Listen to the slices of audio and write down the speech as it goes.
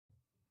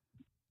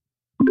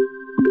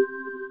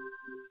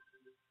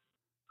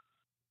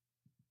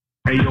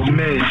Hey, yo,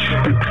 Mitch.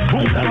 I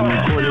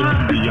recorded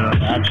the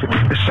actual.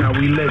 That's how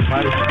we live,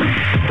 right?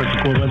 Press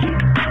record button.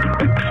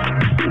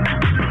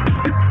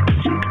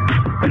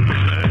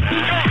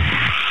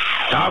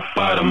 Top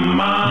of the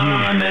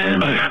morning,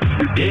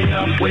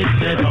 yeah, I'm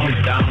with it on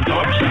down,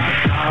 top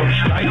shots out,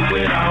 strike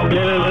without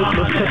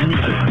Let's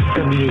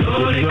cut music.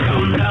 Slowly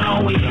come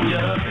down, we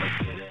just.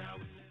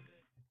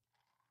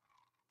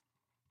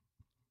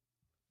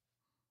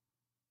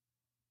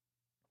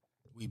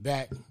 We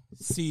back,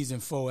 season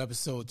 4,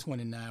 episode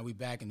 29. We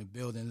back in the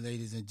building,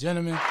 ladies and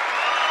gentlemen.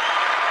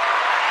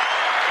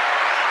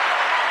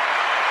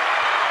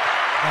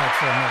 Back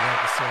for another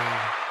episode.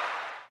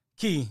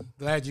 Key,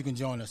 glad you can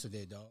join us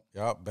today, dog.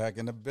 Yup, back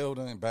in the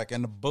building, back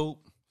in the boot.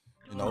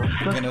 You know,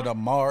 beginning of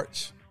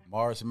March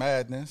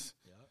Madness.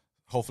 Yep.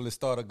 Hopefully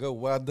start a good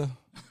weather,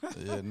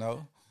 you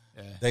know.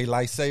 Yeah.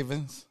 Daylight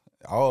savings,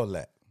 all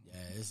that.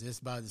 Yeah, it's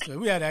about to.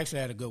 We actually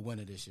had a good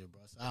winter this year, bro,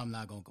 so I'm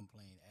not going to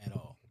complain at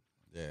all.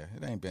 Yeah,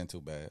 it ain't been too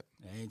bad.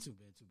 It ain't too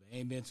bad.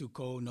 Ain't been too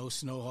cold, no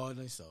snow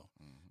hardly, so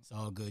it's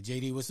all good.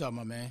 JD, what's up,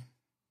 my man?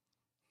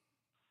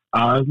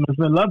 It's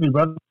been lovely,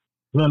 brother.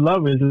 It's been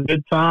lovely. It's a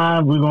good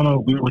time.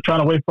 We're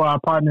trying to wait for our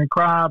partner in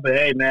crime, but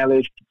hey, man,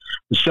 the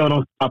show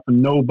don't stop for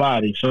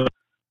nobody. So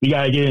we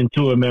gotta get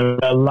into it, man. We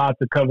got a lot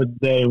to cover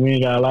today. We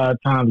ain't got a lot of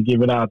time to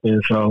give it out there,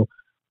 so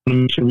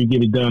make sure we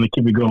get it done and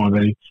keep it going,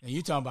 baby. And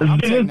you talking about I'm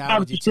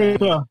technology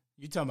challenged.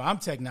 You talking about I'm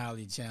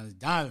technology challenged.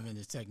 Donovan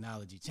is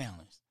technology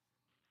challenged.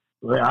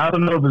 Well, I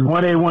don't know if it's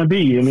 1A,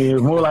 1B. I mean,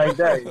 it's more like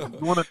that. If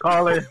you want to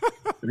call it,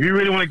 if you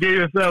really want to give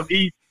yourself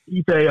each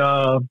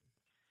a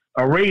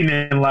rating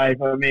in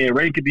life, I mean, a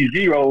rating could be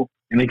 0,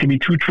 and it could be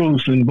 2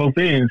 truths in both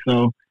ends.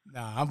 So,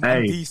 I'm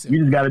decent.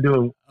 You just got to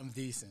do it. I'm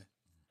decent.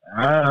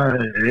 Yeah,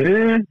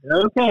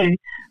 okay.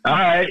 All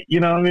right. You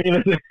know what I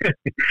mean?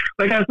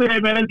 Like I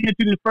said, man, let's get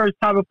to this first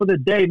topic for the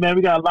day, man.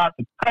 We got a lot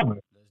to cover.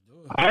 Let's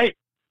do it. All right?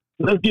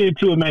 So let's get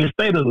into it, man. The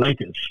state of the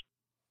Lakers.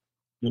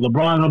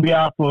 LeBron will be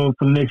out for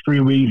the next 3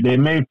 weeks. They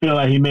may feel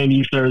like he may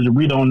need surgery.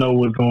 We don't know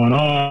what's going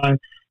on.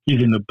 He's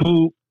in the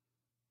boot.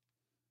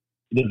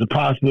 There's a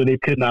possibility they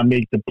could not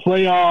make the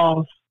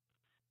playoffs.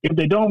 If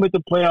they don't make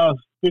the playoffs,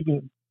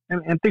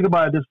 and think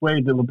about it this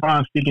way: that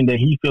LeBron's thinking that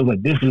he feels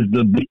like this is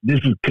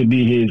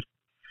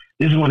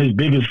one of his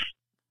biggest.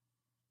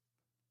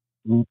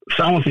 So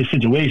I won't say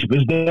situation, but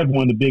it's definitely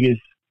one of the biggest.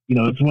 You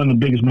know, it's one of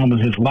the biggest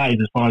moments of his life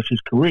as far as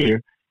his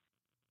career.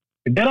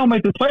 If they don't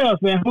make the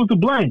playoffs, man, who's to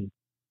blame?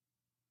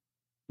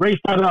 Ray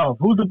started off.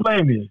 Who's to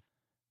blame here?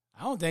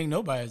 I don't think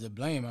nobody's to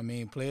blame. I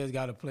mean, players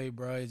got to play,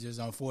 bro. It's just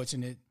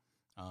unfortunate.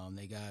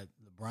 They got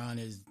LeBron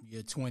is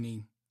year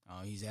 20.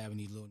 He's having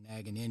these little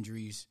nagging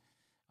injuries.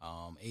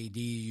 AD,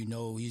 you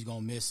know, he's going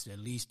to miss at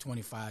least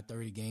 25,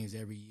 30 games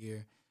every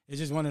year. It's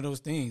just one of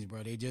those things,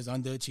 bro. They just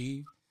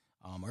underachieved.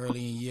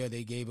 Early in the year,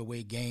 they gave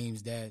away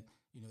games that,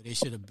 you know, they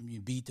should have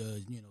beat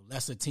the, you know,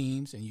 lesser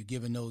teams, and you're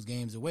giving those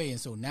games away. And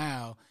so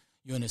now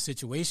you're in a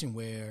situation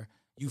where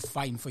you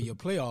fighting for your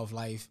playoff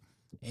life,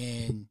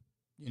 and,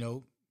 you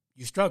know,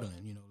 you're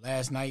struggling. You know,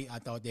 last night I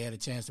thought they had a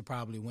chance to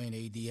probably win.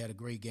 AD had a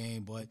great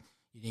game, but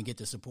you didn't get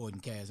the supporting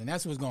cast. And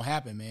that's what's going to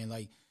happen, man.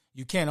 Like,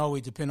 you can't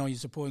always depend on your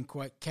supporting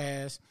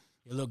cast.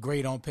 They look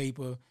great on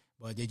paper,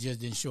 but they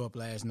just didn't show up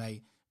last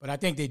night. But I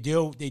think they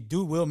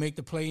will make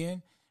the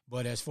play-in.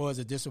 But as far as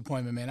a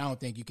disappointment, man, I don't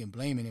think you can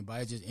blame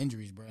anybody. It's just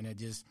injuries, bro. And it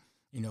just,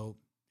 you know,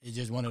 it's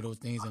just one of those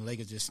things, and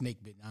Lakers just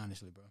snake bit,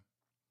 honestly, bro.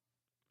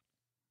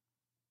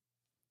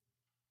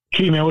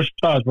 Key, man, what's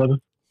your thoughts, brother?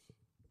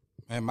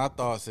 Man, my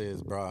thoughts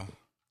is, bro,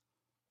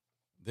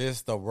 this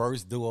is the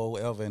worst duo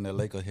ever in the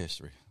Lakers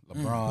history.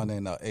 LeBron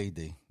and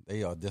AD.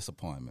 They are a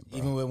disappointment, bro.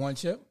 Even with one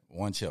chip?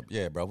 One chip,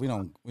 yeah, bro. We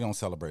don't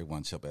celebrate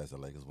one chip as the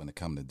Lakers when it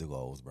comes to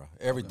duos, bro.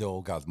 Every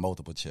duo got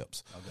multiple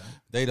chips. Okay.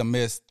 They'd have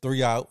missed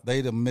 3 out.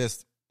 They'd have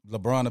missed.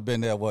 LeBron have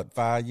been there,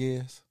 5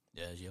 years?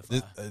 Yeah, year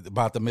 5.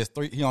 About to miss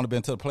 3. He only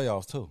been to the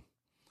playoffs, too.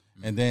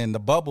 Mm-hmm. And then the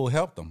bubble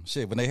helped them.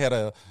 Shit, when they had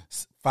a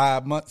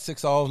 5-month,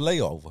 6-off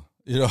layover.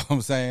 You know what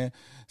I'm saying?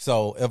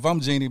 So if I'm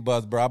Genie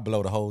Buzz, bro, I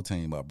blow the whole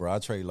team up, bro. I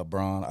trade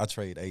LeBron. I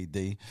trade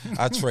AD.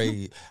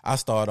 I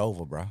start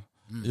over, bro.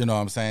 You know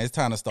what I'm saying? It's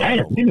time to start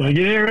over. You're going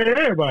to get rid of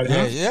everybody,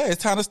 huh? Yeah,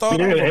 it's time to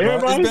start over,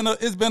 bro.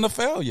 It's been a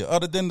failure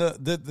other than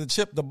the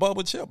chip, the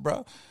bubble chip,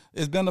 bro.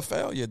 It's been a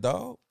failure,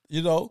 dog.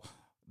 You know,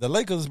 the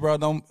Lakers, bro,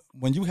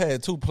 when you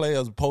had 2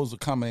 players supposed to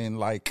come in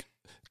like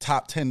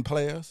top 10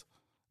 players,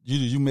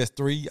 you missed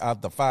 3 out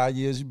of the 5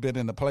 years you've been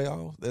in the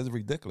playoffs. That's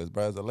ridiculous,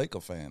 bro, as a Laker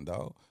fan,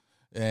 dog.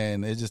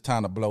 And it's just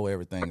time to blow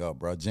everything up,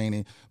 bro.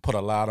 Genie put a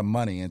lot of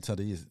money into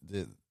AD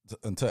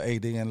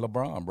and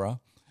LeBron, bro.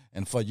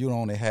 And for you to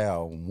only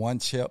have 1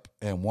 chip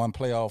and 1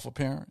 playoff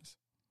appearance,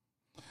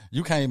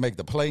 you can't make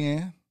the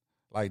play-in.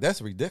 Like,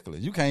 that's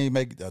ridiculous. You can't even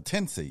make a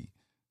 10 seed.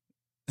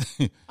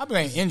 I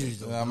blame injuries,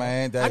 though. I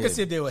mean, I could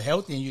say they were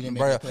healthy and you didn't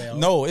make the playoffs.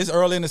 No, it's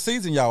early in the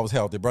season y'all was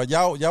healthy, bro.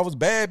 Y'all was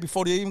bad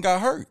before they even got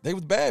hurt. They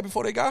was bad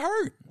before they got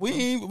hurt.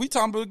 We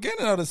talking about the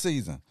beginning of the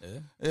season.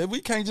 Yeah.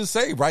 We can't just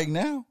say right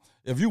now.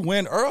 If you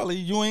win early,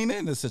 you ain't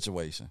in this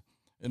situation.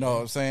 You know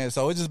what I'm saying?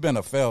 So it's just been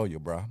a failure,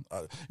 bro.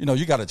 You know,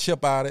 you got to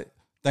chip out it.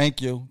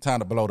 Thank you. Time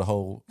to blow the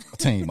whole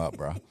team up,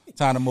 bro.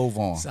 Time to move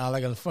on. Sound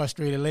like a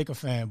frustrated Laker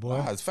fan, boy.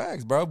 Nah, it's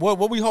facts, bro.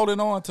 What we holding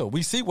on to?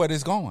 We see where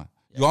it's going.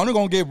 Yeah. You're only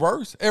gonna get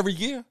worse every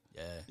year.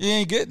 Yeah. You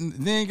ain't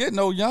getting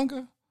no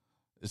younger.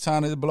 It's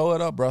time to blow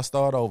it up, bro.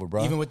 Start over,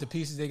 bro. Even with the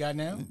pieces they got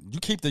now? You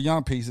keep the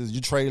young pieces.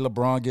 You trade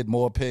LeBron, get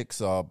more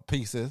picks,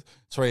 pieces.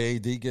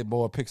 Trade AD, get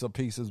more picks or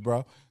pieces,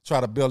 bro. Try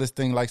to build this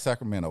thing like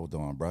Sacramento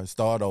doing, bro.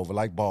 Start over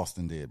like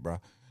Boston did, bro.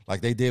 Like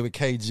they did with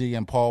KG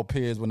and Paul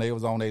Pierce when they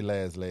was on their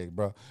last leg,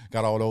 bro.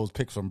 Got all those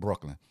picks from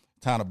Brooklyn.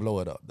 Time to blow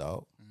it up,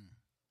 dog.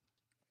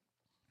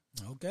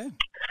 Okay.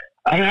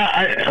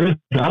 I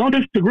don't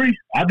disagree.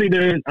 I think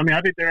they're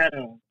at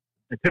a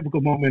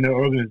typical moment in the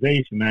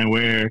organization, man,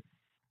 where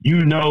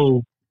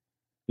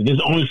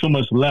there's only so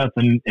much left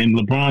in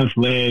LeBron's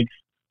legs.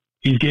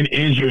 He's getting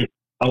injured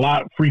a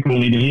lot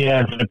frequently than he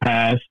has in the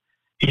past.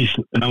 In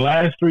the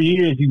last 3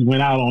 years, he's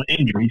went out on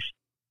injuries.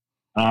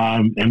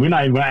 And we're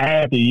not even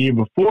half the year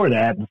before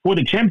that, before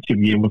the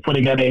championship year, before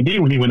they got AD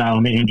when he went out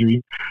on the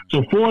injury.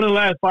 So 4 of the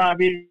last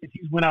 5 years,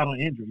 he's went out on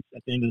injuries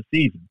at the end of the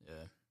season. Yeah.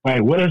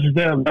 Right? What else is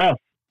there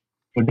left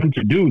for them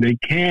to do? You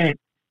can't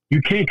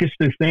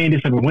sustain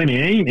this type of winning.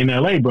 It ain't in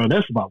LA, bro.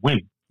 That's about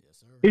winning. Yes,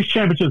 sir. His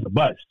championship's a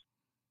bust.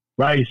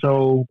 Right?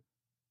 So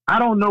I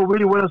don't know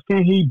really what else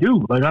can he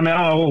do. Like, I mean,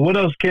 what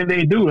else can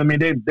they do? I mean,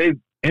 they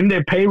in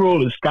their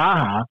payroll is sky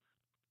high.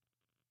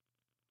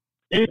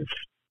 If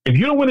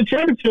you don't win a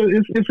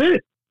championship, it's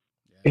it.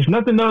 Yeah. It's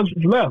nothing else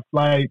left.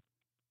 Like,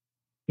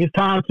 it's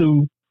time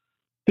to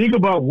think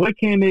about what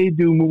can they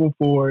do moving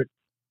forward.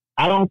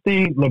 I don't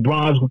think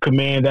LeBron's will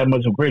command that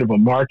much of great of a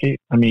market.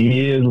 I mean,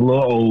 he is a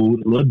little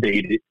old, a little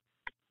dated.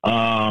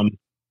 I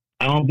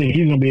don't think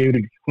he's going to be able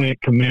to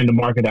command the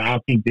market that I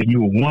think that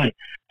you would want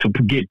to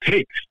get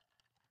picks.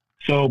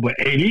 So, but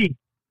AD's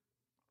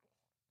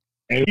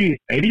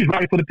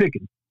right for the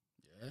picking.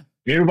 Yeah.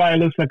 Everybody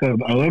looks like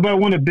everybody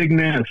want a big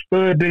man, a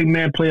stud big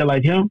man player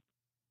like him.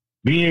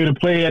 Being able to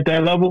play at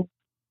that level,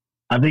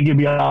 I think it'd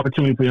be an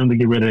opportunity for him to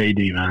get rid of AD,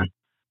 man.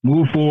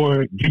 Move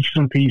forward, get you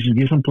some pieces,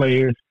 get some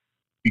players.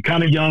 You're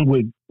kind of young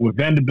with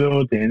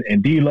Vanderbilt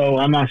and D'Lo.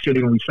 I'm not sure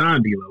they're going to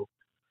sign D'Lo.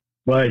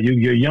 But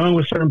you're young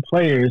with certain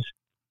players.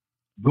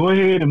 Go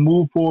ahead and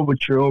move forward with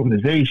your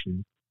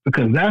organization,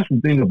 because that's the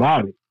thing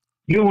about it.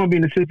 You don't want to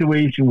be in a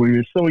situation where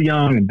you're so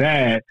young and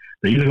bad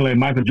that you're looking like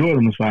Michael Jordan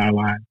on the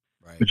sideline.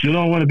 Right. But you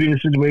don't want to be in a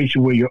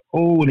situation where you're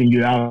old and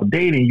you're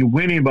outdated and you're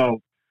winning about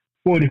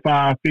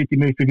 45, 50,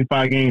 maybe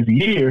 55 games a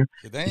year.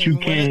 You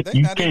can't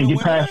get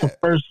past the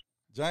first.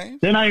 James?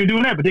 They're not even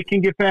doing that, but they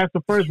can't get past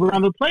the first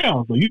round of the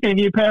playoffs. So you can't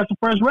get past the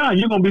first round.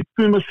 You're going to be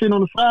pretty much sitting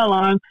on the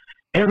sideline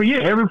every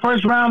year. Every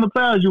first round of the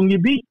playoffs, you're going to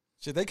get beat.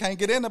 Shit, they can't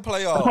get in the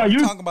playoffs.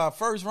 You're talking about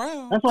first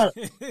round. That's why.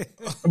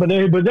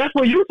 but that's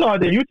what Utah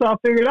did. Utah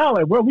figured out,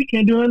 like, well, we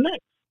can't do it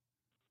next.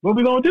 What are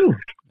we going to do?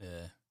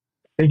 Yeah.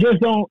 It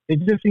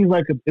just seems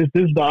like this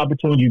is the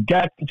opportunity. You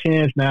got the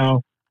chance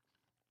now.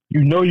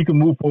 You know you can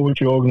move forward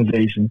with your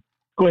organization.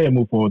 Go ahead and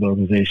move forward with the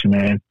organization,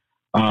 man.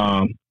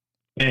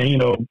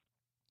 And,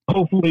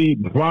 hopefully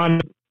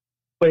LeBron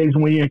plays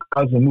when he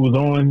and moves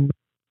on,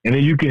 and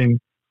then you can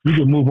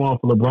move on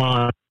for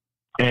LeBron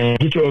and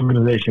get your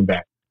organization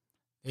back.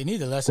 They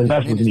need a lesson.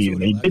 That's what they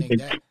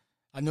need.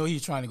 I know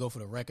he's trying to go for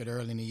the record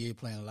early in the year,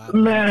 playing a lot.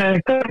 Man,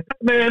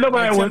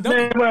 nobody want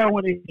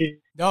to hear.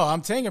 No,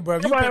 I'm telling you, bro.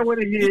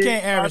 You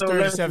can't average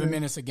 37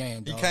 minutes a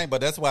game. Dog. You can't,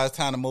 but that's why it's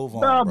time to move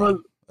on. Bro.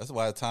 That's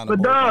why it's time to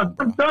move on.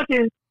 Tim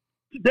Duncan,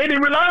 they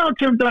didn't rely on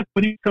Tim Duncan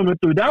when he was coming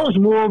through. That was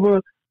more of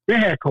a. They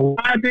had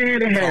Kawhi there.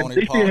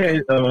 They still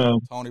had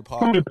Tony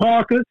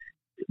Parker.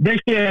 They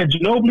still had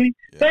Ginobili.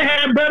 Yeah. They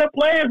had better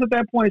players at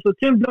that point, so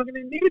Tim Duncan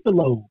didn't need the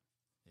load.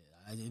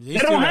 They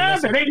don't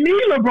have that. They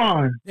need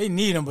LeBron. They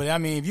need him, but I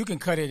mean, if you can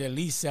cut it at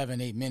least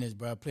 7-8 minutes,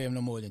 bro, play him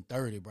no more than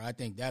 30, bro, I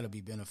think that'll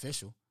be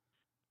beneficial.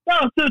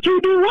 No, so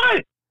you do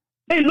what?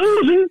 They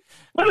losing,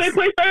 but they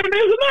play 30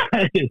 minutes a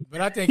night. But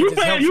I think it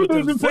just helps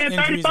with the foot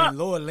injuries and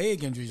lower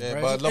leg injuries,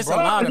 bro. But it's a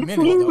lot of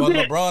minutes, though.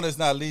 But LeBron is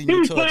not leading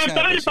you to a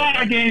championship.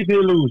 35 games they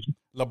lose.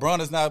 LeBron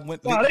is not.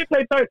 They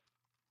play 30.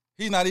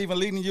 He's not even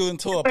leading you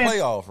into a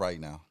playoff right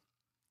now.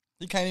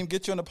 He can't even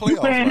get you in the playoffs. You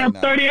playing him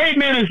 38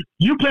 minutes.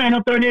 You playing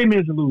him 38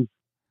 minutes to lose.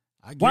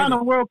 Why in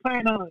the world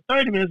playing on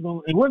 30 minutes?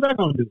 What's that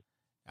going to do?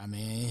 I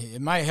mean,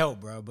 it might help,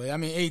 bro. But, I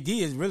mean, AD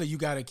is really, you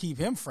got to keep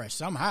him fresh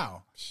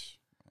somehow.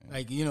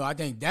 Like, I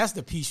think that's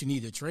the piece you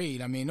need to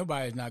trade. I mean,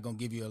 nobody's not going to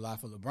give you a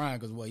lot for LeBron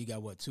because, he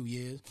got, 2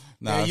 years?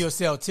 Nah, you'll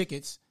sell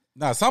tickets.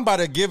 Nah,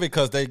 somebody give it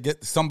because they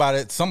get some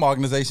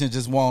organizations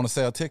just want to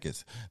sell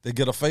tickets. They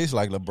get a face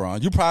like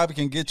LeBron. You probably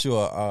can get you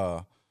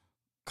a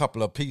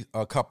couple of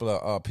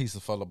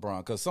pieces for LeBron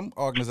because some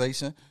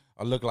organization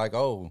will look like,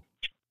 oh,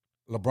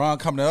 LeBron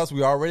coming to us,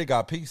 we already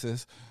got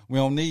pieces. We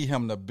don't need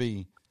him to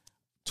be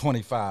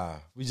 25.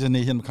 We just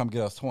need him to come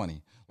get us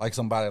 20. Like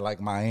somebody like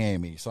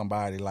Miami,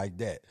 somebody like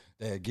that.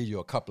 They'll give you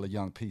a couple of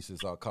young pieces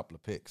or a couple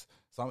of picks.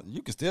 So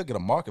you can still get a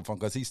market from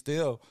because he's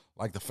still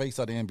like the face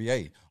of the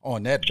NBA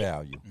on that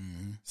value.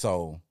 Mm-hmm.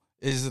 So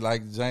It's just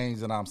like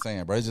James and I'm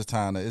saying, bro. It's just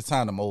time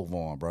to move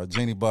on, bro.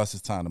 Jenny Bus,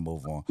 it's time to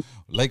move on.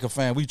 Laker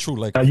fan, we true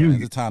Laker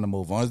fans. It's time to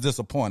move on. It's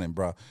disappointing,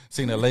 bro.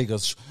 Seeing the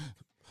Lakers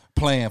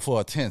playing for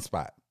a 10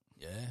 spot.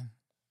 Yeah.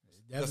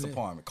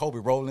 Disappointment. Kobe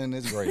rolling in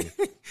his grave.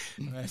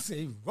 I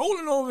say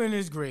rolling over in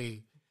his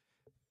grave.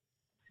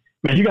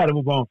 Man, you got to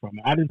move on from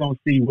it. I just don't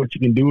see what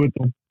you can do with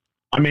them.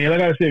 I mean,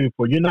 like I said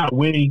before, you're not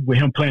winning with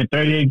him playing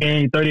 38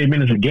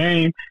 minutes a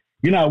game.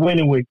 You're not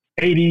winning with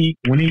 80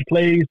 when he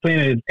plays, playing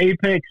at his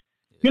apex.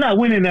 You're not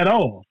winning at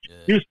all. Yeah.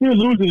 You're still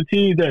losing to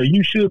teams that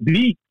you should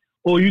beat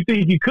or you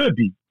think you could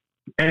beat.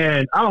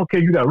 And I don't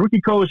care. You got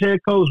rookie coach, head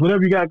coach,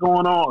 whatever you got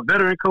going on,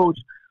 veteran coach.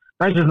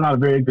 That's just not a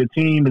very good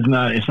team. It's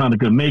not a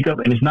good makeup,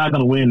 and it's not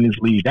going to win this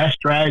league. That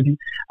strategy.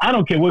 I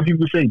don't care what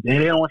people say.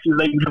 They don't want to see the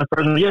Lakers in the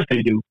first round. Yes,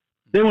 they do.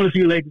 They want to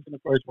see the Lakers in the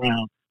first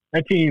round.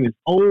 That team is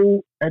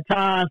old at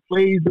times,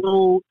 plays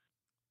old,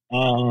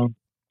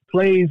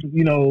 plays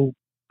in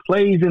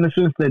the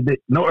sense that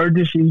no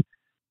urgency.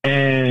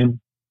 And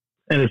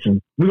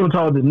listen, we're going to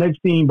talk the next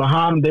team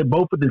behind them. They're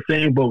both at the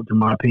same boat, in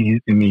my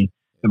opinion, to me.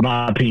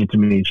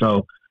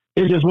 So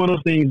it's just one of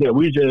those things that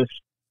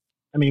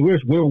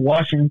we're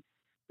watching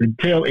the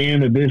tail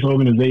end of this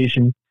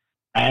organization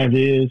as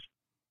is,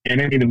 and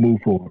they need to move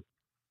forward.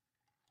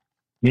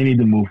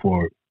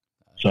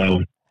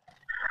 So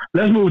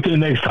let's move to the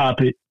next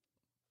topic.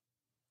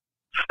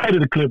 State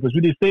of the Clippers.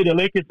 We did state of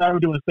the Lakers. Now we're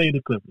doing state of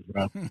the Clippers,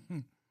 bro.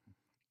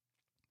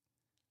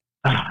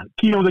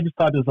 Keno, I just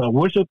thought this out.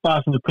 What's your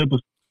thoughts on the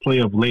Clippers play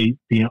of late,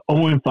 being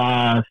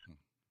 0-5,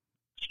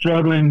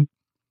 struggling,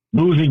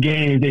 losing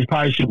games they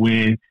probably should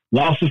win,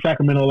 lost to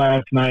Sacramento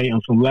last night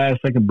on some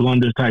last-second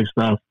blunders type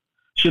stuff,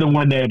 should have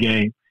won that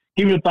game.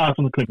 Give me your thoughts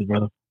on the Clippers,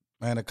 brother.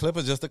 Man, the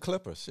Clippers just the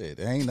Clippers. Shit,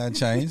 there ain't nothing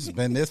changed. It's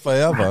been this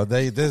forever.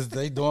 They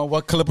doing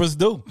what Clippers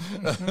do.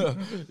 You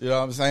know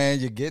what I'm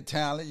saying? You get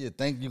talent, you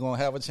think you're going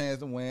to have a chance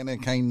to win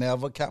and can't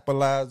never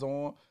capitalize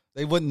on.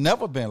 They would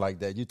never been like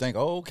that. You think,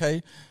 oh,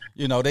 okay.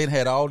 You know, they'd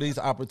had all these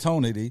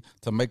opportunity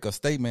to make a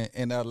statement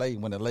in L.A.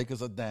 when the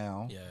Lakers are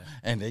down,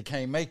 and they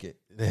can't make it.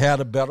 They had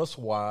a better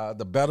squad,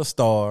 the better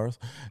stars,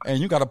 and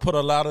you got to put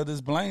a lot of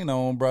this blame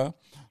on, bro,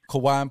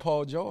 Kawhi and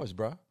Paul George,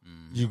 bro.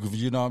 You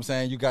know what I'm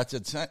saying? You got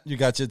your.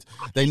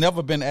 They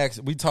never been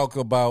asked. We talk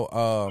about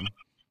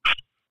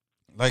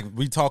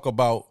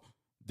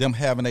them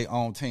having their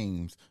own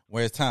teams,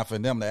 where it's time for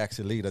them to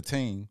actually lead a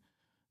team.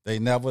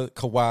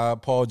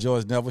 Kawhi, Paul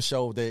George never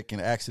showed they can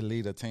actually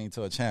lead a team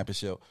to a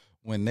championship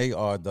when they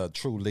are the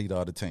true leader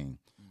of the team.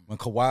 When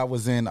Kawhi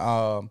was in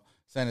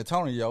San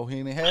Antonio,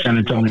 he didn't have to be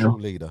a true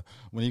leader.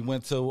 When he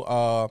went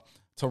to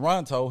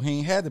Toronto, he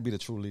ain't had to be the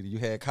true leader. You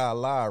had Kyle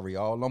Lowry,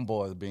 all them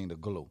boys being the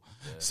glue.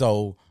 Yeah.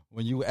 So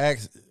when you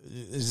ask,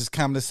 it's just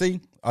coming to see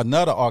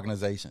another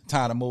organization.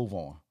 Time to move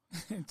on.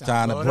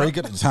 Time to break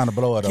it. Time to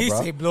blow it up, he bro.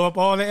 He say blow up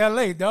all the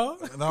L.A.,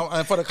 dog. No,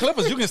 and for the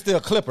Clippers, you can still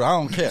Clipper. I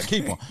don't care.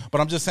 Keep them.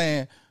 But I'm just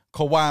saying,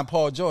 Kawhi and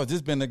Paul George,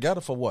 this been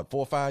together for what, 4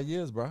 or 5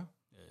 years, bro?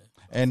 Yeah.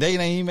 And they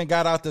ain't even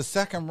got out the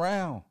second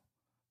round.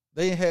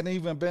 They hadn't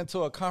even been to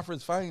a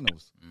conference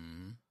finals.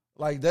 Mm-hmm.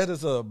 Like, that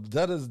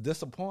is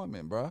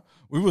disappointment, bro.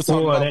 We was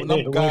talking about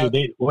guys.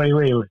 Wait.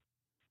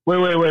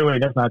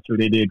 That's not true.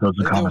 They did go to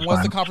the conference finals.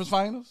 What's the conference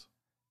finals?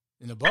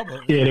 In the bubble.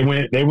 Yeah, they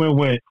went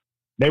when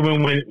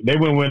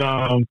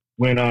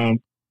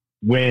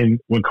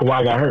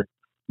Kawhi got hurt.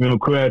 You know,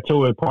 Kawhi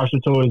tore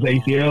his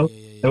ACL.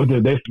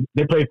 Yeah.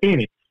 They played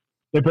Phoenix.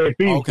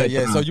 Okay,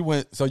 yeah. So you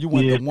went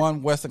to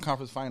one Western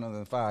Conference Finals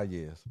in 5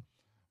 years.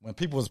 When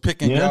people was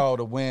picking y'all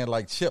to win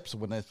like chips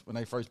when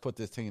they first put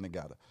this team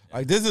together.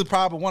 Like, this is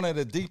probably one of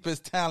the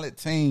deepest talented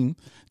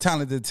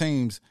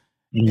teams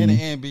in the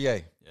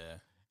NBA. Yeah.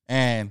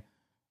 And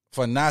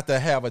for not to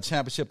have a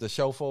championship to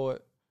show for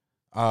it,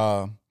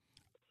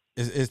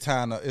 it's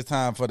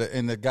time for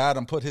the guy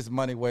done put his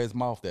money where his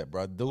mouth at,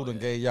 bro. Dude done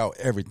gave y'all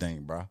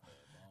everything, bro.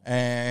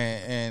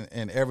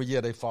 And every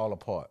year they fall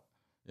apart.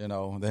 You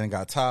know, they done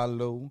got Ty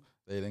Lue,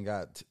 they done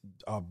got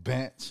a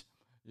bench,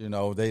 you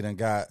know, they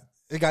got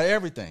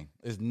everything.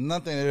 There's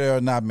nothing that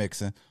they're not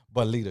mixing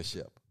but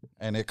leadership.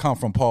 And it come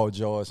from Paul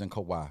George and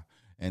Kawhi.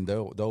 And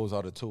those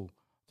are the two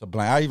to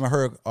blame. I even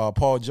heard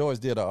Paul George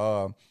did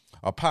a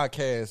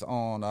podcast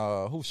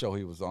on whose show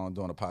he was on,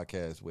 doing a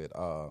podcast with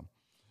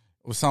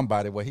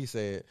somebody where he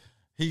said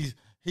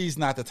he's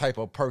not the type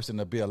of person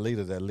to be a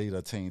leader that lead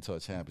a team to a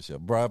championship,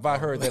 bro. If I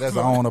heard that as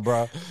an owner,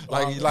 bro,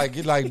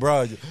 like,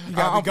 bro,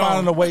 I'm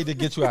finding a way to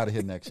get you out of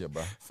here next year,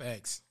 bro.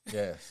 Facts.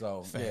 Yeah.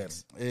 So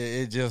Facts. Yeah,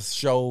 it just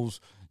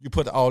shows you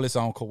put all this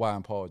on Kawhi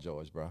and Paul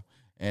George, bro,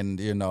 and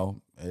you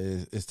know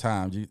it's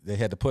time. They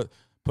had to put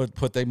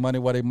their money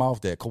where their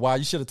mouth at. Kawhi,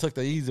 you should have took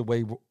the easy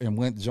way and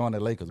went to join the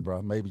Lakers,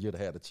 bro. Maybe you'd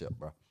have had a chip,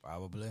 bro.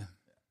 Probably.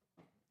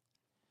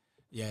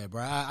 Yeah,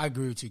 bro. I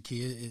agree with you,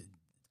 kid.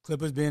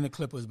 Clippers being the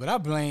Clippers, but I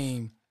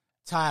blame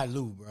Ty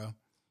Lue, bro,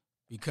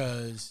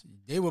 because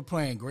they were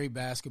playing great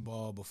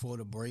basketball before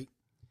the break,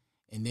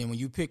 and then when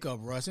you pick up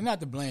Russ, and not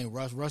to blame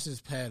Russ has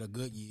had a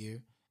good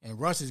year, and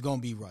Russ is gonna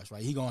be Russ,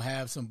 right? He gonna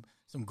have some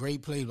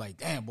great plays, like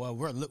damn boy,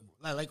 look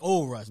like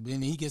old Russ, but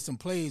then he gets some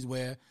plays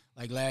where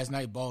like last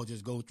night ball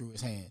just go through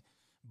his hand.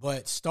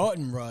 But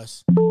starting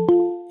Russ,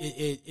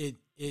 it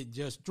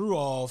just threw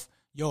off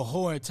your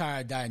whole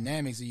entire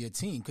dynamics of your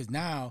team because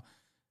now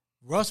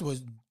Russ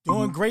was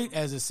doing great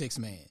as a sixth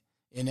man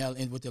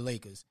with the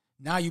Lakers.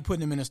 Now you put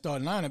him in a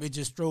starting lineup, it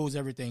just throws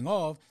everything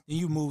off. Then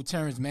you move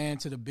Terrence Mann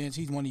to the bench.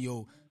 He's one of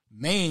your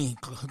main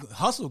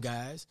hustle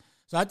guys.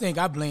 So I think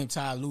I blame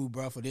Ty Lue,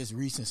 bro, for this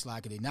recent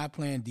slide. They're not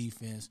playing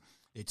defense.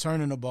 They're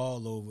turning the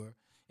ball over.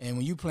 And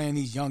when you playing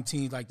these young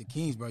teams like the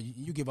Kings, bro,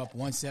 you give up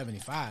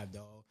 175,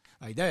 dog.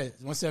 Like that,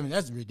 170,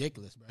 that's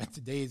ridiculous, bro.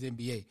 Today's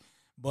NBA.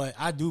 But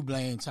I do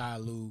blame Ty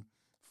Lue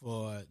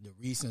for the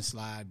recent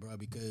slide, bro,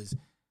 because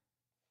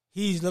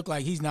he's looked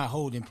like he's not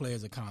holding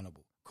players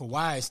accountable.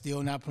 Kawhi is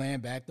still not playing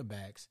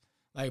back-to-backs.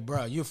 Like,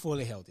 bro, you're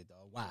fully healthy,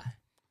 dog. Why?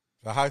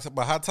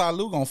 But how Ty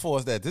Lue gonna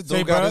force that? This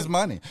dude got his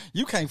money.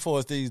 You can't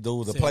force these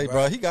dudes to play,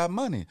 bro. He got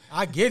money.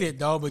 I get it,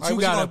 dog, but you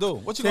gotta gonna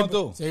do. What you gonna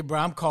do? Say, bro,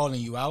 I'm calling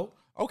you out.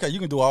 Okay, you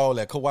can do all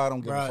that. Kawhi don't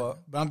give a fuck.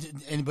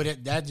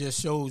 But that just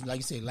shows, like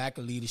you say, lack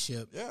of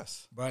leadership.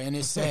 Yes, bro, and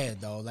it's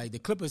sad though. Like the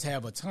Clippers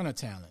have a ton of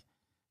talent,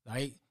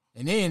 right?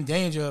 And they're in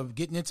danger of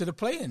getting into the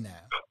play-in now.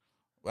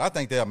 Well, I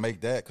think they'll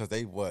make that because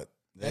they what?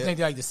 I think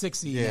they're like the 6th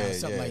seed now,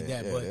 something like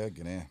that. Yeah, but they'll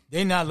get in.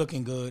 They're not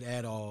looking good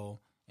at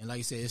all. And like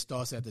you said, it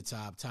starts at the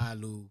top. Ty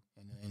Lue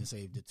and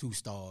say the two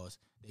stars,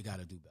 they got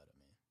to do better,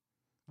 man.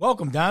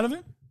 Welcome,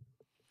 Donovan.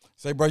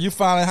 Say, bro, you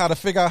finding how to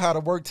figure out how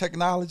to work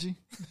technology?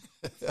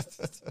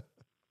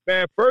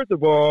 Man, first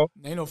of all,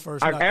 ain't no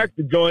first. I asked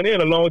to join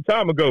in a long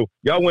time ago.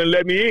 Y'all wouldn't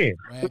let me in.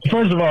 Man.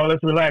 First of all,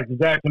 let's relax.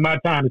 It's actually my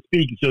time to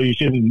speak, so you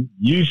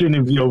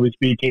shouldn't be over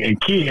speaking.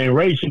 And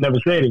Ray should never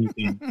said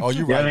anything. Oh,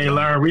 you right. Y'all ain't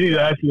learn. We need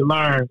to actually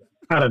learn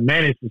how to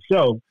manage the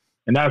show,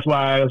 and that's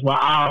why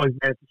I always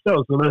manage the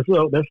show. So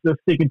let's just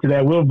stick into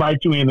that. We'll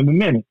invite you in a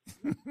minute.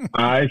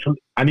 All right. So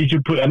I need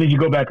you to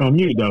go back on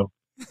mute though.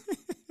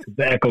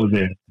 The echo's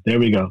there. There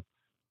we go.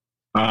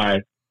 All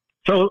right.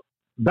 So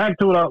back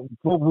to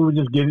what we were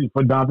just getting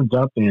for Don to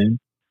jump in.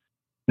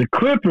 The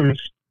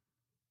Clippers,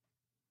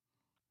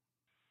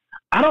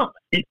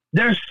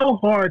 they're so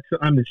hard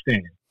to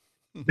understand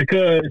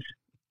because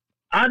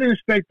I didn't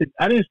expect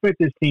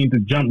this team to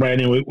jump right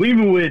in.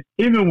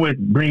 Even with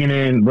bringing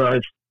in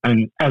Russ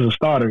and as a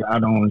starter, I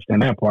don't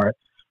understand that part.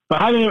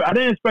 But I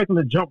didn't expect them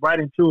to jump right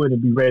into it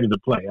and be ready to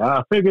play.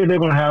 I figured they're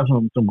going to have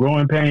some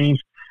growing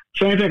pains.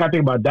 Same thing I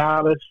think about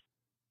Dallas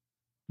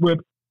with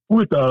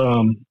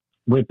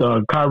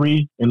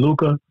Kyrie and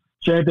Luka.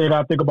 Same thing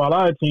I think about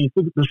other teams.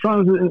 The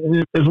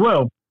Suns as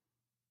well.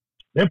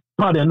 They're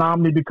probably an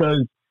anomaly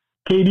because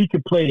KD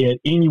could play at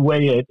any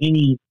way, at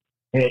any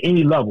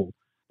level.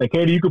 Like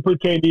KD, you could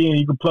put KD in,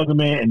 you could plug them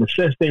in, and the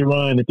sets they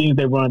run, the things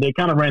they run, they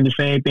kind of ran the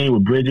same thing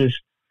with Bridges.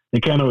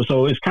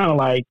 So it's kind of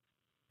like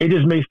it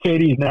just makes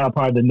KD now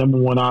probably the number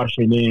one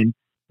option in,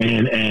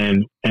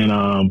 and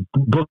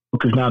Book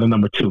is now the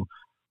number two.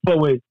 But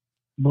with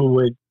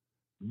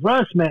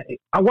Russ, man,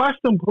 I watched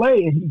him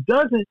play, and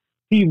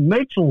he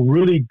makes some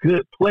really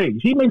good plays.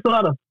 He makes a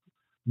lot of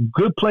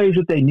good plays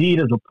that they need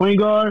as a point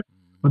guard.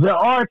 But there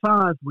are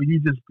times where you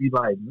just be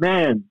like,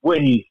 man,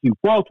 when he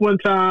walked one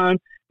time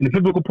in the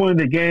pivotal point of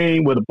the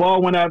game where the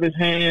ball went out of his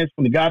hands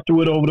when he got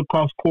through it over the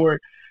cross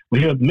court, where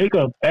he'll make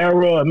an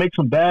error and make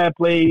some bad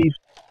plays.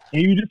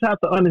 And you just have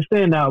to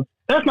understand now,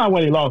 that's not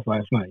why they lost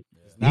last night.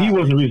 He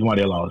wasn't the reason why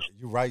they lost.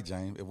 You're right,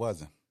 James. It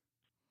wasn't.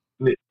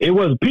 It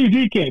was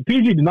PG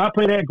did not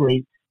play that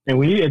great. And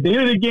at the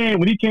end of the game,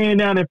 when he came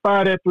down and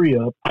fired that three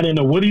up, I didn't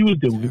know what he was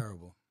doing.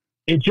 Terrible.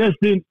 It just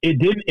didn't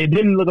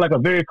look like a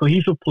very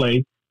cohesive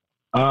play.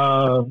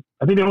 I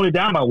think they're only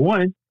down by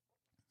one.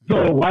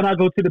 So why not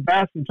go to the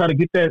basket and try to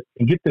get that,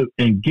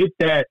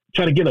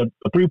 try to get a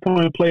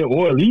 3-point play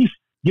or at least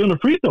get on the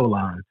free throw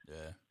line. Yeah.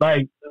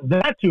 Like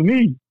that to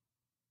me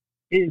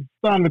is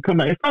starting to come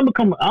out. It's starting to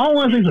come. I don't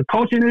want to say it's a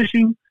coaching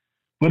issue,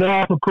 but there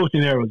are also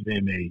coaching errors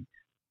being made.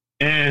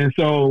 And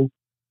so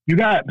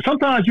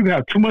sometimes you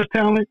have too much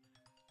talent.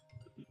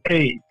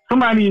 Hey,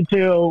 somebody need to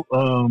tell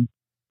to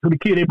the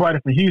kid they brought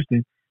in from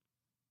Houston,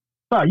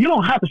 sorry, you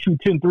don't have to shoot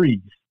 10 threes.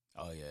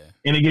 Oh yeah.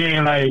 In a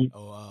game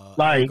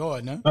like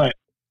Gordon, huh?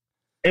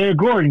 Ed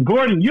Gordon,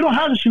 you don't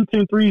have to shoot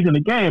 10 threes in a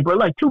game, but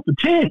like 2 for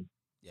 10.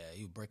 Yeah,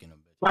 you breaking them.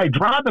 Like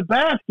drive the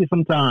basket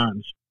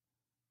sometimes.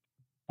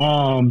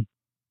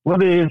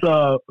 Whether it's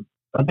I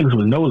think it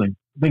was Nolan.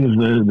 I think it was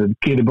the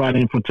kid that brought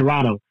in from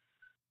Toronto.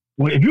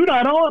 Well, if you're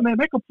not on, man,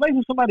 make a play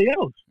for somebody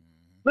else.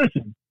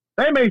 Listen,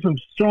 they made some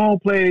strong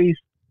plays,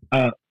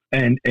 and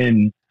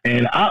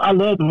I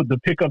love the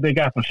pickup they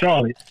got from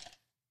Charlotte.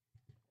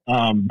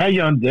 That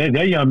young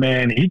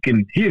man,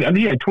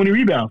 he had 20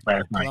 rebounds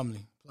last night,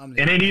 and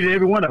they needed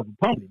every one of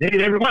them. They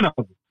needed every one of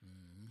them.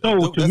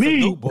 So to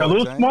me, they're a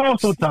little small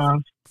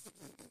sometimes.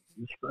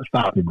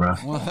 Stop it, bro.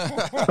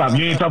 Stop.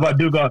 You ain't talking about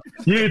Duke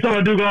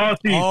all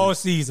season. All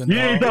season. You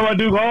ain't talking about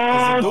Duke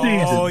all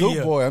season.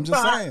 Duke boy, I'm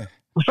just saying.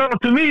 So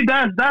to me,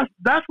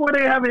 that's where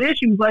they having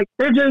issues. Like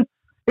it's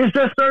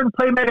just certain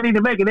playmakers they need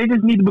to make it. They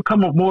just need to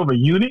become more of a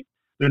unit.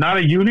 They're not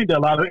a unit. They're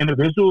a lot of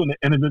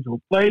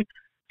individual play.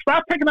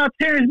 Stop picking out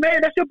Terrence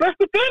Mann. That's your best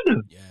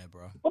defender. Yeah,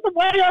 bro.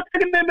 Why are y'all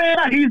picking that man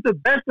out? He's the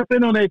best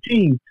defender on that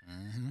team.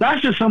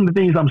 That's just some of the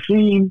things I'm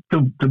seeing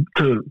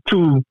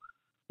to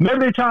maybe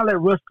they're trying to let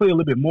Russ play a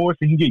little bit more so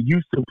he can get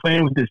used to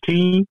playing with this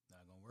team. Not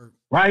gonna work.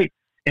 Right?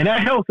 And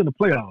that helps in the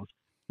playoffs.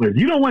 But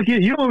you don't want to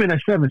get you don't want to be in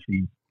that 7th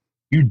seed.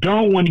 You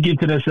don't want to get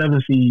to that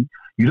 7th seed.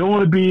 You don't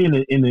want to be in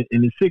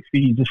the 6th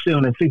seed, just sit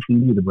on that 6th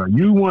seed either, bro.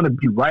 You want to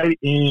be right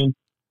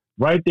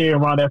there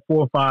around that 4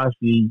 or 5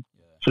 seed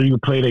so you can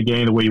play that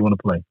game the way you want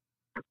to play.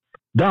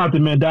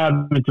 Jonathan, man, dive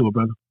into it,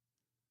 brother.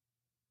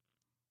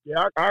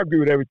 Yeah, I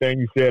agree with everything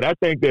you said. I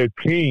think their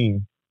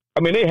team,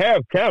 I mean, they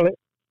have talent,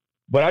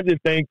 but I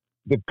just think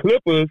the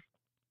Clippers,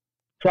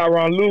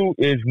 Tyronn Lue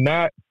is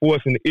not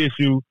forcing the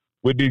issue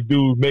with these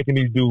dudes, making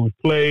these dudes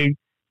play.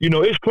 You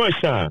know, it's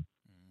crunch time.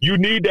 You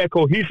need that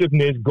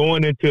cohesiveness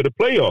going into the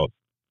playoffs.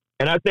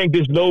 And I think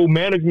this low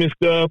management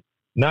stuff,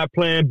 not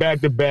playing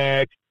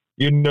back-to-back,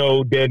 you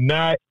know, they're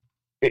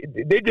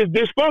just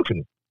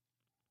dysfunctional.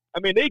 I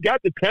mean, they got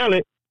the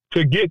talent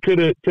to get to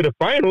the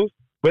finals,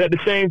 but at the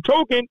same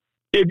token,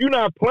 if you're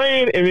not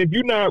playing and if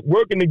you're not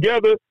working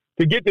together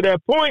to get to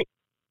that point,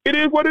 it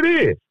is what it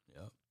is.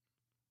 Yeah.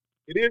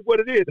 It is what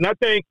it is. And I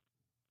think,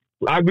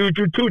 I agree with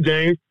you too,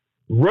 James,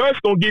 Russ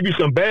going to give you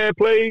some bad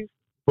plays,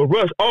 but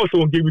Russ also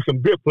going to give you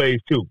some good plays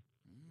too.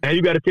 And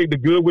you got to take the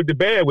good with the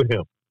bad with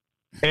him.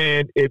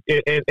 And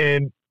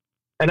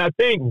I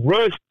think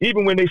Russ,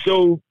 even when they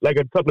showed like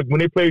a couple, when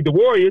they played the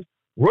Warriors,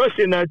 Russ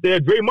sitting out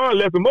there, Draymond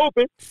left him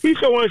open. He's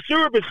so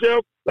unsure of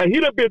himself. Like,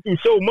 he done been through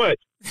so much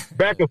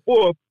back and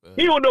forth.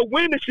 He don't know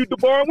when to shoot the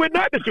ball and when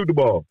not to shoot the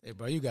ball. Hey,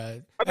 bro, you got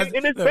it. I mean,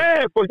 and it's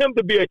bad for him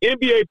to be an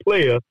NBA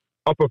player,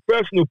 a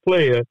professional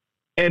player,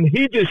 and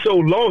he just so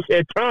lost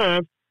at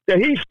times that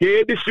he's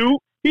scared to shoot.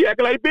 He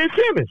acting like Ben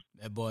Simmons.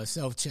 That boy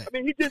self-check. I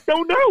mean, he just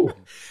don't know.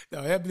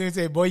 No, that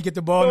say, boy, you get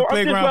the ball in the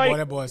playground, boy,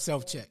 that boy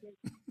self-check.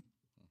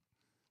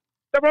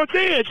 That's what I'm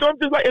saying. So I'm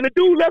just like, and the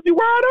dude left you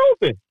wide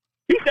open.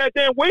 He sat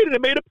there and waited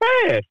and made a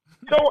pass.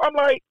 So I'm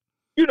like,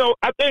 you know,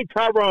 I think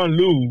Tyronn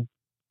Lue,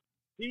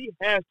 he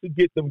has to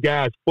get them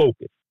guys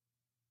focused.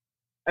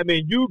 I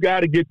mean, you got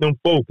to get them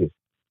focused.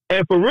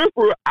 And for real,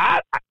 I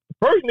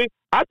personally,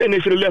 I think they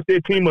should have left their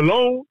team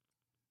alone.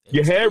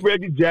 You had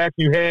Reggie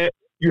Jackson,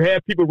 you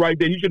had people right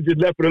there. You should have just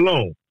left it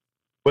alone.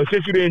 But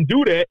since you didn't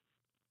do that,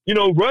 you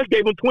know, Russ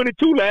gave him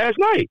 22 last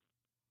night.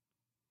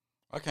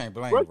 I can't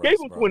blame Russ. Gave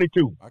him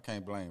 22. I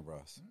can't blame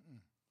Russ.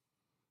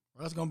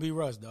 Russ gonna be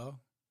Russ, dog.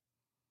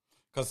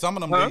 Because some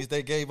of them leads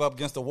they gave up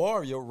against the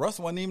Warriors, Russ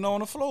wasn't even on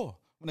the floor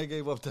when they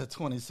gave up that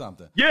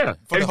 20-something. Yeah,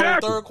 for the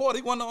exactly. whole third quarter,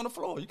 he wasn't on the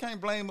floor. You can't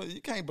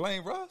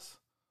blame Russ.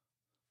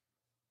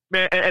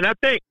 Man, and I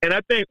think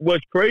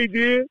what's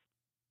crazy is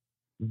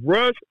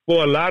Russ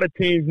for a lot of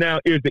teams now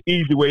is the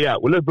easy way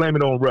out. Well, let's blame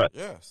it on Russ.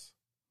 Yes.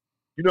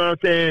 You know what I'm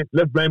saying?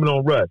 Let's blame it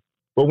on Russ.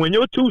 But when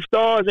your two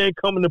stars ain't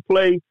coming to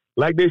play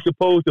like they're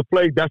supposed to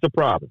play, that's a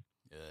problem.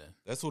 Yeah.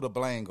 That's who the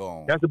blame goes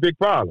on. That's a big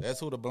problem. That's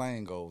who the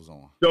blame goes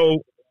on.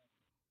 So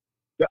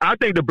I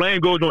think the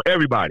blame goes on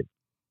everybody.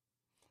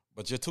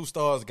 But your two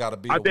stars got to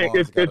be. I think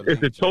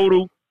it's a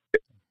total.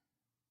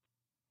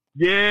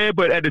 Yeah,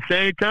 but at the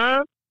same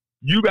time,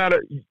 you gotta.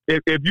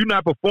 If you're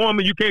not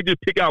performing, you can't just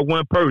pick out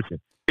one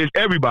person. It's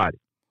everybody.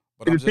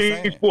 But it's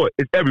a team sport.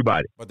 It's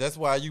everybody. But that's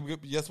why you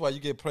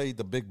get paid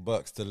the big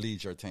bucks to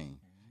lead your team.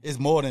 It's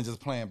more than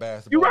just playing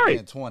basketball. You're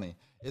right. 20.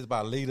 It's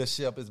about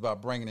leadership. It's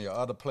about bringing your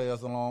other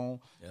players along.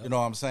 Yep. You know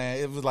what I'm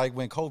saying? It was like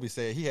when Kobe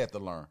said he had to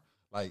learn.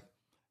 Like,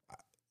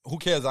 who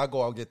cares? I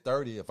go out and get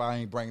 30 if I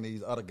ain't bringing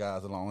these other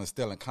guys along and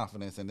instilling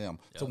confidence in them.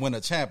 Yep. To win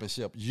a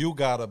championship, you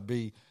gotta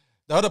be.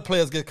 The other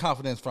players get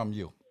confidence from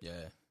you.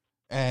 Yeah.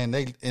 And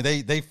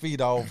they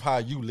feed off how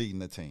you leading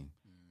the team.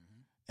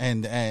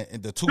 And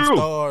the two True.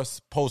 stars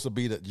supposed to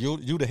be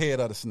you the head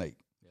of the snake.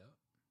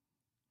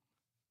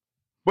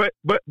 Yeah.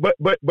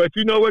 But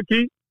you know what,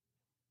 Keith?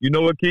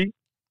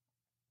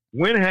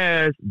 When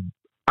has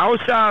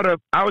outside of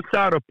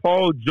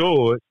Paul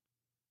George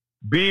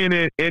being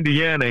in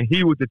Indiana and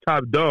he was the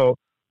top dog,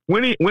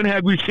 when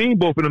have we seen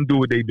both of them do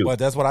what they do? Well,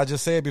 that's what I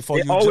just said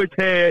before they always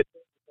had.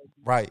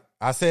 Right.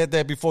 I said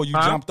that before you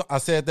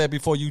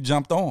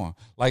jumped on.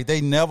 Like,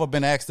 they never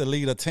been asked to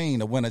lead a team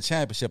to win a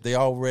championship. They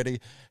already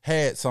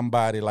had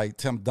somebody like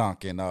Tim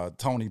Duncan,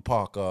 Tony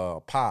Parker,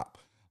 Pop.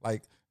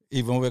 Like,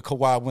 even when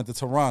Kawhi went to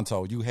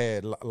Toronto, you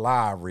had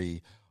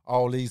Lowry,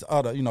 all these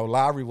other,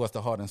 Lowry was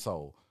the heart and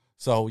soul.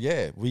 So,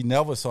 yeah, we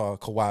never saw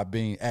Kawhi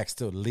being asked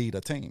to lead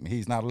a team.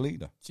 He's not a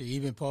leader. See,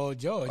 even Paul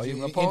George.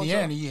 Even in Paul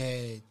Indiana, George. he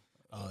had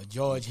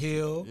George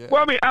Hill. Yeah.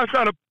 Well, I mean,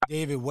 outside of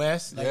David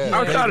West.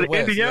 outside David of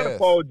West, Indiana, yes.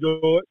 Paul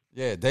George.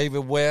 Yeah,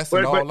 David West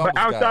and all those but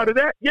outside guys. of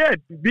that, yeah,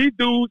 these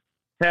dudes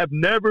have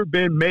never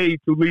been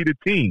made to lead a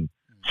team.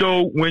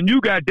 So when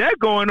you got that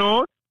going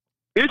on,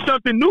 it's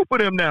something new for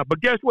them now. But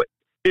guess what?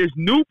 It's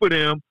new for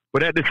them,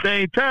 but at the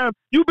same time,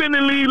 you've been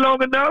in the league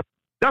long enough.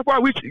 That's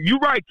why you're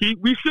right, Keith.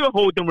 We should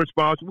hold them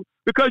responsible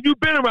because you've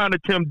been around the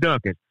Tim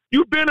Duncans.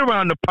 You've been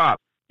around the Pop.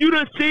 You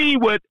done seen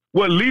what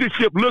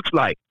leadership looks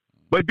like.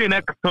 But then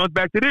that comes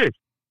back to this.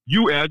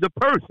 You as a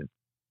person.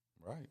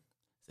 Right.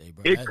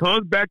 It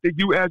comes back to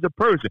you as a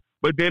person.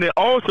 But then it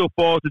also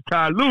falls to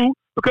Ty Lue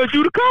because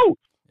you the coach.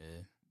 Yeah.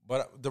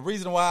 But the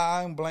reason why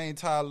I ain't blame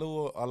Ty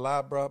Lue a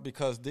lot, bro,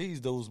 because these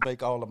dudes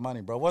make all the money,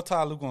 bro. What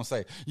Ty Lue gonna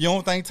say? You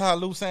don't think Ty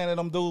Lue saying to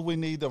them dudes we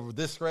need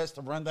this stretch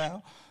to run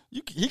down?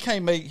 He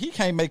can't make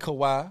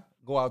Kawhi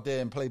go out there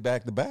and play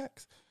back to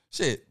backs.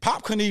 Shit,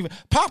 Pop couldn't even do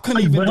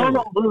it.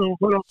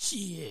 Hold on.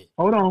 Shit.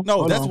 Hold on.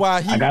 No, that's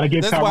why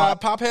why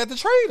Pop had to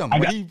trade him.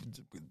 He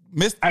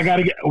missed.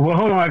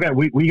 Hold on.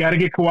 We got to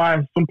get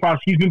Kawhi some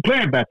props. He's been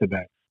playing back to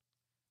back.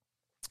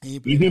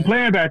 He's been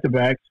playing back to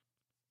backs.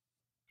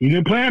 He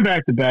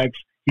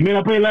may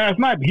not play last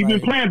night, but he's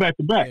been playing back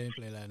to back. He didn't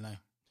play last night.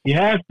 He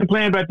has been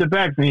playing back to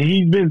backs, and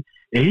he's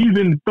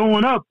been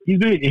throwing up. He's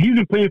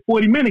been playing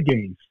 40-minute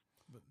games.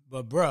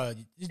 But bro,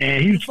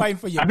 and he's fighting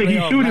for your. I think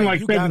he's shooting like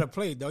you 7. Gotta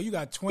play though. You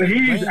got 20.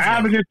 He's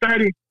averaging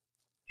 30.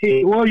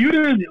 You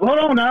didn't. Hold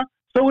on now.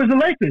 So is the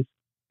Lakers.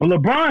 Well,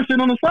 LeBron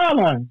sitting on the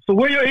sideline. So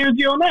where your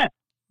energy on that?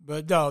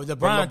 But no,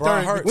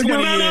 LeBron hurt. 20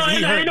 years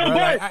he hurt,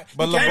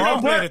 but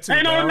LeBron hurt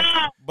too, dog.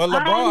 But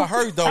LeBron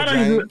hurt though,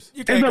 James.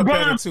 You can't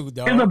compare the two,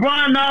 dog. Is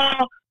LeBron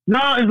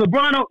is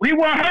LeBron? He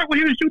wasn't hurt when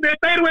he was shooting that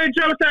fadeaway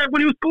jump shot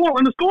when he was scoring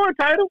in the scoring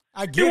title.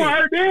 I get he wasn't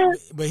hurt then.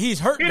 But he's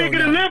hurt. He didn't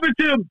get a limp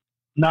until.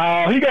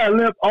 No, he got a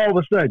limp all of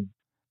a sudden.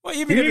 Well,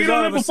 even if it's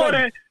all of a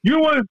sudden,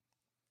 you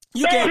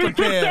can't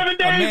compare a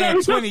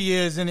man 20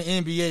 years in the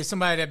NBA,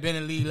 somebody that been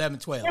in the league 11,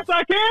 12. Yes,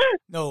 I can.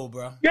 No,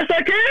 bro. Yes,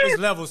 I can. There's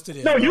levels to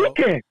this. No, bro. you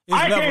can't.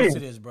 There's levels to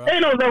this, bro.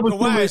 Ain't no levels to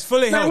this. Is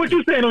fully healthy. Now, what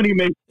you saying don't even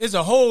make? It's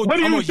a whole. What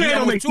are you saying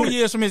don't make 2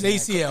 years from his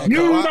ACL.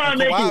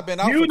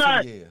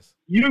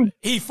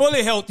 He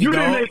fully healthy,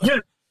 dog.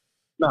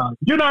 No,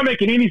 you're not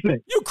making any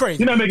sense. You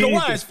crazy. You're not making any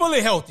sense. Kawhi is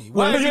fully healthy.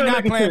 Why is he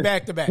not playing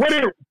back to back?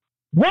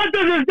 What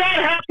does that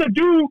have to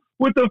do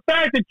with the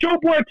fact that your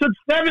boy took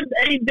 7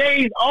 to 8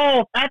 days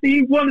off after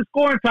he won the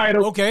scoring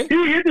title? Okay.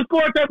 He hit the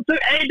scoring title, took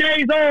 8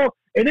 days off,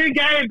 and then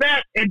got it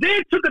back, and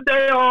then took a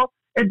day off,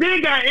 and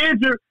then got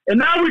injured, and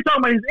now we're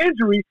talking about his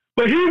injury,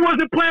 but he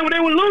wasn't playing when they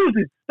were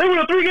losing. They were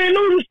a 3-game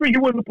losing streak. He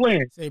wasn't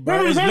playing. Say,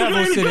 bro, there's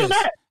levels to this.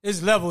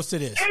 There's levels to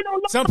this.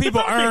 Some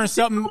people earn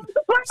something.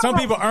 Some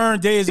people earn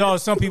days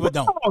off. Some people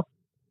don't.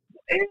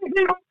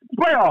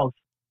 Playoffs.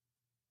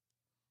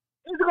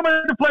 He's going to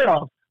make the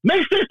playoffs.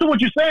 Make sense to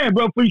what you're saying,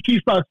 bro, before you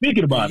start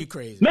speaking about you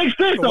crazy. Make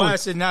sense to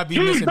Kawhi should not be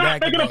missing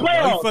back-to-back.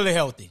 He's fully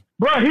healthy.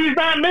 Bro, he's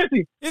not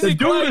missing. The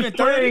dude has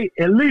played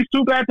at least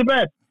 2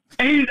 back-to-back.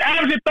 And he's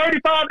averaging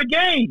 35 a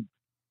game.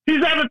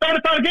 He's averaging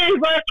 35 games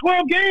last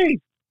 12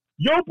 games.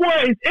 Your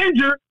boy is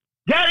injured,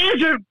 got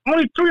injured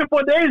only 3 or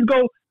 4 days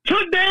ago,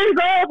 took days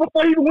off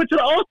before he even went to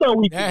the All-Star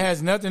weekend. That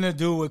has nothing to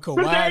do with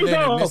Kawhi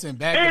Leonard missing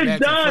back-to-back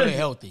and fully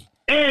healthy.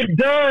 It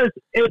does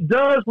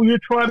when you're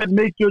trying to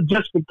make your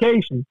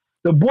justification.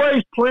 The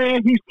boy's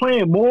playing. He's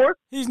playing more.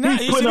 He's not.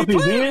 He's putting up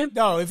his hand.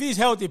 No, if he's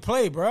healthy,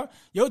 play, bro.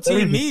 Your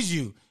team needs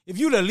you. If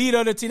you the leader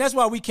of the team, that's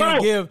why we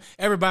can't give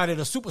everybody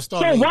the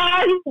superstar. So why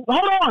are you?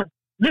 Hold on.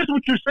 Listen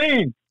what you're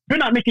saying. You're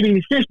not making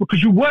any sense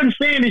because you wasn't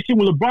saying this shit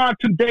when LeBron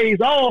took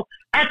days off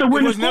after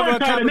winning the scoring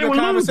title. It was never a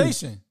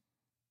conversation.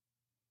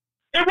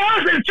 It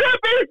was. It should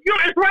be.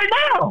 It's right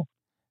now.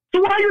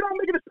 So why are you not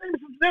making the same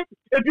sense?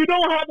 If you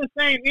don't have the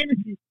same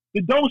energy,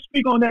 then don't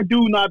speak on that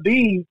dude not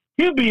being.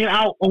 He'll be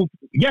out on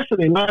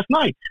last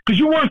night. Because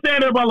you weren't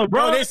saying that about LeBron.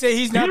 Bro, they say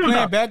he's not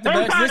playing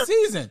back-to-back this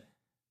season.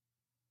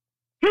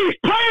 He's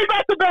playing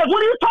back-to-back.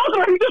 What are you talking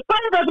about? He's just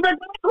playing back-to-back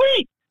this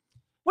week.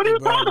 What are you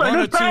talking about? 1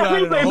 or 2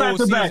 out of the whole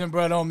season,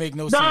 bro, don't make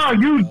no sense.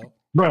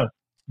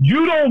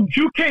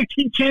 You can't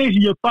keep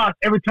changing your thoughts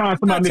every time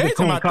somebody makes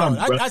a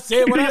comment. I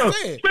said what I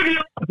said.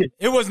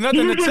 It was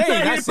nothing to change.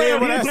 I said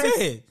what I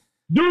said.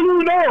 Do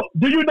you know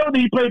that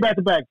he played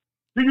back-to-back?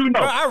 Do you know?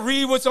 Bro, I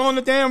read what's on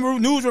the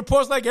damn news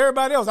reports like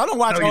everybody else. I don't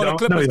watch all the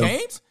Clippers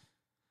games.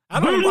 I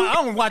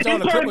don't watch all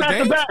the Clippers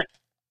games.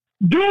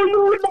 Do you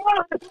know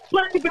if he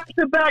played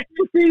back-to-back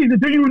this season?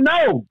 Do you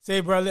know?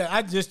 Say, brother,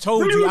 I just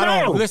told you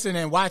I don't listen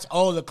and watch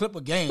all the Clipper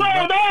games.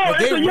 No,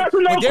 they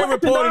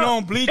reported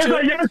on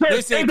Bleacher,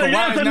 they said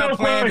Kawhi is not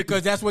playing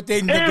because that's what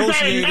they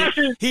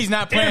negotiated. He's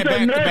not playing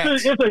back-to-back.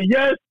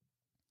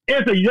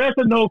 It's a yes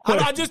or no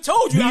question. I just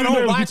told you I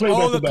don't watch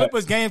all the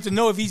Clippers games to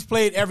know if he's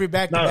played every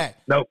back-to-back.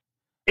 No.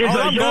 All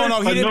I'm going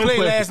on, he didn't play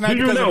last night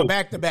because of a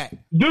back-to-back.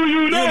 Do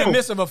you know? He in the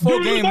midst of a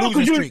 4-game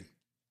losing streak.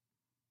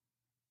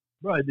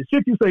 Bro, the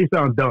shit you say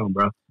sounds dumb,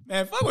 bro.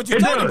 Man, fuck what you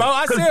talking about.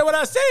 I said what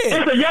I said.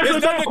 It's a yes or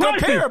no question.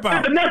 Compare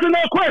about. It's a yes or no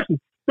question.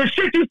 The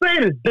shit you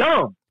saying is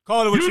dumb.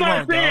 Call it what you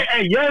want, dog.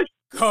 Hey, yes.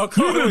 Call it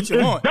what you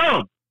want. It's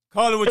dumb.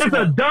 Call it what you want.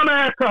 It's a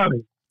dumb-ass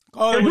comment.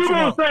 Call it what you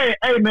want. If you're going to say,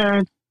 hey,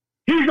 man,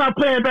 he's not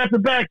playing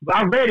back-to-back,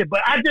 I read it,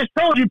 but I just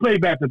told you play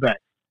back-to-back.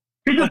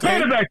 He just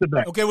played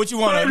back-to-back. Okay, what you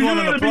want? You want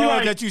an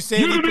applause that you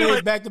said he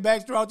plays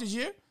back-to-backs throughout this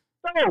year?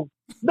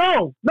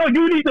 No.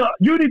 You need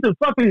to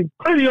fucking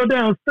clear your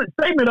damn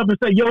statement up and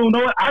say, yo, you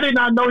know what? I did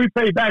not know he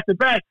played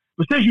back-to-back,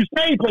 but since you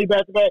say he played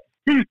back-to-back,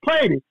 he's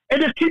played it.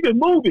 And just keep it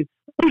moving.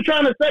 What you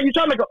trying to say? You're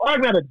trying to make an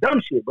argument out of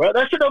dumb shit, bro.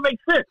 That shit don't make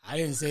sense. I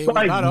didn't say it was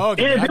not an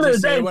argument. I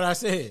just said what I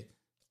said.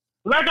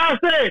 Like I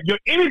said, your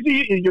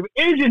energy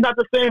is not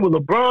the same when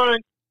LeBron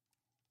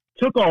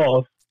took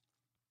off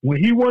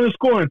when he won the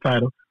scoring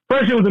title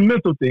First, it was a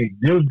mental thing.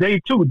 It was day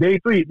 2, day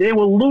 3. They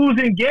were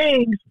losing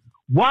games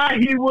while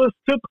he was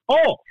took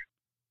off.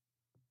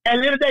 At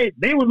the end of the day,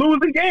 they were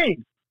losing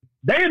games.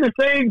 They in the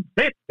same.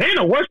 They in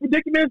a worse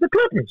predicament as the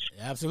Clippers.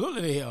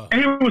 Absolutely, they are.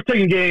 And he was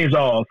taking games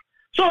off.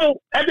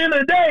 So at the end of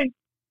the day,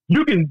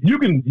 you can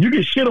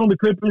shit on the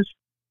Clippers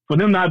for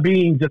them not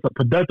being just a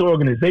productive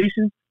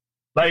organization,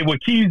 like what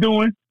Key's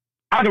doing.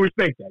 I can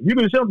respect that. You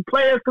can shit on the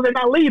players because they're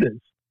not leaders.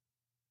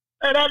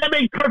 And that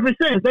makes perfect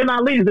sense. They're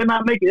not leaders. They're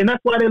not making, and that's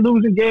why they're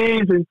losing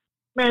games. And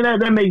man,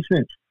 that makes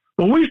sense.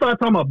 When we start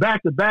talking about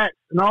back to back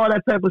and all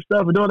that type of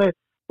stuff and all that,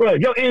 bro,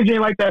 your energy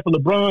ain't like that for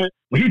LeBron.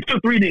 When he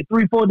took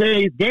 4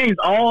 days, games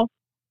off,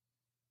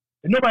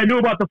 and nobody knew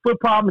about the foot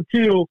problem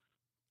until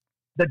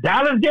the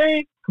Dallas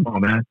game. Come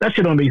on, man, that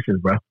shit don't make sense,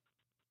 bro.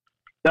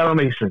 That don't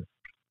make sense.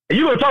 And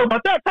you gonna talk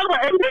about that? Talk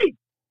about AD.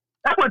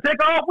 That would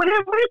take off with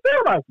him when he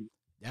feel like it.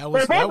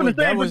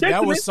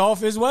 That was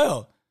soft as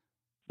well.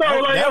 So,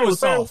 that was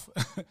soft.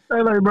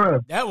 Like,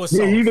 bro, that was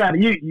soft. Yeah, you got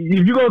it.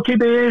 If you gonna keep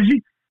the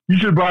energy, you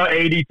should have brought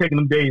AD taking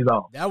them days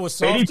off. That was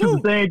soft AD too.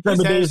 Took the same type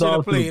of days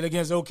off. Played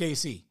against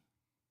OKC.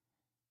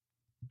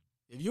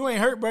 If you ain't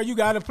hurt, bro, you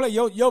got to play.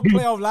 Your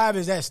playoff life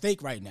is at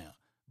stake right now.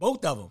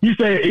 Both of them. He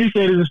said it's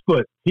his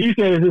foot. He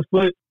said it's his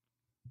foot,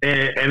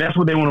 and that's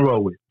what they want to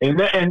roll with.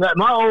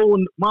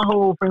 My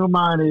whole frame of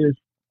mind is,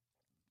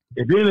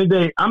 at the end of the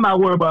day, I'm not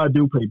worried about a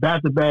dude play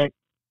back to back.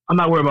 I'm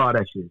not worried about all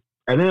that shit.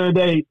 At the end of the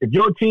day, if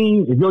your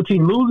team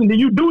losing, then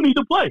you do need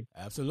to play.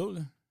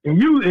 Absolutely.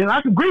 And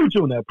I can agree with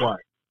you on that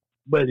part.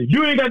 But if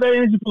you ain't got that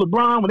energy for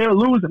LeBron when they were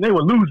losing, they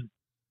were losing.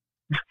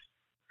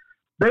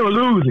 They were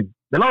losing.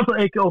 They lost to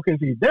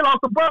OKC. They lost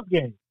the Bucks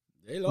game.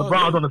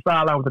 LeBron's on the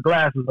sideline with the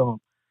glasses on.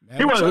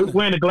 He wasn't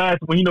wearing the glasses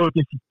when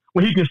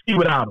he can see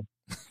without them.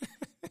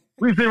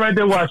 We sit right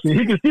there watching.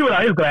 He can see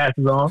without his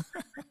glasses on.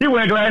 He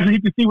wearing glasses.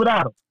 He can see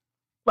without them.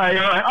 Like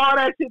all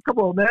that shit. Come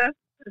on, man.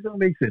 It don't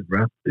make sense,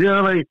 bro. You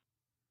know, like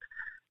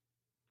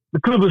the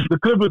Clippers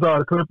are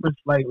the Clippers.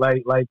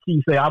 Like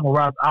Key say, I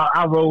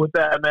roll with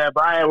that, man.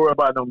 But I ain't worried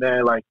about no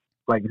man. Like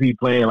if he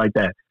playing like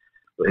that.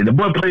 And the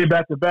boy played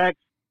back to back.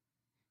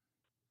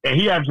 And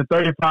he averaged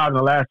 35 in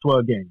the last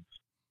 12 games.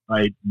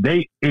 Like,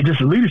 it's just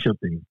a leadership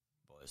thing.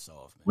 Boy, it's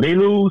soft, man. When they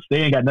lose,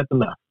 they ain't got nothing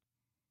left.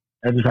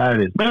 That's just how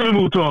it is. But let me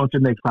move on to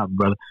the next topic,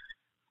 brother.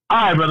 All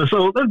right, brother.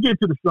 So let's get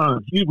to the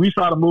Suns. We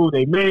saw the move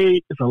they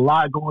made. There's a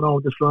lot going on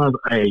with the Suns.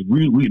 Hey,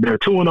 they're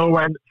 2-0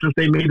 right since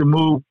they made the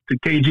move to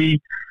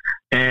KG,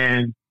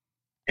 and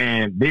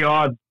they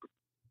are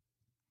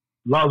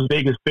Las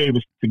Vegas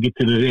favorites to get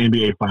to the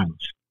NBA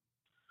Finals.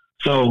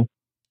 So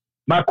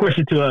my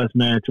question to us,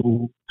 man,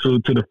 to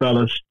the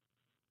fellas,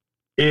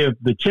 if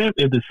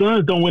the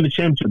Suns don't win the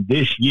championship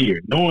this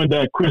year, knowing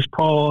that Chris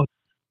Paul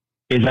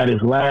is at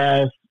his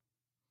last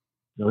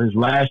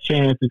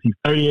chances, he's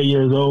 38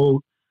 years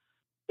old.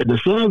 If the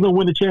Suns don't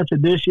win the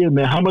championship this year,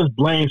 man, how much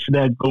blame should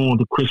that go on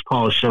to Chris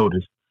Paul's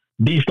shoulders?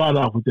 D, start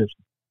off with this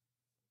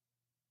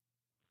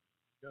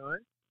one.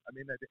 I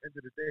mean, at the end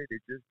of the day, they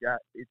just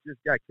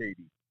got KD.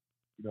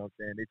 You know what I'm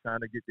saying? They're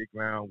trying to get their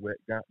ground wet,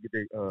 get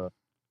the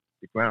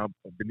ground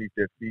beneath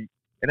their feet.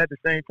 And at the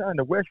same time,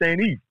 the West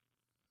ain't easy.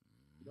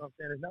 You know what I'm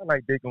saying? It's not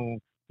like they're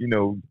going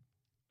to,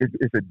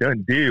 it's a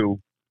done deal.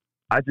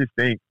 I just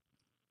think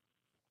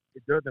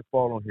it doesn't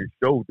fall on his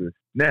shoulders.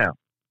 Now,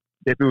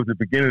 if it was the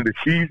beginning of the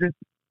season,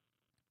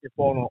 it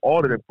falls on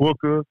all of the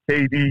Booker,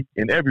 KD,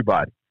 and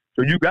everybody.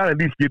 So you got to at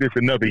least give this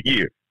another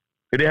year.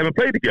 Because they haven't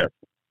played together.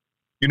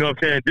 You know what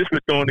I'm saying? This was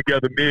thrown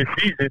together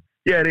mid-season.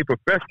 Yeah, they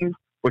professionals,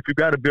 but you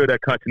got to build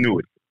that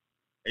continuity.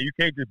 And you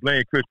can't just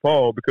blame Chris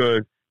Paul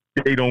because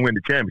they don't win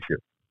the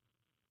championship.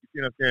 You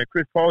see what I'm saying?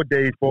 Chris Paul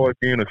days for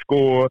being a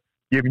scorer,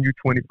 giving you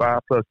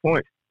 25-plus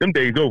points, them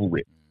days over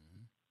with.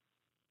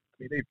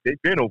 I mean,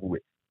 they've been over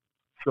with.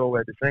 So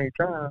at the same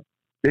time,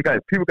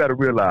 people got to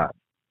realize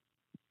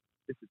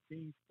it's a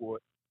team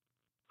sport.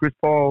 Chris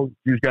Paul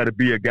just got to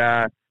be a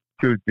guy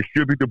to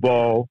distribute the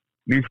ball,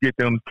 at least get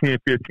them 10,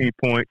 15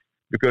 points,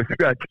 because you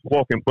got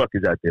walking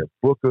buckets out there,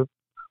 Booker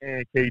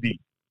and KD.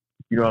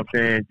 You know what I'm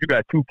saying? You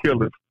got two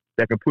killers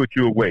that can put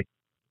you away.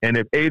 And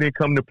if Aiden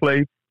come to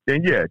play,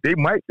 then yeah, they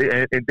might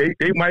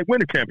win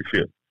the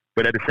championship.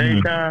 But at the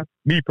same time,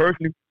 me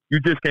personally, you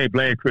just can't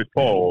blame Chris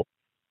Paul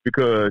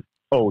because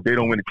they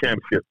don't win the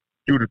championship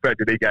due to the fact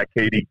that they got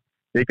KD.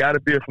 They got to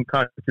build some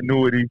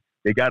continuity.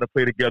 They got to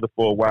play together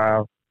for a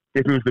while.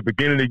 If it was the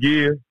beginning of the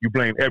year, you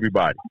blame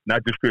everybody,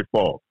 not just Chris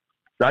Paul.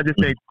 So I just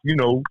think,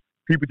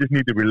 people just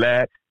need to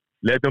relax,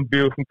 let them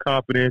build some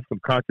confidence, some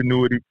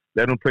continuity,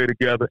 let them play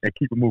together and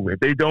keep it moving. If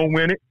they don't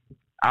win it,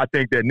 I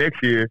think that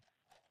next year,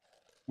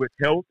 with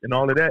health and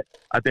all of that,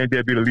 I think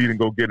they'll be the lead and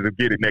go get it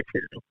next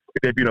year.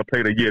 If they be to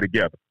play the year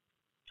together.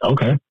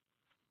 Okay.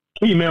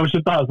 Hey, man, what's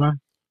your thoughts, man?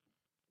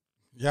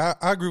 Yeah,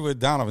 I agree with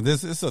Donovan.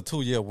 It's a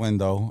 2-year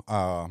window.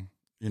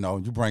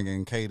 You bring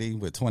in KD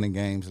with 20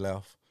 games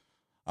left.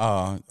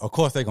 Of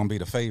course, they're going to be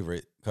the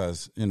favorite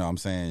because, you know what I'm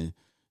saying,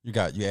 you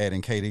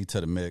adding KD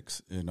to the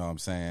mix, you know what I'm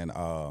saying,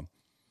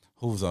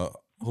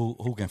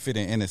 who can fit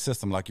in any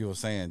system like you were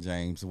saying,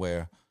 James,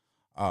 where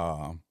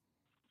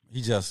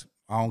he just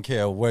I don't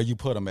care where you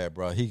put him at,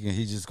 bro. He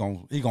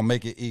gonna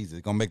make it easy.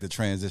 Gonna make the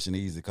transition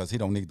easy because he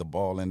don't need the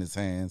ball in his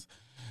hands.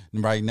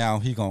 And right now,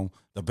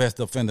 the best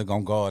defender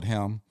gonna guard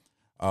him.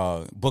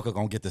 Booker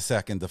gonna get the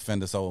second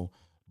defender, so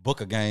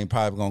Booker game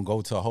probably gonna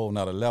go to a whole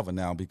nother level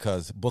now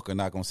because Booker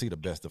not gonna see the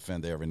best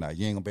defender every night.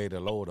 You ain't gonna be able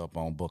to load up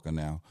on Booker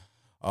now.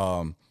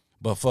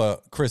 But for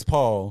Chris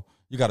Paul,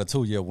 you got a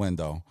 2-year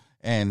window,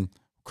 and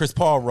Chris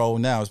Paul role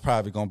now is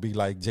probably gonna be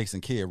like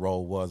Jason Kidd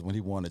role was when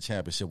he won the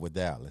championship with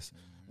Dallas.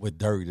 With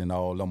Dirk and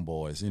all them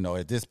boys.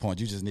 At this point,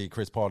 you just need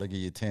Chris Paul to give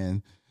you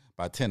 10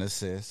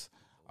 assists,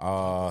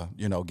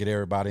 get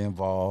everybody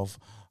involved.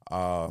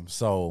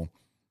 So,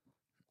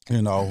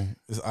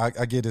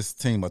 I give this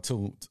team a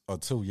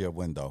 2-year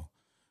window.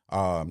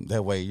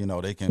 That way,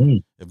 they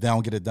can, if they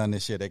don't get it done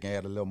this year, they can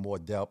add a little more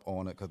depth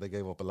on it because they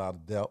gave up a lot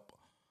of depth.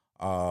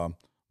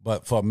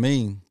 But for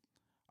me,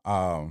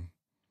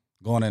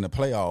 going in the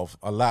playoff,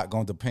 a lot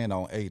going to depend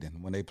on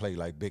Aiden when they play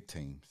like big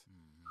teams,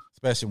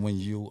 especially when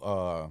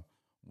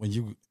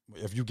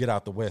if you get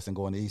out the West and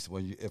go in the East,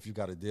 if you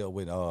got to deal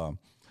with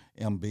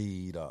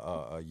Embiid,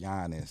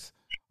 Giannis,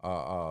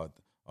 or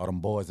them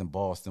boys in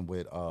Boston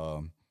with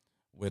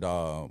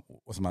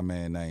what's my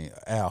man name,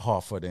 Al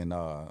Horford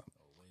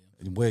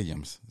and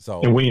Williams.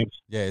 So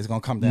yeah, it's gonna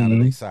come down to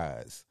their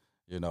size,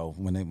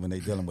 when they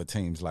dealing with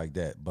teams like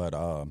that. But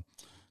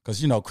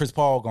because Chris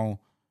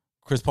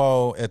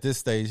Paul at this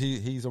stage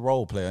he's a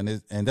role player,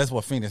 and that's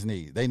what Phoenix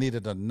needs. They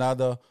needed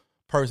another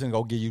person to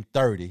go give you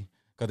 30.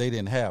 Because they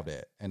didn't have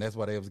that, and that's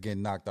why they was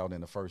getting knocked out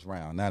in the first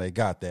round. Now they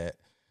got that.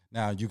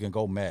 Now you can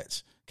go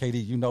match. KD,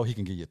 he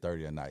can give you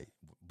 30 a night.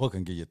 Book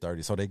can give you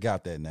 30, so they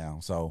got that now.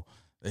 So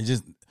they're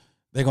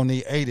going to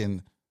need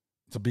Aiden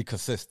to be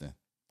consistent.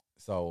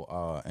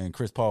 So, and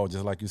Chris Paul,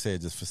 just like you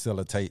said, just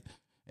facilitate,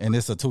 and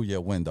it's a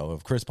 2-year window.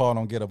 If Chris Paul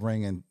don't get a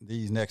ring in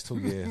these next 2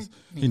 years,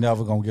 he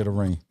never going to get a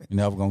ring. He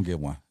never going to get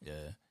one.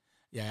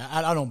 Yeah,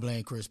 I don't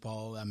blame Chris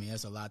Paul. I mean,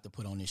 that's a lot to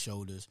put on his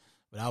shoulders.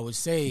 But I would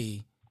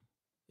say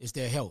it's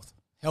their health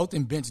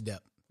and bench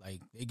depth. Like,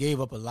 they gave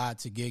up a lot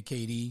to get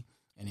KD,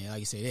 and then,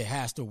 like I said, it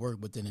has to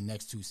work within the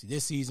next 2 seasons.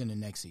 This season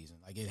and next season.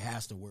 Like, it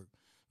has to work.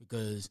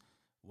 Because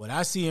what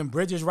I see in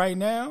Bridges right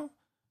now,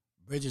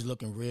 Bridges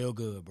looking real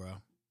good, bro.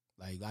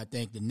 Like, I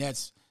think the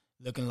Nets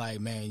looking like,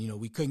 man,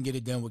 we couldn't get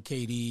it done with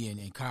KD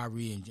and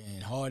Kyrie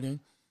and Harden.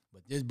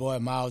 But this boy,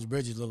 Miles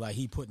Bridges, look like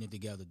he putting it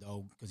together,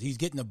 though, because he's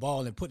getting the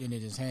ball and putting it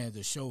in his hands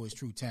to show his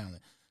true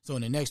talent. So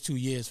in the next 2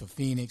 years for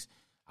Phoenix,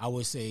 I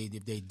would say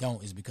if they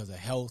don't, it's because of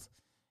health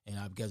and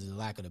because of the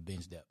lack of the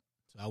bench depth.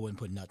 So I wouldn't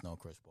put nothing on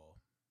Chris Paul.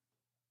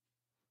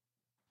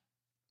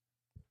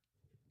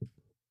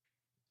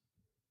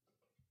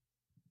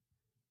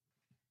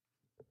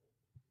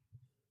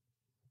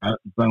 I'm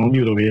on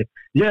mute over here.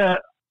 Yeah,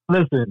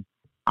 listen,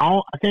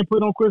 I can't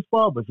put it on Chris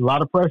Paul, but it's a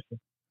lot of pressure.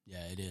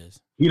 Yeah, it is.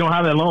 He don't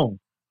have that long.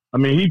 I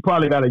mean, he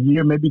probably got a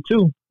year, maybe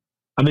 2.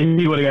 I think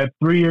he would have got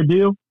a 3-year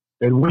deal.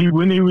 And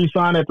when he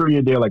re-signed that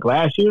 3-year deal, like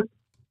last year,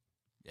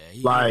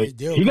 he got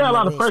a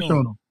lot of pressure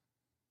on him.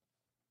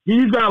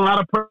 He's got a lot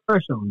of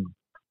pressure on him.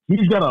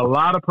 He's got a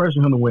lot of pressure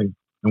on him to win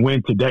and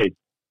win today.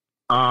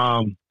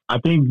 I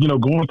think,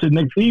 going to the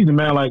next season,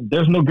 man, like,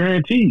 there's no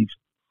guarantees.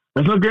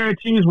 There's no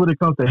guarantees when it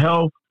comes to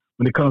health,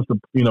 when it comes to,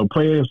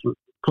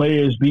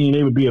 players being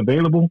able to be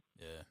available.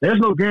 Yeah. There's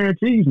no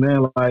guarantees,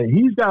 man. Like,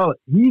 he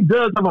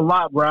does have a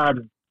lot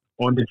riding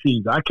on this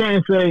season. I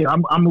can't say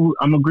I'm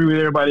agree with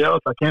everybody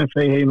else. I can't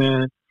say, hey,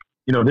 man,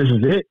 this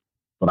is it.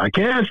 But I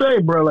can say,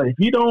 bro, like,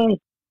 if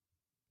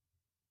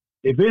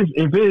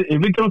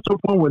it comes to a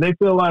point where they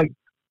feel like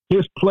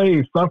his play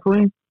is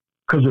suffering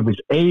because of his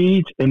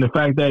age and the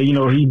fact that he's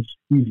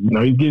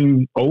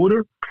getting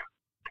older,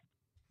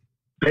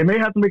 they may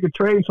have to make a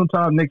trade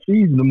sometime next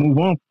season to move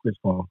on from Chris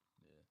Paul.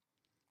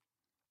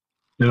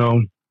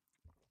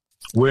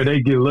 Where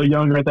they get a little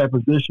younger at that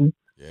position.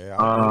 Yeah,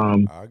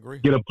 I agree.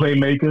 Get a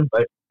playmaker.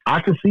 Like,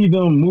 I can see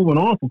them moving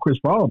on from Chris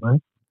Paul,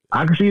 man.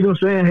 I can see them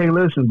saying, hey,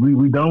 listen,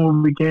 we done what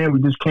we can. We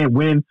just can't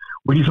win.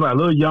 We need somebody a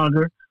little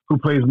younger who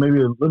plays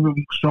maybe a little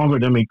bit stronger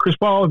than me. Chris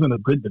Paul isn't a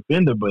good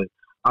defender, but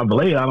of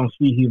late, I don't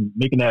see him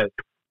making an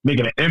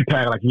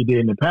impact like he did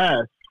in the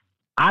past.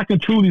 I can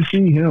truly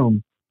see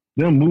them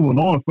moving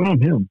on from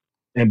him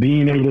and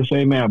being able to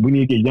say, man, we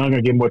need to get younger,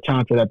 get more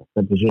talented at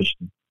that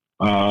position.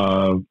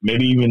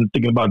 Maybe even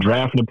thinking about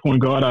drafting a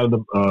point guard out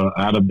of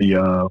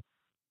the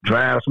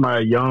draft,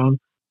 somebody young,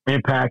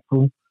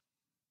 impactful.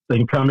 They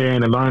can come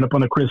in and line up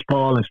under Chris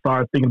Paul and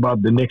start thinking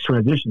about the next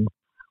transition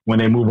when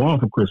they move on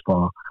from Chris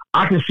Paul.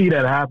 I can see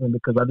that happen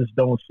because I just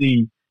don't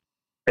see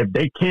if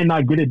they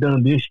cannot get it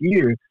done this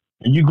year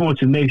and you go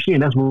into next year,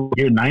 and that's what,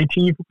 year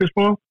 19 for Chris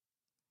Paul?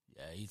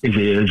 Yeah, is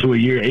it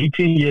year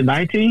 18, year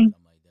 19?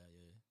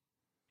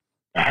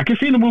 I can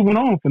see them moving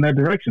on from that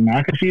direction, man.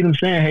 I can see them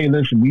saying, "Hey,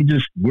 listen,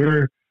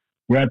 we're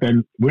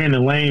in the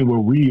lane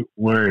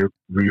where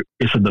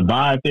it's a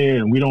divide there,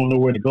 and we don't know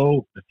where to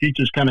go. The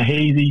future's kind of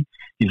hazy.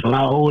 He's a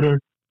lot older.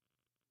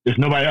 There's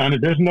no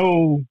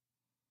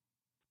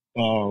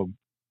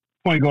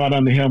point guard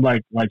under him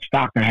like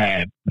Stockton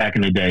had back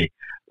in the day,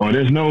 or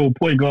there's no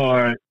point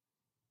guard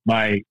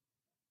like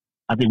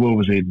I think what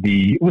was it?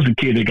 It was the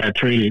kid that got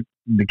traded.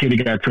 The kid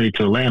that got traded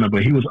to Atlanta,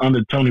 but he was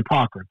under Tony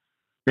Parker.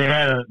 They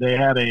had a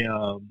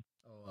the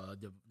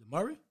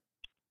Murray.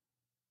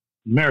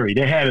 Murray.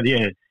 They had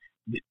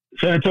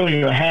San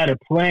Antonio had a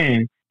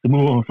plan to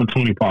move on from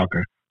Tony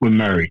Parker with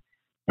Murray,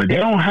 but they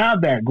don't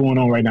have that going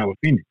on right now with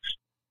Phoenix.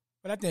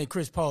 But I think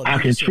Chris Paul. I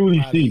can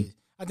truly see.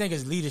 I think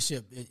his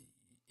leadership.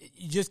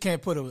 You just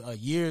can't put a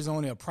years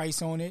on it, a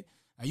price on it.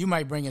 You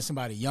might bring in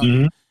somebody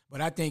younger, but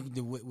I think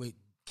with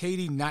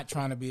KD not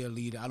trying to be a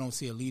leader, I don't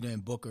see a leader in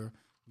Booker.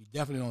 We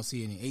definitely don't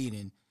see it in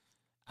Aiden.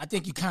 I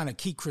think you kind of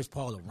keep Chris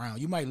Paul around.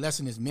 You might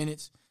lessen his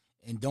minutes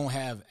and don't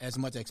have as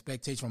much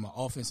expectation from an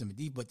offense and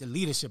deep, but the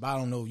leadership, I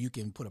don't know if you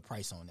can put a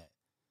price on that.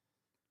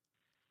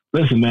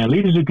 Listen, man,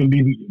 leadership can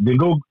be. Then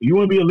go. You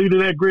want to be a leader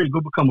that great?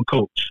 Go become a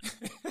coach,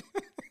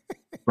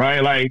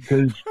 right?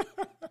 Because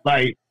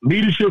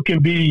leadership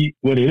can be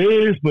what it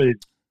is, but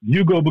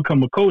you go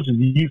become a coach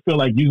and you feel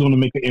like you're going to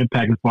make an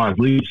impact as far as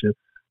leadership.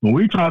 When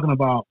we're talking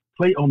about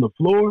play on the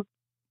floor,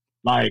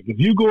 like if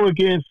you go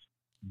against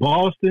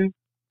Boston,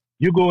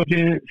 you go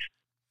against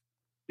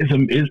it's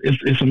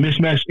a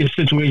mismatch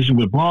situation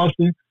with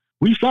Boston.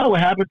 We saw what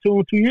happened to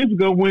them 2 years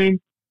ago when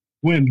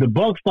the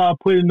Bucks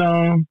started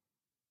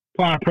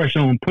applying pressure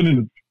on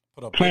playing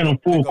on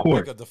full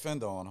court. Bigger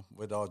defender on him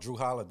with Drew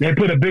Holiday. They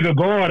put a bigger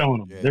guard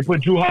on him. Yeah, they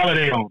put Drew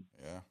Holiday on him.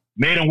 Yeah.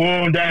 Made him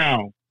wear him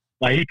down.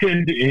 Like he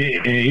couldn't.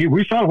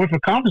 We saw what the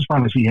conference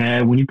finals he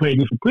had when he played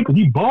against the Clippers.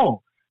 He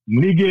balled.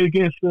 When he get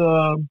against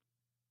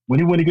when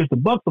he went against the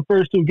Bucks the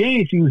first 2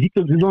 games, he was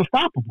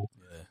unstoppable.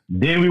 Yeah.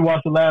 Then we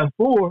watched the last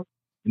 4,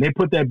 and they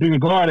put that bigger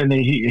guard, and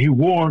he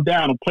wore him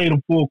down and played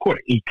him full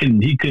court. He couldn't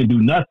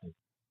do nothing.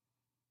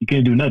 He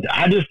couldn't do nothing.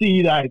 I just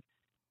see like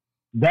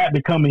that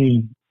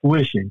becoming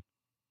fruition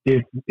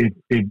if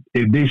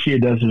this year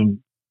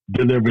doesn't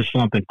deliver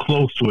something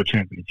close to a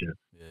championship.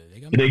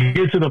 Yeah, if they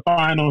get to the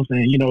finals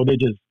and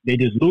they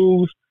just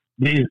lose,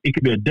 it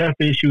could be a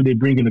depth issue. They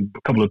bring in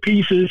a couple of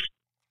pieces,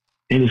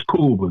 and it's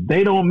cool. But if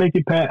they don't make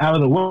it out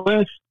of the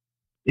West,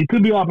 it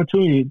could be an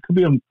opportunity. It could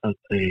be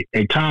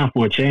a time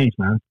for a change,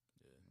 man.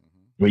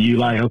 Where you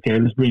like, okay,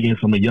 let's bring in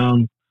a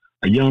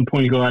young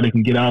point guard that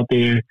can get out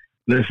there.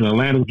 Listen,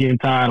 Atlanta's getting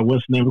tired of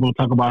what's name. We're going to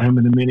talk about him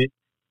in a minute.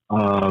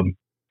 Or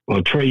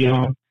Trae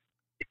Young.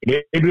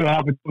 Maybe an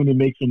opportunity to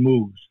make some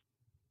moves.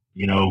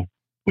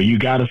 But you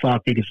got to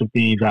start figuring some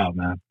things out,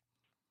 man.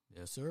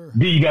 Yes, sir.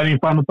 D, you got any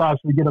final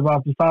thoughts we get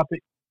about this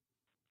topic?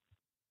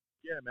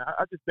 Yeah, man.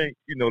 I just think,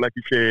 like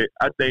you said,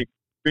 I think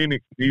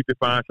Phoenix needs to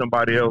find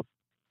somebody else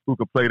who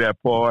can play that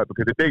part,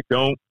 because if they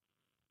don't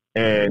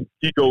and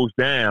he goes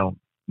down,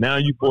 now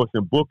you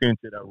forcing Book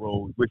into that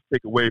role, which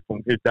take away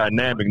from his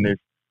dynamicness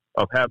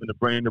of having to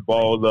bring the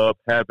ball up,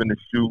 having to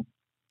shoot,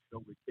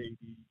 with KD,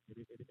 and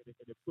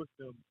it puts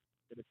them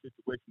in a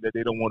situation that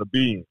they don't want to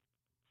be in.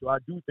 So I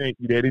do think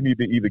that they need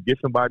to either get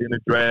somebody in the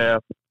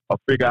draft or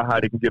figure out how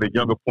they can get a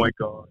younger point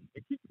guard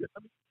and keep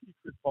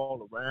Chris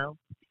Paul around.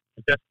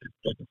 And that's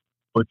it.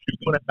 But you're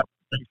going to have to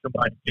bring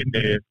somebody in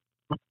there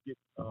who can get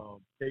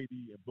KD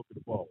and Booker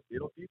the ball. They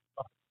don't need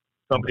somebody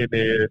coming in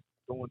there,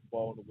 throwing the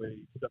ball away,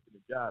 stuffing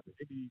the job.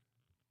 They need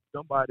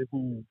somebody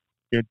who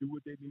can do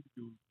what they need to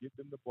do, get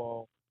them the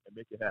ball, and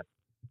make it happen.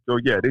 So,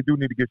 yeah, they do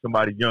need to get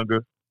somebody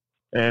younger.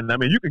 And,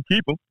 you can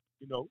keep him,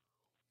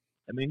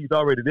 he's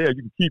already there.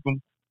 You can keep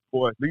him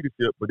for his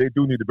leadership, but they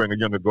do need to bring a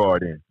younger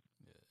guard in.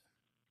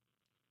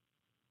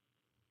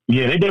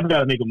 Yeah, they definitely got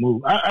to make a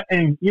move.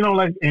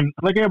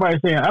 Like everybody's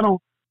saying,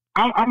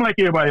 I'm like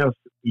everybody else.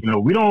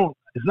 We don't,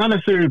 it's not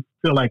necessarily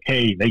feel like,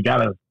 hey, they got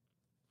to,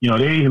 they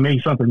need to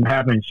make something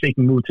happen,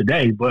 shaking move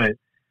today, but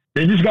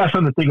they just got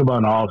something to think about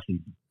in the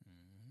offseason.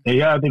 They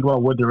got to think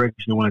about what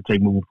direction they want to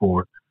take moving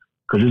forward.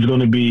 Because it's going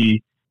to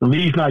be, the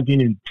league's not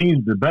getting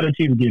the better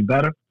teams are getting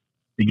better.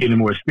 They're getting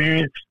more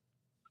experience.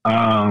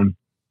 And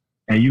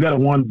you gotta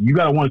want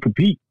to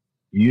compete.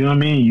 You know what I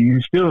mean?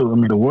 You still,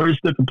 the Warriors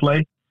still can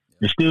play.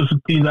 There's still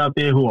some teams out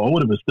there who are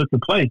older but still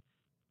can play.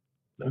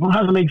 They're gonna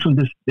have to make some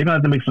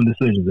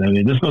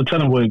decisions. Just go tell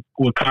them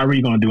what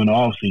Kyrie's gonna do in the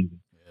offseason.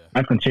 Yeah.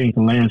 That's gonna change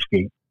the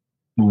landscape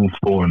moving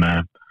forward,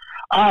 man.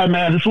 All right,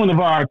 man. This is one of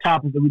our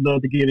topics that we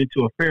love to get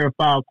into, a fair or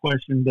foul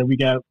question that we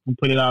got. We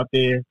put it out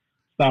there.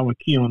 Start with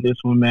Key on this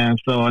one, man.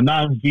 So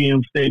anonymous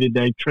GM stated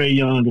that Trae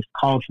Young is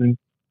costing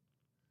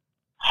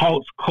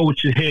Hawks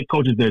head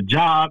coaches their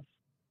jobs.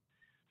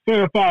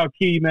 Fair or foul,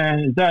 Key, man?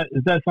 Is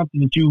that something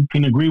that you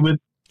can agree with?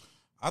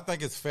 I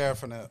think it's fair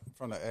from the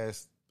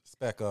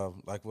aspect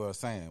of, like we were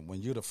saying,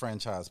 when you're the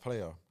franchise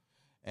player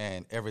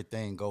and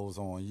everything goes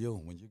on you,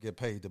 when you get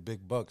paid the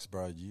big bucks,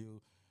 bro,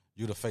 you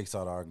the face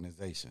of the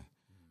organization.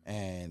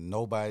 And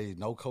no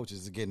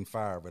coaches are getting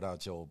fired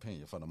without your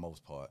opinion for the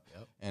most part.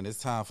 Yep. And it's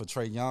time for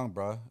Trae Young,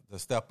 bro, to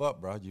step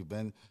up, bro. You've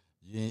been,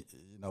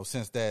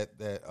 since that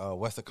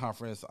Western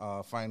Conference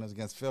finals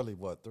against Philly,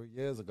 3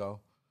 years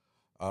ago,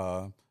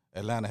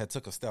 Atlanta had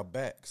took a step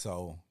back.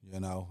 So,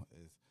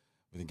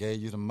 we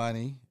gave you the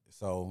money.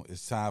 So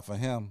it's time for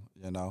him,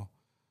 to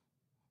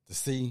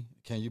see,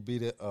 can you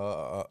be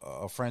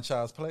a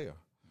franchise player?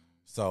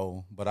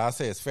 So, but I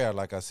say it's fair,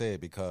 like I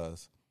said,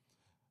 because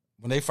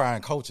when they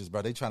firing coaches,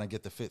 bro, they trying to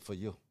get the fit for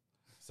you.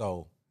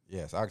 So,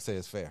 yes, I can say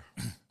it's fair.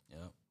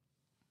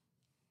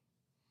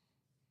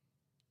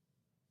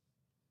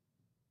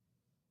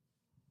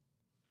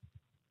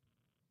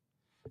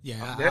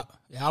 Yeah,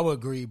 I would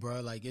agree, bro.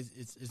 Like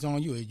it's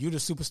on you. You're the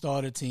superstar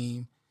of the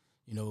team.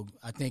 You know,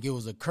 I think it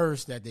was a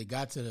curse that they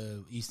got to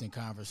the Eastern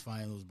Conference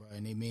Finals, bro,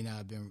 and they may not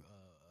have been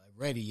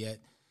ready yet.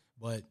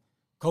 But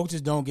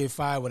coaches don't get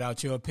fired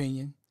without your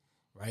opinion,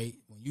 right?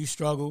 When you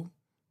struggle,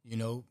 you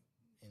know,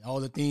 and all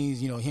the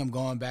things, you know, him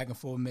going back and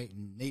forth,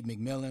 Nate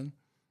McMillan,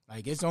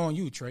 like it's on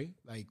you, Trey.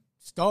 Like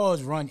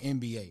stars run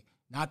NBA,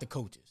 not the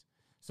coaches.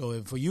 So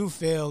if for you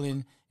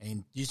failing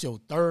and just your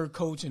third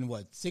coach in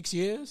 6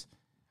 years.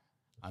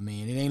 I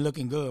mean, it ain't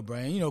looking good, bro.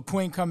 And, you know,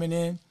 Quinn coming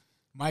in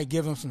might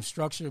give him some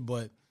structure,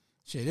 but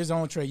shit, it's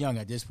on Trae Young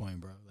at this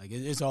point, bro. Like,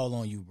 it's all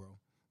on you, bro.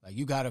 Like,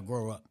 you got to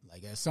grow up.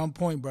 Like, at some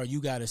point, bro,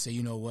 you got to say,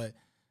 you know what,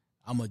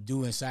 I'm going to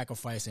do and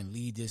sacrifice and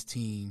lead this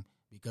team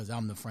because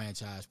I'm the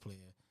franchise player.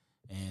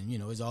 And, you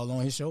know, it's all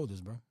on his shoulders,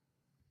 bro.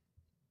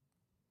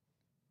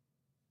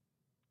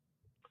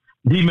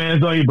 D-Man,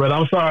 it's on you, brother.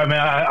 I'm sorry, man.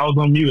 I was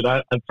on mute.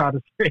 I tried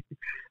to say,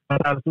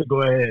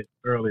 go ahead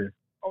earlier.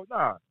 Oh,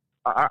 nah.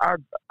 I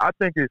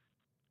think it's,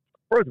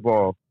 first of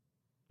all,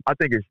 I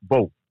think it's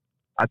both.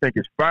 I think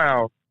it's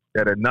foul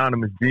that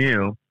anonymous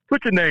GM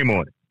put your name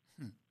on it.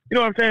 You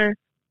know what I'm saying?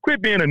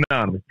 Quit being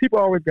anonymous. People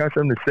always got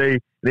something to say.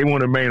 They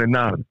want to remain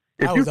anonymous.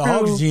 That was the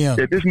Hawks GM.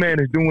 That this man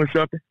is doing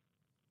something,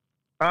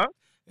 huh?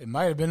 It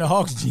might have been the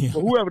Hawks GM.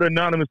 Well, whoever the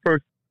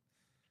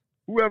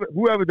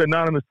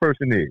anonymous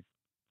person is,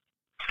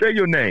 say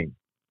your name.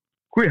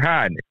 Quit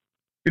hiding it.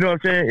 You know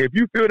what I'm saying? If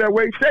you feel that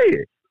way, say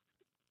it.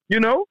 You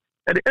know?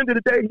 At the end of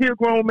the day, he's a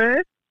grown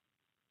man.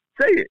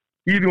 Say it.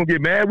 He's going to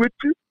get mad with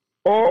you,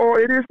 or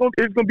it's going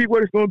to be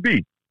what it's going to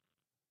be.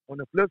 On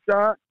the flip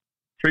side,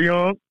 Trae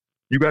Young,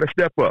 you got to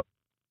step up.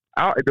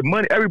 The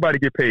money, everybody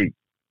get paid.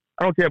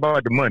 I don't care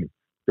about the money.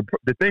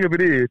 The thing of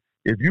it is,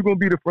 if you're going to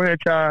be the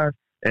franchise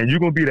and you're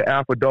going to be the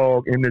alpha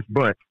dog in this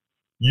bunch,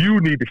 you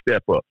need to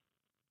step up.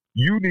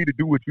 You need to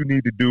do what you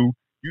need to do.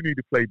 You need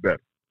to play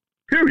better.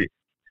 Period.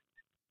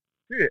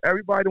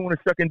 Everybody want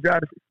to suck and jive.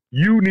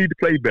 You need to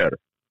play better.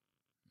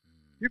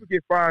 People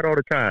get fired all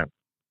the time.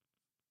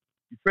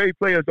 You trade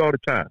players all the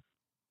time.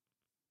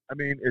 I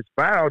mean, it's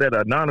foul that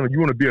anonymous. You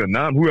want to be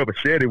anonymous. Whoever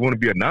said they want to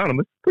be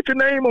anonymous, put your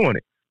name on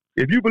it.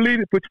 If you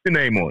believe it, put your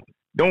name on it.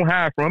 Don't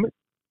hide from it.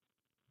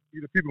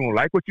 Either people don't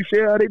like what you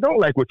said or they don't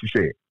like what you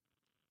said.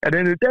 At the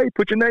end of the day,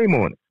 put your name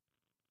on it.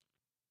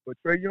 But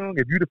Trae Young,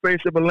 if you the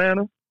face of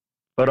Atlanta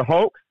or the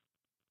Hawks,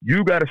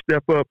 you got to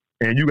step up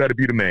and you got to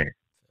be the man.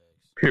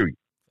 Period.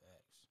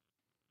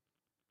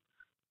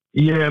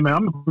 Yeah, man,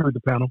 I'm agree with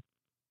the panel.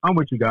 I'm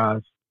with you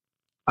guys.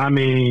 I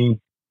mean,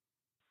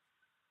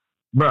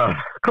 bruh,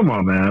 come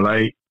on, man.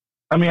 Like,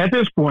 I mean, at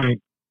this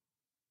point,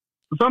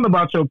 something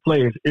about your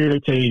play is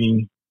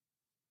irritating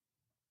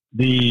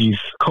these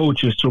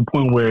coaches to a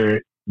point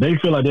where they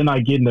feel like they're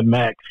not getting the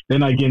max. They're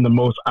not getting the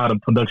most out of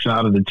production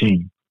out of the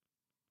team.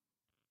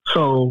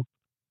 So,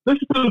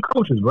 listen to the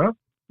coaches, bro.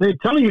 They're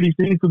telling you these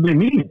things because they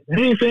mean it.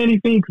 They ain't saying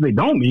anything because they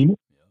don't mean it.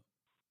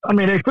 I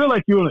mean, they feel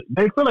like you're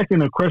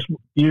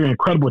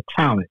incredible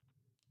talent.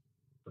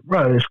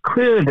 Bro, it's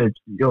clear that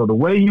the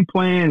way you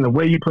playing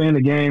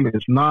the game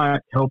is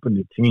not helping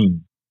the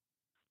team.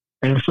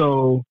 And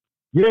so,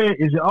 yeah,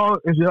 is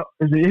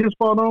it his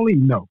fault only?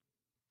 No,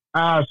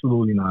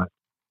 absolutely not.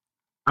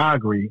 I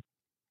agree.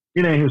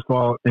 It ain't his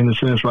fault in the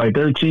sense like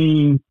their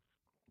team,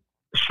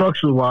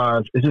 structure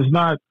wise, it's just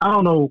not. I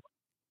don't know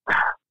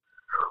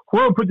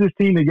whoever put this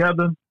team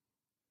together.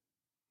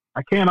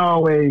 I can't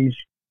always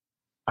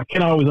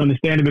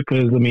understand it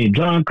because I mean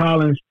John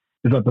Collins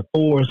is at the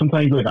 4,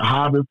 sometimes like a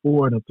hybrid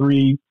 4 and a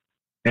 3,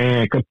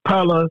 and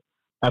Capella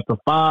at the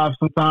 5.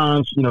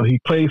 Sometimes he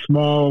plays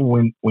small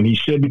when he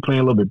should be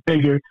playing a little bit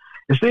bigger.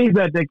 It's things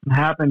that can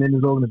happen in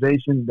this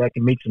organization that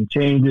can make some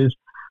changes.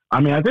 I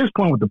mean, at this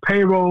point with the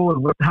payroll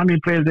and how many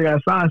players they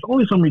got signed, it's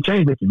only so many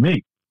changes they can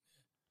make.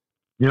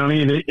 You know what I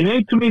mean? It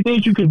ain't too many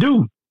things you can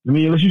do. I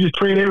mean, unless you just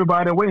trade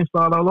everybody away and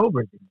start all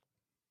over again.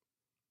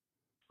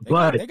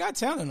 They got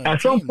talent.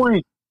 At some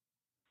point,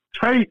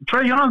 Trae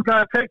Young's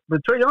got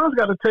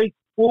to take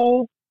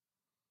full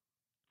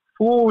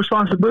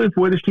responsibility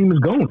for where this team is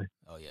going.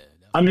 Oh yeah.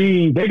 I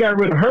mean, they got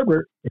rid of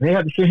Herbert and they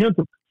had to send him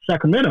to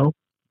Sacramento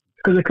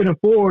because they couldn't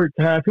afford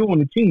to have him on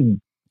the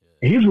team. Yeah.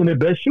 And he's one of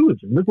their best shooters.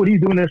 And look what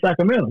he's doing in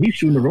Sacramento. He's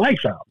shooting the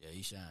lights out. Yeah,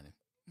 he's shining.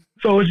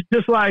 So it's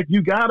just like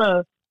you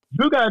gotta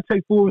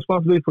take full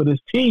responsibility for this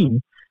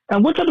team.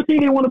 And what type of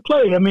team they want to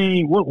play? I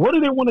mean, what do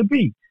they want to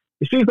be?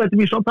 It seems like to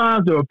me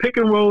sometimes they're a pick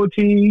and roll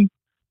team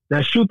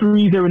that shoot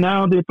threes every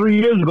now and then. 3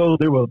 years ago,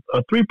 they were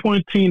a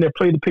 3-point team that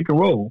played the pick and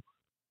roll.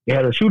 They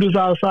had shooters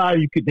outside.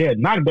 They had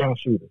knockdown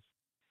shooters.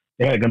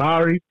 They had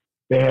Ganari.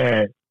 They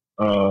had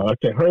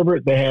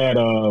Herbert. They had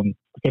I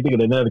can't think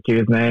of another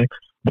kid's name,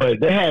 but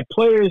they had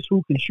players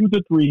who can shoot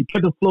the three,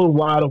 get the floor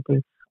wide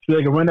open, so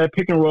they can run that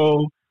pick and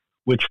roll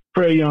with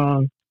Trae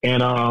Young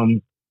and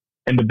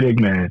the big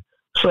man.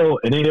 So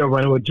and then they're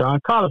running with John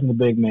Collins and the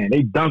big man.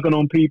 They dunking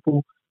on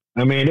people.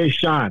 I mean, they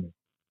shining.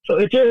 So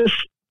it just,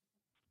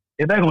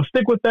 if they're going to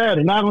stick with that,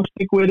 they're not going to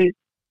stick with it.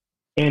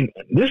 And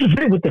this is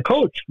it with the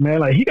coach, man.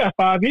 Like, he got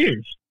 5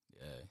 years.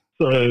 Yeah.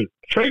 So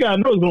Trey got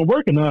to know it's going to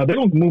work, and they're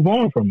going to move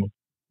on from him.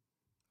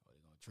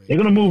 They're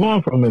going to move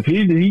on from him. If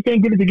he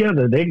can't get it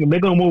together, they're going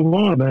to move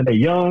on, man. They're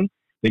young.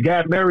 They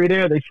got Murray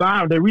there. They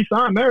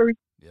re-signed Murray.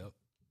 Yep.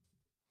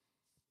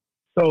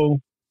 So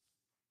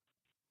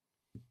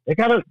they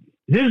got to,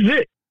 this is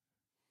it.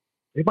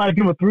 They might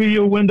give them a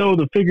 3-year window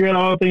to figure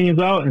all things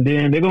out, and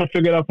then they're going to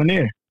figure it out from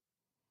there.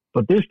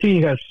 But this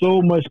team has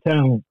so much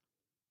talent.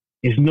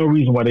 There's no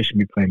reason why they should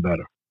be playing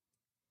better.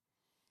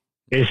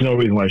 There's no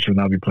reason why they should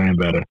not be playing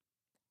better.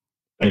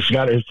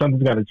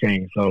 Something's got to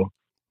change. So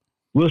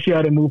we'll see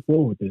how they move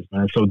forward with this,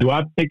 man. So do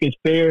I think it's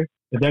fair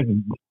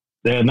that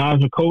the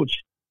announcement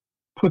coach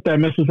put that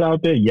message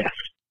out there? Yes.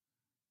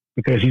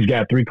 Because he's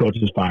got 3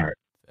 coaches fired.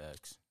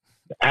 Facts.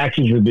 The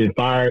actions have been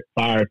fired.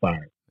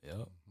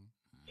 Yep.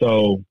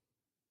 So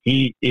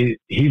he's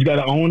got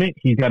to own it.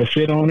 He's got to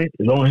sit on it.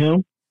 It's on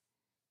him.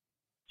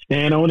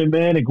 Stand on it,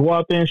 man, and go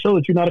out there and show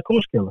that you're not a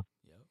coach killer.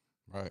 Yep.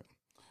 Right.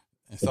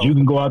 So, you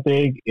can go out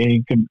there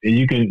and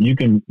you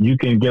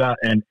can get out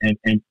and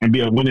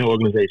be a winning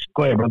organization.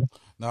 Go ahead, brother.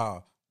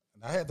 No,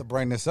 I had to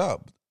bring this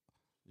up.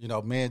 You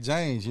know, man,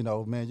 James, you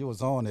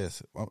was on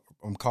this.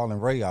 I'm calling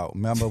Ray out.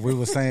 Remember, we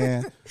were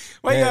saying.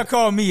 Why y'all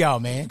call me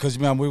out, man? Because,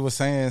 remember, we were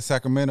saying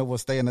Sacramento will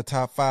stay in the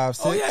top 5,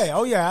 6.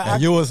 Oh, yeah.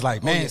 And you was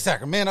like, man,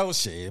 Sacramento,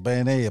 shit,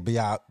 man, they'll be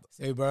out.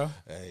 Say, bro.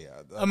 Hey,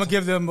 I'm going to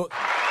give them applause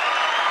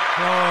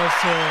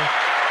to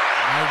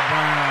Mike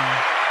Brown,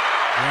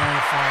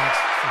 Aaron Fox,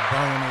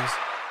 Sabonis,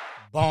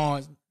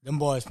 Barnes. Them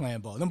boys playing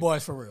ball. Them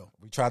boys for real.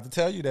 We tried to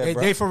tell you that,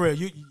 bro. They for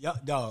real.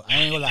 Dog, I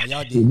ain't gonna lie.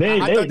 Y'all did.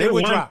 I thought they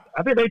would drop.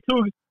 I think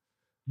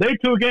they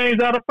 2 games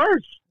out of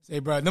first. Say,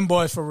 bro, them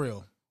boys for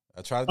real.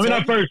 I tried to tell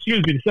not first.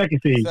 Excuse me, the second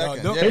seed.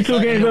 They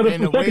 2 games out of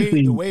the second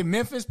seed. The way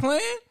Memphis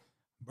playing,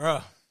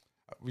 bro.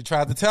 We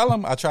tried to tell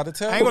them. I tried to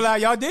tell them. I ain't gonna lie.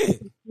 Y'all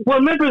did. Well,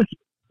 Memphis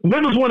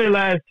won their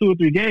last 2 or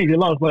 3 games. They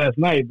lost last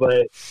night,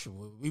 but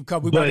we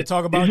about to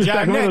talk about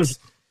Jack next.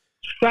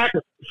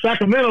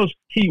 Sacramento's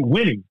keep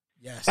winning.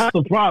 Yes. That's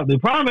the problem. The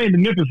problem ain't the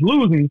Memphis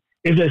losing,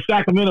 is that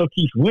Sacramento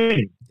keeps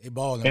winning. They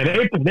balling.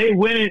 And they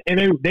winning,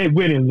 and they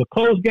winning the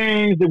close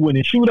games, they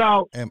winning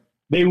shootouts, and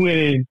they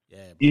winning,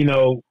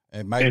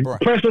 and Mike Brown.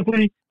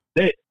 Impressively,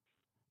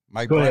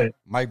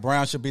 Mike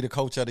Brown should be the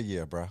coach of the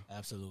year, bro.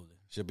 Absolutely.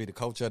 Should be the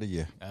coach of the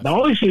year. Absolutely.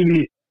 The only should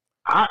be,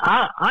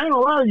 I ain't gonna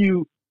lie to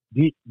you,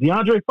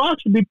 DeAndre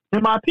Fox should be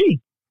MIP.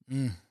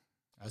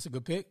 That's a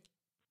good pick.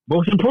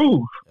 Most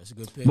improved. That's a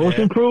good pick. Most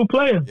improved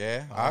player.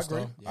 Yeah, I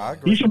agree. Yeah. I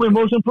agree. He should be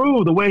most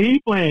improved. The way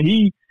he playing,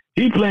 he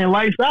playing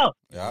lights out.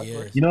 Yeah, I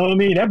agree. You know what I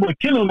mean? That boy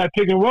killing that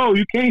pick and roll.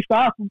 You can't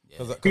stop him.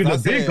 He's a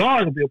big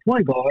guard to be a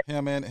point guard.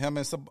 Him and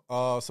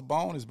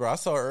Sabonis, bro. I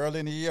saw it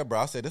early in the year, bro.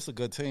 I said, this is a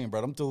good team,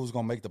 bro. Them dudes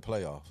going to make the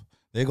playoffs.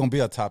 They're going to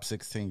be a top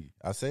 16.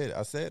 I said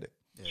it.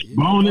 Yeah,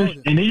 Bonus.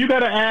 And then you got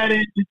to add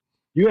in,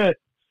 you had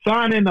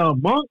signing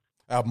Monk.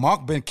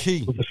 Monk been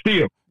key. With a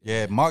steal.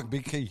 Yeah, Monk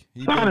been key.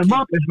 Signing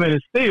Monk has been a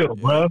steal,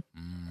 bro.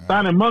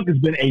 Signing Monk has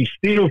been a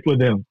steal for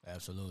them.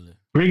 Absolutely.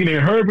 Bringing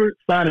in Herbert,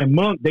 signing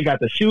Monk, they got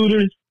the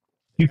shooters.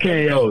 You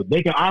can't,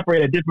 they can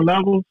operate at different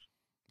levels.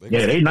 They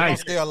nice. They're going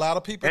to scare a lot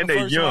of people in the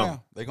first young. round.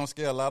 They're going to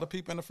scare a lot of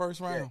people in the first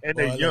round. And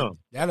they're young.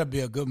 That'll be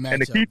a good matchup.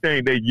 And the key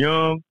thing, they're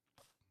young.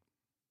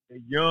 They're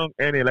young,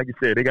 and like you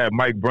said, they got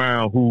Mike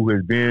Brown, who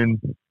has been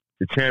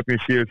to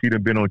championships. He's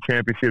been on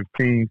championship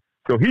teams.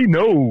 So he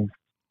knows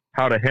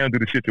how to handle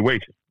the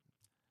situation.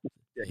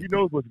 Yeah, he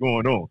knows what's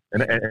going on,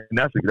 and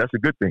that's a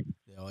good thing.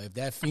 If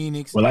that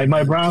Phoenix, like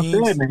Mike Brown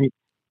said, man,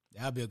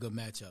 that'll be a good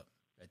matchup.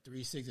 That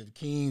 3-6 of the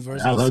Kings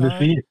versus I love to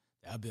see it.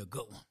 That'll be a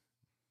good one.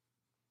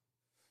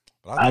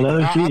 But I love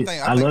to see it.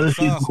 I think the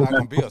Suns not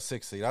going to be a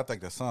 6 seed. I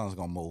think the Suns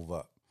going to move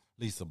up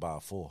at least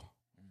about 4.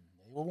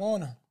 They will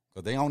want to,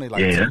 because they only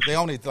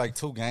like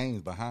 2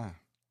 games behind.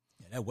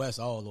 Yeah, that West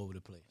all over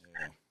the place.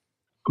 Yeah.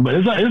 But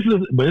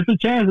it's a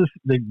chance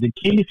the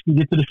Kings can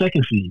get to the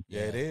 2nd seed.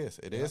 Yeah, it is.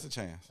 It is a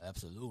chance.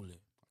 Absolutely.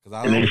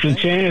 And it's a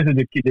chance that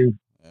the Kings.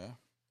 Yeah.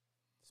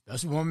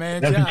 Especially one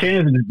man. That's job. a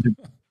chance.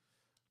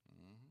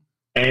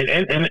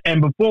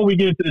 And before we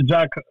get into the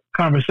job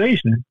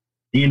conversation,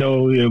 we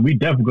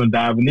definitely gonna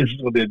dive, and this is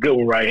gonna be a good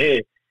one right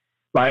here.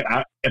 Like,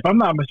 if I'm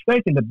not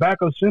mistaken, the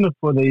backup center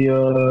for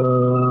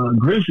the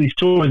Grizzlies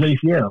tore his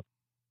ACL.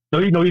 So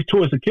he's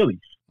tore his Achilles.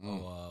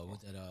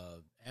 What's that?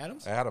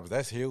 Adams. Adams,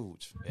 that's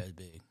huge. That's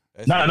big.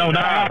 Not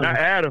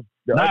Adams.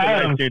 Not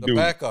Adams. The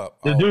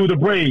backup. The dude with the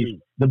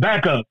braids. The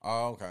backup.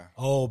 Oh, okay.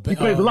 He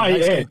plays a lot.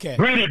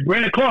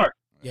 Brandon Clark.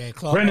 Yeah,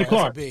 Clark. Brandon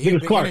Clark. He's a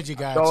big energy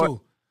guy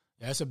too.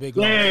 That's a big.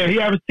 Yeah, he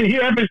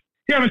averages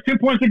 10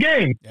 points a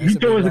game. He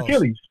tore his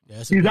Achilles.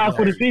 He's out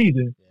for the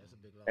season.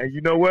 And you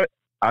know what?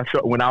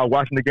 When I was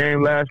watching the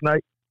game last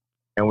night,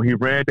 and when he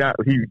ran down,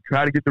 he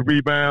tried to get the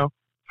rebound.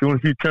 As soon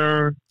as he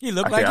turned, he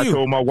looked like you. I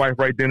told my wife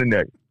right then and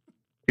there.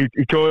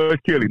 He tore his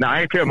Achilles. Now,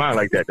 I ain't tell mine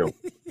like that, though.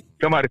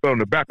 Somebody fell on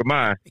the back of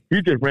mine.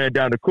 He just ran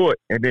down the court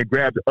and then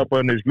grabbed it up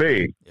under his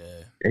leg. Yeah.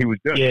 he was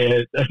done.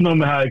 Yeah, that's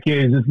normally how it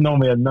is. It's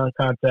normally a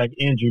non-contact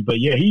injury. But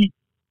yeah, he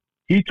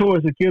tore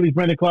his Achilles,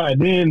 Brandon Clark.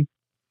 And then,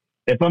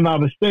 if I'm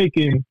not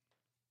mistaken,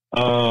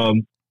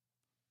 the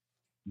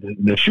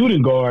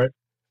shooting guard,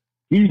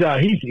 he's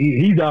out.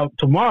 He's out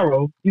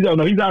tomorrow. He's out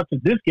for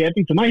this game. I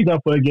think tonight he's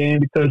out for a game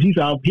because he's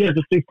out. He has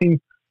a 16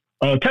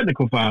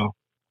 technical foul,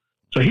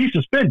 so he's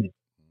suspended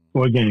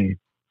for a game.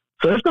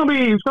 So it's gonna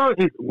be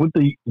with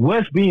the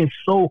West being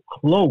so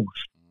close.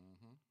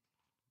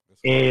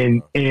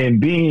 And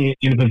being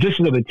in the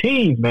position of the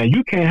teams, man,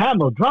 you can't have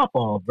no drop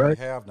off, bro.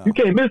 You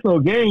can't miss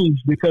no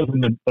games because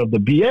of the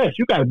BS.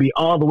 You got to be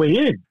all the way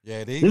in.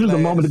 Yeah, this is the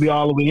moment to be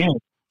all the way in.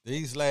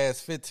 These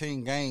last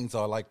 15 games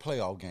are like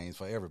playoff games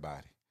for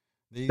everybody.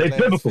 They're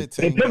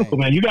typical,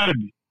 man. You got to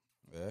be.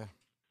 Yeah,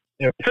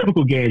 they're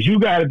typical games. You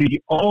got to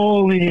be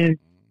all in,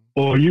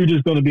 or you're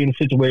just going to be in a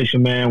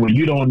situation, man, where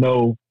you don't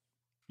know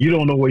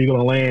where you're going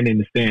to land in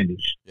the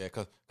standings. Yeah,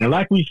 and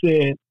like we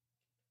said.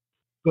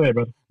 Go ahead,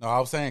 brother. No, I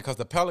was saying because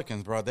the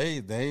Pelicans, bro,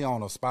 they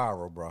on a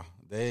spiral, bro.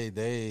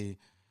 The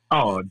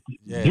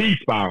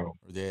spiral.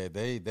 Yeah,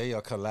 they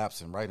are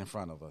collapsing right in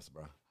front of us,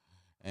 bro.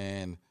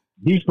 And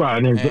the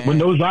spiral. When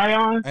those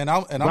Zion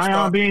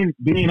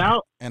being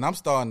out, and I'm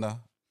starting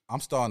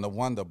to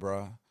wonder,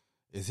 bro,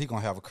 is he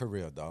gonna have a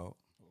career, dog?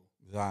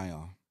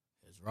 Zion.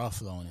 It's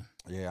rough on him.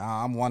 Yeah,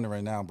 I'm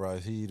wondering now, bro.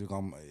 Is he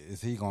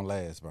gonna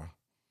last, bro?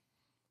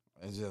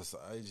 It's just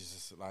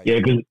like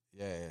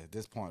at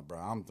this point, bro,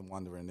 I'm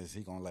wondering is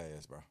he gonna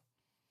last, bro?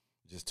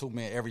 Just too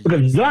many every year.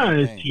 Because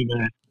Zion is too,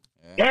 man.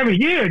 Yeah. Every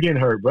year getting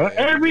hurt, bro.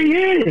 Every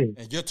year.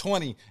 And you're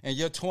 20 and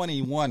you're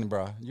 21,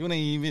 bro. You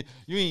ain't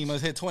even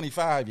hit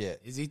 25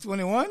 yet. Is he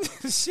 21?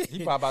 Shit.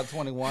 He probably about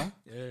 21.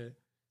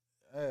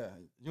 Yeah.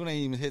 You ain't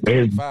even hit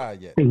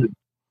 25 yet.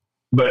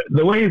 But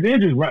the way his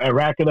injuries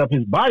racking up,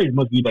 his body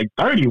must be like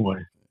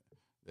 31.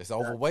 It's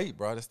overweight,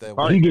 bro. That's that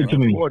weight. He to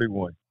me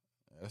 41.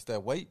 That's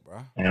that weight, bro.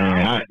 I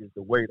don't think it's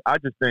the weight. I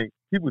just think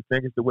people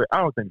think it's the weight.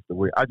 I don't think it's the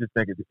weight. I just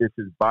think it's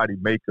his body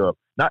makeup,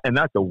 not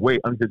the weight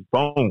on his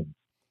bones.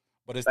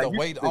 But it's the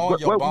weight on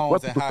your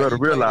bones and how you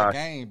play the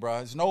game,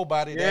 bro. It's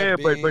nobody that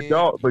big.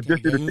 But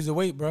just use the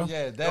weight, bro.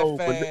 Yeah, that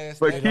fast.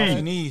 But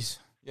your knees.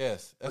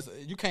 Yes,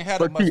 you can't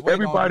have that much weight.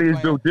 Everybody is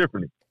built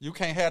differently. You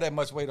can't have that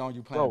much weight on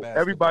you playing basketball.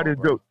 Everybody is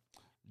built.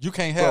 You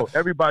can't have.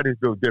 Everybody's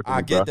built differently.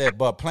 I get that,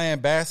 but playing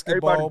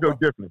basketball, everybody's built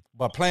differently.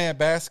 But playing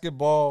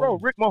basketball, bro.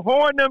 Rick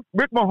Mahorn them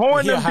did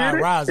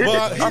it.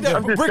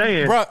 I'm just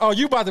saying, bro. Are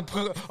you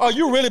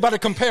really about to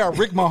compare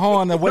Rick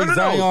Mahorn the way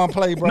Zion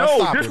play, bro?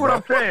 No, this is what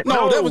I'm saying.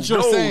 No, that's what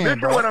you're saying. Listen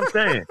to what I'm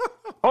saying.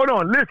 Hold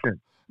on, listen.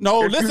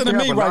 No, listen to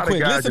me right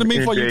quick. Listen to me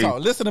before you talk.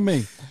 Listen to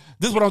me.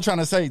 This is what I'm trying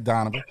to say,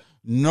 Donovan.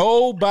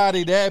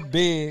 Nobody that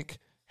big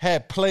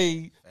had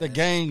played the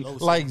game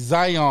like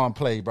Zion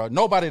played, bro.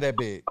 Nobody that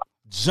big.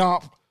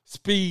 Jump,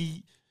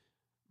 speed,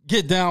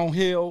 get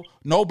downhill.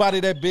 Nobody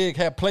that big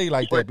had played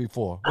like that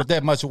before with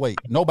that much weight.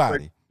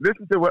 Nobody.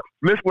 Listen what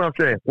I'm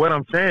saying. What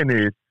I'm saying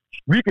is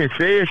we can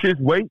say it's his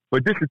weight,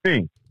 but this is the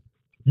thing.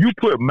 You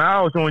put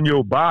miles on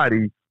your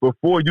body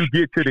before you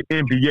get to the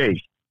NBA.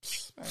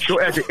 So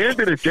at the end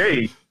of the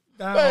day,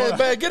 man,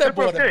 get that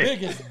boy the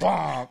biggest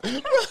bomb.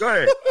 Go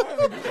ahead.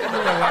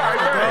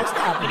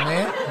 Stop it,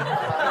 man.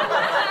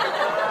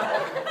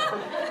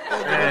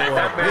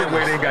 That man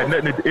weight ain't got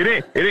nothing to do. It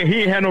ain't.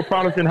 He ain't had no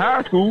problems in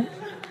high school.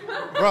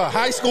 Bro,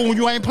 high school when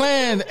you ain't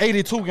playing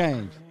 82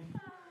 games.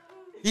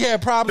 He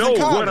had problems in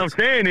college. What I'm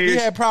saying is he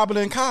had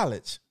problems in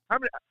college.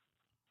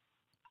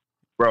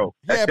 Bro,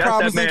 that's that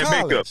man's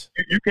makeup.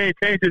 You can't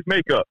change his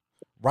makeup.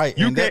 Right.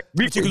 You can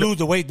lose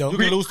the weight, though. You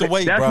can lose the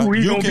weight, bro.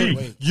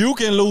 You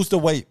can lose the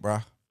weight, bro.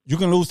 You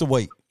can lose the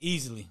weight.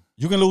 Easily.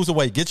 You can lose the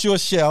weight. Get you a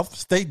chef,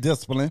 stay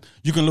disciplined.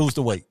 You can lose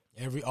the weight.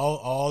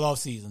 All off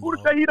season. Who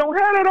to say he don't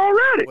have that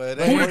already?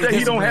 Who to say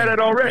he don't have that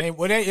already?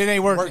 It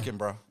ain't working,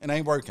 bro. It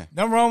ain't working.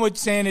 Nothing wrong with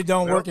saying it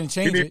don't work and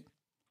change it.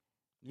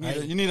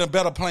 You need a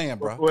better plan,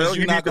 bro. Well,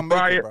 you're not gonna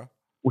make it, bro.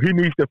 He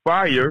needs to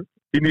fire.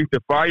 He needs to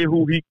fire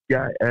who he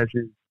got as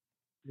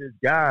his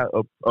guy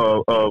of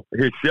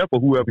his chef or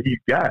whoever he's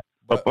got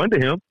up under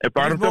him and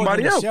find him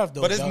somebody else. Chef,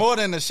 though, but it's more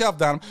than the chef,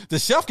 Don. The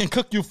chef can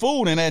cook you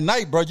food, and at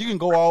night, bro, you can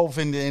go off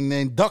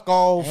and duck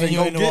off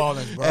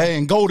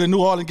and go to New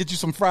Orleans and get you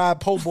some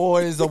fried po'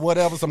 boys or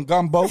whatever, some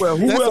gumbo. Well,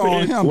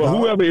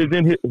 whoever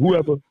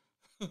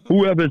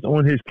is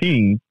on his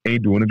team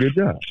ain't doing a good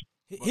job.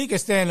 He can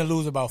stand to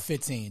lose about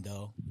 15,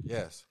 though.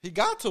 Yes, he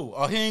got to,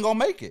 or he ain't gonna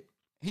make it.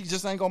 He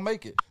just ain't gonna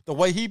make it. The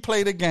way he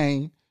played the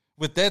game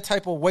with that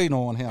type of weight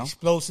on him,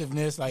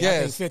 explosiveness, I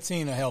think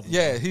 15 will help him.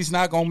 Yeah, he's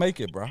not gonna make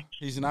it, bro.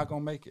 He's not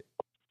gonna make it.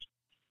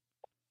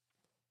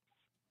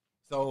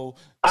 So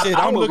shit,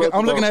 I'm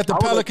looking at the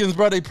Pelicans,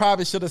 bro. They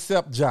probably should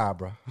accept Ja,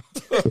 bro.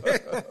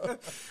 I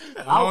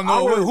don't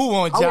know who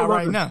wants Ja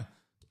right now.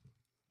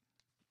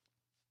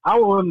 I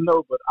would love to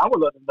know, but I would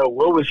love to know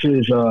what was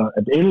his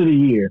at the end of the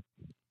year.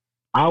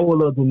 I would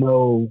love to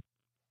know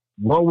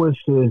what was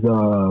his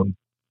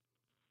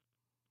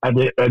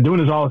during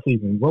his off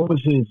season. What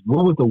was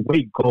the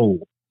weight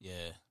goal?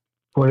 Yeah,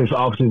 for his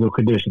off season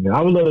conditioning.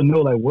 I would love to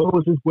know what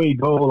was his weight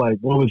goal?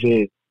 What was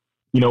it?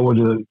 Was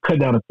it cut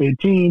down to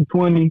 15,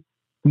 20?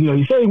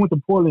 He said he went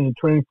to Portland and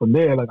trained from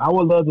there. Like, I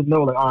would love to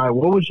know, like, all right,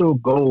 what was your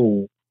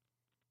goal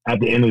at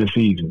the end of the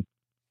season?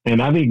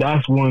 And I think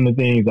that's one of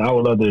the things that I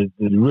would love to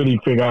really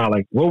figure out,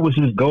 like, what was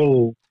his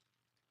goal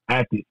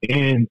at the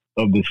end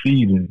of the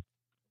season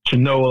to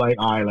know, like,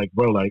 all right, like,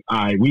 bro, like,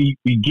 all right, we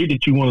get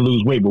that you want to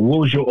lose weight, but what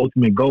was your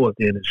ultimate goal at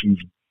the end of the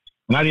season?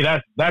 And I think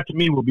that to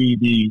me will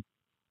be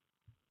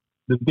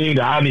the thing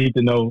that I need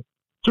to know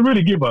to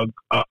really give my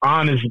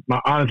honest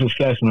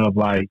assessment of,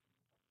 like,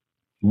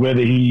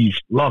 whether he's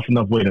lost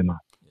enough weight or not.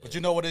 But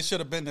you know what it should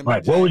have been?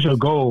 Right. What was your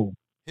goal?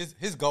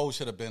 His goal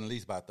should have been at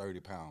least about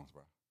 30 pounds,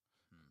 bro.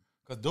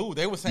 Because, dude,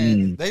 they were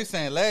saying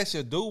last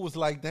year, dude was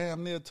like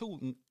damn near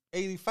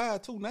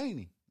 285,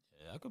 290.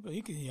 Yeah, I can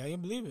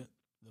believe it.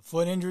 The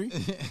foot injury,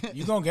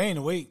 you're going to gain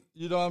the weight.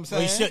 You know what I'm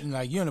saying? Well, you shouldn't.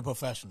 Like, you're in a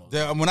professional.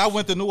 When I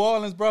went to New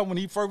Orleans, bro, when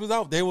he first was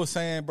out, they were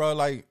saying, bro,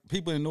 like,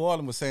 people in New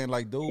Orleans were saying,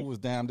 like, dude was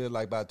down there,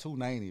 like, about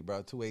 290,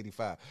 bro,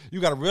 285. You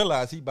got to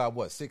realize he about,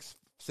 what, 6'5",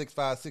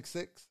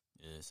 6'6"?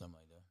 Yeah, something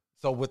like that.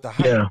 So with the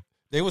height,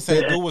 they were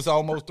saying dude was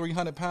almost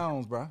 300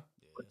 pounds, bro. Yeah,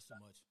 that's so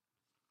much.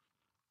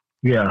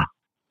 Yeah.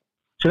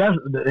 So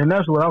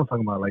that's what I was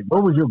talking about. Like,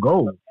 what was your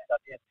goal?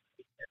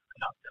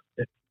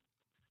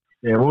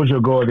 Yeah, what was your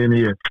goal at the end of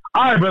the year?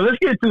 All right, bro. Let's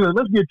get to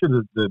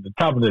the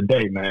top of the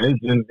day, man.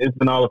 It's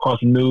been all across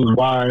the news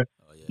wire.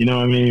 Oh, yeah. You know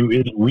what I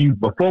mean?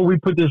 Before we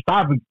put this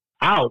topic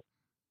out,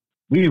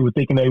 we were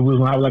thinking that we was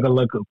gonna have like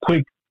a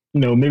quick,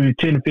 maybe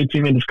 10 to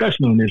 15 minute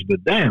discussion on this.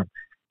 But damn,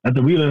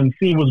 after we done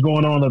seen what's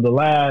going on in the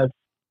last,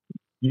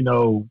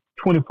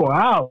 24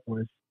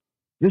 hours,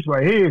 this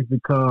right here has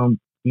become,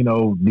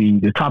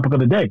 the topic of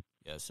the day.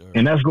 Yes, sir.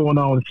 And that's going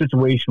on in the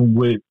situation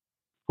with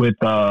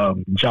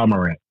Ja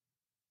Morant.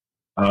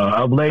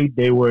 Of late,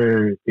 it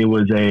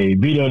was a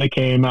video that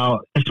came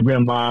out,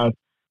 Instagram Live,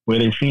 where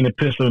they seen a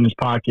pistol in his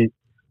pocket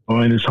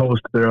or in his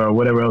holster or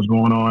whatever else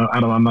going on.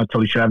 I'm not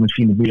totally sure. I haven't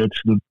seen the video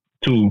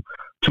to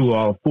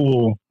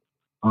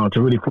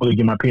really fully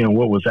get my opinion on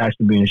what was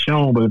actually being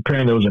shown. But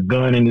apparently, there was a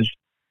gun in his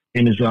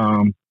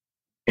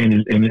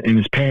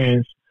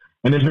pants,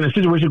 and there's been a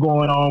situation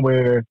going on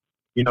where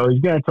he's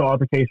getting into an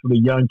altercation with a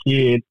young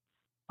kid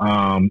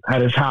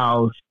at his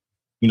house.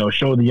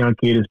 Showed the young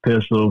kid his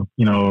pistol,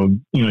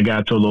 got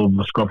into a little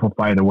scuffle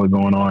fight or what's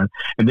going on.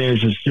 And then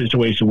there's a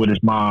situation with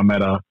his mom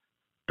at a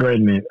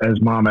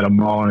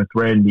mall and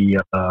threatened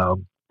the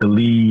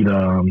lead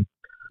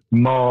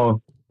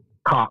mall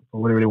cop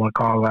or whatever they want to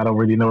call it. I don't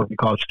really know if they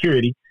call it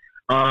security.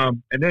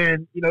 And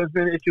then, there's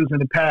been issues in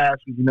the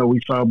past. We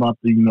saw about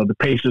the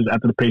Pacers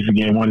after the Pacers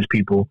game, one of his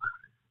people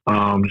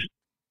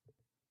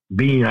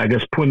being, I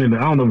guess, putting in,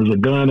 I don't know if it was a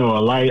gun or a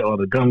light or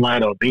the gun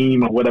light or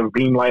beam or whatever,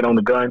 beam light on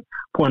the gun,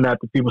 pointing out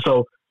to people.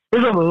 So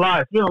there's a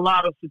lot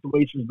of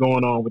situations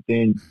going on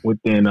within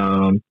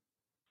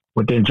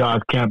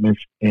Ja's campus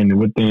and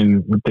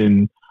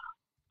within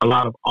a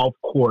lot of off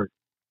court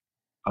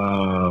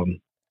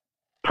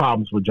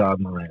problems with Ja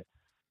Morant.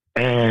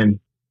 And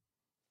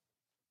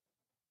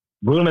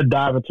we're going to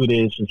dive into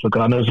this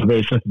because I know it's a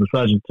very sensitive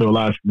subject to a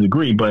large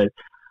degree, but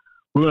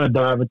we're going to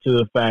dive into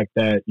the fact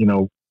that,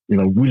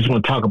 we just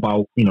want to talk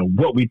about,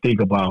 what we think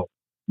about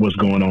what's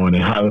going on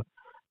and how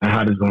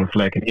this is going to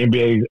reflect. And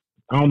NBA,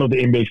 I don't know if the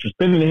NBA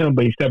suspended him,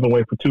 but he's stepping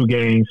away for 2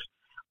 games,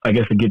 I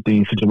guess, to get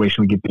things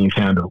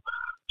handled.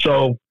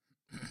 So,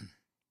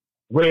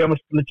 Ray, I'm going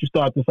to let you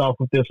start this off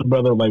with this,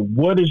 brother. Like,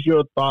 what is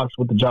your thoughts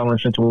with the Ja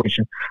Morant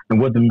situation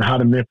and how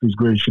the Memphis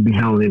Grizzlies should be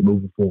handling it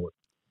moving forward?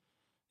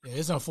 Yeah,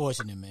 it's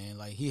unfortunate, man.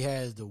 Like, he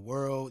has the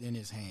world in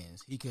his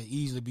hands. He could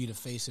easily be the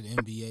face of the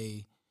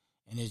NBA,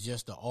 and it's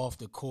just the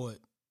off-the-court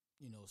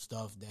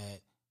stuff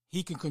that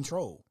he can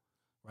control,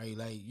 right?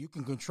 Like, you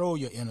can control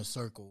your inner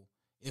circle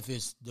if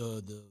it's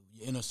the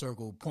your inner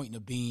circle pointing the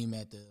beam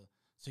at the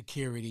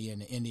security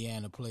and the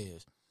Indiana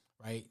players,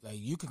 right? Like,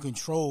 you can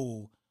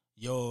control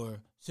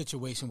your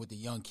situation with the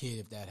young kid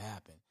if that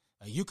happened.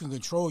 Like, you can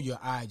control your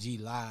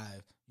IG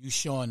live, you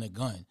showing the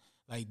gun.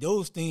 Like,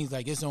 those things,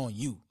 like, it's on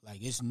you.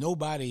 Like, it's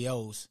nobody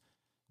else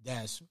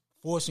that's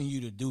forcing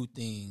you to do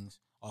things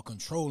or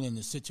controlling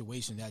the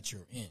situation that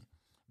you're in.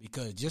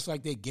 Because just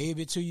like they gave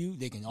it to you,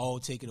 they can all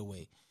take it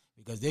away.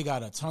 Because they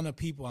got a ton of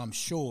people, I'm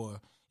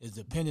sure, is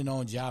dependent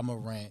on Ja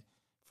Morant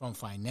from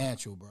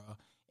financial, bro.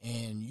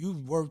 And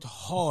you've worked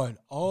hard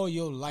all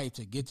your life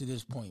to get to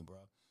this point, bro.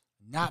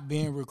 Not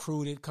being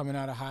recruited, coming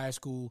out of high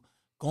school,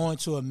 going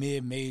to a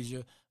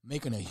mid-major,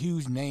 making a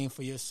huge name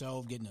for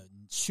yourself, getting a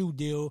shoe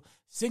deal,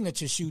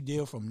 signature shoe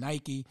deal from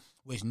Nike,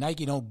 which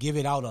Nike don't give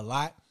it out a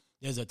lot.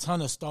 There's a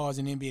ton of stars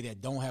in the NBA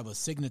that don't have a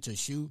signature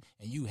shoe,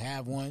 and you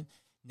have one.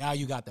 Now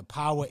you got the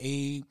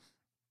Powerade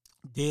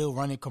deal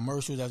running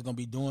commercials that's going to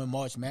be doing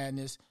March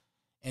Madness.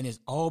 And it's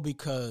all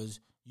because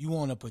you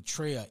want to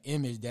portray an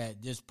image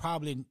that just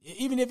probably,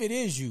 even if it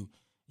is you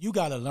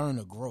got to learn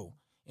to grow.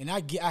 And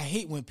I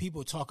hate when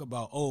people talk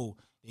about, oh,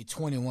 they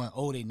 21,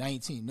 oh, they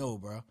 19. No,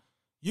 bro.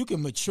 You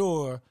can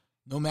mature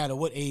no matter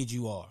what age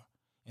you are.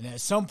 And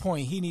at some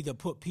point, he need to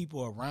put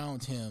people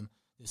around him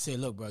to say,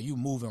 look, bro, you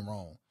moving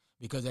wrong.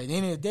 Because at the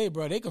end of the day,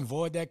 bro, they can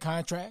void that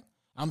contract.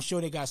 I'm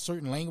sure they got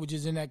certain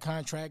languages in that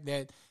contract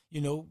that,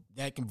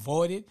 that can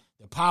void it.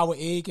 The power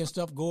egg and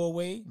stuff go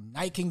away.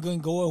 Nike can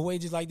go away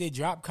just like they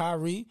dropped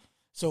Kyrie.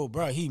 So,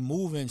 bro, he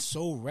moving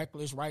so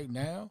reckless right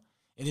now.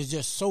 It is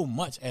just so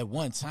much at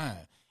one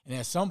time. And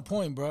at some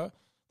point, bro,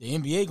 the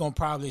NBA going to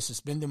probably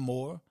suspend him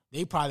more.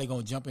 They probably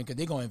going to jump in because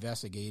they're going to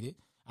investigate it.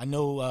 I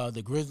know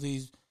the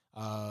Grizzlies,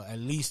 at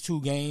least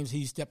 2 games,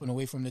 he's stepping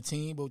away from the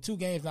team. But 2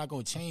 games not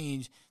going to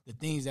change the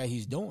things that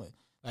he's doing.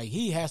 Like,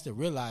 he has to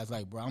realize,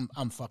 like, bro,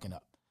 I'm fucking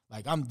up.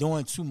 Like, I'm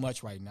doing too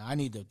much right now. I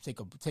need to take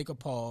a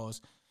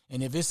pause.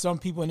 And if it's some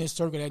people in this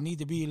circle that need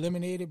to be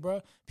eliminated,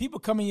 bro, people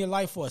come in your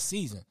life for a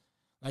season.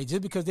 Like,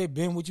 just because they've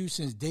been with you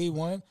since day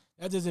one,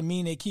 that doesn't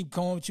mean they keep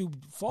coming with you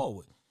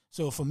forward.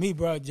 So, for me,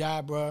 bro,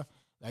 Ja, bro,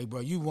 like, bro,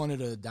 you one of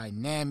the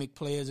dynamic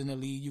players in the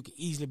league. You can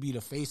easily be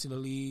the face of the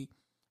league.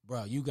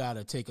 Bro, you got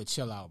to take a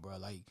chill out, bro.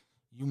 Like,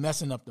 you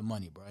messing up the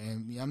money, bro.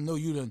 And I know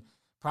you done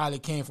probably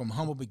came from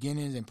humble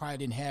beginnings and probably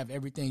didn't have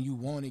everything you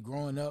wanted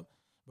growing up.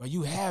 But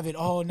you have it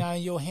all now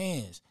in your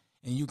hands,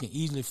 and you can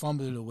easily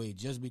fumble it away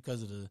just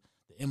because of the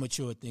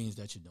immature things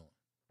that you're doing.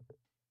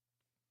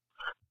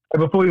 Hey,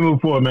 before we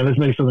move forward, man, let's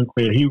make something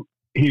clear.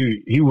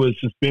 He was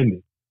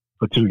suspended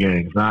for 2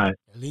 games.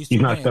 He's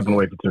not stepping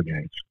away for 2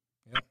 games.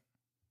 Yep.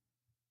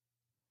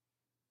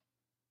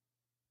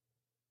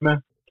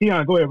 Man,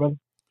 Keon, go ahead, brother.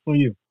 On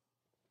you.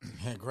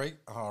 Yeah, great.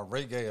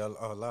 Ray gave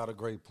a lot of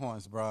great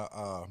points,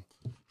 bro.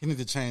 He need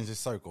to change his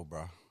circle,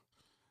 bro.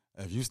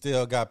 If you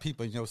still got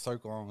people in your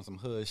circle on some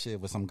hood shit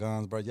with some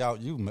guns, bro,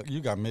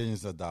 you got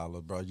millions of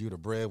dollars, bro. You the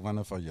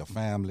breadwinner for your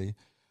family.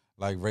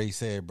 Like Ray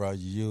said, bro,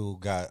 you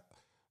got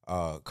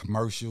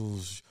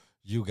commercials,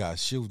 you got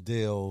shoe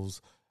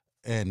deals,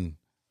 and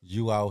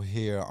you out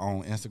here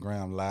on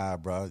Instagram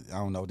Live, bro. I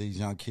don't know, these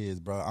young kids,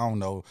 bro. I don't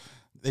know.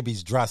 They be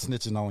dry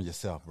snitching on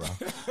yourself, bro.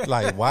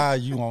 Like, why are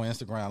you on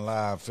Instagram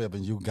Live,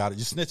 fibbing? You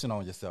snitching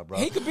on yourself, bro.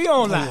 He could be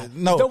on live.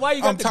 No, so why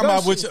you got I'm talking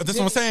about shit? that's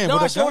what I'm saying. No,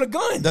 with I showed a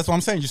gun. That's what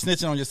I'm saying. You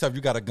snitching on yourself.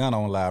 You got a gun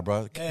on live,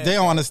 bro. Yeah. They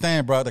don't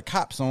understand, bro. The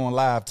cops on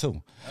live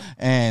too,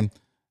 and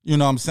you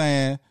know what I'm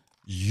saying.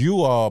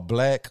 You are a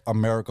black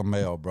American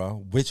male,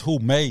 bro. Who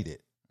made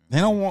it? They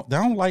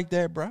don't like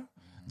that, bro.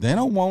 They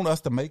don't want us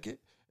to make it.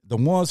 The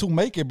ones who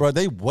make it, bro,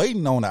 they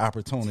waiting on the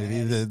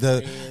opportunity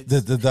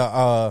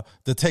to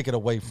take it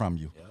away from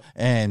you. Yep.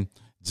 And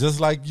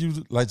just like you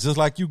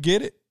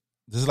get it,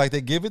 just like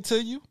they give it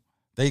to you,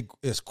 they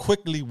is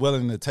quickly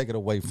willing to take it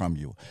away from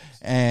you.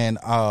 And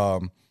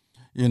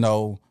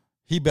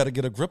he better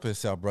get a grip of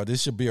himself, bro.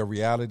 This should be a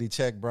reality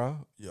check,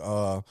 bro.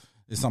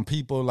 There's some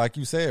people, like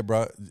you said,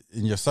 bro,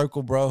 in your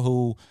circle, bro,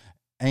 who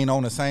ain't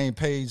on the same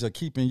page or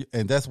keeping you,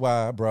 and that's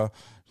why, bro,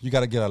 you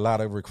got to get a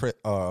lot of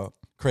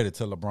credit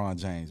to LeBron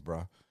James,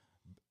 bro.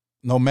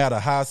 No matter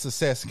how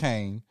success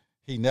came,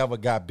 he never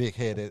got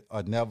big-headed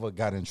or never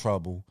got in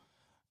trouble.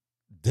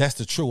 That's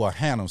the true or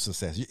handle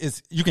success.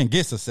 You can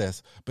get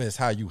success, but it's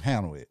how you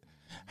handle it,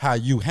 how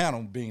you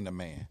handle being the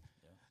man.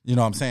 You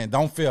know what I'm saying?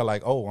 Don't feel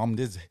like, oh, I'm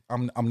this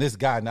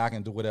guy now I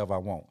can do whatever I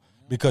want.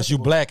 Because you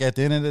black at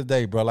the end of the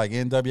day, bro. Like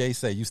NWA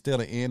say, you still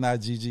an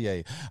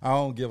NIGGA. I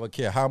don't give a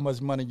care how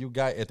much money you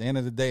got. At the end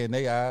of the day, in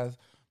their eyes,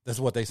 that's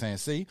what they saying.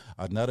 See,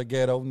 another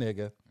ghetto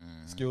nigga,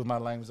 excuse my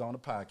language on the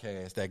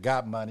podcast, that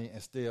got money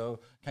and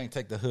still can't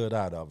take the hood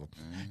out of them.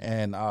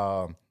 And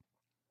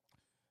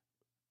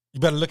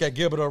you better look at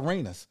Gilbert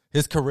Arenas.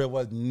 His career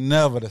was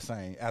never the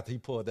same after he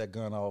pulled that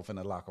gun off in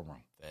the locker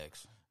room.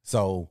 Thanks.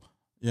 So,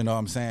 you know what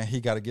I'm saying?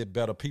 He got to get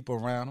better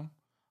people around him.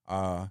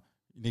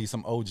 You need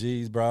some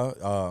OGs,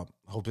 bro.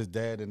 Hope his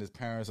dad and his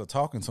parents are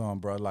talking to him,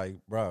 bro. Like,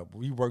 bro,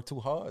 we worked too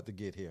hard to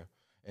get here.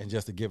 And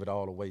just to give it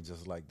all away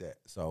just like that.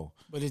 So,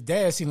 but his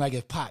dad seemed like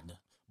his partner.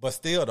 But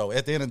still, though,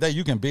 at the end of the day,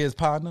 you can be his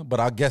partner, but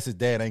I guess his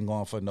dad ain't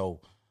going for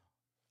no,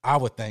 I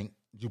would think,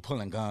 you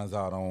pulling guns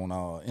out on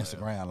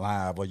Instagram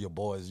Live or your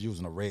boys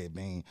using a red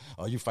bean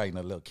or you fighting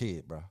a little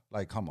kid, bro.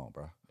 Like, come on,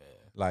 bro.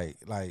 Yeah.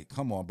 Like,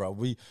 come on, bro.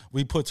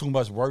 We put too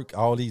much work,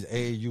 all these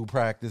AAU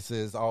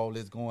practices, all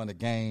this going to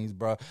games,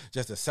 bro,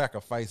 just the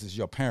sacrifices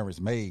your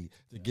parents made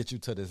to get you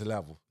to this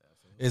level.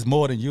 Absolutely. It's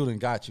more than you done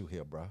got you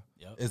here, bro.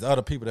 Yep. It's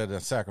other people that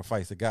have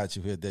sacrificed that got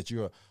you here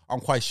that I'm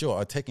quite sure,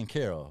 are taken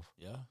care of.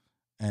 Yeah.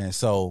 And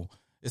so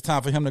it's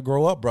time for him to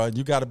grow up, bro.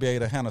 You got to be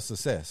able to handle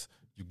success.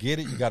 You get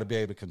it. You got to be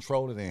able to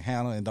control it and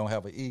handle it and don't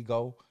have an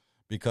ego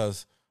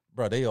because,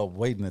 bro, they are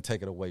waiting to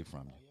take it away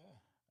from you.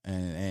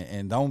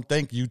 And don't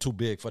think you too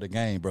big for the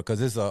game, bro, because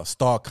there's a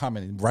star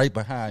coming right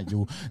behind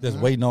you that's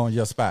waiting on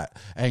your spot.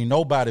 Ain't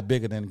nobody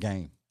bigger than the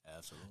game.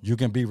 Absolutely. You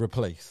can be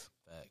replaced.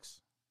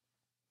 Facts.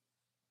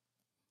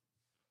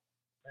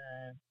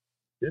 Man,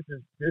 this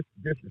is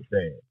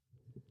sad.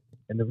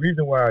 And the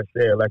reason why I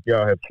say it, like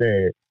y'all have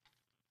said,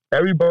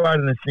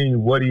 everybody has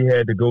seen what he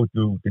had to go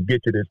through to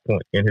get to this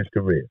point in his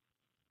career.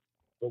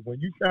 But when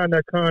you sign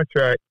that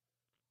contract,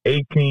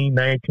 18,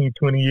 19,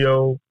 20 years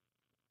old,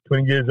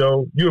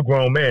 you're a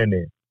grown man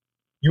then.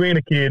 You ain't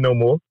a kid no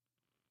more.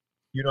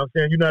 You know what I'm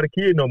saying? You're not a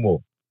kid no more.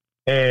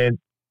 And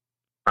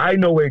I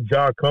know where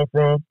Ja come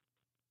from.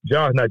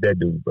 Ja's not that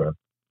dude, bro.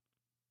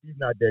 He's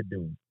not that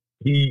dude.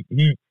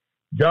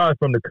 Ja's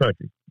from the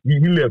country. He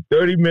lived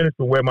 30 minutes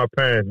from where my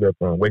parents live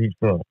from, where he's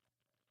from.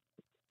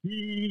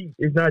 He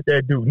is not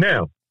that dude.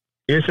 Now,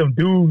 is some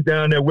dudes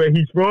down there where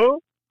he's from?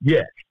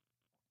 Yes.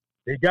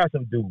 They got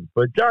some dudes.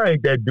 But Ja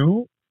ain't that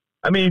dude.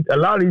 I mean, a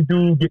lot of these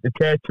dudes get the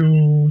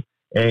tattoos,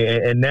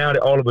 and now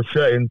that all of a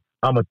sudden,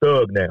 I'm a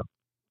thug now.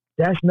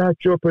 That's not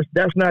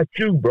that's not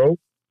you, bro.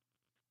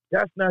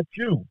 That's not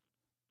you.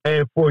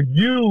 And for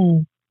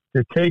you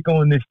to take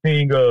on this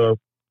thing of,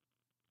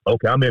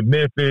 okay, I'm in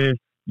Memphis,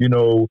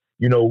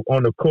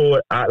 on the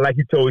court, like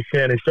you told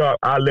Shannon Sharp,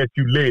 I'll let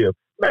you live.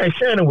 Man,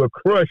 Shannon will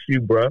crush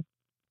you, bro.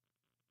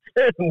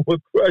 Shannon will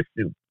crush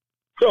you.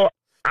 So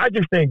I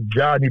just think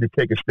Ja need to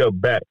take a step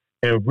back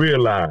and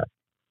realize,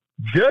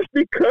 just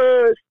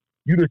because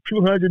you the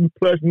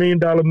 $200+ million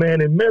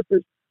man in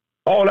Memphis,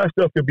 all that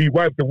stuff can be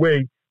wiped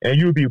away, and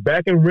you'll be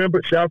back in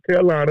Rembert, South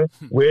Carolina.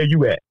 Where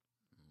you at?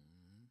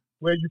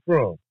 Where you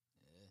from?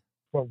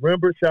 From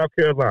Rembert, South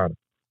Carolina.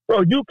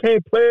 Bro, you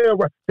can't play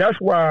around. That's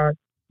why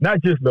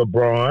not just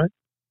LeBron,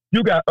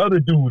 you got other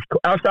dudes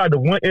outside the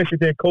one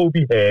incident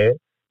Kobe had,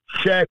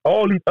 Shaq,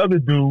 all these other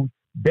dudes.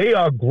 They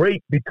are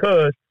great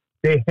because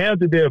they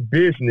handle their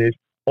business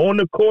on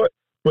the court,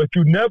 but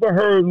you never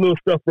heard little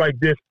stuff like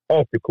this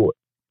off the court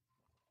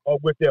or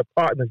with their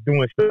partners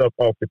doing stuff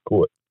off the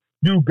court.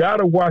 You got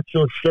to watch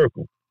your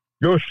circle.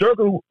 Your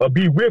circle will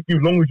be with you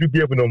as long as you're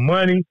giving them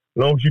money,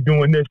 as long as you're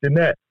doing this and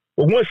that.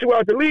 But once you're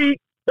out the league,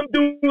 them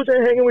dudes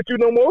ain't hanging with you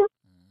no more.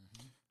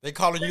 They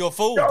calling you a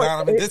fool,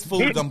 Donovan. This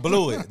fool done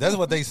blew it. That's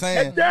what they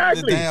saying.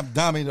 Exactly. This damn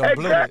dummy done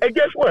blew it. And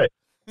guess what?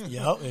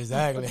 Yep,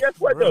 exactly. Guess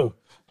what, though?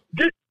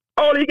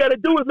 All he got to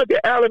do is look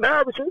at Allen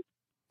Iverson.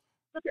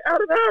 Look at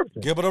Allen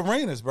Iverson. Give it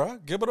arenas, bro.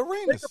 Give it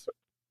arenas.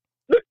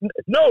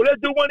 No, let's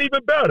do one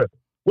even better.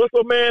 What's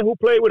a man who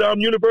played with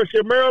University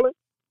of Maryland?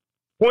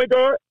 Point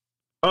guard?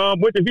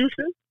 Went to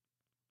Houston?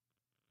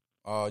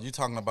 You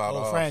talking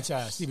about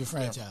franchise, Stevie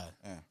Franchise.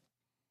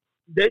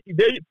 Yeah.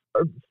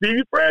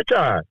 Stevie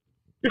Franchise.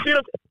 You see,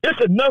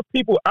 there's enough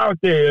people out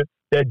there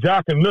that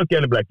Ja can look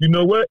at and be like, you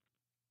know what?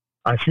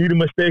 I see the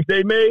mistakes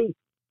they made.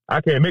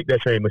 I can't make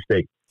that same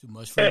mistake. Too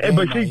much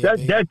but see,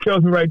 that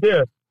tells me right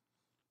there.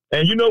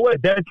 And you know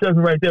what? That tells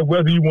me right there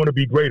whether you want to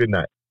be great or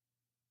not.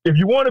 If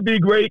you want to be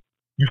great,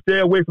 you stay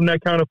away from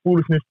that kind of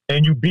foolishness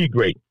and you be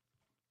great.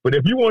 But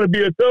if you want to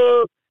be a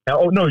thug,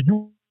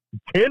 you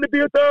tend to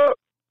be a thug,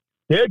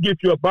 they'll get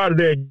you up out of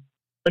there and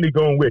money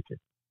going with you.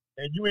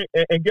 And you ain't,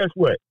 and guess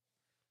what?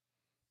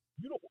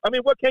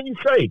 What can you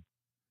say?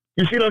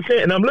 You see what I'm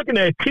saying? And I'm looking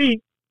at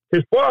T,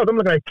 his father, I'm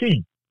looking at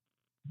T.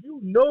 You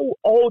know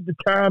all the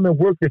time and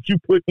work that you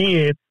put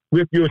in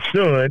with your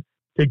son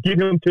to get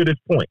him to this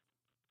point.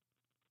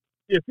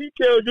 If he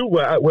tells you,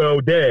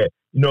 well, Dad,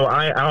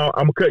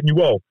 I'm cutting you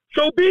off,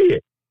 so be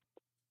it.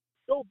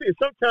 So be it.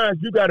 Sometimes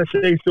you got to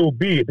say so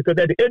be it, because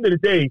at the end of the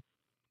day,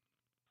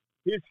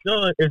 his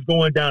son is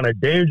going down a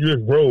dangerous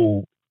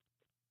road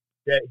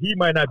that he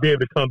might not be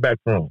able to come back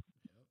from.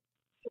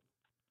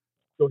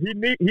 So he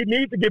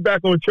needs to get back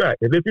on track.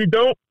 And if he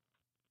don't,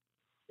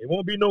 it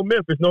won't be no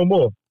Memphis no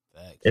more.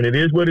 Thanks. And it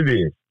is what it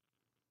is.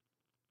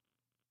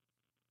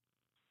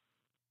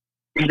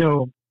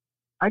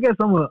 I guess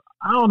I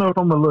don't know if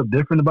I'm a little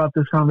different about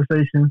this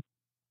conversation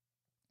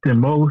than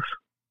most,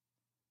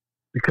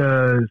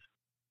 because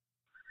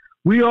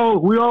we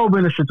all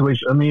been in a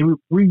situation. I mean,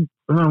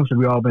 I don't say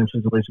we all been in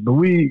a situation, but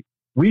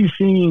we've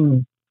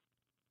seen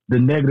the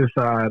negative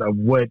side of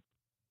what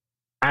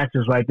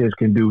actions like this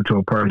can do to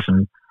a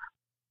person,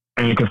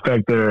 and it can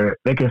affect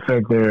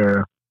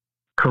their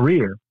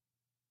career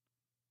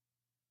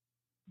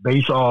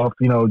based off,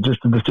 just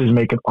the decision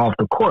making off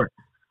the court.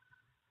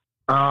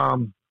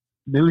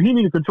 He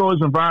needs to control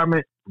his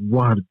environment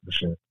 100%.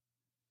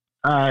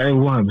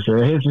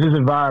 100%. His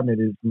environment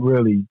is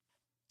really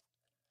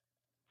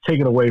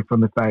taken away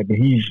from the fact that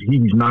he's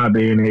not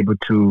being able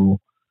to.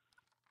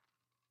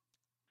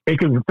 It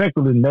can affect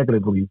him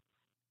negatively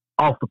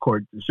off the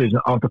court decision,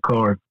 off the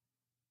court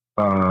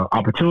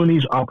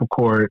opportunities, off the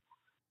court,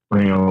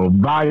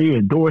 value,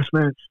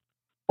 endorsements,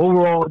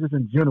 overall, just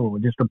in general,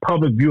 just the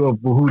public view of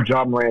who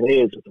Ja Morant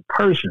is as a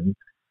person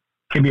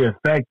can be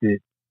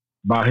affected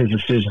by his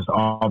decisions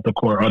off the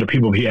court or the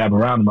people he have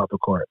around him off the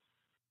court.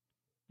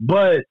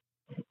 But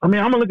I'm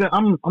looking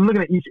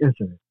at each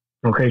incident.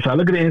 Okay, so I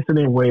look at the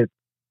incident with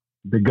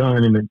the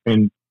gun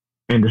in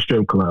the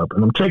strip club,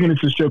 and I'm taking it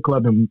to the strip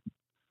club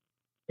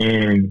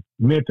in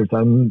Memphis.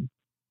 I'm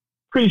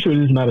pretty sure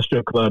this is not a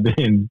strip club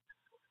in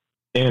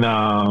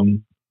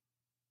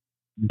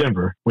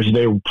Denver, which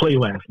they played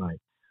last night.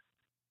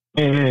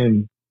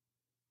 And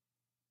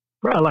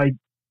bro,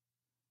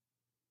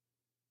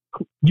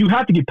 you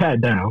have to get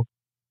pat down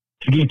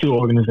to get into an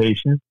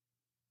organization.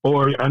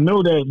 Or I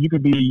know that you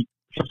could be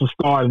such a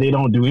star and they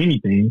don't do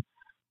anything.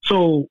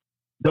 So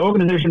the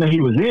organization that he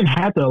was in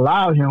had to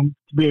allow him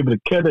to be able to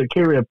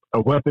carry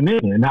a weapon in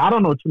there. Now, I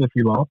don't know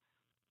Tennessee law.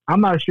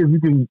 I'm not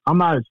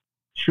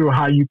sure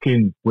how you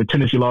can, with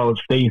Tennessee law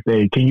states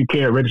that can you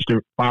carry a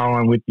registered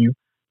firearm with you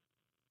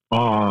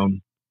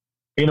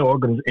in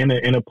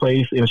a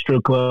place, in a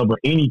strip club or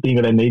anything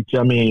of that nature.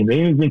 I mean,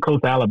 anything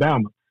close to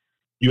Alabama,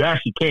 you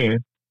actually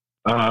can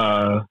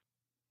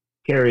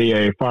carry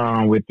a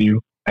firearm with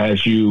you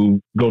as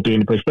you go through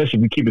any place, especially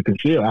if you keep it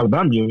concealed.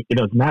 Alabama, it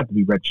doesn't have to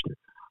be registered.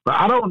 But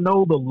I don't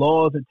know the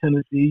laws in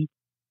Tennessee.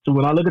 So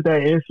when I look at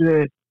that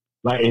incident,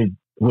 like,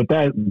 would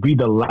that be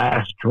the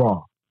last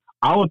straw?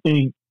 I would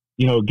think,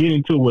 getting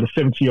into it with a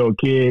 17-year-old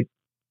kid,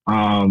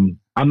 I'm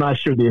not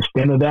sure the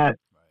extent of that.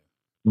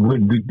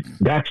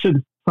 That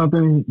should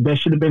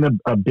have been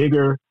a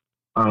bigger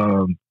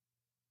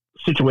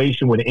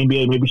situation where the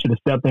NBA maybe should have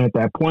stepped in at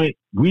that point.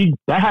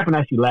 That happened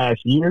actually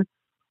last year.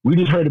 We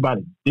just heard about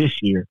it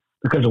this year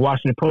because the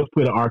Washington Post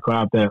put an article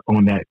out there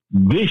on that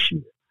this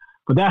year.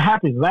 But that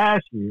happened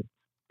last year,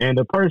 and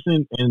the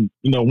person,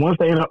 once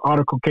the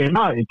article came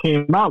out, it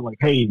came out like,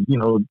 hey,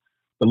 the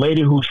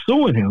lady who's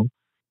suing him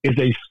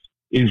is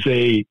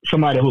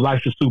somebody who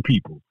likes to sue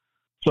people.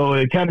 So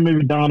it kind of made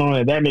me dawn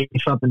on that may be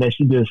something that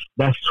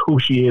that's who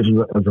she is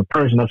as a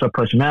person, that's her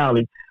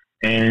personality,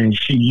 and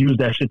she used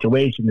that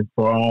situation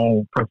for her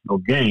own personal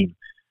gain.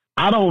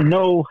 I don't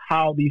know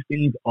how these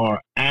things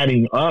are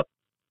adding up,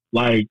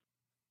 like,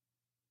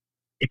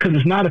 because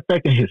it's not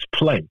affecting his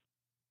play.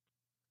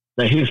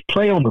 Like, his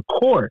play on the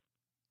court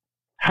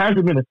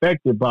hasn't been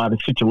affected by the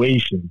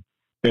situation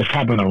that's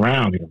happening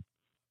around him.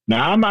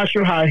 Now, I'm not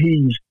sure how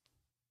he's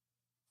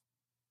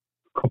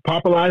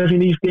popularizing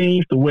these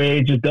things the way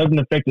it just doesn't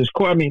affect his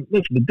court. I mean,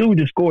 listen, the dude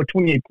just scored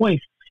 28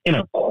 points in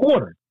a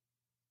quarter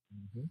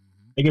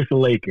against the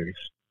Lakers.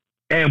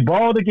 And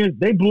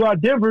they blew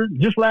out Denver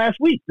this past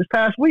week.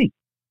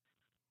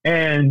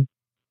 And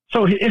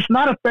so it's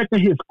not affecting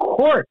his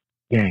court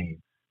game.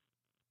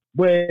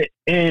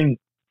 And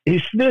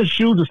his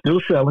shoes are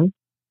still selling.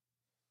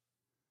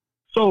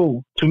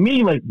 So to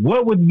me, like,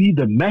 what would be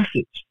the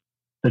message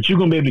that you're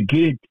going to be able to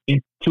get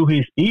into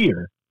his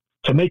ear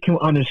to make him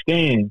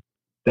understand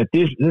that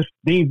this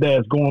thing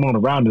that's going on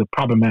around is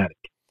problematic?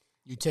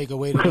 You take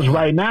away because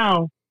right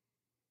now,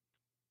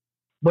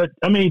 but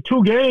I mean,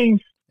 2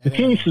 games, the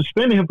team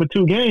suspended him for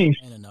 2 games.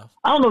 Ain't enough.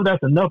 I don't know if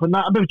that's enough or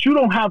not, but you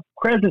don't have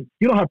credence.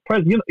 You don't have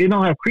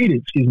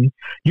credence. Excuse me.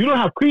 You don't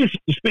have credence to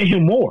suspend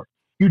him more.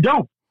 You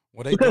don't.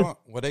 What they doing?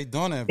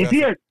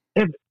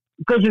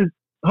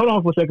 Hold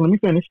on for a second. Let me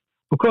finish.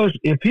 Because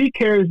if he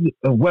carries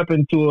a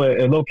weapon to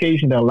a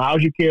location that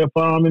allows you to carry a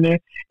firearm in there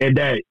and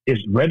that is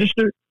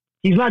registered,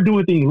 he's not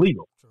doing anything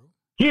illegal. True.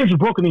 He hasn't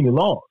broken any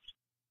laws.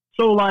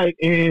 So,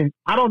 and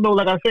I don't know,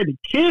 like I said, the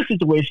kid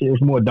situation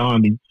is more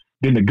daunting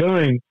than the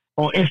gun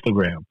on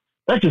Instagram.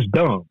 That's just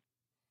dumb.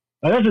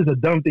 That's just a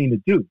dumb thing to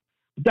do.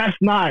 But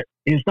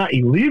it's not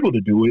illegal to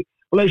do it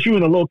unless you're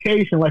in a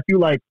location like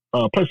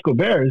Plexico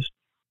Bears,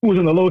 who was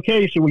in a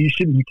location where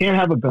you can't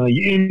have a gun.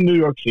 You're in New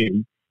York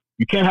City.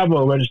 You can't have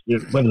a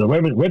registered, whether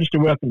it's a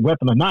registered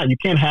weapon or not. You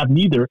can't have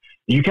neither.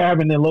 You can't have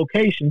it in their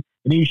location,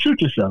 and then you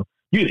shoot yourself.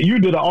 You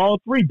did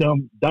all 3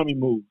 dummy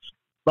moves.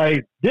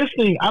 Like, this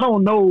thing, I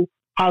don't know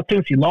how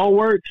Tennessee law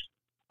works,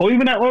 or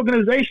even that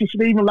organization, should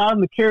they even allow them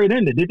to carry it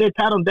in there? Did they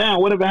pat them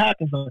down? Whatever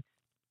happens.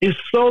 It's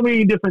so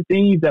many different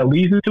things that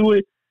leads into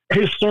it.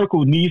 His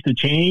circle needs to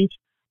change.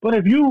 But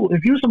if you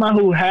somebody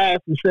who has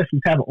success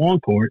having on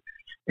court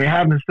and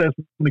having success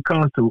when it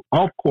comes to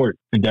off court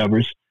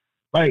endeavors,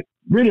 like,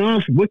 really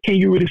honestly, what can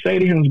you really say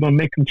to him is going to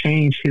make him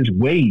change his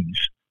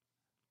ways?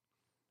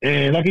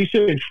 And like he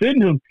said,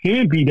 sitting him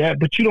can be that,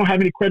 but you don't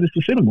have any credits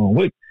to sit him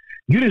on.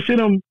 You didn't sit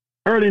him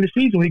early in the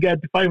season when he got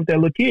to fight with that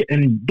little kid,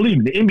 and believe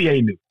me, the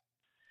NBA knew.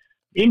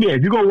 NBA,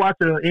 if you go watch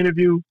the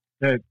interview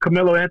that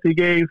Carmelo Anthony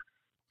gave,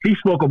 he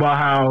spoke about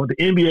how the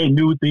NBA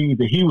knew things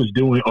that he was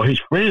doing or his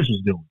friends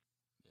was doing.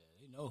 Yeah,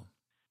 they know.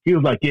 He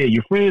was like, yeah,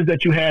 your friends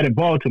that you had in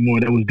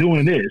Baltimore that was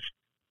doing this.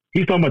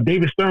 He's talking about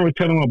David Stern was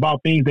telling him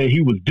about things that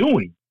he was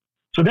doing.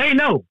 So they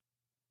know.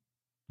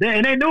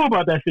 They knew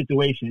about that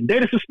situation. They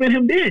just suspend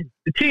him then.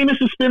 The team is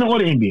suspended or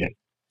the NBA.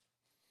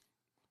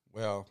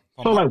 Well,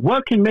 so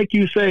what can make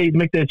you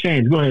make that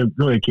change? Go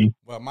ahead, Keith.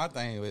 Well, my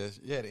thing is,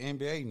 the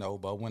NBA know,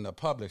 but when the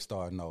public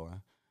start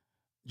knowing,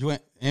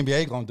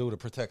 NBA gonna do to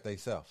protect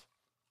themselves.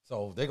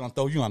 So they're gonna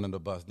throw you under the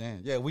bus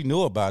then. Yeah, we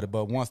knew about it,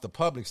 but once the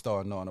public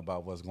start knowing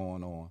about what's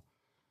going on,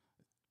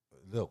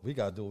 look, we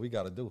gotta do what we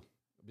gotta do.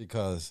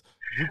 Because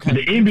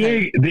the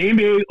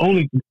NBA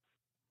only,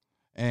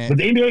 but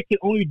the NBA can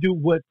only do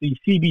what the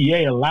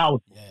CBA allows.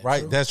 Yeah,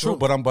 right, that's true.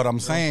 But I'm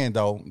saying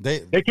though, they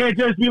can't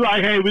just be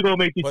like, hey, we're gonna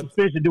make these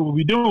suspensions do what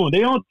we're doing.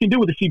 They only can do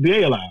what the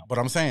CBA allows. But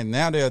I'm saying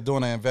now they're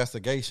doing an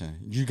investigation.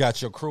 You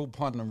got your crew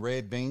punting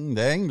red bean.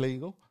 They ain't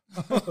legal.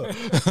 You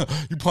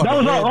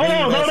punting red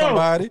bean at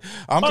somebody.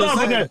 I'm just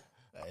saying.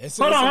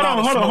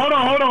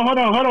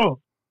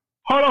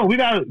 Hold on.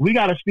 We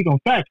gotta speak on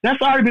facts. That's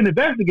already been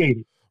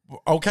investigated.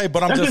 Okay,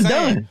 but I'm just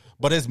saying. Done.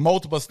 But it's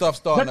multiple stuff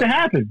starting to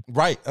happen.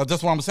 Right.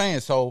 That's what I'm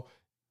saying. So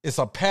it's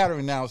a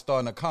pattern now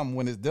starting to come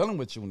when it's dealing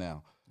with you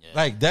now. Yeah.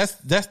 Like that's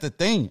the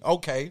thing.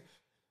 Okay.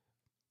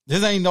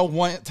 This ain't no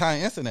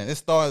one-time incident.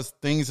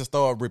 Things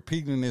start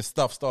repeating this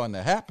stuff starting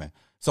to happen.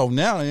 So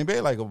now the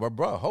NBA like,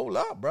 bro, hold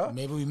up, bro.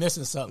 Maybe we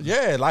missing something.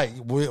 Yeah, like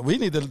we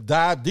need to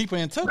dive deeper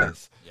into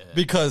this. Yeah.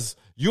 Because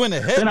you in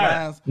the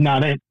headlines.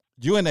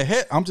 You in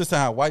the I'm just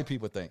saying how white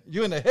people think.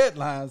 You in the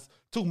headlines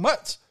too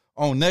much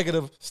on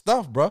negative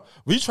stuff, bro.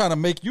 We trying to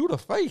make you the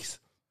face.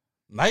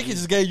 Nike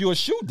just gave you a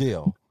shoe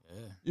deal.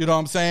 Yeah. You know what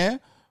I'm saying?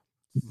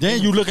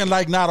 Then you looking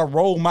like not a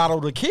role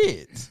model to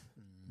kids.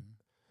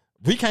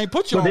 We can't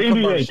put you on the NBA,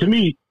 commercial. to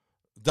me,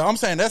 I'm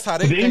saying that's how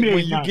they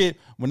think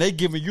when they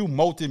giving you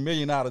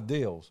multi-million-dollar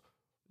deals.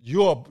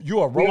 You're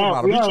a role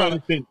model.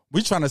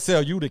 We trying to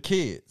sell you to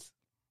kids,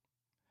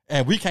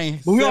 and we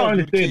can't. But we all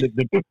understand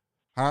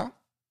huh?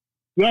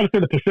 We all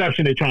understand the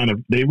perception they're trying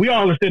to. We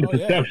all understand the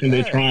perception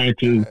they're trying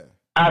to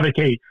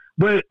advocate.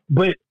 But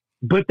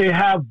they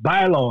have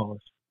bylaws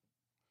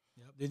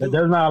that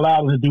does not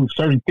allow them to do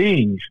certain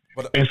things,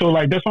 and so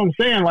like that's what I'm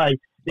saying. Like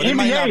the NBA,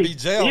 might not be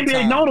jail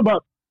time. known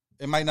about.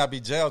 It might not be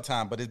jail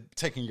time, but it's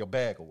taking your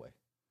bag away.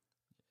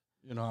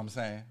 You know what I'm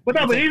saying? But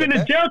even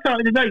the jail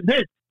time,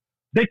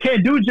 they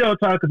can't do jail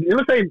time because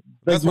let's say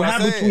that's what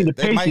happened between the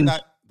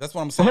Pacers. That's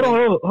what I'm saying.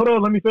 Hold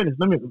on. Let me finish.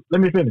 Let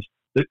me finish.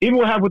 Even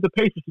what happened with the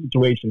Pacers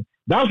situation,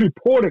 that was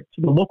reported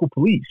to the local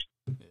police,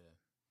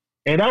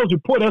 and that was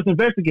reported. That was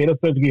investigated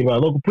by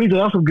local police.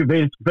 And also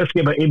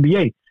investigated by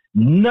NBA.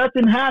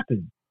 Nothing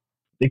happened.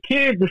 The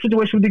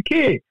situation with the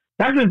kid,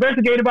 that's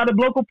investigated by the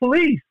local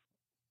police.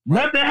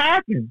 Right. Nothing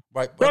happened.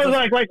 Right. So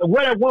it's like,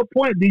 what at what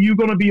point are you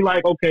going to be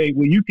like, okay,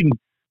 well, you can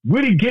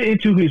really get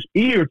into his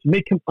ear to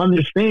make him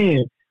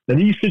understand that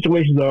these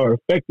situations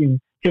can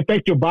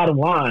affect your bottom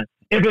line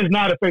if it's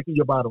not affecting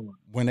your bottom line.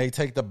 When they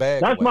take the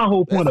bag That's away. My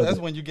whole point of it. That's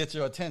when you get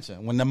your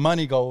attention. When the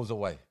money goes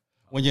away.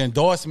 When your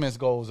endorsements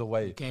goes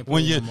away.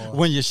 When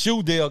your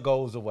shoe deal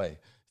goes away.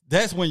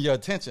 That's when your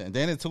attention.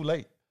 Then it's too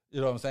late. You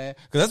know what I'm saying?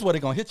 Because that's where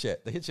they're going to hit you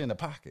at. They hit you in the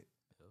pocket.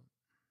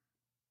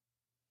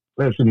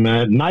 Listen,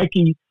 man,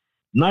 Nike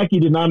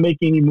did not make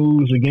any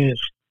moves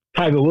against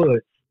Tiger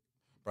Woods.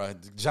 Right.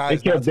 They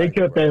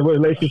kept that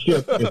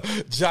relationship.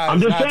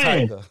 I'm just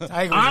saying.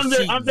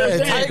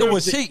 Tiger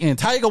was cheating.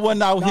 Tiger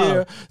wasn't out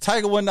here.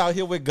 Tiger wasn't out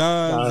here with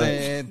guns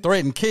and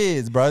threatening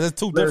kids, bro. That's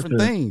two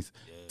different things.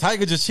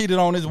 Tiger just cheated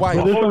on his wife.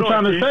 But this is what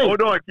I'm trying to say.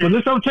 Hold on, but this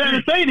is what I'm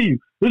trying to say to you.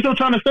 This is what I'm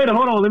trying to say.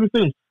 Hold on, let me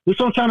finish. This is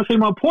what I'm trying to say.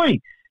 My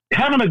point.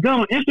 Having a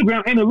gun on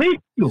Instagram ain't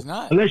illegal.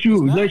 Unless you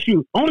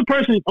only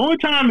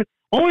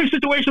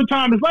situational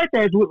time is like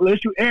that is unless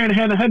you Aaron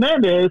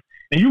Hernandez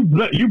and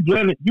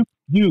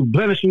you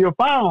blenishing your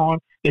firearm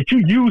that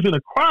you use in a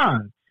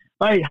crime.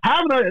 Like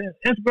having an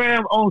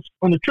Instagram on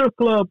the strip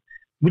club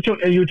with your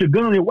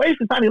gun on your waist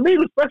is not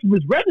illegal, especially if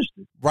it's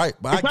registered. Right,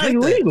 but it's not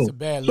illegal. It's a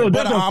bad so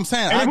but I'm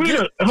saying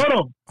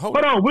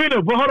hold on, we're in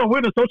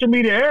the social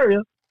media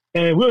area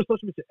and we're in the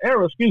social media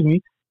era, excuse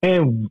me,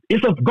 and it's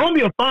going to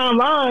be a fine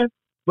line.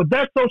 But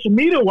that's social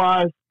media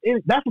wise.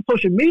 That's a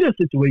social media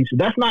situation.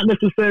 That's not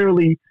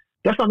necessarily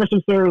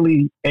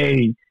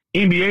a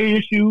NBA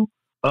issue,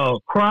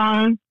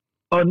 crime,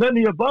 or none of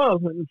the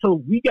above. And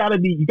so you gotta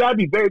be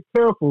very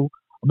careful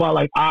about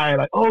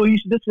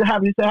this should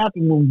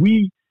happen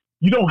when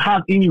you don't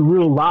have any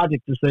real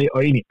logic to say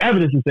or any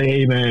evidence to say,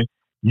 hey man,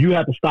 you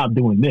have to stop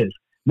doing this.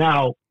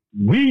 Now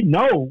we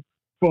know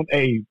from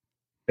a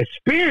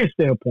experience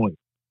standpoint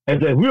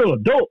as a real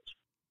adults.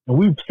 And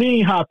we've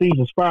seen how things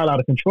have spiraled out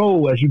of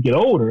control as you get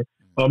older.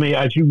 I mean,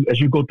 as you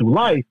go through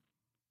life,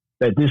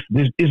 that this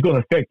is going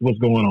to affect what's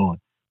going on.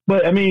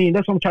 But I mean,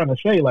 that's what I'm trying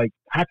to say. Like,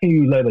 how can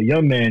you let a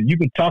young man? You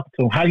can talk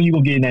to him. How are you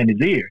going to get in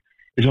his ear?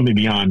 It's going to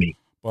be beyond me.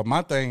 But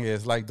my thing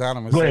is, like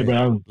Donovan said,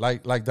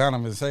 like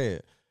Donovan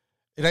said,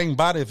 it ain't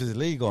about if it's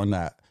legal or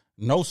not.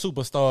 No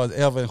superstars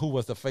ever who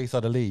was the face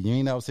of the league. You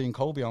ain't never seen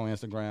Kobe on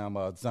Instagram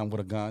or something with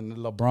a gun,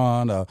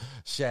 LeBron or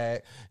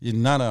Shaq.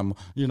 None of them.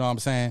 You know what I'm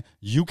saying?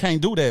 You can't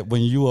do that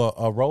when you are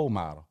a role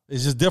model.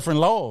 It's just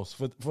different laws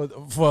for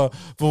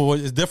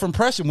it's different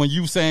pressure when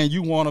you saying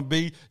you want to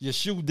be your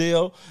shoe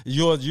deal.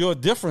 You're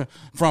different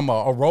from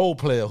a role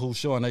player who's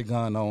showing their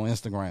gun on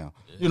Instagram.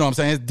 You know what I'm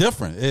saying? It's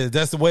different.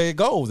 That's the way it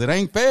goes. It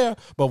ain't fair.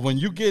 But when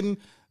you getting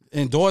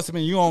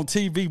endorsement, you on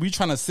TV, we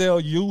trying to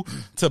sell you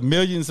to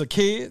millions of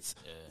kids.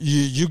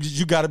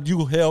 You got to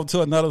you held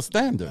to another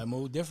standard. I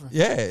move different.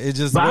 Yeah, it's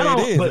just the way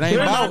it is. It ain't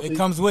about. It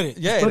comes with it.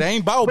 Yeah, it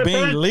ain't about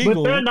being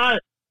legal. But they're not.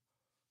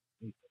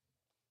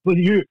 But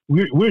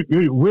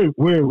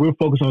we're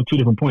focused on two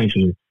different points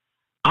here.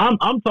 I'm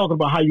talking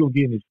about how you'll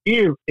get in his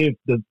ear if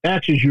the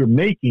actions you're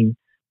making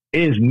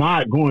is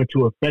not going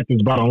to affect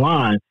his bottom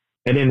line.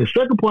 And then the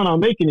second point I'm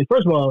making is,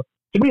 first of all,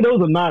 to me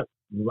those are not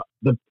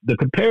the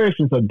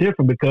comparisons are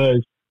different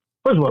because.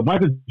 First of all,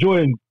 Michael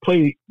Jordan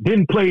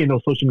didn't play in no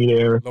social media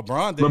era.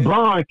 LeBron did.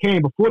 LeBron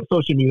came before the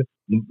social media.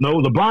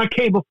 No, LeBron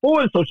came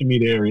before the social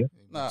media era.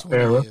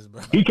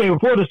 He came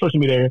before the social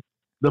media era.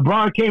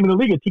 LeBron came in the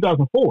league in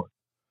 2004.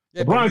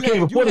 Yeah, LeBron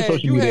came before the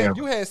social media era.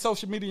 You had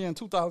social media in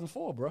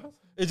 200004, bro.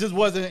 It just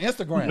wasn't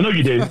Instagram. No,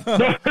 you didn't.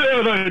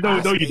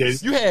 No, you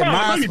didn't. You had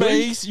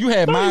MySpace. You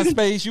had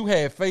MySpace. You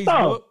had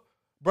Facebook.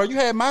 Bro, you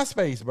had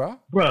MySpace, bro.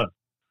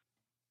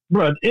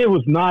 Bro, it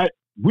was not.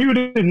 We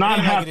did not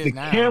have the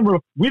camera.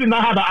 We did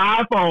not have the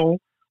iPhone.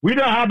 We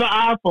didn't have the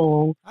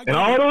iPhone and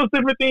all those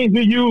different things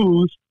we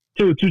use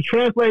to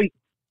translate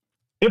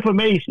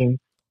information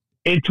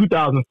in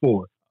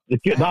 2004.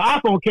 The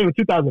iPhone came in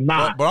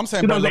 2009. But I'm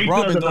saying, but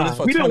LeBron been doing this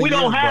for 20 years,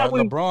 bro.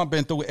 LeBron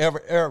been through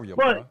every area,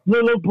 bro.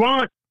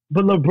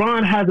 But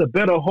LeBron has a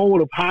better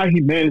hold of how he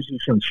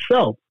manages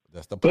himself.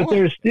 That's the point. But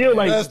there's still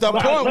that's the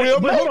point we're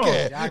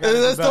making.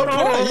 That's the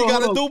point. You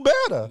got to do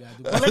better.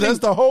 That's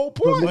the whole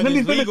point. Whether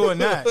it's legal or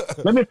not,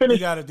 let me finish. You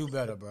got to do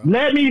better, bro.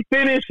 Let me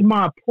finish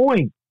my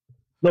point.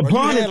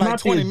 LeBron is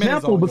not the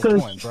example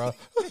because point, bro.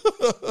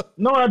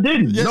 No, I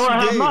didn't. Yes, no,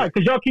 I have not.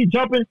 Because y'all keep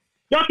jumping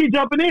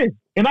in,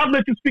 and I've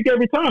let you speak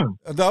every time.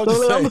 I'm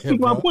gonna speak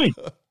my point.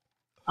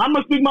 I'm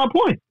gonna speak my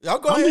point. Y'all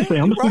go I'm ahead. just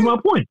saying. I'm gonna speak my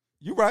point.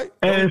 You right.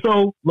 And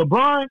so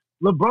LeBron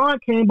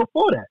came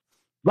before that.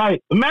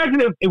 Like,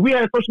 imagine if we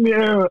had a social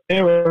media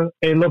era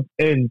and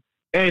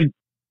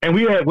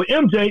we had with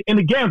MJ and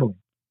the gambling,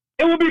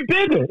 it would be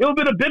bigger. It would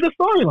be a bigger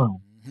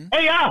storyline. Mm-hmm.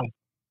 AI,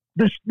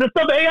 the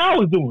stuff that AI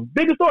was doing,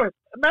 bigger story.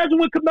 Imagine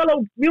when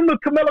Carmelo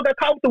got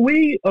caught with the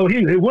weed, or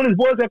one of his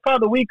boys got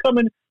caught with the weed come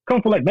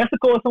from like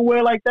Mexico or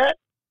somewhere like that.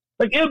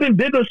 Like, it would have been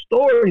bigger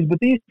stories. But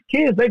these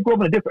kids, they grew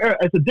up in a different era.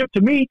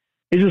 To me,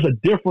 it's just a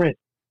different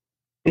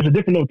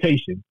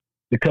notation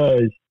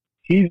because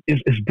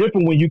it's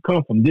different when you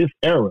come from this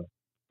era.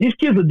 These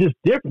kids are just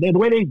different. The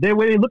way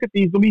they look at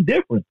these is gonna be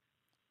different.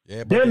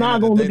 Yeah, they're not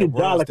gonna look at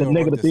Ja like a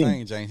negative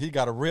thing. James, he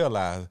got to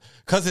realize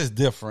because it's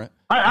different.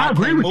 I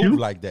agree with you.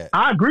 Like that,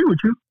 I agree with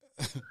you.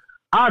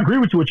 I agree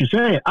with you. What you're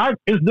saying.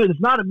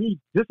 It's not a me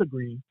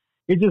disagreeing.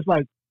 It's just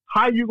like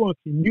how you gonna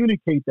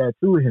communicate that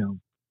to him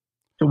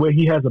to where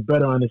he has a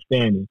better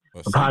understanding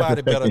of how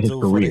it's affecting his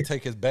career. They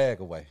take his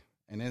bag away,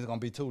 and then it's gonna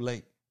be too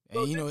late. And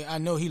I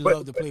know he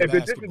loved to play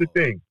basketball. This is the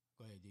thing.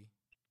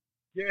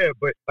 Yeah,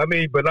 but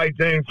like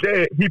James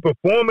said, he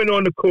performing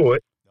on the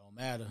court. Don't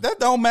matter. That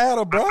don't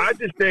matter, bro. I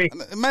just think,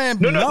 man,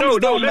 no. That's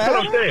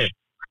what I'm saying.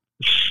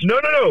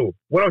 No.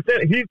 What I'm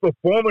saying, he's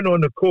performing on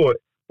the court,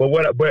 but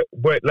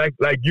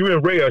like you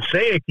and Ray are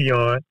saying,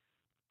 Keon,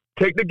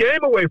 take the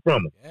game away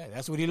from him. Yeah,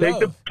 that's what he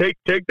loves. Take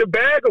the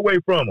bag away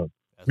from him.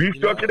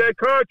 Restructure that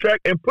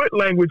contract and put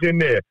language in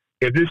there.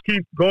 If this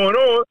keeps going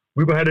on,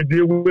 we're gonna have to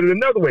deal with it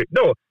another way.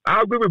 No,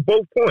 I agree with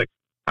both points.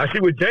 I see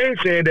what James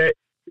saying that.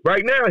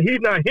 Right now,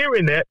 he's not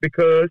hearing that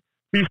because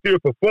he's still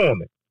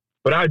performing.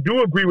 But I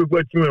do agree with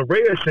what you and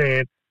Ray are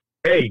saying.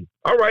 Hey,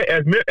 all right,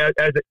 as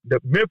the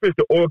Memphis,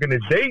 the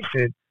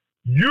organization,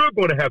 you're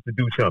going to have to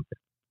do something.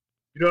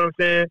 You know what I'm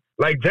saying?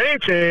 Like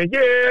James saying,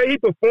 yeah, he's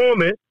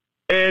performing,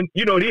 and,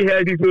 he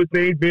had these little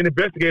things being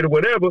investigated,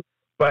 whatever.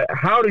 But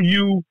how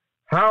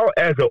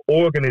as an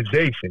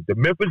organization, the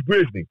Memphis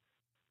Grizzlies,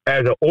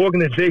 as an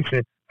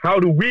organization, how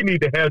do we need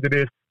to handle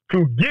this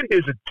to get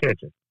his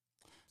attention?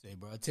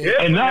 Bro,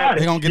 they're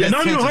gonna get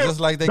attention just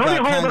like they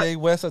got Kanye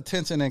West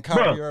attention and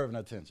Kyrie Irving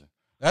attention.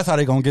 That's how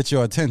they're gonna get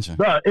your attention,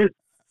 bro. And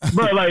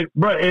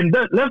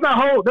let's not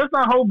hold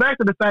back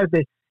to the fact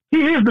that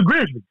he is the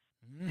Grizzlies.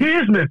 He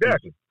is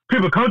Memphis.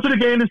 People come to the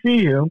game to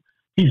see him.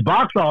 He's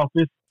box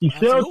office. He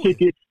sells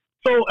tickets.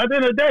 So at the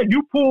end of the day,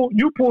 you pull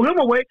him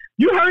away.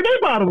 You hurt their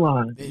bottom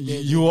line.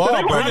 You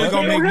are, bro. They're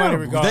gonna make money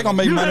regardless. They're gonna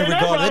make money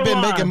regardless. They've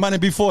been making money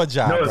before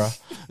Ja, bro.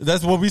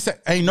 That's what we say.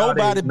 Ain't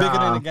nobody bigger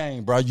than the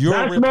game, bro.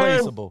 You're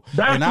replaceable,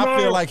 and I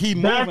feel like he's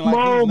moving like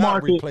he's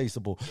not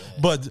replaceable.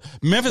 But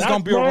Memphis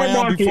gonna be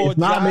around before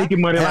Ja.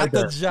 Making money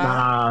after like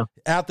Ja,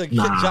 after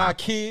Ja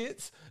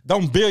kids.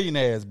 Them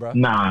billionaires, bro.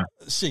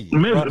 Shit,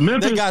 bro.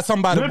 They got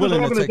somebody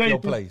willing to take your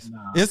place.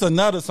 It's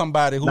another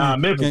somebody who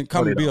can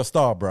come and be a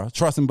star, bro.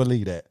 Trust and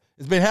believe that.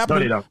 It's been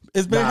happening.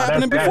 It's been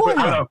happening before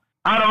now.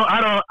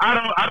 I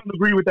don't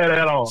agree with that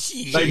at all.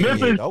 Shit. Like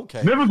Memphis was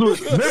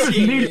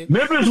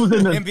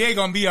in the NBA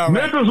gonna be all right.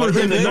 Memphis was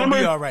in the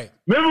numbers. All right.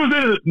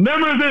 Memphis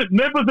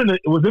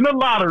was in the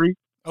lottery.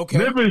 Okay.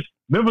 Memphis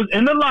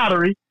in the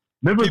lottery.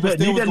 Memphis had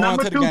that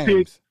number 2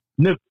 pick.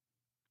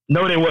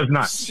 No, they was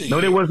not. Shit.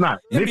 No, they was not.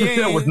 Memphis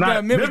was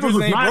not. Memphis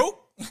was not.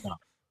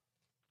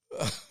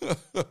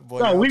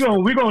 No, we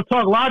gonna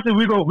talk logic.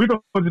 We gonna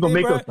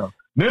make up stuff.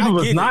 Memphis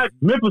was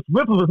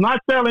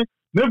not selling.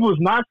 Memphis was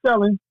not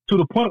selling to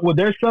the point where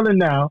they're selling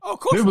now. Oh, of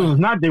course Memphis was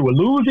not. They were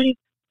losing.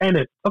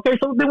 Okay,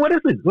 so then what is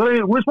it?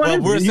 Which one is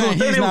it? We're saying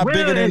he's not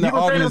bigger than the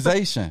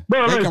organization.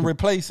 They can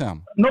replace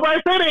him. Nobody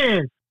said it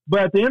is.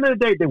 But at the end of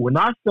the day, they were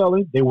not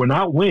selling. They were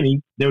not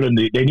winning. They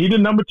need a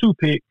number 2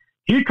 pick.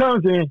 He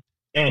comes in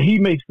and he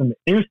makes them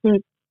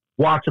instant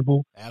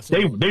watchable.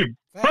 Absolutely.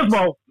 First of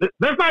all,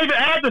 let's not even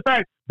add the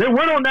fact they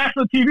weren't on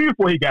national TV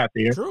before he got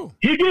there. True.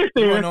 He gets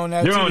there. They're on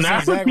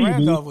national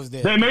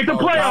TV. They make the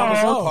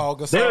playoffs.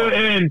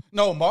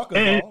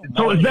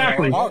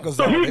 Exactly.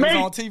 So he was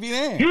on TV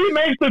then. He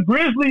makes the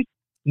Grizzlies.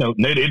 No,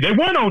 they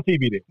weren't on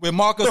TV then. With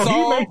Marcus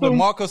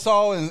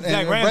Gasol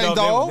and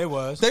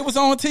Randolph, they was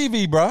on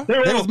TV, bro.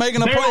 They was making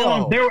the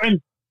playoffs.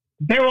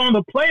 They were on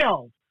the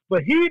playoffs,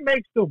 but he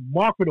makes them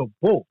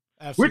marketable.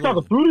 Absolutely. We're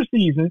talking through the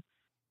season.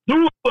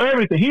 Do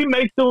everything. He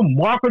makes them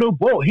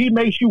marketable. He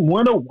makes you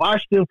want to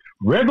watch them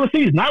regular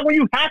season. Not when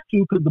you have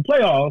to, because the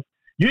playoffs,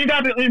 you ain't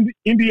got the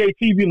NBA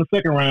TV in the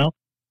second round.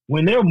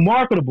 When they're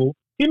marketable,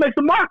 he makes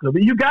them marketable.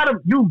 You gotta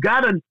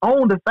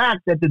own the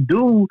fact that the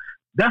dude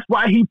That's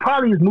why he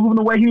probably is moving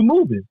the way he's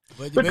moving.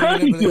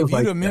 Because he feels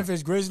like the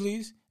Memphis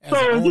Grizzlies, as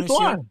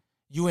ownership,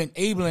 you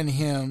enabling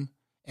him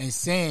and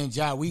saying,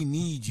 "Ja, we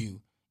need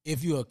you."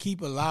 If you'll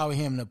keep allowing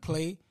him to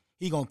play,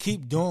 he gonna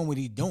keep doing what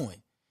he's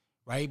doing,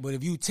 right? But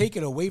if you take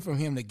it away from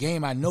him, the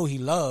game I know he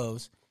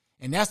loves,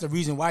 and that's the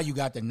reason why you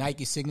got the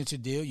Nike signature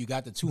deal, you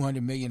got the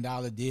 $200 million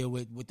deal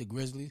with the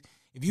Grizzlies.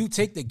 If you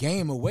take the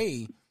game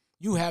away,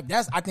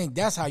 I think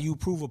that's how you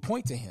prove a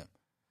point to him.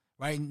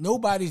 Right?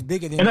 Nobody's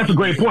bigger than. And that's a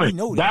great point.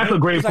 That's a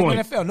great point.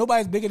 Like NFL,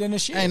 nobody's bigger than the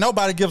shit. Ain't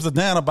nobody gives a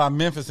damn about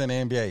Memphis in the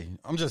NBA.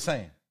 I'm just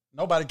saying.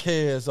 Nobody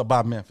cares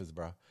about Memphis,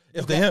 bro.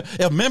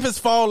 If Memphis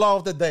fall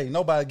off today,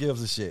 nobody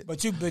gives a shit.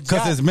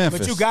 Because it's Memphis.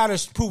 But you gotta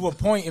prove a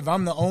point. If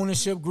I'm the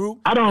ownership group,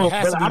 I don't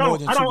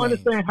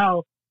understand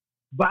how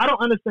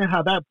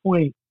that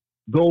point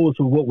goes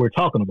with what we're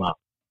talking about.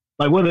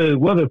 Like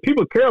whether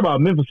people care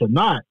about Memphis or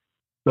not,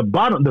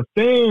 the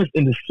fans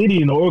in the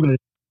city and the organization.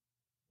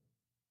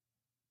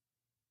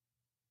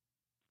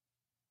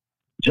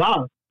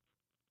 Ja,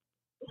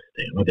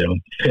 damn, my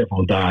damn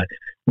headphone died.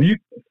 We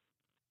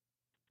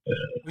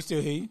still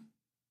hear you.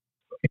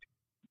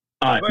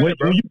 All right,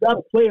 when you got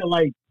a player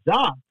like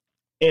Ja,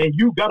 and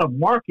you got a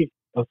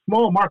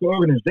small market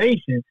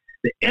organization,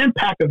 the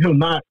impact of him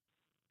not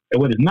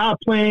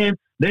playing,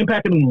 the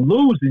impact of him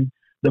losing,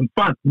 the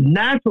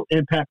financial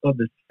impact of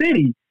the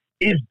city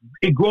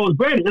it grows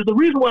greater. There's a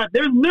reason why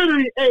there's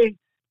literally a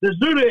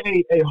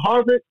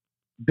Harvard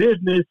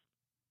business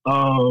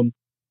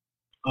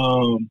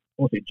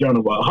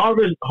journal,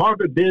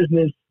 Harvard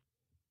Business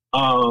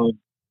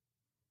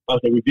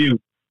review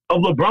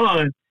of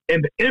LeBron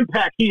and the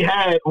impact he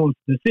had on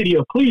the city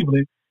of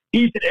Cleveland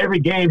each and every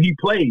game he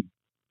played.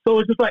 So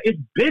it's just like it's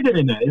bigger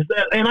than that.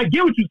 And I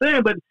get what you're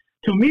saying, but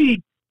to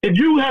me, if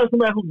you have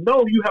somebody who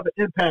knows you have an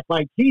impact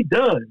like he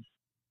does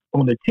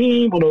on the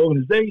team, on the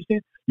organization,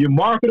 you're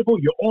marketable,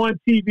 you're on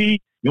TV,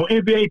 you're on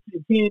NBA,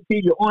 TNT,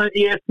 you're on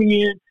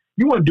ESPN.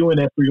 You weren't doing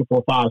that 3 or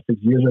 4, 5,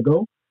 6 years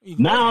ago.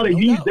 Now that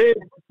he's there,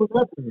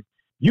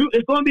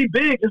 it's going to be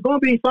big. It's going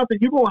to be something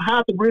you're going to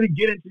have to really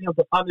get into him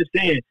to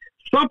understand.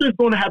 Something's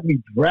going to have to be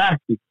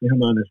drastic for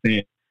him to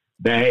understand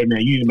that, hey,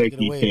 man, you need to make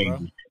these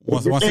changes.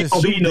 Once his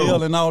shoe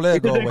deal and all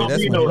that go away,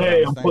 that's when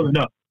hey, I'm pulling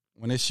up.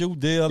 When his shoe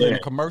deal and the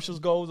commercials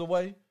goes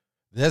away,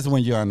 that's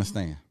when you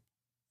understand.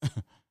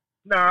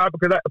 Nah,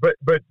 because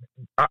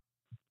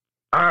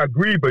I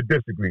agree but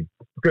disagree.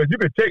 Because you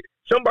can take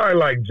somebody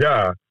like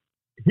Ja,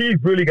 he's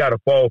really got to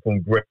fall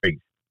from grace.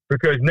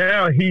 Because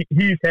now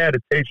he's had a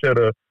taste of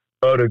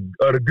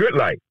the good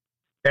life.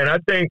 And I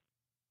think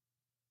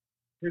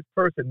his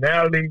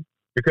personality,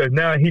 because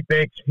now he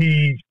thinks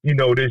he's,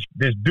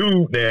 this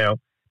dude now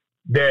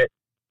that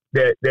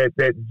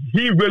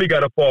he really got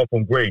to fall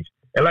from grace.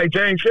 And like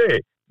James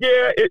said,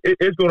 yeah,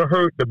 it's going to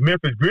hurt the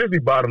Memphis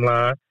Grizzlies bottom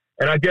line.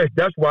 And I guess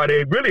that's why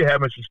they really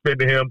haven't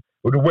suspended him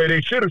or the way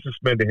they should have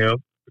suspended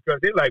him, because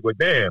they're like, well,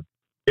 damn,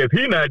 if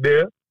he's not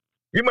there,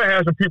 you might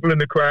have some people in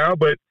the crowd,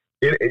 but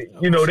they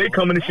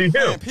coming to see him.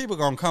 Man, people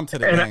gonna come to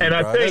the game, and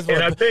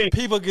I think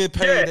people get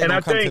paid. They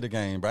gonna come to the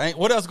game, bro.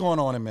 What else going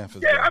on in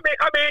Memphis? Yeah, bro?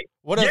 I mean,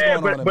 what else going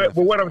on in Memphis?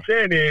 But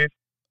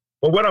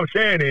what I'm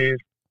saying is,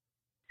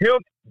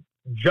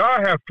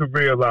 Ja have to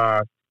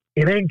realize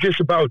it ain't just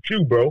about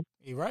you, bro.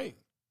 You're right.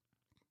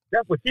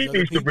 That's what he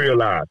needs to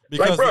realize.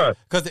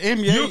 Because the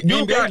NBA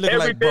you look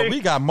like, bro, we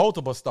got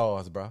multiple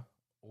stars, bro.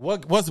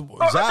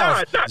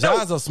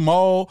 Ja's a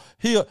small.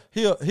 He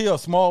a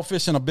small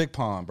fish in a big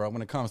pond, bro.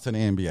 When it comes to the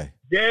NBA.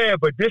 Yeah,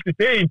 but this the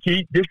thing,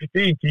 Keith.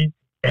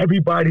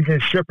 Everybody's in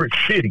separate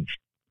cities.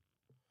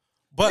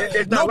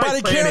 But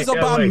nobody cares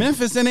about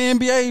Memphis in the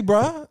NBA,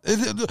 bro.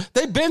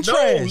 They been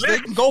trash. They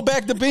can go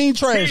back to being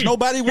trash.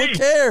 Nobody would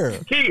care.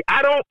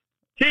 I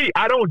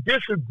don't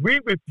disagree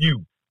with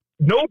you.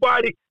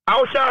 Nobody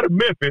outside of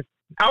Memphis,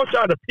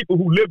 outside of people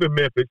who live in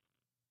Memphis,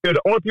 they're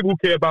the only people who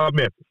care about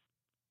Memphis.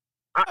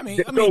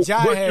 Ja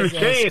has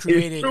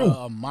created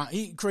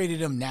he created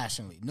them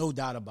nationally, no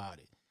doubt about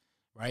it,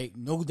 right?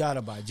 No doubt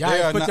about it.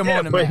 Ja put them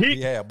on the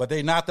map. But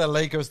they not the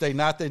Lakers, they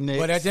not the Knicks.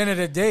 But at the end of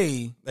the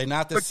day, they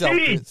not the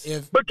Celtics.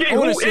 If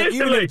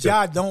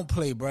Ja don't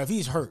play, bro, if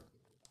he's hurt,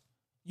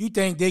 you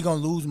think they're gonna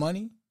lose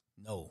money?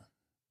 No,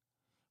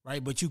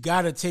 right? But you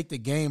got to take the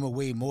game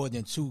away more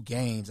than 2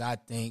 games, I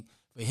think,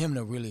 for him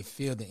to really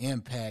feel the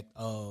impact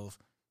of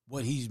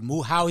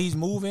how he's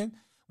moving,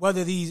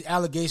 whether these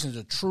allegations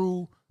are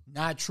true.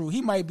 Not true.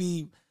 He might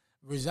be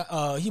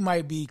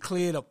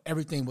cleared of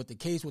everything with the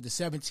case with the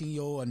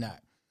 17-year-old or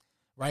not,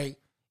 right?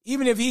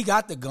 Even if he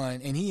got the gun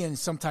and he in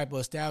some type of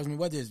establishment,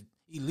 whether it's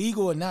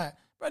illegal or not,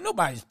 but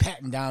nobody's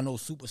patting down no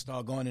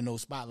superstar going in no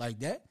spot like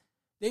that.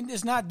 They're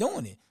just not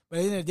doing it. But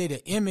at the end of the day,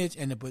 the image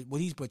and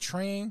what he's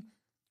portraying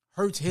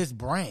hurts his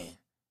brand.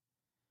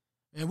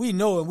 And we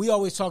know, and we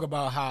always talk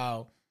about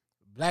how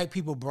black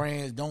people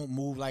brands don't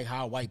move like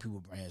how white people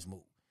brands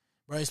move.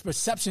 But his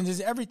perception is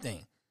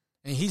everything.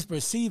 And he's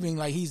perceiving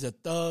like he's a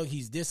thug,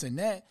 he's this and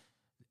that.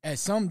 At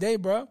some day,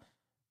 bro,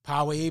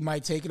 Powerade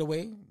might take it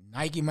away.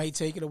 Nike might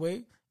take it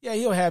away. Yeah,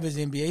 he'll have his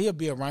NBA. He'll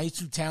be around. He's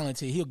too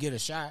talented. He'll get a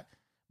shot.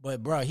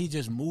 But bro, he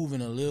just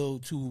moving a little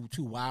too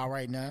wild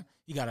right now.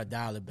 He got to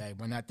dial it back.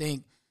 But I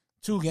think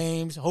 2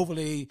 games.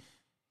 Hopefully,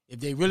 if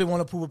they really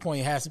want to prove a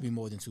point, it has to be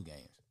more than 2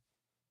 games.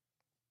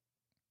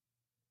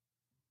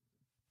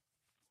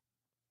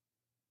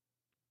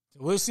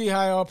 So we'll see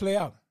how it all play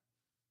out.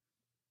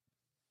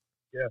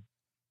 Yeah.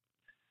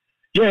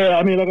 Yeah,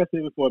 I mean, like I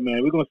said before,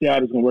 man, we're gonna see how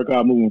this is gonna work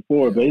out moving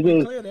forward. But it's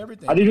just, I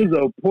think it's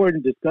an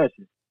important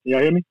discussion.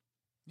 Y'all hear me?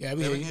 Yeah,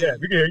 we hear you. Yeah,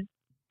 we can hear you.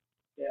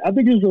 Yeah, I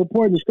think it's an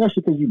important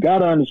discussion because you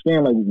gotta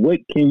understand, like, what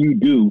can you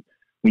do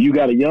when you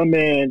got a young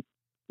man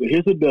with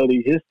his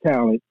ability, his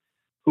talent,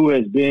 who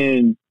has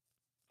been,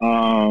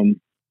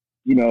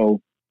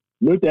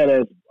 looked at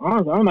as,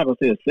 honestly, I'm not gonna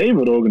say a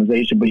savior of the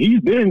organization, but he's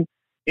been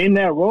in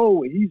that role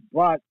where he's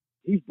brought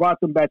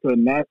them back to a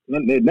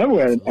national. They never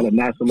were at a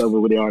national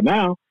level where they are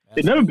now.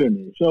 They've never been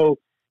there. So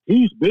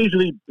he's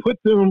basically put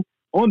them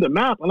on the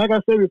map. And like I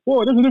said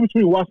before, there's a difference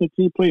between watching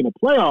a team play in the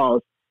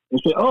playoffs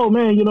and say, oh,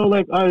 man,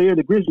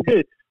 the Grizzlies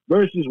good,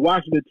 versus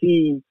watching a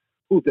team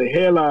who's the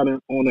headliner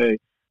on a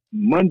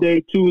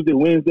Monday, Tuesday,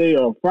 Wednesday,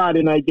 or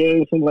Friday night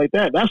game, something like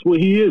that. That's what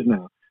he is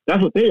now.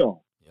 That's what they are.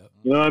 Yep.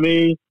 You know what I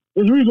mean?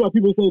 There's a reason why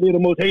people say they're the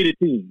most hated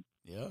team.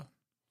 Yeah.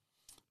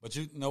 But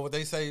you know what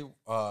they say?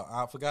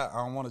 I forgot. I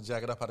don't want to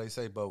jack it up how they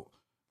say, but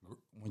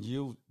when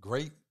you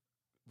great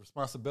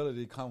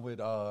responsibility come with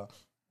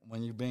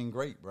when you being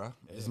great, bro.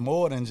 Yeah. It's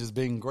more than just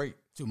being great.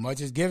 Too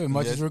much is given,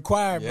 much is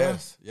required, bro.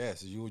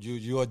 Yes.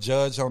 You're a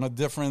judge on a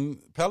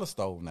different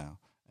pedestal now,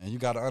 and you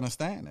got to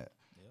understand that.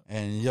 Yep.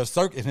 And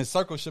his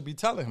circle should be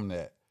telling him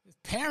that. His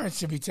parents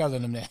should be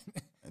telling him that.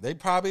 They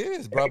probably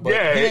is, bro. But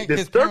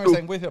his parents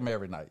ain't with him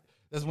every night.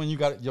 That's when you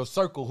got your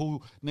circle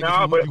who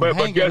niggas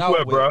but guess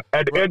what, bro?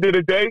 At the end of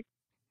the day,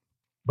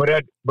 but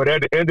at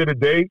the end of the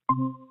day,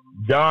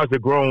 John's a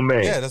grown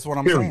man. Yeah, that's what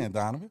I'm saying,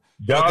 Donovan.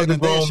 John's a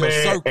grown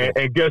man,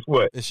 and guess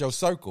what? It's your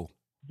circle.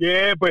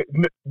 Yeah, but it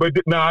ain't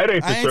the circle. I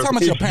ain't talking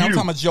about your parents.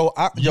 I'm talking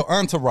about your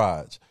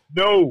entourage.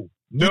 No.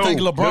 You think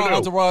LeBron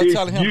entourage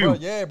telling him, bro?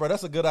 Yeah, bro,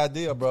 that's a good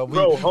idea, bro. We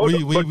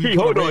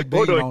put a red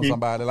bean on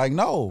somebody. Like,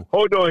 no.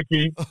 Hold on,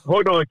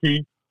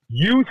 Keith.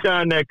 You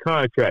signed that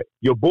contract.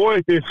 Your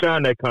boys didn't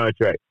sign that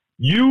contract.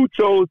 You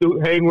chose to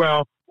hang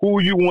around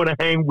who you want to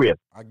hang with.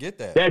 I get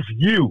that. That's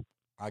you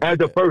as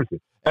a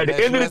person. At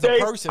the end of the day,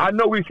 I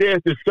know we say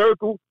it's the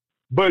circle,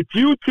 but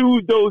you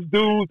choose those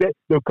dudes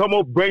that come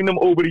up, bring them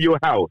over to your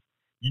house.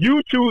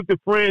 You choose the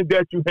friends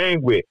that you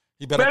hang with.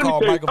 You better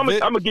call Michael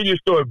Vick. I'm gonna give you a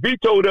story. V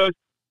told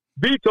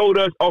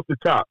us off the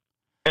top,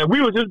 and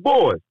we was his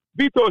boys.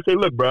 V told us, "Say,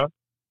 look, bro,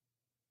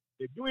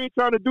 if you ain't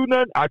trying to do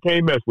nothing, I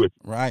can't mess with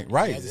you." Right.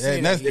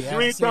 And if you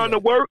ain't trying to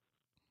work,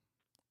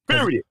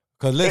 period.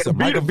 Because listen,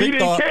 Michael Vick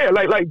didn't care,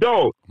 like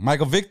dog.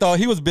 Michael Vick thought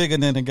he was bigger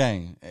than the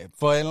game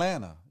for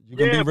Atlanta. You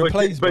can be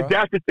replaced, but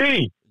that's the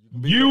thing.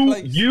 You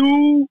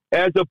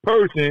as a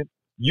person,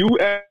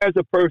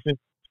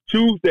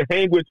 choose to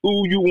hang with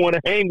who you want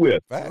to hang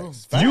with.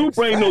 Facts. You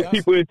bring those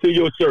people into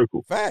your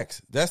circle.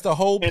 Facts. That's the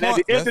whole point. And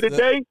at the end of the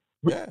day,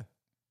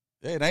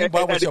 it ain't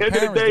about what your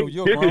parents do.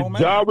 You're a grown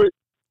man.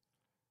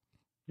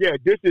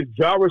 This is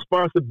Ja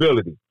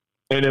responsibility.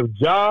 And if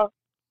Ja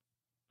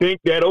think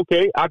that,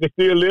 okay, I can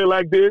still live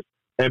like this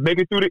and make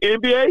it through the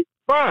NBA,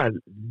 fine,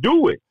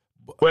 do it.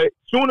 But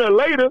sooner or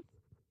later,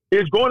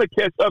 it's going to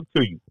catch up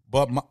to you.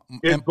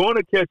 It's going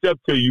to catch up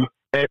to you.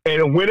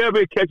 And whenever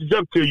it catches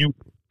up to you,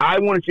 I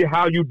want to see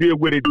how you deal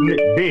with it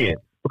then.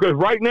 Because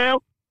right now,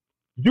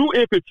 you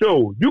in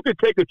control. You can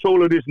take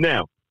control of this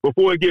now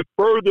before it gets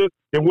further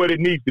than what it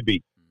needs to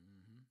be.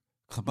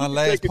 My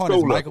last point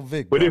is Michael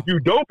Vick. But if you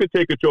don't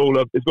take control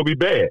of it, it's going to be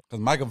bad. Because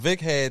Michael Vick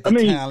had the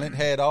talent,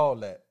 had all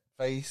that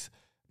face.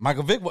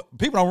 Michael Vick,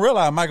 people don't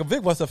realize Michael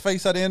Vick was the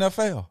face of the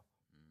NFL.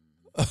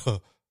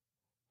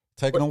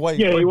 Taking away.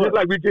 Yeah, just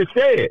like we just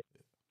said,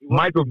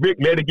 Michael Vick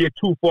let it get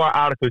too far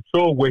out of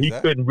control where he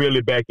couldn't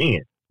really back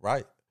in.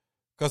 Right.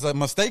 Because a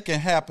mistake can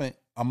happen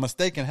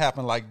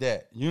like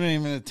that. You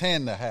didn't even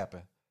intend to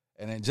happen.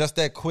 And then just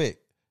that quick,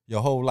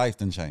 your whole life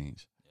done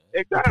change.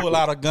 Exactly. You pull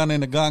out a gun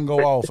and the gun go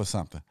off or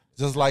something.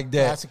 Just like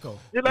that. Practical.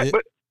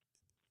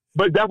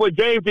 But that's what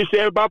James just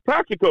said about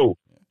practical.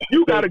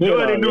 You got a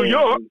gun in New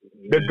York,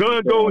 the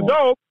gun goes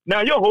off,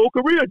 now your whole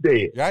career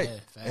dead. Right.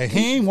 And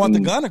he ain't want the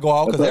gun to go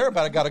off because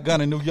everybody got a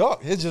gun in New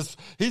York. He's just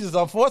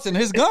unfortunate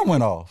his gun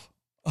went off.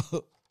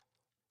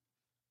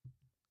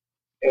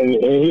 And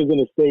he's in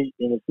a city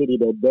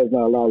that does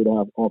not allow you to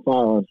have on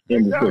firearms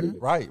in the city.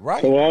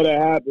 Right. So all that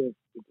happens,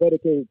 it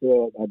predicated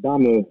to a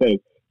domino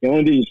effect. And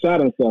when he shot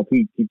himself,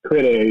 he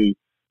created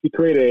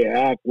an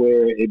act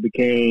where it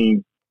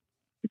became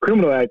the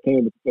criminal act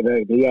came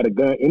because he had a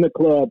gun in a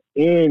club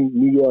in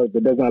New York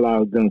that does not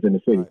allow guns in the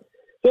city. Right.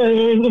 So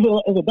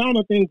it's a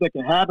domino things that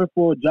can happen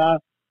for Ja.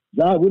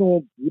 Ja, we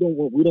don't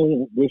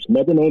wish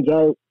nothing on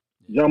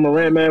Ja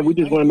Morant, man. We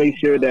just want to make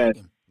sure that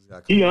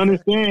he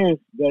understands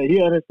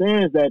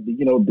that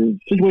the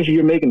situation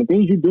you're making, the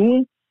things you're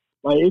doing,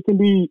 like it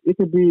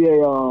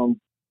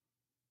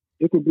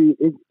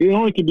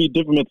only can be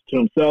detrimental to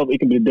himself. It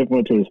can be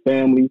detrimental to his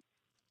family,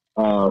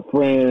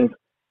 friends,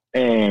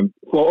 and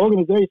for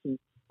organizations.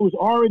 who's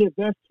already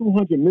invested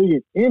 $200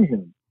 million in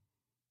him,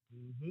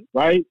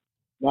 right?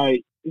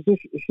 Like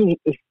it's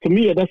to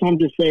me. That's what I'm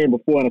just saying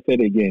before, and I said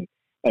it again.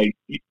 Like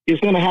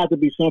it's gonna have to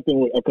be something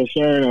with a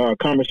concern or a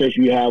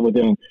conversation you have with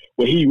him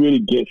where he really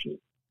gets it.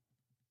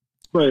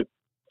 But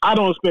I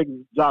don't expect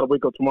Ja to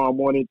wake up tomorrow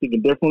morning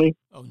thinking differently.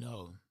 Oh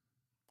no.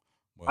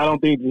 Well, I don't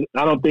think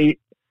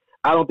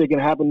it can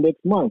happen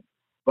next month.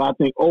 But I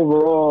think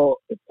overall,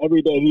 if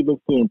every day he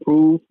looks to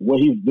improve what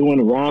he's doing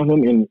around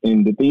him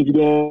and the things he's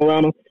doing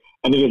around him,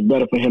 I think it's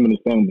better for him and his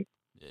family.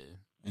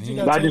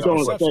 Yeah. I just don't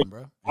expect.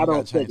 I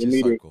don't expect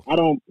immediate.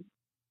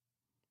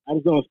 I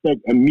just don't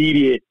expect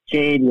immediate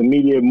change,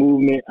 immediate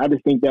movement. I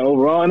just think that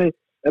overall, and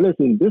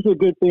listen, this is a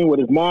good thing with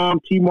his mom,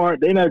 T-Mart.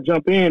 They not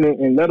jump in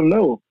and let him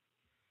know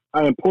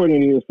how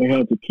important it is for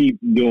him to keep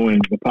doing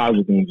the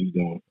positive things he's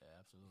doing. Yeah,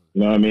 absolutely.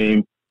 You know what I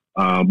mean?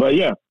 But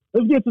yeah,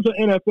 let's get to some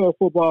NFL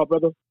football,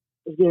 brother.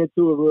 Let's get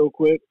into it real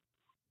quick.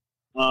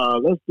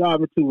 Let's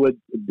dive into what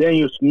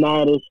Daniel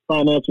Snyder's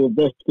financial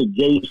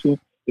investigation,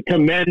 the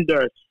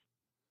Commanders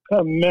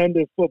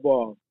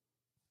football.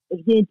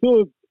 Let's get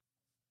into it.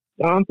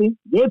 Jonathan,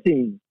 your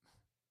team,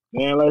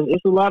 man.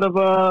 It's a lot of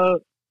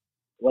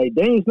like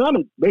Daniel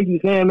Snyder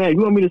basically saying, man, you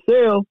want me to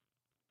sell?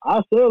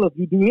 I'll sell if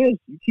you do this.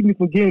 You keep me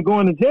from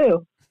going to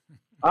jail.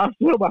 I'll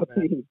sell my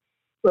team.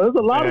 So there's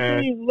a lot of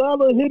things, a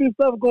lot of hidden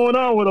stuff going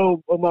on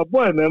with my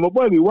boy, man. My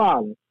boy be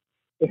wilding.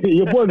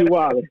 Your boy be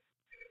wilding.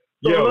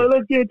 So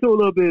let's get into it a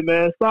little bit,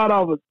 man.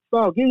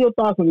 Give your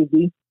thoughts on this,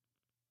 D.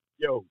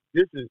 Yo,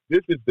 this is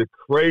the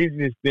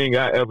craziest thing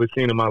I ever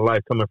seen in my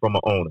life coming from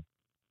an owner.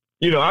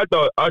 You know, I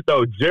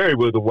thought Jerry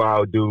was a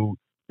wild dude.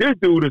 This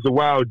dude is a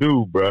wild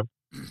dude, bro.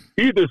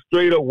 He's a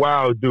straight up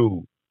wild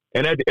dude.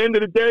 And at the end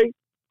of the day,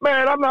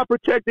 man, I'm not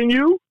protecting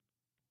you.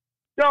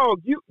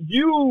 Dog,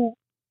 you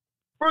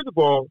first of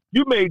all,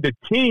 you made the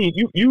team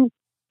you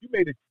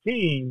made a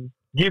team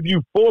give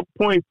you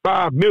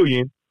 $4.5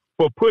 million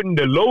for putting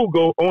the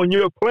logo on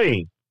your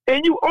plane.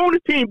 And you own the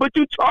team, but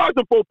you charge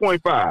them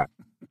 $4.5.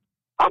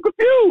 I'm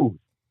confused.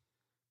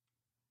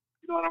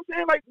 You know what I'm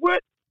saying? Like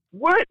what?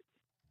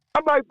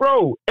 I'm like,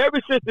 bro,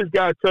 ever since this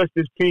guy touched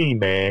this team,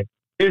 man,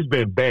 it's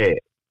been bad.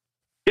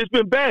 It's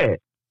been bad.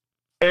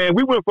 And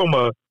we went from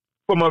a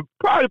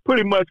probably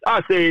pretty much,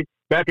 I say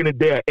back in the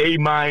day, A-,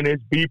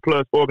 B+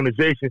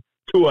 organization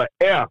to an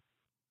F.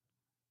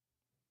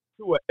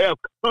 To an F.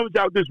 Comes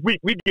out this week,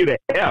 we get an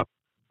F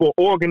for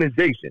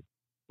organization.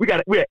 We're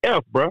an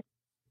F, bro.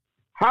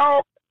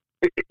 How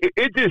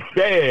it's just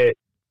sad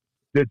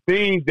the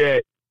things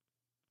that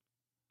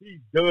he's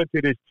done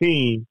to this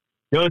team,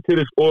 done to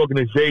this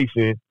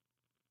organization,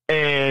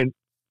 and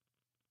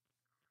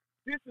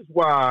this is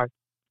why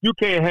you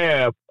can't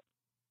have.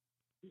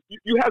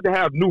 You have to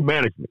have new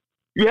management.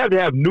 You have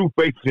to have new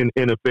faces in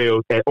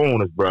NFL at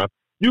owners, bro.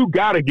 You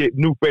got to get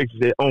new faces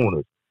at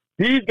owners.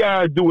 These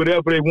guys do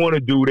whatever they want to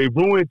do. They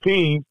ruin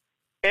teams,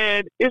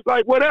 and it's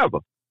like whatever.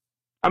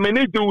 I mean,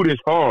 this dude is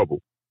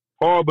horrible.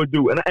 Horrible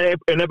dude. And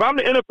if I'm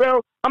the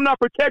NFL, I'm not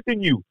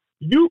protecting you.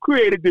 You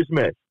created this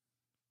mess.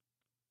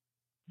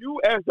 You,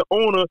 as the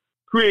owner,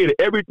 created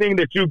everything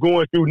that you're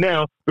going through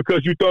now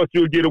because you thought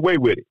you would get away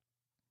with it.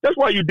 That's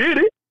why you did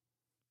it.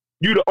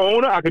 You the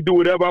owner. I can do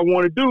whatever I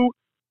want to do.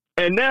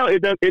 And now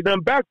it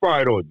done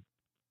backfired on you.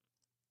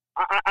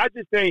 I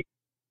just think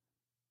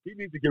he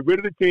needs to get rid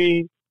of the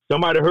team.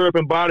 Somebody hurry up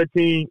and buy the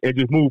team and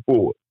just move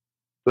forward.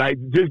 Like,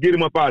 just get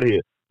him up out of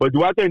here. But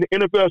do I think the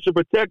NFL should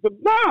protect him?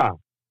 Nah.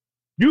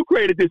 You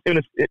created this in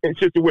a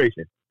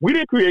situation. We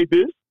didn't create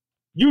this.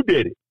 You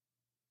did it.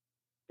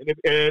 And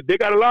if they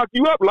got to lock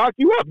you up.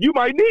 You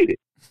might need it.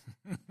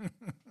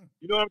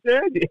 You know what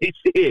I'm saying?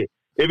 Shit.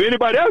 If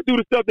anybody else do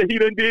the stuff that he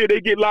done did, they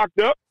get locked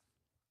up.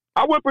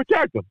 I wouldn't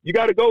protect them. You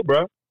got to go,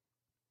 bro.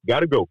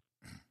 Got to go.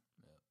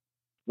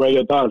 Ray,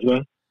 your thoughts,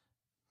 man?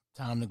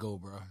 Time to go,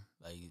 bro.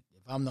 Like,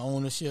 if I'm the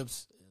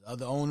ownerships,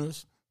 other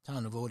owners,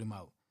 time to vote him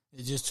out.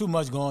 There's just too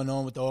much going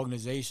on with the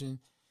organization,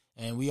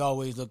 and we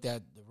always looked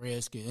at the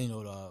Redskins,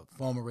 the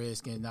former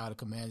Redskins, now the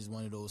Commanders,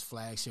 one of those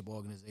flagship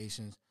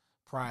organizations.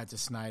 Prior to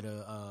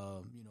Snyder,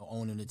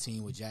 owning the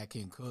team with Jack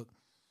King Cook,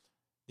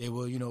 they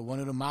were, one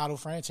of the model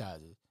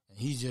franchises. And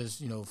he just,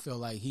 feel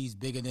like he's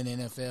bigger than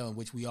the NFL, in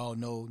which we all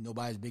know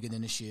nobody's bigger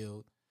than the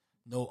Shield.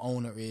 No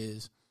owner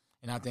is.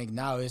 And I think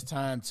now it's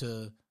time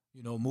to,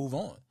 move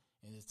on.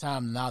 And it's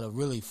time now to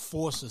really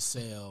force a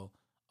sale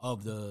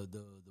of the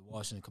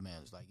Washington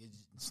Commanders. Like,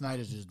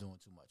 Snyder's just doing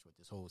too much with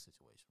this whole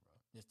situation,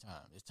 bro.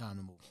 It's time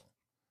to move on.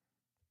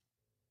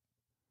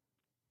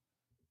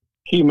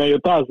 Key, man, your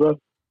thoughts, bro?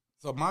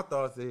 So my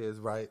thoughts is,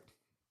 right,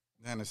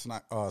 and it's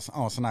not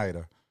on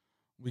Snyder.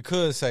 We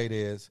could say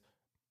this.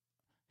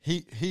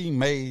 He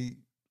made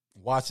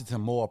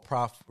Washington more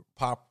profitable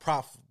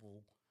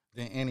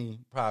than any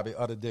probably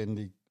other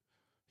than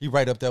he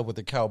right up there with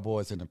the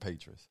Cowboys and the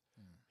Patriots.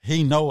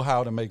 He know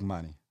how to make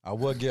money. I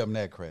will give him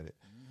that credit.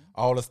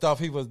 All the stuff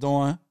he was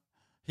doing,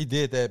 he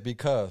did that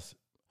because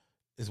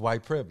it's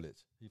white privilege.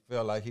 He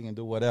felt like he can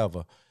do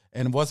whatever.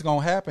 And what's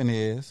going to happen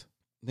is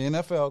the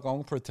NFL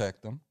going to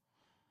protect him.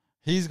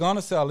 He's going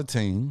to sell the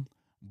team,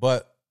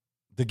 but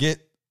to get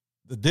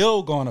the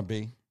deal going to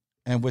be,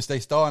 and which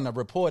they starting to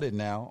report it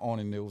now on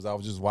the news. I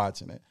was just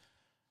watching it.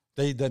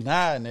 They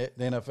denying it.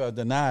 The NFL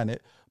denying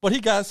it. But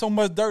he got so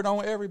much dirt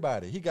on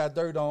everybody. He got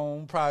dirt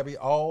on probably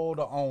all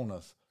the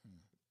owners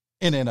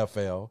in the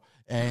NFL.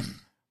 And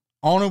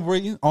on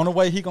the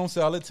way he going to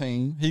sell a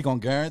team, he going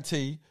to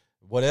guarantee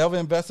whatever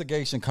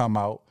investigation come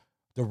out,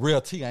 the real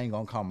T ain't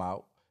going to come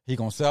out. He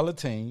going to sell a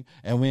team,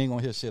 and we ain't going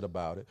to hear shit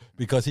about it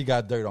because he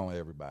got dirt on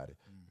everybody.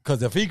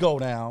 Because if he go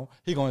down,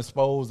 he going to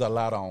expose a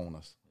lot of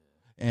owners.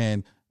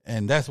 And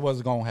that's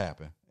what's going to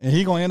happen. And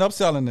he going to end up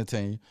selling the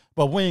team,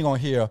 but we ain't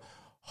going to hear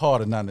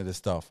hard of none of this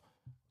stuff.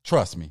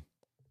 Trust me.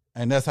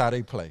 And that's how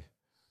they play.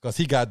 Because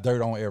he got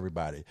dirt on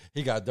everybody.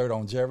 He got dirt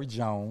on Jerry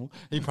Jones.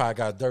 He probably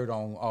got dirt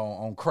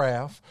on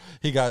Kraft.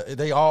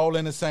 They all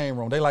in the same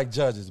room. They like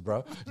judges,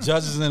 bro.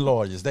 Judges and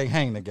lawyers. They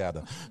hang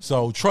together.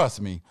 So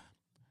trust me.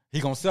 He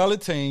going to sell a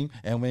team,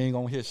 and we ain't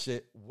going to hear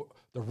shit,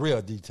 the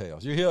real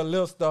details. You hear a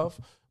little stuff,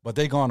 but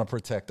they going to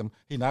protect him.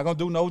 He not going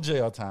to do no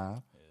jail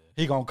time.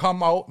 He going to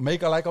come out,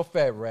 make it like a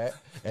fat rat,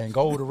 and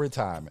go to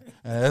retirement.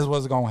 And that's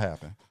what's going to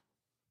happen.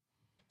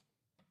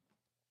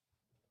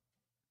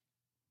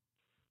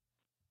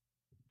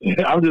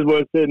 I'm just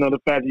want to say on the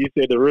fact that you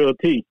said the real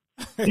T.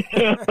 I'm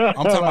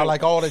talking about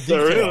like all the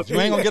details. You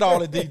ain't going to get all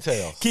the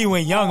details. Key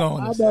went young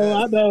on us.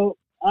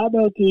 I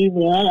know, Keith,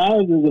 man. I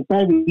was just the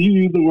fact that you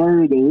used the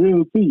word the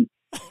real T.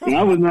 And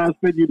I was not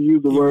expecting you to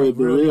use the word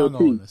the real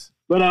T.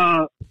 But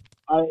I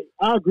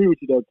agree with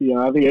you, though, T.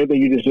 I think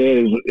everything you just said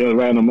is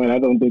right on money. I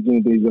don't think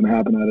anything's going to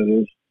happen out of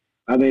this.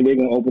 I think they're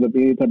going to open up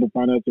any type of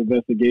financial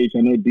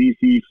investigation. I know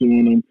DC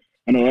suing them.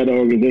 I know other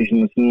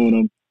organizations are suing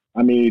them.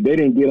 I mean, they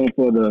didn't get them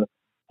for the –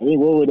 I think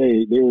what were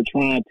they? They were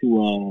trying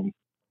to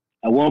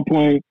at one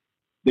point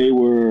they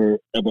were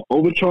either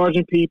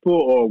overcharging people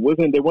or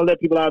they wouldn't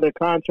let people out of their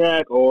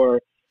contract,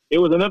 or it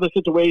was another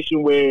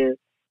situation where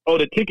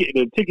the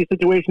ticket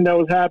situation that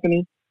was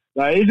happening.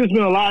 Like, it's just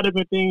been a lot of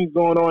different things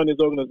going on in this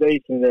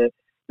organization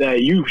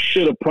that you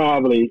should have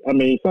probably, I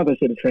mean, something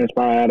should have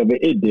transpired out of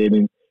it. It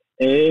didn't,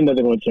 and ain't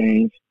nothing gonna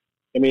change.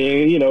 I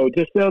mean,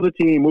 just sell the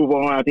team, move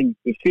on. I think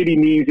the city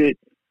needs it,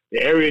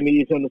 the area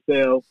needs him to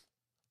sell.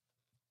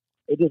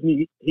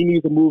 He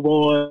needs to move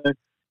on.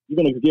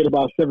 You're going to get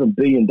about $7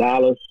 billion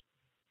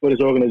for this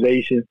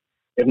organization,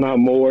 if not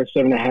more,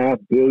 $7.5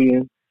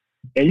 billion.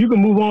 And you can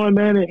move on,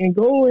 man, and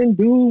go and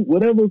do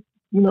whatever,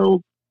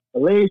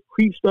 alleged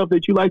creep stuff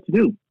that you like to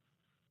do.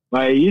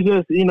 Like, he's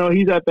at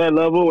that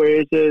level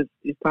where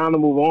it's time to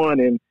move on.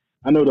 And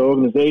I know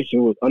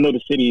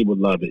the city would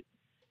love it,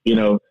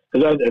 Because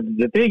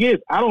the thing is,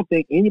 I don't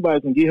think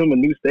anybody's going to give him a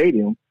new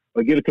stadium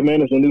or get the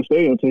Commanders a new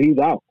stadium until he's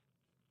out.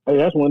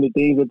 That's one of the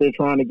things that they're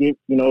trying to get,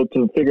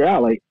 to figure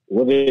out. Like,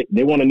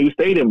 they want a new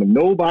stadium, and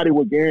nobody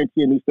will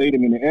guarantee a new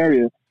stadium in the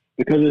area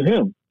because of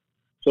him.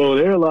 So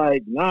they're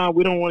like, nah,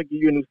 we don't want to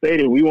give you a new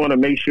stadium. We want to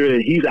make sure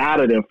that he's out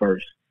of there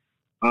first.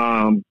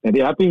 And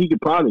then I think they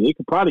could probably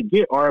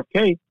get RFK,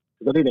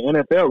 because I think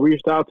the NFL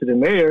reached out to the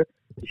mayor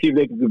to see if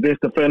they can convince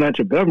the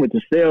financial government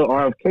to sell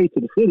RFK to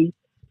the city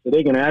so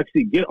they can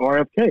actually get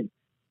RFK.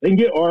 They can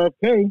get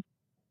RFK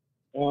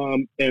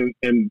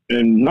and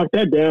knock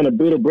that down and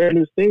build a brand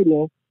new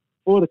stadium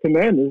for the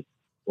Commanders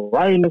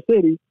right in the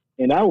city,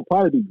 and that would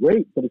probably be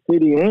great for the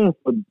city and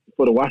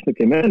for the Washington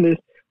Commanders.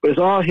 But it's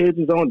all heads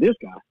on this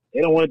guy.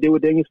 They don't want to deal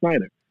with Daniel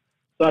Snyder.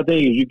 So I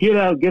think if you get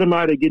him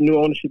out there, get new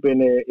ownership in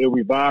there, it'll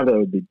revive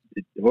the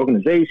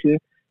organization,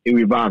 it'll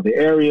revive the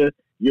area.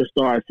 You'll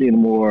start seeing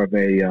more of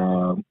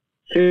a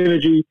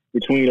synergy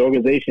between the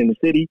organization and the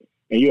city,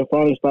 and you'll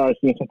finally start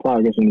seeing some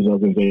progress in this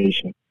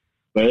organization.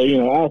 But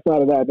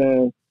outside of that,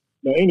 man,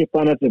 any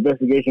financial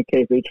investigation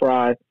case they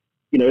try,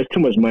 it's too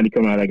much money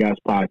coming out of that guy's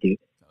pocket.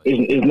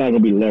 It's not going to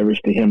be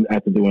leveraged to him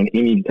after doing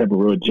any type of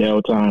real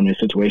jail time and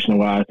situational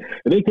wise.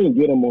 If they couldn't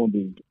get him on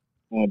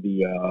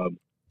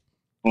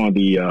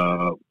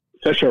the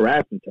sexual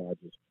harassment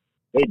charges,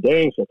 they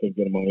dang sure couldn't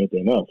get him on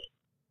anything else.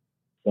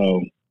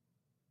 So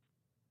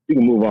you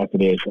can move on to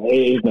this.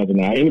 It's nothing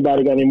now.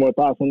 Anybody got any more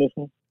thoughts on this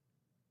one?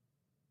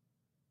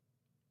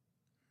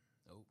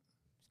 Nope.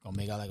 It's gonna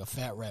make out like a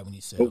fat rat when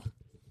he sell.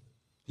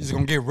 He's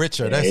gonna get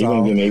richer. That's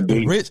all.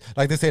 The rich,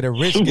 like they say, the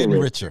rich getting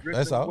richer.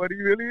 That's all. What he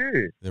really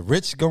is. The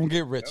rich gonna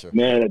get richer.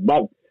 Man, I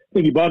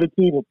think he bought the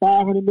team for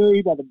 $500 million.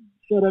 He about to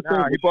shut up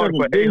there. He bought it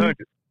for $800.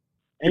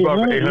 He bought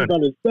it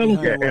for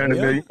 $800. $800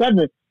 million.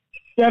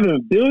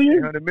 $7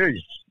 billion. $800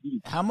 million.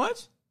 How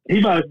much? He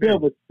about to sell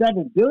for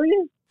 $7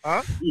 billion.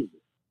 Huh?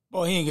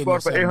 Boy, he ain't getting he bought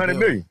it for $800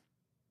 million.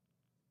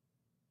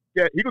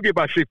 Yeah, he could get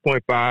about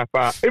 6.5,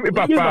 about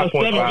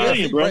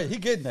 5.5. Right, he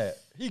getting that.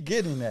 He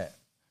getting that.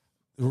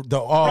 The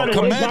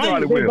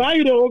they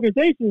value the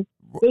organization.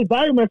 They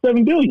value him at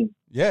 $7 billion.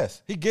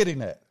 Yes, he getting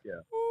that. Yeah,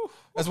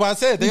 that's why I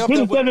said they up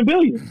there with $7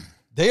 billion.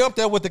 They up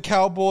there with the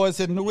Cowboys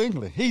in New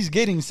England. He's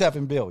getting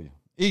 $7 billion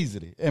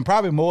easily, and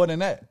probably more than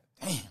that.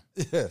 Damn.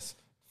 Yes,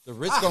 the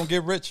rich gonna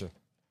get richer.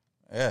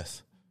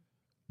 Yes.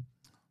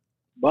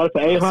 Bought for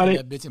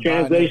 800.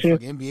 Translation.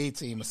 NBA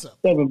team or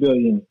something. $7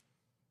 billion.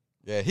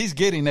 Yeah, he's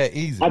getting that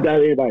easy. I doubt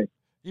everybody.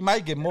 He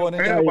might get more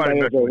than that.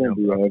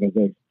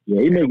 Everybody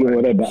Yeah, he may get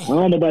whatever. I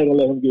don't nobody gonna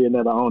let him get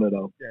another owner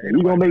though. Yeah,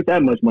 he gonna make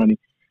that much money.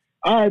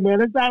 All right, man.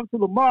 Let's dive to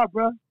Lamar,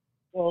 bro.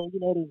 So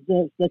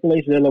there's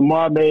speculation that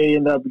Lamar may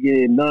end up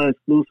getting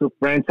non-exclusive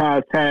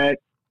franchise tag.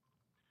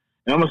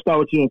 And I'm gonna start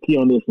with you and Key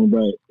on this one,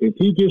 bro. If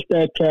he gets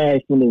that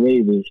tag from the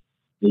Ravens,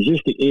 it's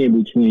just the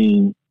end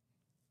between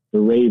the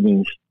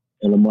Ravens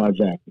and Lamar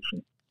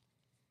Jackson.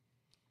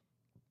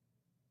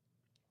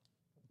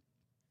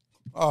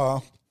 I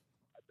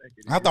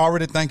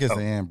already think it's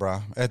the end,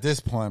 bro. At this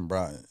point,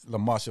 bro,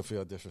 Lamar should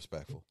feel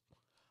disrespectful.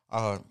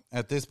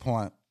 At this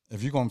point,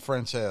 if you're gonna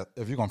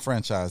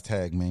franchise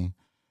tag me,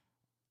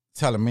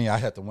 telling me I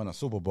have to win a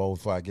Super Bowl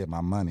before I get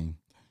my money,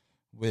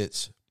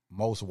 which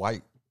most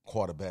white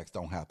quarterbacks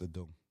don't have to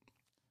do.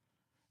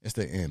 It's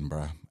the end,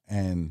 bro.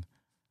 And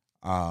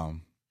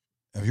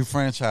if you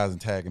franchise and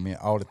tagging me,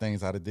 all the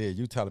things I did,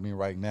 you telling me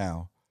right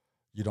now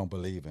you don't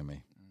believe in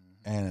me,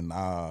 and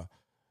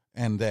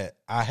that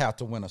I have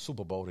to win a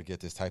Super Bowl to get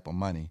this type of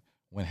money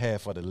when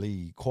half of the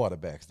league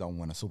quarterbacks don't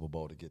win a Super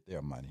Bowl to get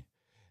their money.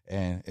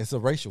 And it's a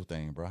racial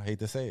thing, bro. I hate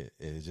to say it.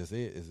 It just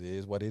is. It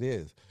is what it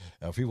is.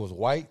 If he was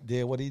white,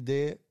 did what he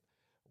did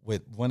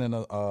with winning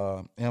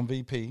a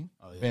MVP,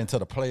 been to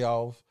the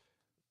playoffs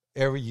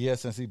every year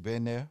since he's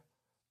been there,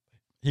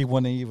 he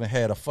wouldn't have even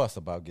had a fuss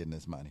about getting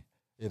his money.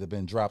 It'd have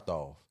been dropped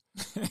off.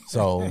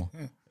 So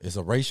it's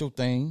a racial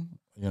thing.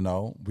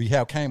 We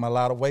have came a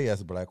lot of way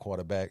as a black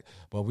quarterback,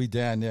 but we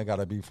down there got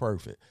to be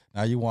perfect.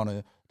 Now you want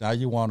to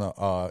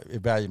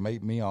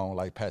evaluate me on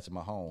like Patrick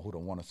Mahomes, who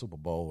done won a Super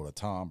Bowl, or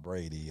Tom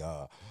Brady, these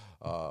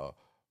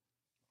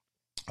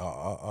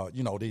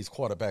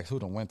quarterbacks who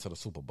done went to the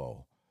Super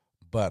Bowl.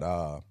 But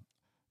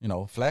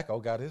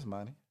Flacco got his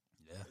money.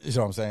 Yeah. You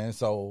know what I'm saying?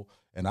 So,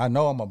 and I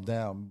know I'm a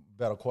damn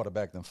better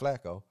quarterback than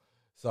Flacco.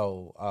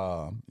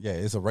 So,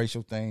 it's a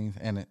racial thing,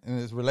 and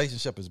his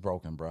relationship is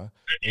broken, bro.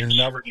 It's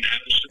never,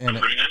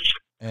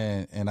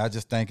 and I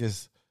just think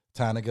it's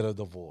time to get a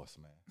divorce,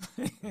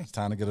 man. It's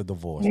time to get a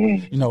divorce.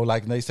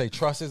 Like they say,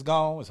 trust is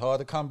gone. It's hard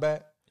to come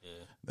back. Yeah.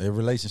 Their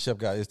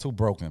relationship is too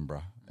broken,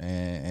 bro.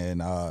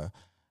 And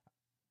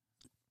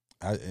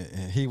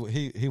he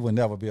would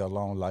never be a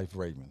long life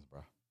Ravens,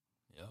 bro.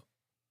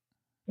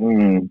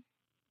 Yep.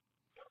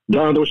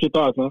 John, what's your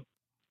thoughts, man?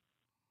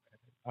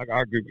 I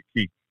agree with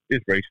Keith.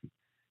 It's racial.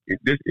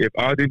 If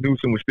Ozzie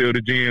Newsome was still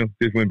the GM,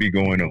 this wouldn't be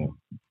going on.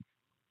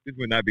 This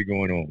would not be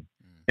going on.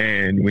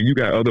 And when you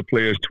got other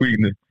players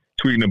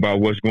tweeting about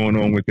what's going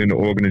on within the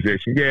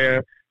organization,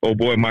 old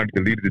boy might have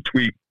deleted the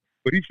tweet,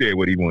 but he said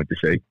what he wanted to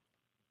say.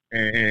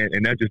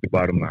 And that's just the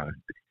bottom line.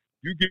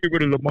 You get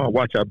rid of Lamar,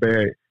 watch how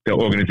bad the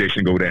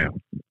organization go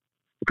down.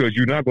 Because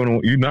you're not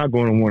going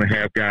to want to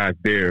have guys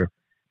there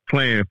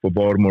playing for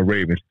Baltimore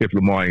Ravens if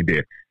Lamar ain't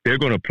there. They're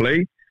going to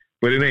play,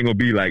 but it ain't going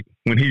to be like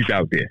when he's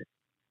out there.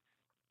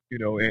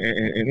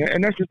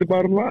 And that's just the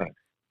bottom line.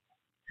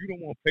 You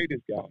don't want to pay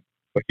this guy,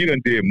 but he done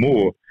did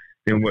more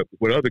than what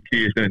other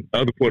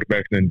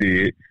quarterbacks done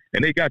did,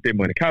 and they got their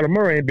money. Kyler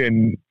Murray ain't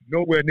been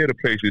nowhere near the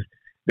places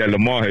that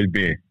Lamar has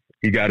been.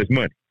 He got his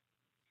money.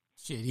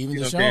 Shit, even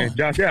Deshaun.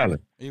 Josh Allen,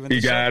 he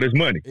got his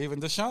money.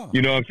 Even Deshaun.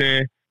 You know what I'm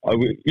saying?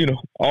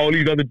 All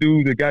these other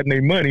dudes that got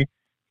their money,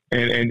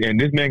 and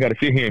this man got to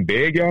sit here and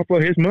beg y'all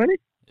for his money?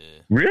 Yeah.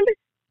 Really?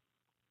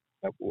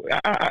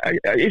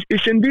 It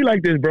shouldn't be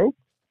like this, bro.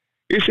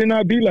 It should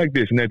not be like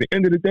this. And at the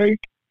end of the day,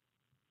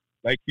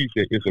 like he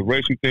said, it's a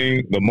racial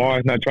thing. Lamar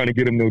is not trying to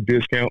get him no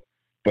discount.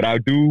 But I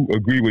do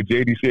agree with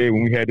JD said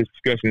when we had this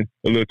discussion,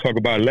 a little talk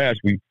about it last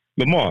week.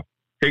 Lamar,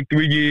 take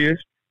 3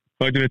 years,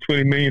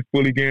 $120 million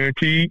fully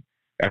guaranteed.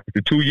 After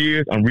 2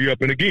 years, I'm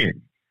re-upping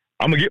again.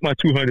 I'm going to get my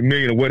 $200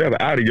 million or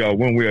whatever out of y'all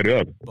one way or the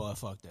other. Boy,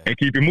 fuck that. And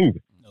keep it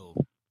moving. No.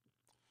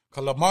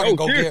 Because Lamar can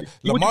go get hurt.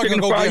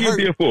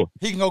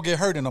 He can go get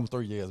hurt in them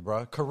 3 years,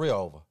 bro. Career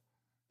over.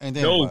 And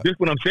then this is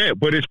what I'm saying.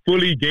 But it's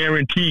fully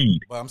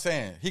guaranteed. But I'm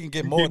saying he can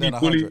get more than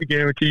 100. Fully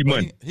guaranteed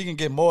money. He can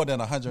get more than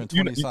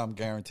 120 something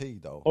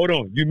guaranteed though. Hold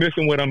on, you're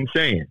missing what I'm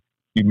saying.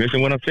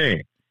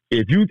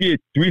 If you get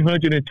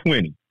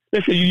 320,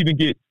 let's say you even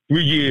get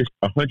 3 years,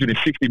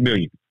 160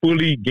 million,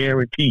 fully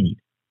guaranteed.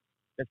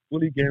 That's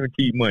fully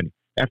guaranteed money.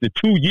 After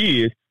 2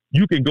 years,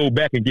 you can go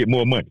back and get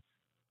more money.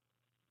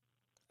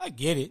 I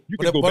get it.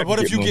 But what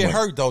if you get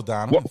hurt though,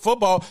 Don?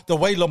 Football, the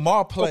way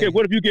Lamar plays. Okay,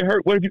 what if you get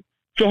hurt?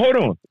 So hold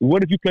on.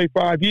 What if you play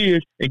 5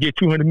 years and get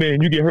 $200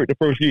 million? You get hurt the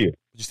first year.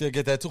 You still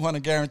get that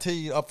 $200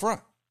 guaranteed up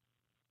front.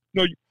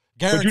 No,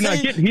 guaranteed. But you're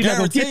not getting. He's not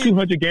going to get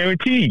 $200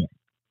 guaranteed.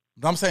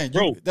 I'm saying,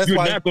 bro, you're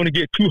not going to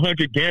get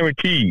 $200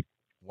 guaranteed.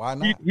 Why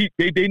not?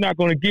 They're not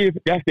going to give.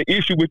 That's the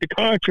issue with the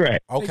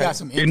contract. Okay,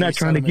 they're not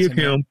trying to give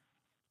him.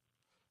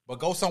 But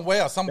go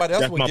somewhere else. Somebody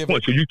else would give him.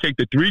 So you take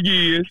the 3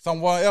 years.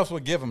 Someone else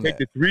would give him that.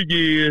 Take the 3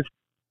 years.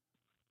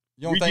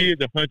 You don't think, years,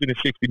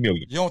 $160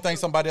 million. You don't think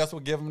somebody else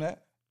would give him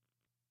that?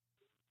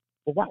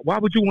 Well, why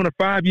would you want a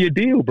 5-year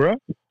deal, bro?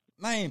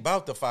 I ain't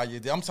about the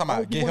 5-year deal. I'm talking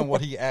about give him what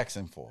he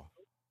asking for.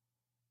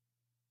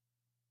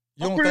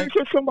 I'm pretty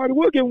sure somebody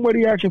will give him what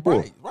he asking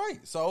for. Right.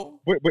 So,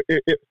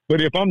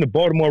 but if I'm the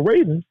Baltimore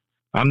Ravens,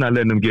 I'm not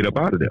letting him get up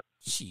out of there.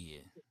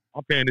 Shit.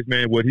 I'm paying this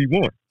man what he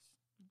wants.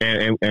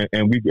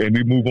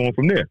 we move on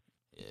from there.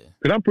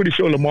 Because I'm pretty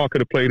sure Lamar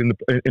could have played in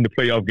the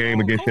playoff game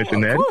against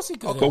Cincinnati. Of course he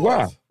could. But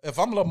why? If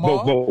I'm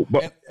Lamar,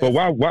 but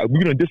why?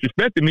 You done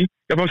disrespected me?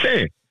 That's what I'm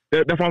saying.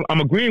 That's why I'm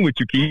agreeing with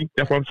you, Key.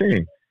 That's what I'm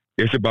saying.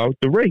 It's about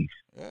the race.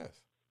 Yes.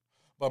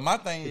 But my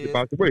thing is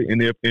about the race,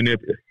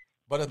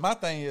 But my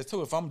thing is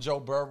too. If I'm Joe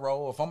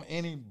Burrow, if I'm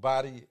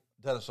anybody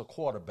that is a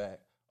quarterback,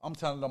 I'm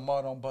telling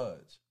Lamar don't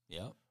budge.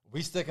 Yeah.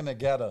 We sticking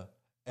together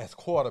as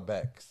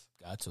quarterbacks.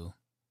 Got to.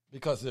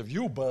 Because if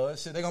you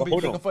budge, they're gonna be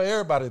looking for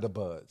everybody to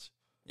budge.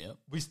 Yep.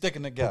 We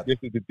sticking together. This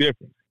is the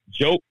difference.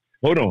 Joe,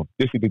 hold on.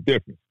 This is the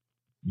difference.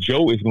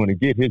 Joe is going to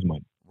get his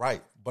money.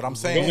 Right. But I'm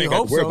saying Joe ain't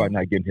got to worry about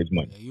not getting his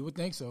money. Yeah, you would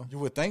think so. You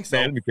would think so.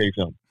 Man, let me tell you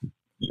something.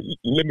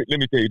 Let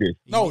me tell you this.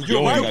 No, you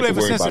play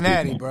for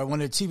Cincinnati, bro.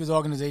 One of the cheapest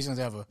organizations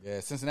ever. Yeah,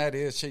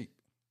 Cincinnati is cheap.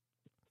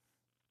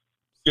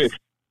 Yes.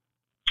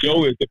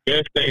 Joe is the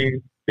best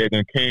thing that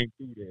done came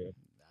through there.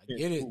 I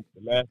get it.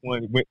 The last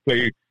one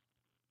played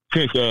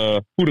since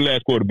who the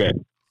last quarterback?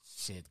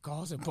 Shit,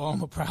 Carson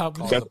Palmer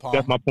probably.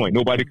 That's my point.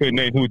 Nobody could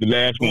name who's the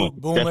last one.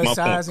 Boomer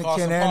Esiason and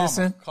Ken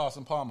Anderson.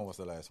 Carson Palmer was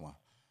the last one.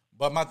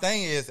 But my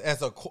thing is,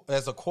 as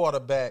a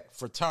quarterback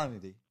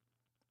fraternity,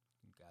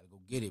 you gotta go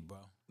get it, bro.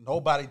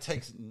 Nobody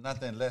takes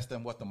nothing less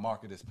than what the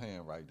market is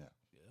paying right now.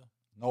 Yeah.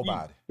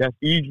 Nobody. That's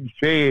easy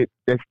said.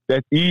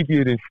 That's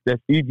easier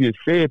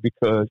said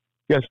because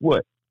guess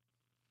what?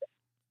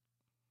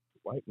 The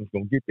white one's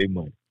gonna get their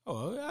money.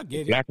 Oh, I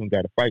get it. Black one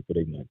got to fight for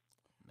their money.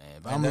 Man,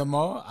 if I'm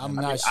Lamar, I'm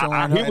not showing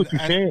up. I hear what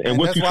you're saying, and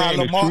what you're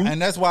saying is true.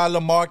 And that's why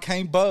Lamar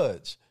can't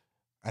budge.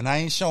 And I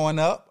ain't showing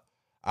up.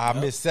 I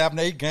missed 7,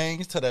 8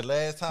 games to the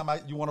last time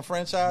you want a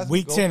franchise.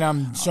 Week 10,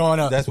 I'm showing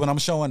up. That's when I'm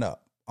showing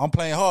up. I'm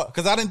playing hard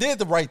because I done did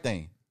the right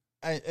thing,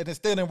 and it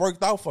still didn't work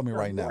out for me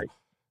right now.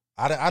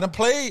 I done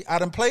played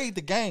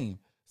the game,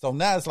 so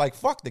now it's like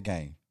fuck the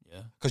game.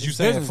 Yeah, because you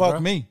saying fuck bro.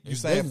 Me. You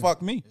saying business.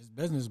 Fuck me. It's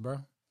business, bro.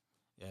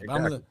 Yeah,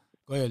 exactly.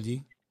 Go ahead,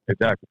 D.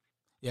 Exactly.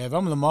 Yeah, if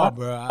I'm Lamar,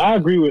 bro, I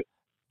agree with.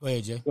 Go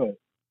ahead, Jay. Go ahead.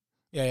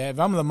 Yeah, if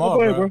I'm Lamar,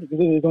 bro.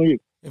 It's on you.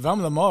 If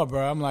I'm Lamar,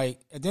 bro, I'm like,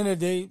 at the end of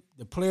the day,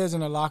 the players in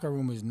the locker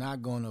room is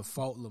not going to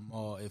fault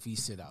Lamar if he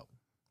sit out,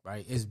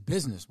 right? It's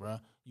business, bro.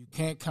 You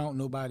can't count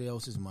nobody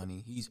else's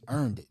money. He's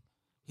earned it.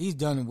 He's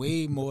done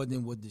way more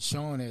than what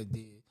Deshaun had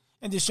did.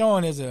 And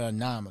Deshaun is an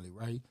anomaly,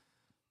 right?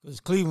 Because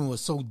Cleveland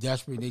was so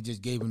desperate, they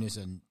just gave him this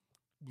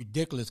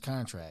ridiculous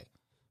contract.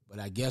 But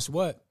I guess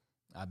what?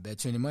 I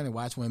bet you any money,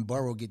 watch when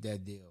Burrow get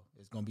that deal.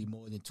 It's going to be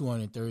more than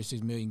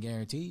 $236 million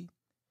guaranteed.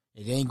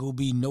 It ain't going to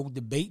be no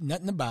debate,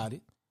 nothing about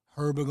it.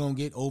 Herbert going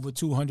to get over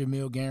 $200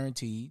 million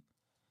guaranteed.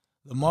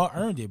 Lamar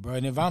earned it, bro.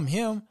 And if I'm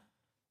him,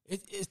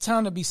 it's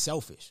time to be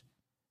selfish,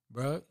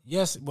 bro.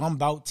 Yes, I'm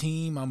about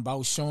team. I'm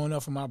about showing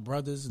up for my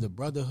brothers, the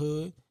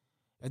brotherhood.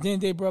 At the end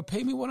of the day, bro,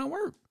 pay me what I'm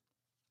worth.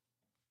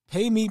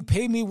 Pay me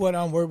what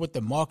I'm worth, what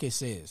the market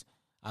says.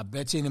 I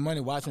bet you any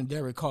money, watch when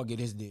Derek Carr get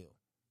his deal.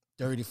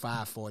 $35,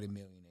 $40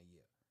 million a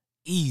year.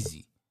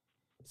 Easy.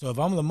 So if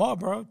I'm Lamar,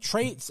 bro,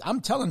 I'm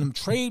telling them,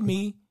 trade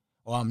me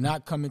or I'm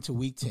not coming to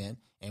week 10.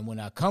 And when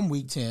I come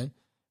week 10,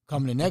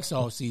 come the next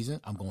offseason,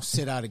 I'm going to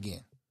sit out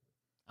again.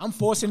 I'm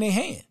forcing their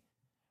hand.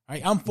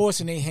 Right? I'm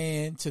forcing their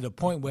hand to the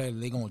point where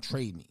they're going to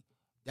trade me.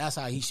 That's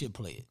how he should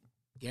play it.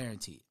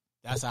 Guaranteed.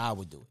 That's how I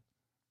would do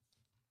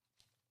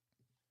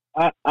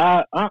it.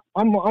 I'm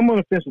on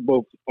the fence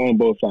on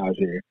both sides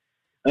here.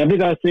 And I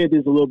think I said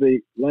this a little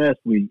bit last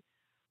week.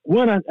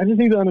 One, I just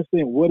need to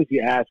understand, what is he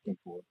asking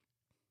for?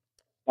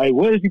 Like,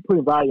 what is he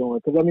putting value on?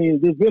 Because, I mean,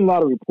 there's been a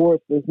lot of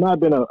reports. There's not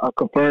been a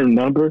confirmed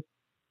number.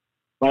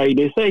 Like,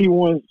 they say he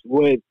wants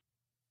what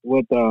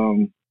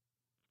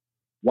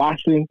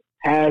Washington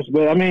has.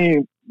 But, I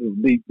mean,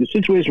 the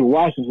situation with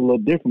Washington is a little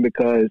different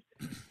because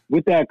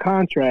with that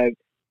contract,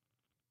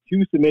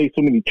 Houston made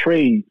so many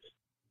trades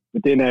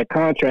within that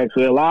contract,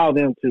 so it allowed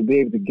them to be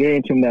able to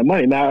guarantee him that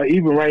money. Now,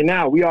 even right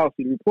now, we all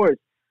see the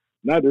reports.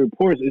 Not the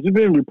reports. It's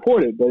been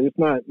reported, but it's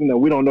not,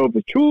 we don't know if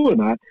it's true or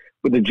not.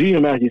 But the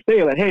GM actually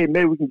say, like, hey,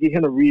 maybe we can get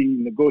him to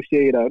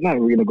renegotiate, not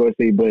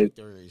renegotiate, but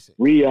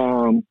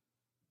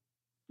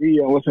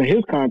what's in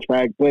his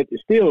contract, but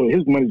still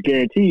his money's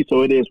guaranteed,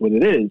 so it is what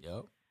it is.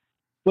 Yep.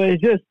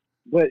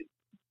 But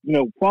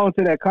falling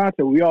to that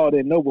contract, we all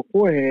didn't know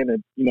beforehand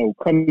that,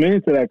 coming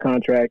into that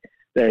contract,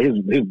 that his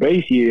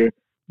base year,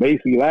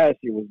 basically last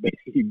year was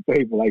basically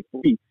paid for like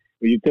free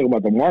when you talk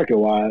about the market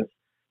wise,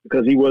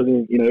 because he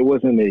wasn't,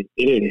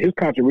 his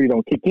contract really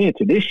don't kick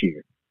into this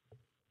year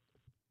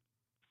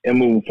and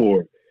moving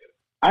forward.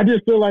 I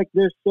just feel like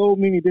there's so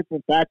many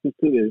different factors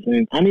to this,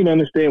 and I need to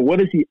understand,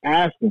 what is he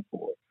asking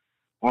for?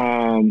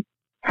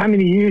 How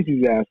many years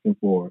he's asking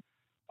for?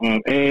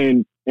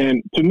 And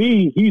to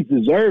me, he's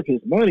deserved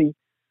his money,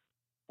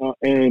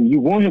 and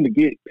you want him to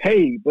get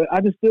paid. But I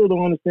just still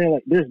don't understand.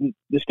 Like, there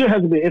still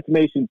hasn't been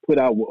information put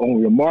out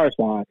on Lamar's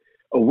side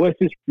of what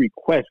his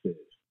request is,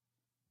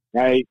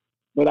 right?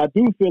 But I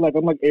do feel like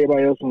I'm like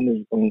everybody else on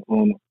this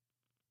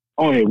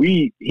on here.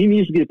 He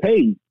needs to get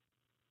paid.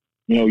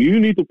 You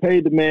need to pay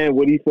the man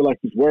what he feel like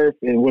he's worth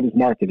and what his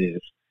market is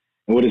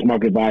and what his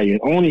market value is.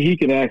 Only he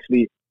can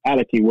actually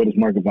allocate what his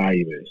market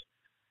value is.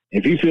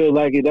 If he feels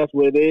like that's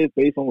what it is,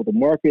 based on what the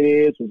market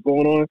is, what's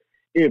going on.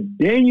 If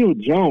Daniel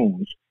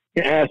Jones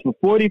can ask for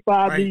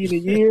 $45 million a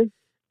year,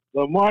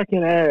 Lamar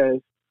can ask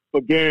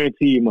for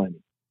guaranteed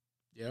money.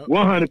 Yep.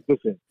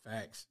 100%.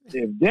 Facts.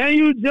 If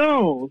Daniel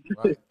Jones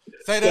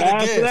say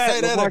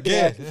that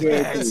again.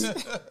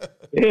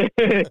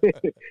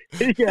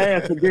 He can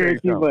ask for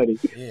guaranteed money.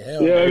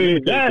 Yeah,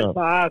 that's how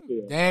I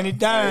feel. Danny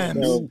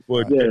Dimes.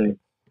 But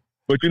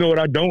you know what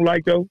I don't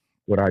like though?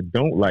 What I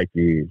don't like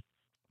is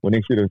when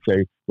they should have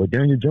say, "Well,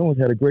 Daniel Jones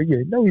had a great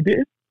year." No, he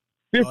did.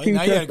 15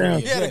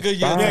 touchdowns. He had a good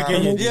year.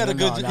 He had a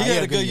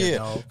good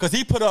year because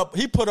he put up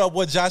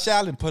what Josh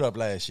Allen put up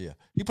last year.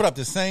 He put up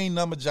the same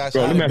number Josh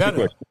Allen. Let me ask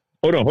you a question.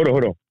 Hold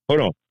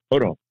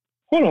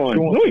on.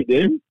 No, he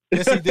didn't.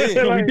 Yes, he did.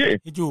 No, he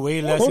did. He threw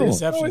way less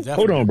interceptions.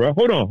 Hold on, bro.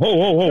 Hold on.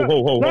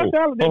 Josh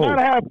Allen did not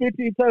have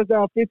 15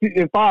 touchdowns,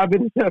 5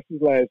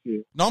 interceptions last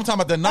year. No, I'm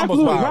talking about the numbers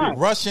wise,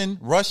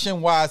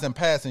 rushing wise, and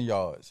passing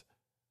yards.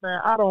 Man,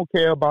 I don't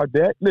care about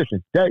that.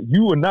 Listen, that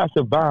you will not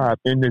survive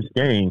in this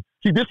game.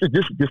 See, this is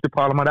the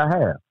problem that I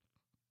have.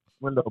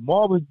 When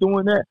Lamar was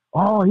doing that,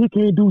 he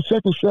can't do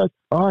such and such.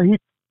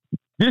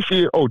 This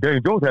year,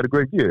 Daniel Jones had a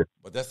great year.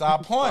 But that's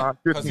our point.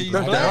 Because he's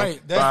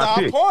black.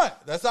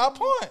 That's our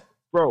point.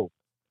 Bro,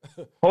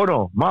 hold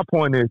on. My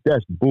point is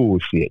that's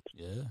bullshit.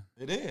 Yeah,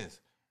 it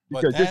is.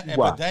 Because this is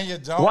why. But Daniel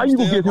Jones why you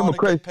gonna give him a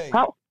credit?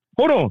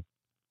 Hold on.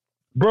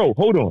 Bro,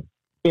 hold on.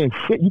 And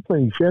you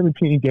playing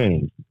 17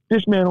 games.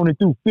 This man only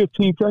threw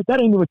 15 touchdowns.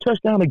 That ain't even a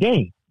touchdown a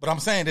game. But I'm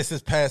saying this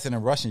is passing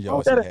and rushing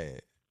yards he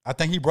had. I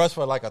think he rushed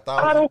for like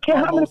 1,000. I don't care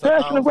how many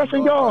passing and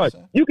rushing yards.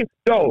 You can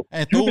go.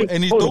 And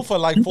he threw for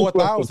like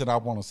 4,000, I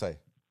want to say.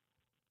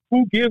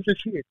 Who gives a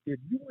shit? If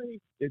you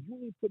ain't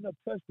putting up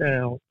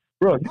touchdowns,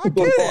 bro, you can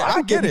go to ball.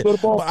 I get it.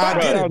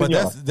 But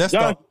that's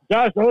Josh,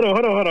 hold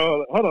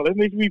on. Let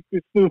me read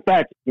two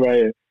facts right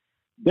here.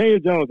 Daniel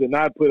Jones did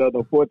not put up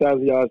the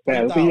 4,000 yards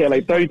pass. He had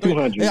like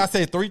 3,200. Yeah, I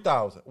say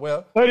 3,000.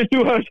 Well,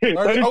 3,200.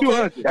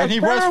 Okay. And he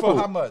rushed for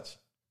how much?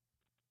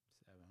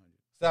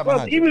 700.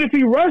 Well, even if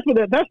he rushed for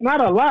that, that's not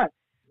a lot.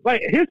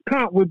 Like his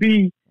comp should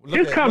be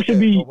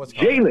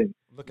Jalen.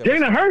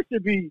 Jalen Hurts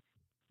should be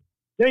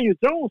Daniel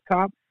Jones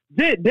comp.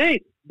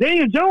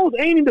 Daniel Jones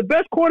ain't even the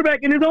best quarterback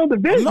in his own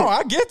division. No,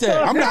 I get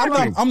that.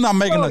 I'm not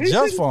making a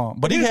just for him,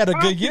 but he had a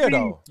good year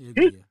though.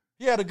 He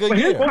had a good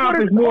year. His comp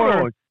is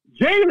more.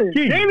 Jalen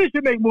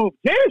should make more.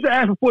 Jalen should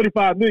ask for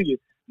 $45 million,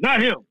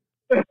 not him.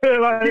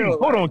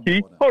 Hold on,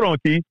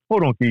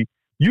 Keith.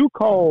 You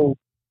call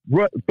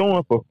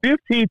throwing for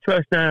 15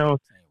 touchdowns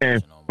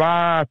and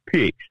 5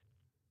 picks.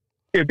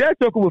 If that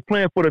sucker was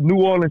playing for the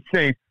New Orleans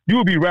Saints, you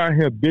would be around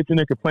here bitching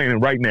and complaining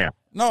right now.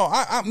 No,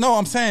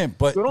 I'm saying,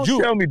 but so don't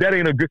tell me that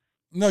ain't a good.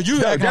 No,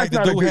 you act like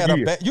the dude had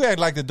you act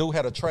like the dude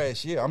had a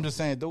trash year. I'm just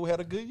saying, dude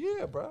had a good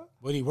year, bro.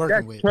 What he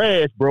working with?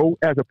 Trash, bro.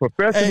 As a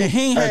professional, and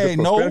he had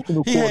no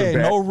receivers. He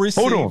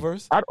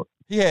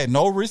had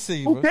no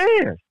receivers. Who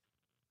cares?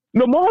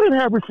 Lamar didn't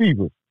have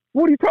receivers.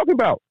 What are you talking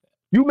about?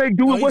 You make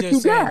do with what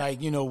you got. Like,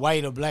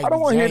 white or black. I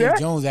don't want to hear that.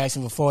 Jones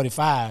asking for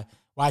 45.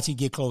 Watch he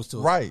get close to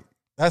it. Right.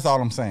 That's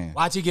all I'm saying.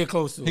 Watch he get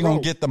close to it. He gonna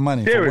get the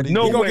money. There is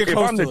no way. If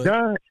I'm the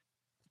Giants,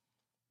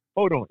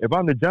 hold on. If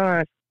I'm the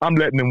Giants, I'm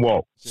letting them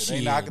walk.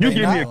 You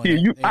give me a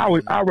kid.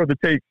 I'd rather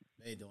take.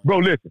 Bro,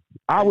 listen.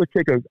 I would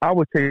take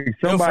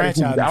somebody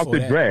who's out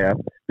the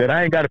draft that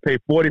I ain't got to pay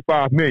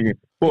 $45 million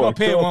for a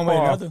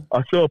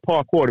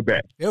subpar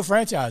quarterback. They'll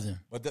franchise him.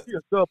 He's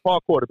a subpar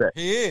quarterback.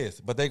 He is,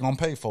 but they gonna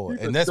pay for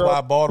it, and that's why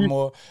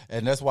Baltimore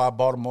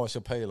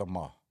should pay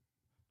Lamar.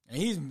 And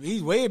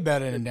he's way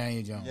better than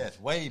Daniel Jones. Yes,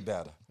 way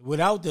better.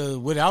 Without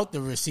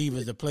the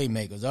receivers, the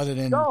playmakers, other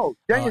than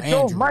Daniel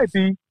Jones might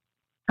be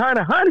kind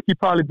of Heineke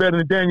probably better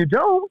than Daniel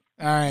Jones.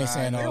 I ain't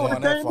saying all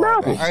that.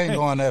 I ain't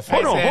going that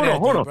far.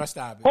 Hold on.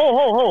 Stop it.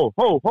 Ho.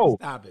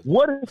 Stop it.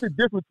 What is the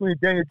difference between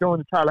Daniel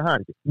Jones and Tyler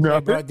Heineke?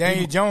 Nothing.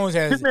 Daniel Jones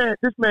has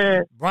this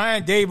man.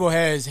 Brian Dable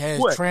has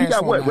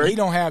transformed. He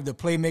don't have the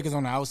playmakers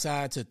on the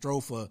outside to throw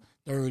for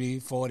 30,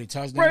 40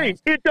 touchdowns. Right.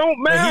 It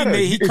don't matter.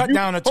 He cut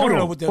down the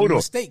turnover with the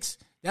mistakes.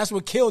 That's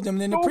what killed him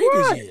in the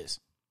previous years.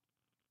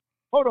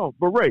 Hold on,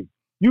 but Ray,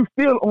 you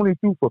still only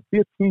threw for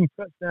 15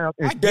 touchdowns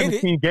in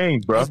 17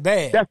 games, bro. That's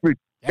bad.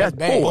 That's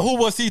bad. Well, who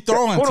was he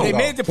throwing to? They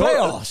made the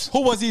playoffs.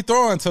 Who was he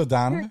throwing to,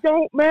 Donovan? It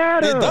don't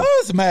matter. It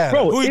does matter.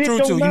 Bro, who he threw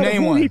to? You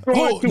name one.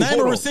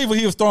 Name a receiver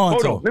he was throwing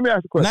to. Hold on, let me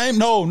ask a question.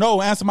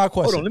 No, answer my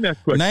question. Hold on, let me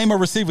ask a question. Name a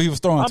receiver he was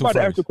throwing to. I'm about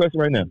to ask you a question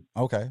right now.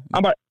 Okay.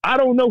 I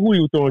don't know who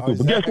he was throwing to,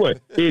 but guess what?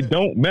 It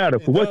don't matter.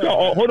 For what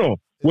y'all, hold on.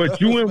 What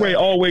you and Ray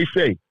always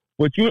say.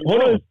 He was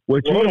throwing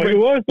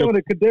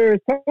to Kadarius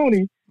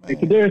Toney. And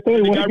Kadarius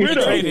Toney got rid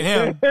of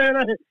him.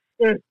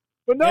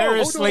 But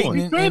no, hold on.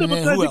 He traded him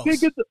because he can't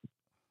get the.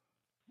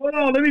 Hold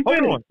on, let me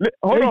finish.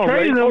 Hold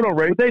on,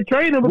 Ray. They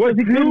traded him because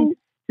he couldn't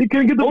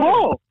get the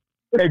ball.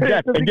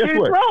 Exactly. And guess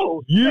what?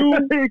 You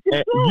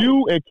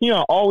and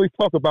Keon always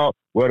talk about,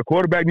 well, the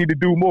quarterback need to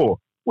do more.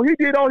 Well, he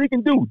did all he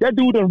can do. That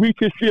dude done reach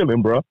his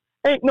ceiling, bro.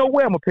 Ain't no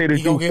way I'm gonna pay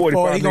this dude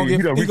 $45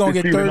 million. He gonna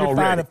get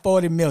 35 to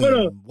 40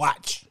 million.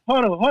 Watch.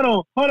 Hold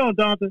on,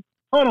 Jonathan.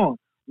 Hold on.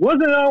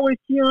 Wasn't it always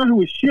Keon who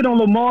was shit on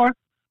Lamar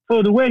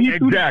for the way he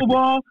threw the Exactly.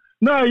 football.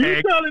 No,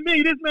 you telling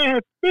me this man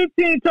had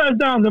 15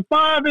 touchdowns and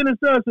 5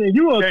 interceptions.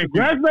 You were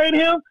congratulating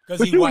him,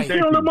 but you were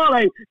still Lamar.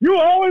 Like, you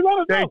were always on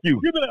the Thank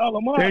you. You be like, oh,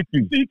 Lamar. Thank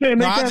you. So you can't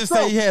make that just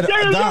say he had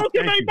James Jones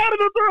can make better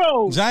than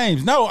throws.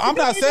 James, no, I'm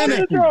not saying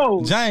it.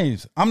 that.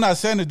 James, I'm not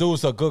saying the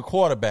dude's a good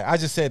quarterback. I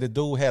just said the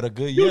dude had a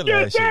good year last year.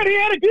 You just said he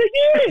had a good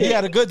year. He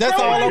had a good.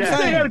 That's all I'm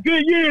saying. He had a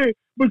good year.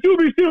 But you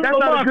be still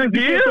Lamar because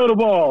he can't throw the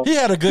ball. He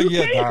had a good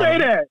year. You can't say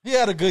that. He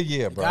had a good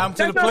year, bro. Got him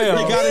to the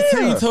playoffs. He got his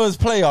team to his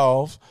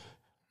playoffs.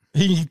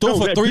 He threw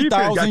for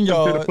 3,000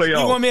 yards. He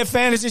won me a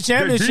fantasy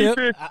championship.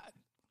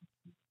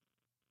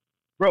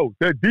 Bro,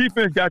 the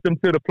defense got them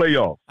to the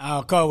playoffs.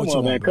 I'll call what Come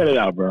on, man. Cut it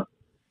out, bro.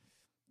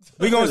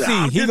 We gonna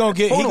see. He gonna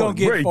get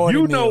 40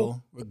 you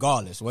mil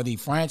regardless whether he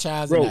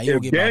franchised bro, or not. He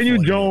if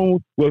Daniel Jones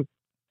was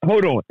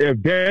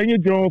if Daniel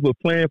Jones was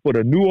playing for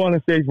the New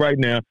Orleans Saints right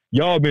now,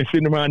 y'all been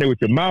sitting around there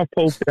with your mouth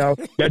poked out.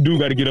 That dude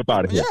got to get up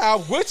out of here. Yeah,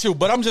 I'm with you,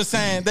 but I'm just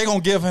saying they're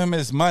gonna give him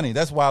his money.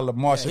 That's why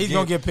Lamar should. He's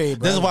gonna get paid.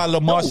 Bro. That's why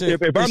Lamar should.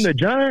 If I'm the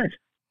Giants,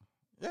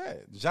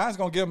 the Giants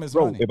gonna give him his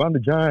bro. money. If I'm the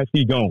Giants,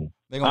 he gone.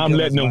 I'm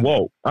letting him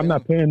walk. I'm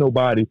not paying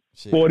nobody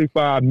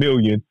 $45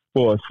 million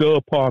for a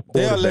subpar quarterback.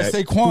 They'll let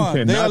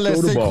Saquon. They'll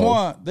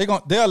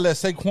let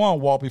Saquon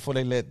walk before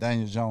they let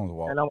Daniel Jones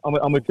walk. And I'm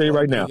gonna tell you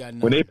right now,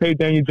 when they pay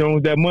Daniel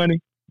Jones that money,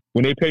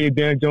 they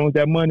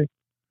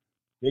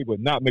would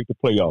not make the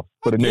playoffs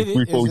for the next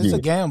 3-4 years. It's a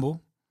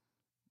gamble.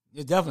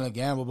 It's definitely a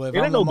gamble, but if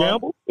it ain't no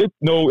gamble. It's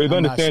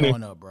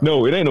understanding.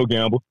 No, it ain't no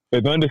gamble.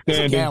 It's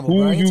understanding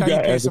who you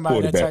got as a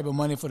quarterback. That type of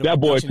money for the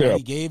production that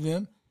he gave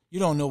them. You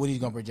don't know what he's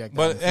going to project.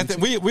 But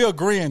Anthony, we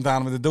agreeing,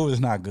 Donovan, the dude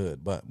is not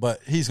good, but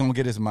he's going to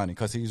get his money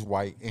because he's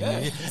white,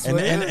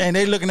 and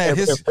they looking at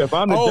his. If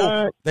I'm the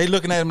Giants, they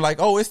looking at him like,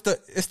 it's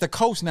the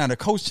coach now. The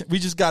coach, we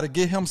just got to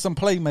get him some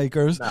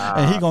playmakers,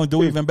 and he's going to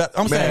do even better.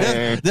 I'm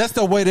saying that's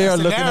the way they're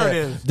looking at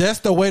it. That's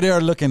the way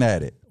they're looking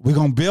at it. We're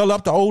going to build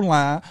up the old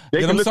line.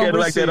 They can look at it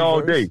like that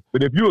all day.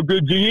 But if you're a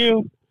good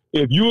GM,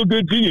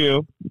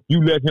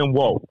 you let him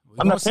walk.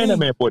 I'm not paying that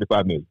man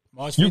 $45 million.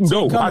 You can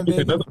go. I'll get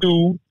another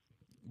dude.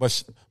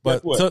 But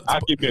I'll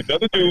give me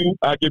another dude.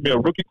 I'll give me a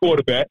rookie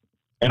quarterback,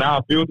 and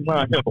I'll build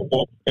around him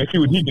and see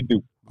what he can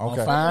do.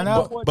 Okay. Find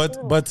out.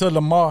 But to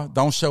Lamar,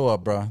 don't show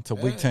up, bro. To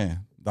week 10,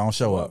 don't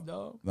show up.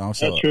 Don't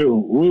show up. That's true.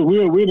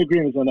 We're in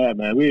agreement on that,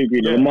 man. We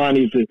agree. Lamar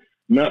needs to.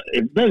 But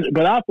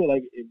I feel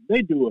like if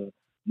they do a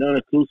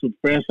non-exclusive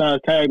franchise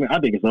tag, man, I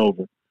think it's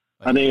over.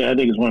 I think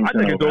it's 100% over. I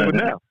think it's over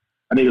now.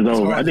 I think it's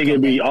over. I think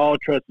it'd be all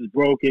trust is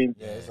broken.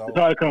 Yeah, it's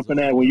hard to come from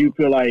that when you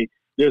feel like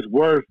there's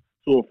worth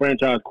to a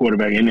franchise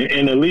quarterback. In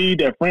the league,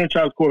 that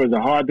franchise quarterbacks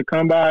are hard to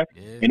come by,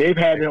 and they've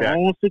had their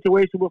own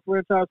situation with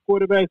franchise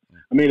quarterbacks.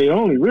 I mean, they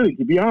only really,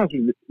 to be honest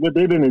with you, what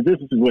they've been in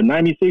existence is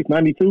 96,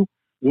 92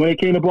 when they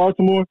came to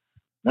Baltimore,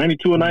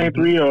 92 or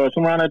 93 or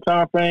somewhere around that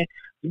time frame.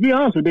 To be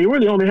honest with you, they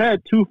really only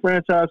had 2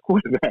 franchise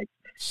quarterbacks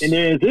in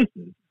their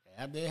existence.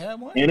 They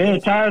had one. And their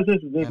entire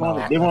existence, they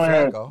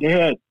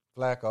had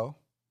Flacco.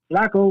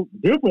 Flacco,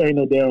 definitely ain't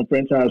no damn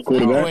franchise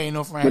quarterback. No, ain't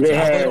no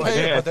franchise.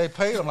 But they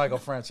paid him like a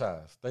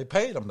franchise. They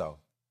paid him though.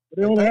 But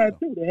they only had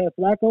 2. They had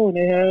Flacco and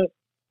they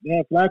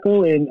had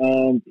Flacco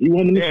and he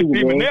won the Super Bowl.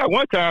 Stephen there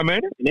one time, man.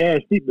 They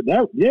had Steve, but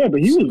but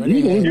he was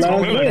his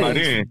last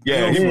leg.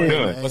 Yeah, he was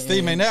done. But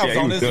Steve McNair was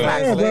on his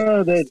last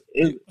leg.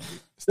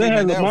 They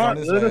had Lamar.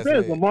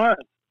 Lamar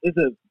is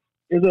a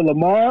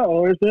Lamar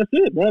or that's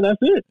it, bro. That's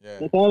it. Yeah.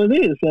 That's all it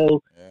is.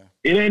 So.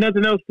 It ain't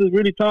nothing else to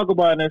really talk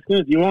about in that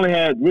sense. You only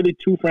had really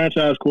 2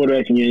 franchise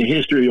quarterbacks in your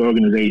history of your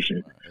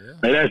organization.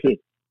 Like, that's it.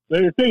 So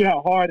you think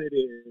how hard it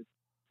is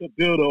to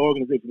build an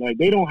organization. Like,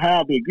 they don't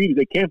have the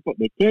ingredients.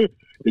 The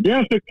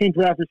damn sure can't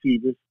draft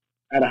receivers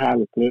at a high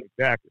clip.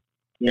 Exactly.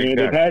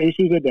 They've had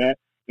issues with that.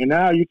 And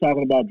now you're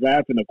talking about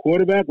drafting a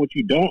quarterback, which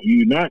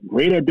you're not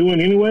great at doing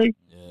anyway.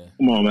 Yeah.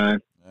 Come on, man.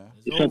 Yeah.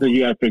 It's something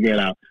you got to figure it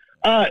out.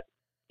 All right.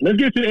 Let's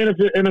get to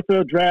the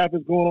NFL draft.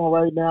 It's going on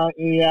right now.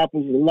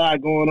 Indianapolis, there's a lot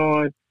going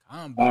on.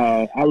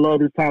 I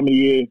love this time of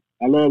year.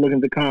 I love looking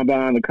at the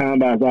combine. The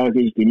combine's always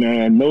interesting,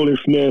 man. Nolan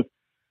Smith,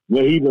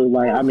 what he was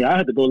like. I mean, I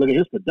had to go look at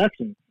his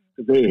production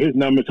because his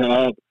numbers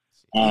are up.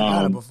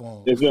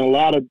 There's been a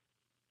lot of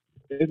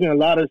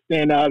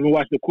standout. I've been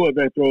watching the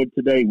quarterback throw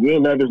today.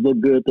 Will Levis looked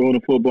good throwing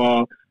the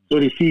football. So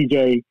did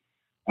CJ.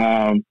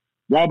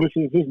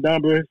 Robertson, his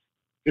numbers,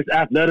 his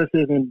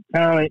athleticism,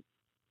 talent,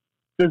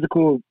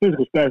 physical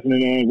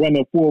specimen, man.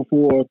 Running a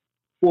 4.4,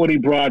 40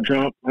 broad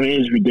jump. I mean,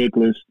 it's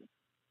ridiculous.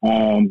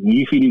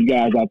 You see these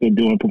guys out there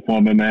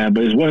performing, man.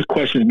 But there's one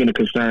question that's been a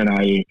concern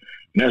out here,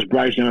 and that's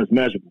Bryce Young's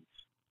measurables.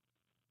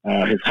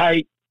 His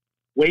height,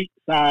 weight,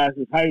 size.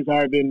 His height's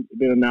already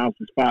been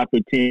announced. It's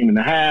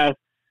 5'10.5".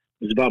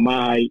 It's about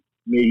my height.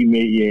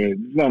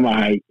 It's about my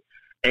height.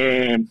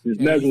 And his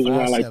measurables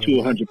around like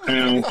 200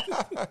 pounds.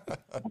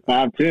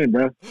 5'10",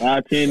 bro.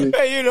 5'10".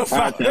 Hey, you know,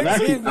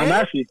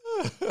 5'10".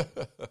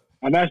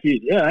 I'm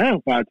actually, I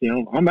am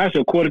 5'10". I'm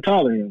actually a quarter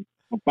taller than him.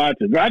 I'm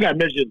 5'10". Bro, I got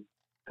measured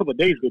couple of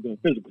days ago doing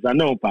physical because I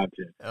know I'm 5'10".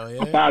 Oh,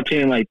 yeah? I'm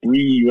 5'10", like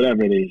 3,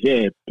 whatever it is.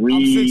 Yeah, 3.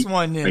 I'm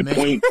 6'1" then, man.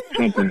 Point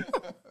something.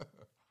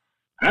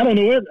 I don't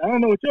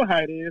know what your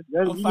height is.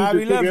 I'm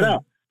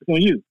 5'11". That's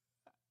on you.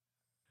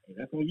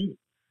 That's on you.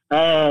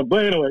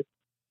 But anyway,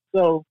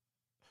 so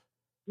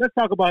let's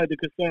talk about the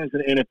concerns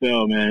in the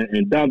NFL, man.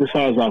 And Don, to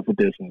start us off with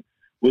this one.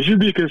 Would you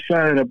be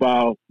concerned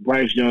about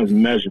Bryce Young's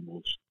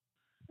measurables?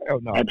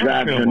 Hell no. At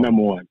drafting her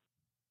number one.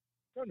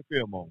 Turn the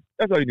film on.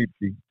 That's all you need to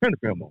see. Turn the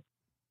film on.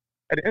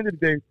 At the end of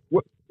the day,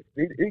 what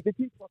they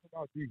keep talking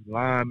about these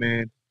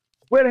linemen.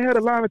 Where the hell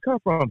the linemen come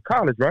from?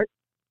 College, right?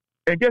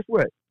 And guess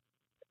what?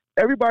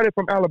 Everybody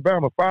from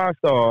Alabama, 5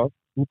 stars,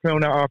 who play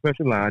on that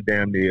offensive line,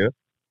 damn near,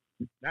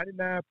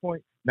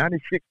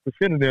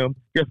 99.96% of them,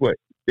 guess what?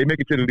 They make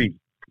it to the league.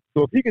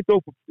 So if he can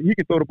throw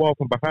the ball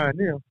from behind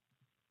them,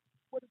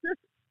 what is this?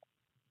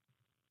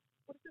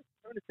 What is this?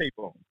 Turn the tape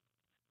on.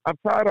 I'm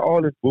tired of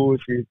all this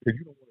bullshit because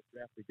you don't want to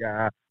draft the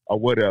guy or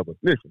whatever.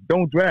 Listen,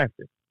 don't draft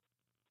him.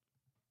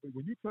 But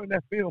when you turn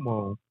that film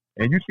on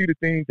and you see the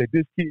things that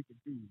this kid can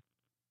do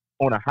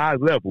on a high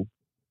level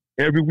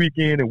every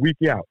weekend and week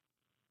out,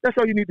 that's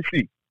all you need to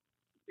see.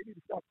 They need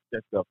to stop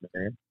that stuff,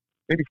 man.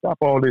 They need to stop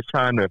all this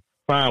trying to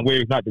find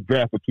ways not to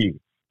draft a kid.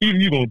 Either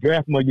you're going to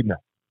draft him or you're not.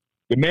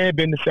 The man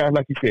been the size,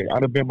 like you said.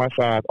 I've been my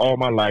size all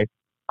my life.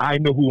 I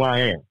know who I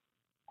am.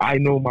 I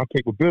know my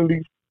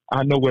capabilities.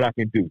 I know what I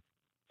can do.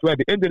 So at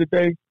the end of the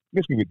day,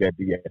 miss me with that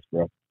BS,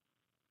 bro.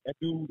 That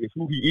dude is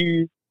who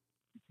he is.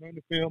 You turn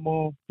the film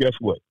on, guess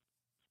what?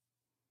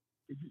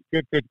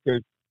 Because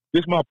this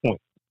is my point.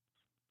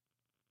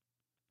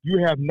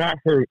 You have not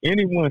heard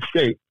anyone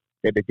say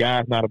that the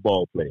guy's not a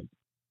ball player.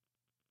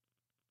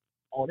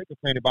 All they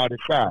complain about is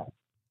size.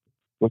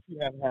 But you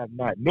have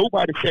not.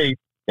 Nobody say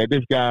that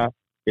this guy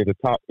is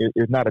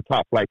not a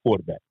top flight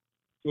quarterback.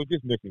 So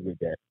just miss me with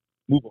that.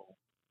 Move on.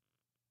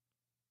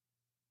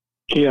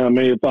 Yeah,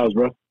 man, your thoughts,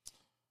 bro?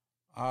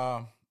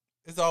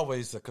 It's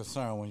always a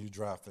concern when you're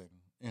drafting,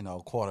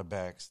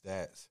 quarterbacks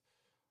that's,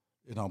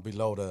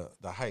 below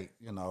the height,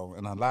 and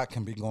a lot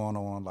can be going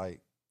on,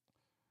 like,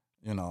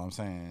 what I'm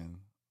saying,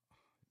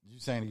 you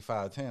saying he's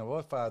 5'10".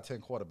 What 5'10"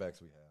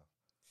 quarterbacks we have?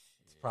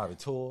 It's probably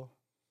Tua,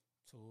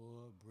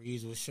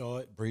 Breeze was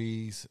short.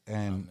 Breeze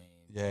and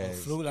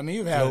Flutie. I mean,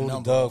 you've had a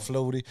number. Doug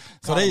Flutie.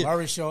 So Colin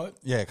Murray short.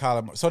 Yeah,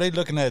 Colin. So they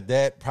looking at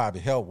that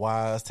probably health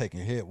wise,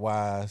 taking hit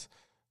wise.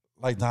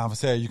 Like Don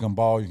said, you can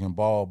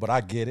ball, but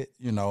I get it.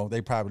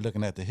 They probably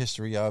looking at the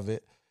history of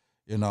it.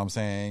 You know what I'm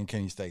saying?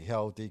 Can he stay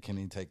healthy? Can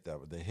he take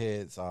the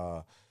hits?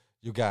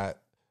 You got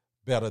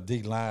better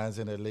D lines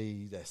in the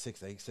league, that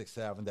 6'8",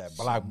 6'7", that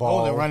block ball.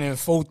 Only running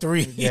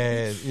 4'3".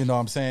 Yeah, you know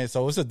what I'm saying?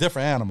 So it's a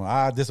different animal.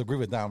 I disagree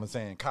with Don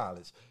saying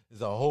college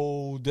is a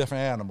whole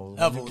different animal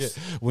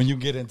when you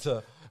get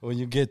to the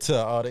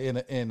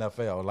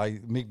NFL.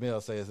 Like Meek Mill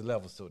says,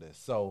 levels to this.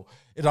 So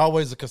it's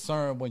always a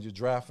concern when you're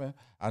drafting.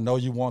 I know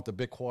you want the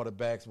big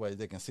quarterbacks where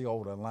they can see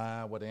over the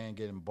line, where they ain't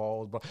getting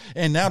balls.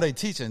 And now they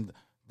teaching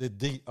the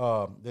D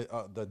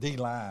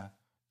line.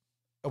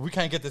 If we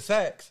can't get the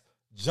sacks,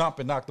 jump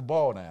and knock the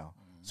ball down.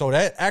 So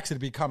that actually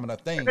becoming a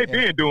thing. They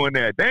been doing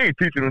that. They ain't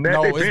teaching them that.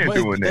 No, they been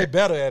doing that. They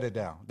better at it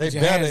now. They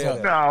better at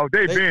it. No,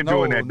 they been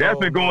doing that. That's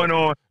been going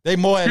on. They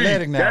more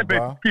athletic now,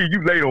 bro.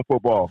 You late on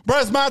football. Bro,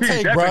 it's my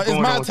take, bro. It's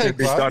my take,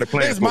 bro.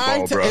 It's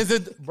my take. Is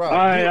it, bro? All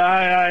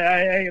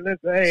right,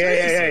 listen.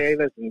 Hey,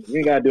 listen. You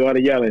ain't got to do all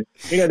the yelling.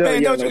 You got to do all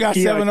the yelling. Don't you got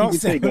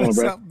 7-on-7 or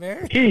something,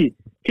 man?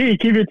 Key,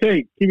 keep your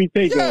take.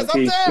 Yes,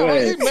 I'm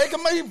saying. He's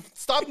making me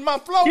stopping my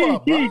flow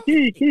up, bro.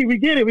 Key, we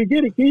get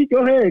it. Key,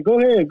 go ahead, bro.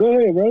 Go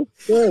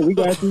ahead, we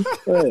got you.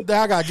 Then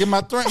I got to get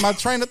my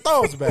train of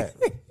thoughts back.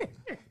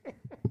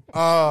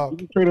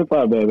 Train of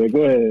thought back, man.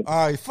 Go ahead.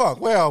 All right, fuck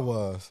where I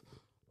was.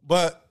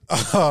 But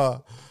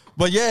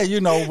yeah,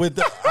 with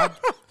the...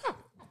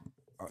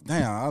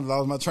 Damn, I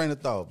lost my train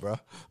of thought, bro.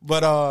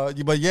 But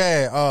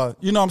yeah,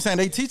 you know what I'm saying?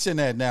 They teaching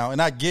that now,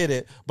 and I get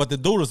it. But the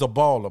dude is a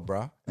baller,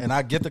 bro. And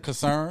I get the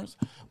concerns,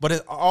 but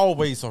it's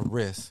always a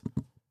risk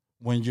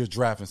when you're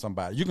drafting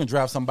somebody. You can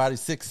draft somebody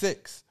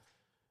 6'6",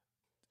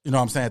 you know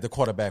what I'm saying, at the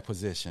quarterback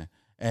position,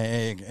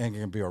 and it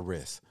can be a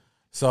risk.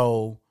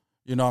 So,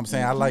 you know what I'm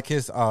saying? Mm-hmm.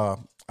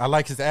 I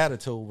like his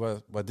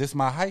attitude, but this is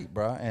my height,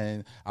 bro,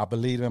 and I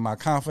believe in my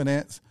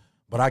confidence,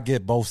 but I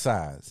get both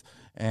sides.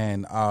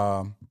 And,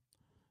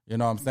 you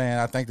know what I'm saying?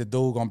 I think the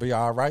dude going to be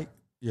all right,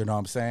 you know what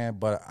I'm saying?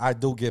 But I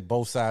do get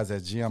both sides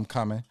as GM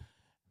coming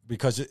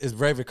because it's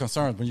very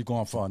concerned when you're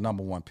going for a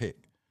number one pick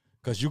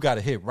because you got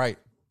to hit right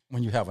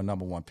when you have a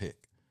number one pick.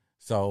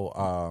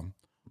 So,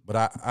 but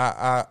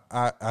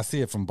I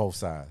see it from both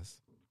sides.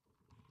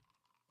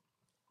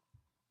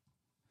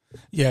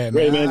 Yeah, man.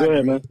 Great, man. Go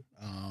ahead, man.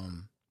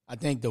 I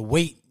think the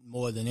weight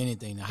more than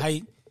anything, the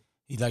height.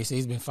 Like I said,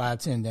 he's been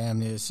 5'10" damn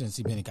near since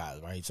he's been in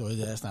college, right? So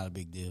that's not a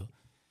big deal.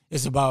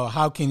 It's about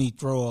how can he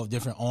throw off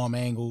different arm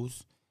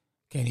angles.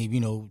 Can he,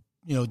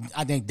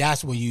 I think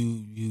that's where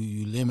you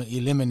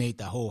eliminate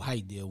the whole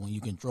height deal when you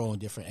can throw on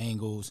different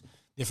angles,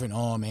 different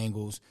arm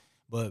angles.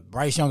 But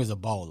Bryce Young is a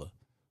baller,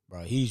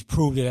 bro. He's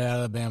proved it at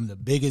Alabama. The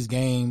biggest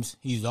games,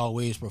 he's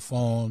always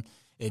performed.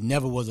 It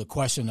never was a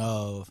question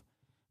of,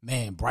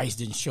 man, Bryce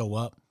didn't show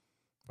up,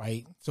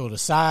 right? So the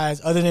size,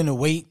 other than the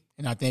weight,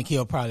 and I think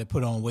he'll probably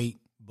put on weight,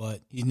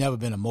 but he's never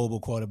been a mobile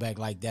quarterback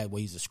like that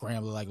where he's a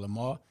scrambler like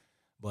Lamar.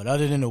 But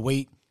other than the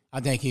weight, I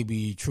think he'd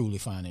be truly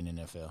fine in the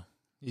NFL.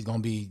 He's going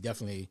to be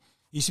definitely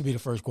 – he should be the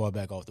first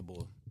quarterback off the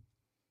board.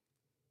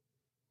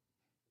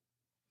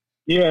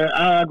 Yeah,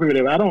 I agree with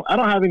him. I don't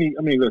have any –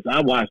 I mean, listen,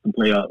 I watched him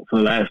play for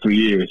the last 3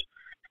 years.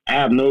 I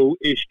have no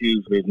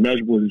issues with his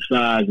measurables, his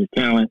size, his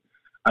talent.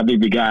 I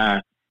think the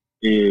guy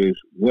is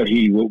what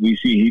we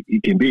see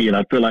he can be. And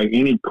I feel like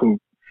any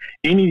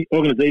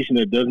organization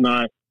that does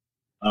not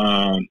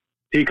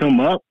pick him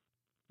up,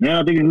 man,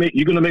 I think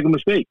you're going to make a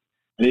mistake.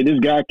 I mean, this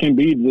guy can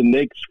be the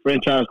next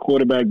franchise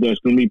quarterback that's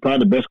going to be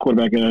probably the best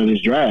quarterback out of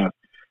this draft.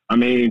 I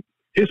mean,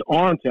 his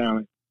arm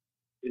talent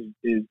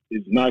is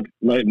not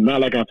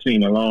like I've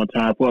seen in a long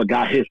time for a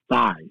guy his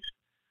size.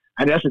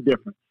 And that's a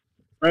difference,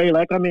 right?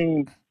 Like, I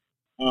mean,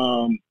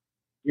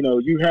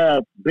 you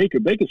have Baker.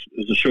 Baker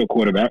is a short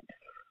quarterback,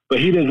 but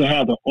he doesn't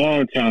have the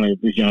arm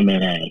talent this young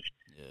man has.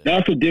 Yeah.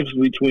 That's the difference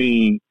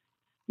between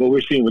what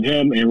we're seeing with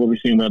him and what we're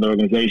seeing with other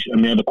organizations. I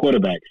mean, other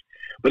quarterbacks.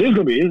 But it's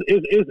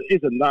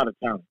a lot of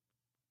talent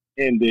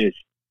in this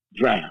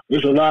draft.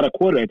 There's a lot of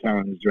quarterback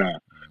talent in this draft.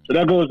 So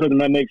that goes to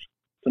my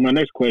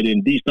next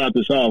question. D, start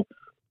this off.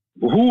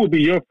 Who would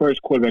be your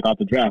first quarterback off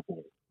the draft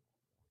board?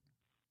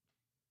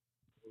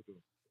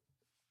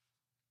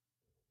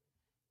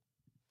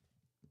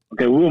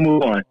 Okay, we'll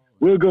move on.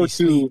 We'll go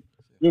to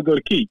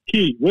Key.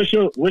 Key, what's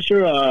your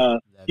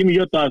give me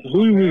your thoughts.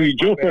 Who would be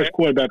your first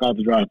quarterback off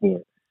the draft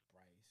board?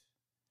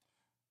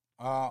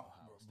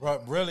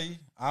 But really,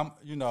 I'm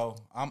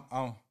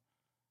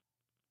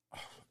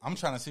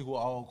trying to see who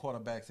all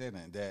quarterbacks in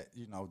it that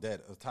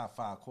are top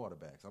 5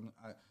 quarterbacks.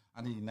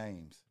 I need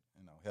names.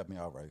 Help me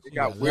out, right? We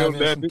got Will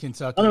Levis from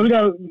Kentucky.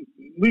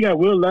 We got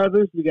Will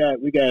Levis. We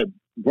got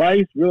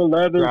Bryce, Will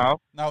Levis. No.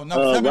 Tell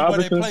me where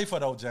they play for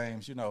though,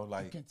 James.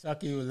 Like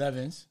Kentucky with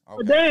Levins.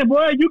 Okay. Damn,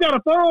 boy, you got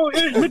a phone.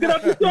 Look it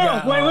up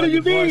yourself. What do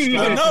you mean?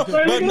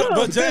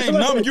 But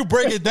James, you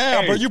break it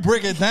down, bro. You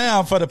break it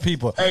down for the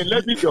people. Hey,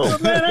 let me go.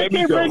 Man, I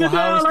can't break it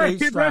down like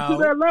get back to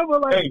that level.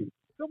 Like,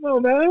 come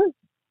on, man.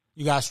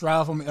 You got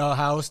Stroud from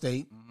Ohio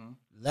State,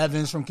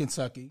 Levins from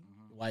Kentucky,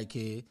 white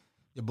kid.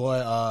 Your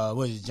boy,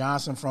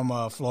 Johnson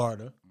from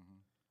Florida.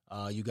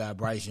 You got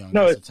Bryce Young.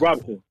 No, it's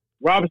Robinson.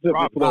 Robinson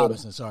from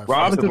Florida.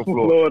 Robinson from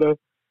Florida.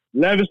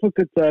 Levis from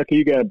Kentucky.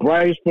 You got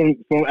Bryce from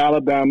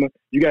Alabama.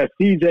 You got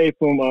CJ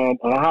from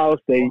Ohio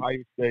State.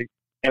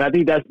 And I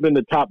think that's been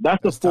the top.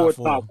 That's the four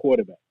top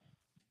quarterback.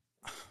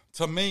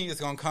 To me, it's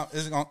gonna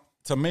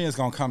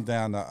come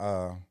down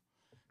to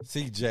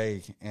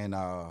CJ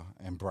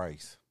and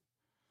Bryce.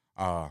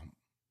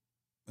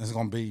 It's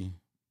gonna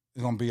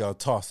be a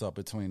toss up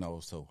between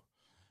those two.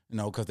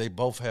 Because they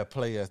both have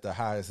played at the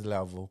highest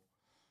level,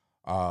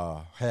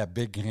 had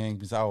big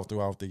games all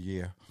throughout the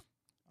year.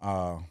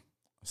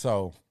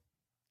 So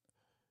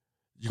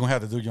you're going to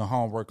have to do your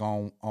homework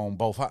on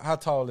both. How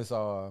tall is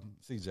CJ?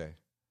 6'2",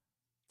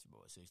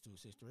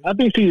 6'3". I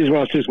think CJ's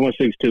around 6'1",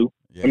 6'2".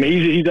 Yeah. I mean,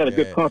 he's at a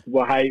good,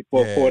 comfortable height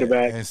for a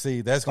quarterback. And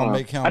see, that's going to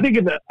make him. I think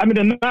the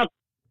knock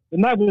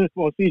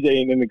on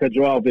CJ and the cut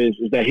you off is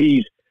that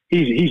he's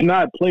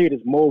not played as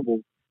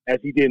mobile as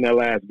he did in that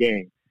last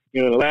game.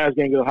 The last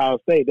game against Ohio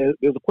State, there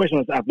was a question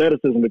on his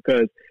athleticism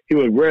because he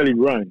would rarely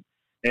run.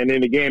 And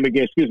in the game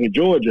against,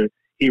 Georgia,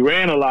 he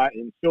ran a lot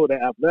and showed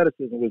that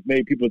athleticism, which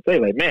made people say,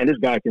 like, man, this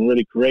guy can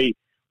really create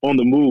on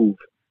the move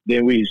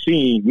than we've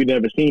seen. We've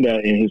never seen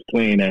that in his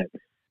playing at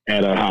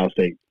Ohio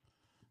State.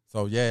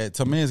 So, yeah,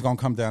 to me, it's going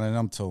to come down to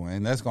them two.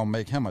 And that's going to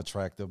make him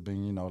attractive,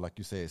 being, like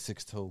you said,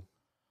 6'2",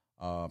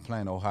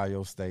 playing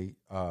Ohio State,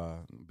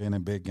 being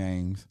in big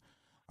games.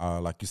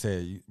 Like you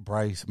said,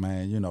 Bryce,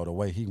 man, the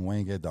way he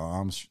wing it, the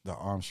arm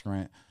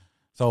strength.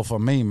 So for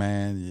me,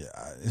 man,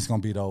 it's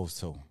gonna be those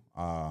two.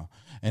 And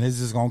it's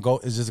just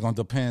gonna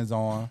depend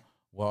on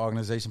what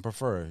organization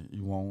prefer.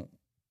 You want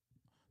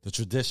the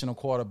traditional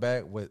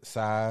quarterback with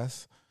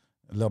size,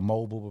 a little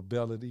mobile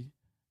ability,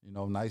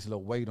 nice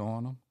little weight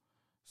on him.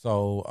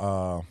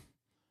 So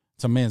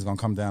to me, it's gonna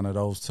come down to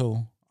those two.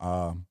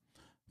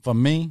 For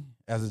me,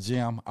 as a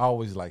GM, I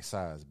always like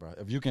size, bro.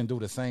 If you can do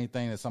the same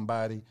thing as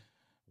somebody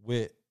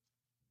with,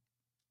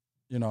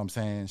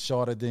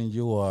 shorter than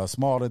you or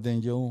smaller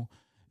than you,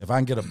 if I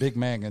can get a big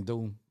man can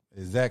do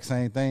the exact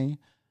same thing,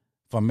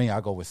 for me, I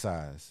go with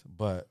size.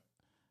 But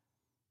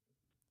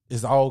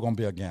it's all going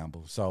to be a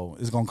gamble. So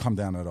it's going to come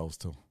down to those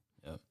two.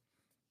 Yep.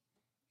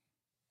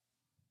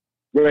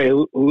 Ray,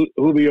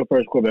 who'll be your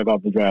first quarterback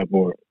off the draft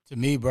board? To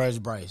me,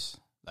 Bryce.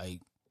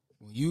 Like,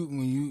 when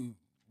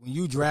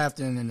you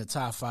drafting in the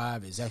top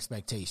 5, it's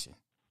expectation,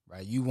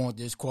 right? You want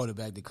this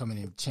quarterback to come in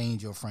and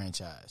change your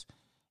franchise.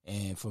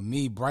 And for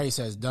me, Bryce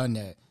has done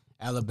that.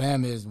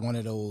 Alabama is one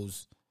of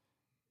those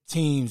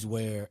teams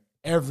where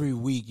every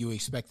week you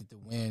expect it to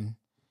win.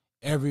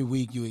 Every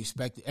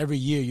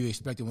year you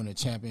expect to win a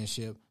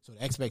championship. So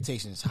the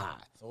expectation is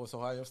high. So it's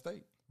Ohio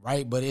State.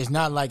 Right? But it's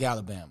not like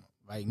Alabama.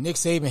 Right? Nick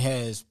Saban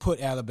has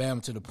put Alabama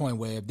to the point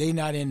where if they're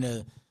not in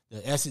the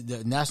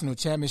national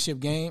championship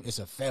game, it's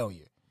a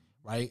failure.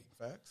 Right?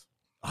 Facts.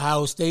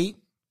 Ohio State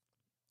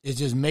is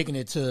just making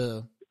it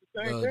to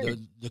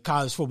the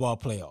college football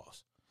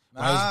playoffs.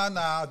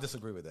 I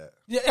disagree with that.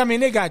 Yeah, I mean,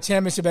 they got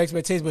championship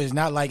expectations, but it's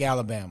not like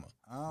Alabama,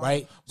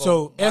 right?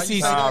 So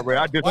SEC.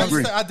 I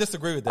disagree. I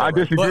disagree with that. I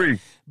disagree.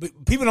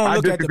 But people don't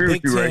look at the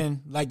Big you,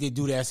 Ten like they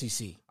do the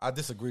SEC. I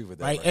disagree with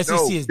that. Right? Right?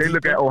 SEC is they deeper.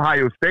 look at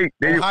Ohio State.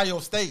 Ohio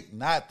State,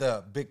 not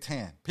the Big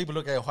Ten. People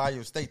look at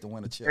Ohio State to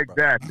win a chip.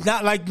 Exactly.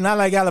 Not like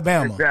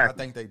Alabama. Exactly. I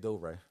think they do,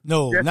 Ray.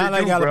 No, Yes, not they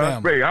like do,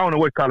 Alabama. Ray, I don't know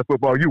what college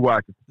football you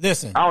watching.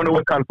 Listen, I don't know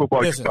what college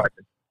football you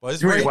watching. Well,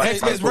 it's You Ray. ain't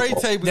watching It's Ray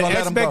football. tape. the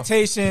Let him go.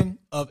 expectation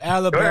of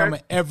Alabama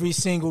every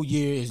single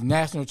year is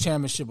national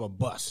championship or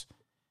bust.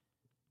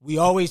 We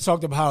always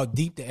talked about how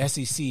deep the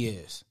SEC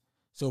is.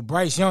 So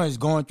Bryce Young is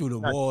going through the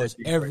walls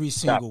every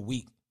single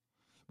week.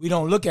 We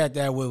don't look at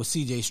that with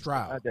C.J.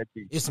 Stroud. Not that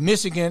deep. It's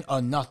Michigan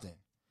or nothing.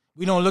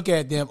 We don't look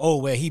at them,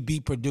 he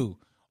beat Purdue.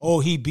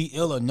 He beat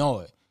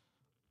Illinois.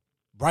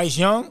 Bryce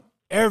Young,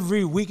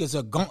 every week is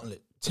a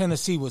gauntlet.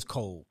 Tennessee was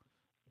cold.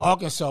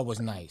 Arkansas was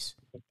nice.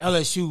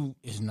 LSU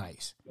is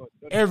nice.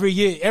 Every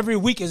year, every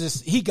week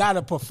he got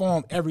to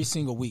perform every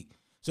single week.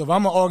 So if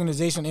I'm an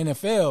organization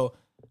NFL,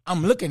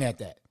 I'm looking at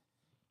that.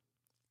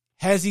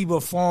 Has he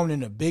performed in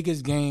the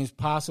biggest games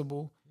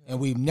possible? And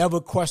we've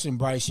never questioned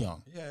Bryce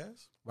Young.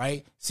 Yes.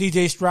 Right?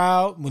 C.J.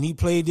 Stroud, when he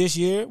played this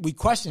year, we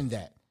questioned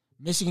that.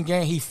 Michigan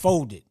game, he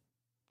folded.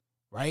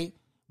 Right?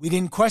 We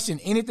didn't question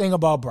anything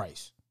about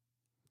Bryce.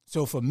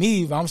 So for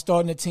me, if I'm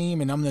starting a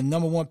team and I'm the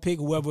number one pick,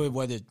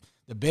 whether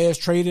the Bears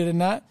traded or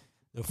not,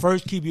 the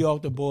first QB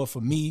off the board for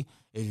me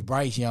is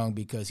Bryce Young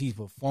because he's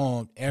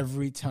performed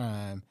every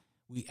time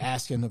we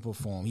ask him to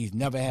perform. He's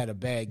never had a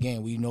bad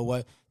game. You know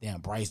what? Damn,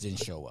 Bryce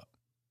didn't show up.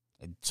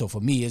 So for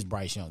me, it's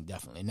Bryce Young,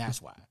 definitely, and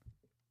that's why.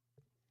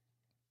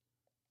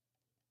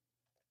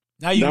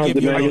 Now you can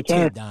give your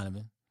tip,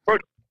 Donovan.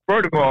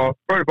 First of all,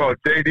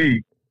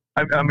 JD,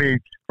 I mean,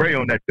 spray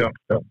on that dumb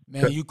stuff.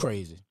 Man, you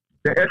crazy.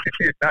 The SEC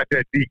is not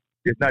that deep.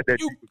 It's not that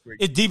deep.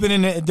 It's deeper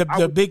than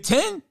the Big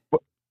Ten?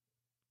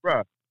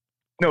 Bruh.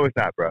 No, it's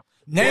not, bruh.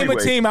 Name a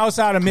team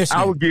outside of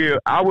Michigan.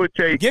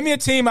 Give me a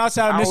team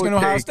outside of Michigan,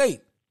 Ohio State.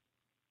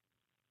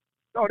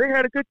 No, they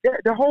had a good.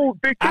 The whole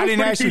Big Ten. I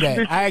didn't ask you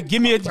that.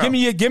 Give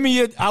me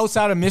your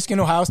outside of Michigan,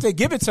 Ohio State.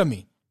 Give it to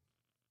me.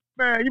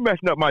 Man, you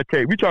messing up my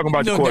tape. We talking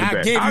about the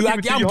quarterback. I'm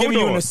giving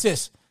you an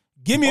assist.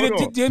 Give me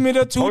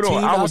the two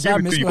teams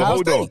outside Michigan, Ohio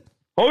State.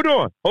 Hold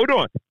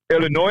on.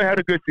 Illinois had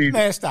a good season.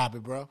 Man, stop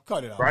it, bro.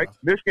 Cut it out. Right? Bro.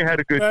 Michigan had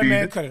a good season.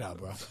 Man, cut it out,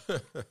 bro.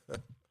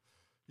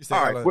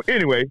 All right. Well,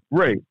 anyway,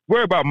 Ray,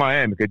 worry about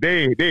Miami because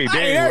we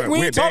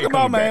ain't talking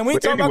about Miami.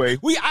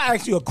 I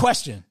asked you a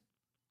question.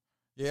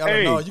 Yeah,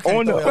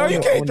 Illinois. You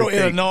can't throw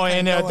Illinois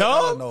in there,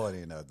 dog. Illinois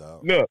in there,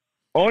 dog. Look,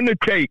 on the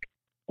take,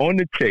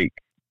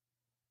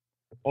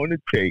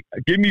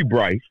 give me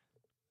Bryce,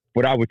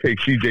 but I would take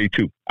CJ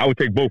too. I would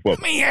take both of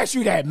them. Let me ask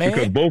you that, man.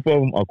 Because both of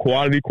them are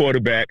quality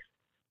quarterbacks.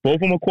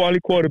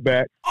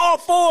 All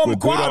four of them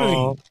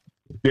quality.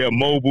 They're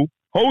mobile.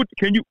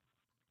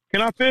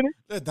 Can I finish?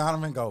 Let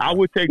Donovan go. I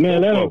would take both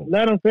of them.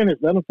 Let him finish,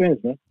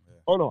 man.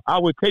 Hold on. I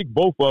would take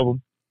both of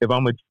them if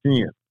I'm a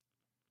GM.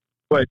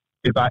 But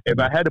if I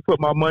had to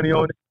put my money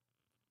on it,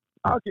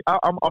 I'm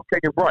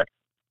taking Bryce.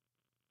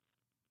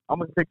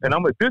 This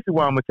is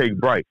why I'm gonna take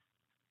Bryce.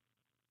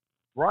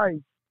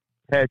 Bryce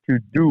had to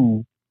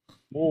do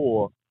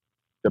more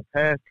the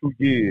past 2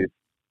 years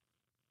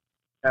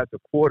as a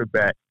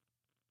quarterback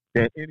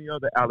than any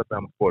other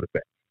Alabama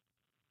quarterback.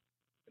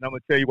 And I'm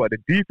gonna tell you what, the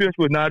defense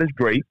was not as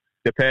great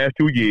the past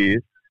 2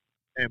 years,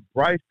 and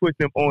Bryce put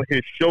them on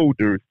his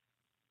shoulders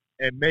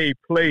and made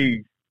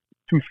plays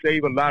to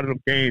save a lot of them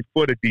games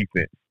for the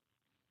defense.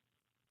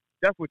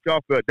 That's what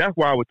y'all felt. That's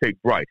why I would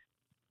take Bryce.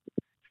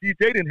 CJ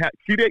didn't have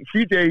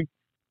CJ.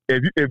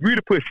 If we'd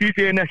have put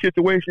CJ in that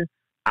situation,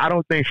 I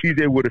don't think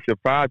CJ would have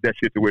survived that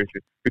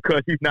situation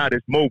because he's not as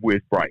mobile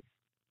as Bryce.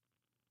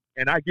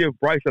 And I give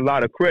Bryce a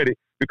lot of credit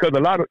because a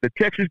lot of the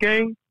Texas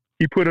game,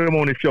 he put them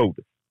on his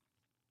shoulders.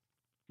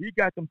 He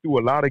got them through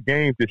a lot of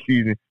games this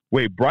season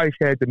where Bryce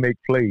had to make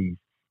plays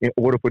in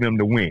order for them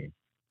to win.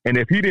 And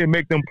if he didn't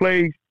make them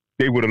plays,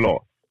 they would have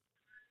lost.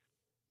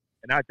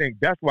 And I think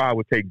that's why I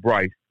would take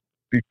Bryce,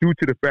 due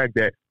to the fact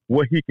that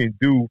what he can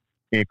do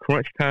in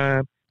crunch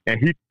time, and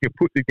he can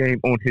put the game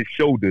on his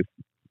shoulders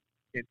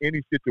in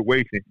any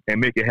situation and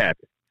make it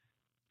happen.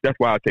 That's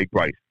why I take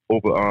Bryce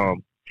over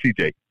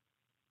CJ.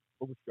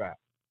 Over Stroud.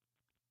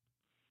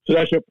 So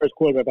that's your first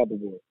quarterback off the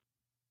board?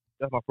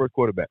 That's my first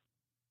quarterback.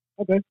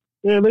 Okay.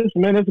 Yeah,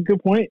 listen, man, that's a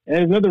good point. And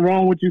there's nothing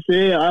wrong with what you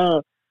said.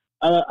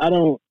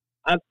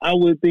 I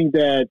would think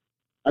that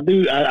I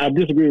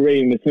disagree with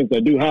Ray in the sense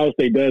that Ohio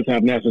State does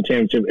have national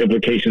championship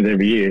implications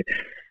every year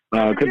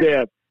because they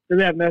have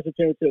national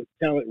championship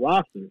talent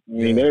roster. I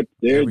mean,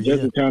 they're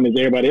just as talented as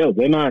everybody else.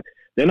 They're not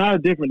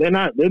different.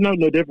 There's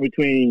no difference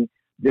between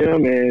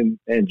them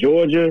and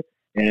Georgia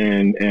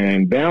and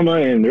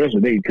Bama and the rest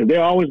of the league because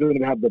they're always going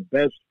to have the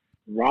best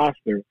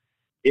roster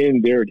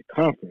in their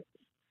conference.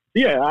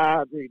 Yeah,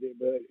 I agree,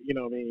 but you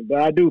know what I mean.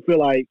 But I do feel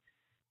like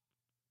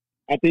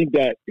I think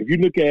that if you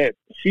look at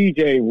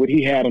CJ, what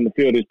he had on the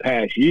field this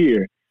past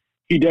year,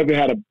 he definitely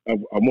had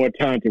a more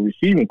talented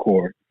receiving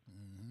core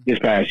this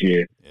past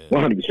year,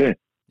 100%.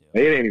 It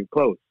ain't even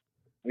close.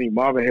 I mean,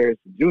 Marvin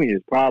Harrison Jr.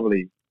 is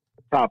probably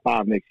top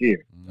 5 next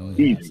year. Oh,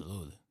 Easy.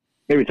 absolutely.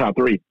 Maybe top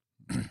 3.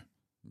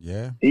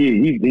 Yeah.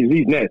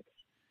 He's next.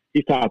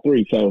 He's top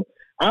 3. So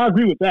I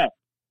agree with that.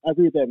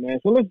 Man.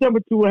 So let's jump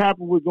into what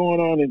happened, what's going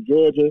on in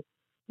Georgia.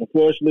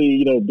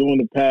 Unfortunately, during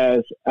the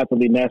past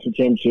Athlete National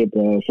Championship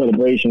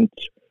celebrations,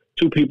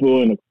 2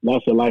 people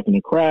lost their life in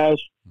a crash.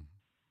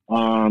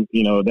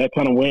 That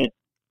kind of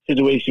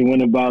situation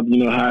went about,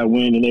 how it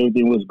went and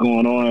everything was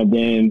going on. And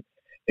then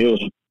it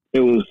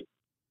was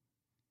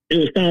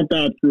found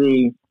out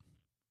through,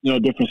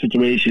 different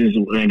situations,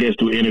 I guess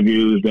through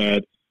interviews,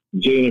 that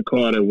Jalen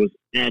Carter was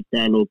at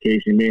that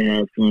location,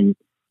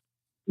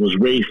 was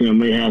racing,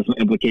 may have some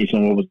implication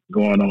on what was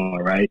going on,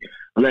 right?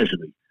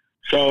 Allegedly.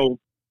 So,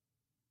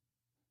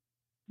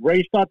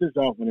 Ray, start this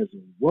off on this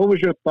one. What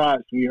was your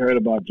thoughts when you heard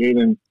about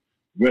Jalen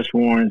arrest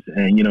warrants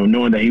and,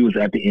 knowing that he was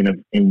at the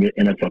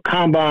NFL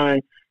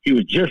Combine? He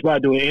was just about to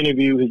do an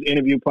interview. His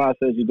interview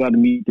process, he was about to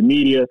meet the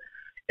media.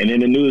 And then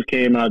the news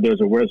came out there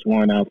was a arrest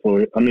warrant out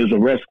for it. I mean, there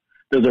was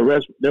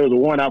a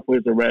warrant out for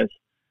his arrest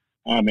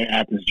in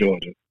Athens,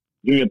 Georgia.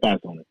 Give me your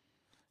thoughts on it.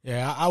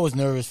 Yeah, I was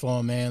nervous for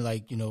him, man.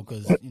 Like,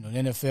 because, the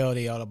NFL,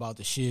 they all about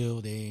the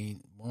shield. They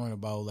ain't worrying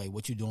about, like,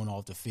 what you're doing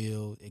off the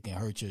field. It can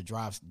hurt your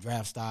draft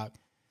stock.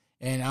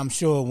 And I'm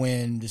sure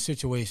when the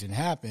situation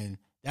happened,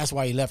 that's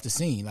why he left the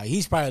scene. Like,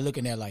 he's probably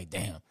looking at, like,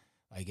 damn,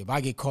 like, if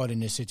I get caught in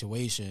this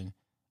situation,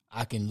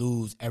 I can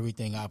lose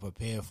everything I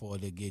prepared for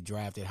to get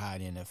drafted high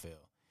in the NFL.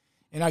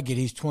 And I get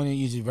he's 20.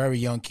 He's a very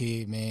young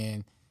kid,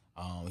 man.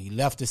 He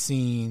left the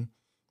scene.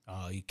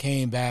 He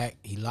came back.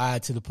 He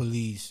lied to the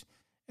police.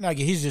 And I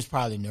get he's just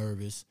probably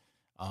nervous.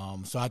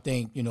 So I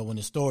think, when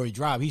the story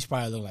dropped, he's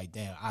probably looking like,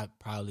 damn, I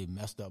probably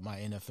messed up my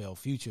NFL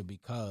future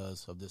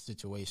because of this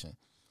situation.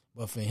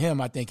 But for him,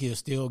 I think he'll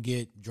still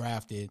get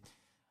drafted.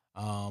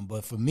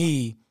 But for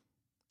me,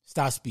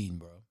 stop speeding,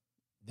 bro.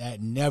 That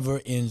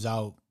never ends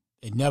out.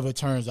 It never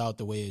turns out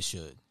the way it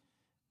should.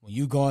 When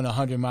you going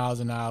 100 miles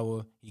an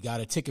hour, you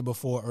got a ticket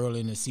before early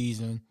in the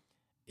season,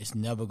 it's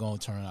never going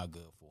to turn out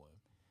good for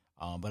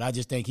him. But I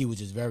just think he was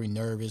just very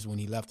nervous when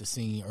he left the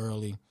scene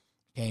early,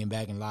 came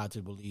back and lied to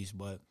the police.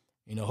 But,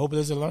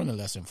 hopefully it's a learning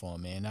lesson for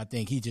him, man. I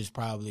think he just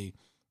probably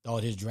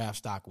thought his draft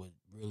stock would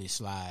really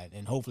slide,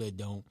 and hopefully it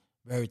don't.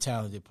 Very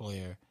talented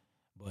player,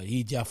 but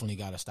he definitely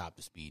got to stop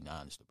the speed,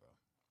 honestly, bro.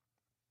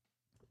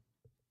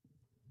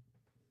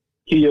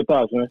 Key, your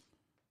thoughts, man?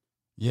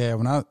 Yeah,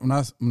 when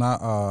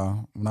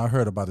I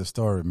heard about the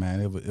story, man,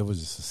 it was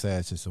just a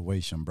sad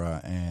situation, bro.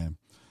 And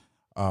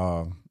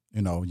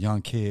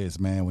young kids,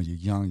 man, when you're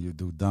young, you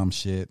do dumb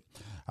shit.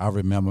 I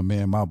remember me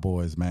and my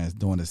boys, man,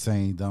 doing the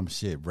same dumb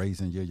shit,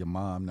 raising your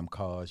mom, them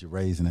cars, you're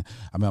raising it.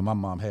 I mean, my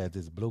mom had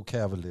this blue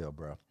Cavalier,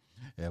 bro.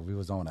 Yeah, we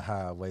was on the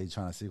highway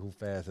trying to see who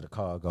faster the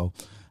car go.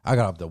 I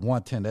got up to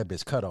 110, that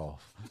bitch cut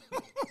off.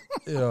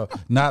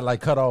 Not like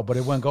cut off, but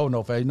it wouldn't go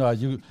no fast.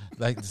 You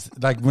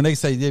like when they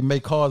say they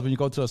make cars when you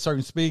go to a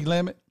certain speed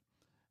limit,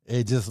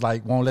 it just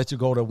like won't let you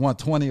go to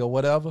 120 or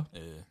whatever.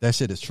 Yeah. That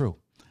shit is true.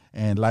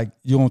 And like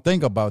you don't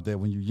think about that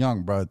when you're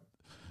young, bro.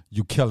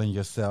 You killing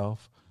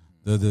yourself,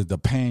 the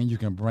pain you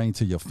can bring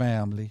to your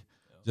family,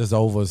 just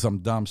over some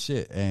dumb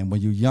shit. And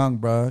when you're young,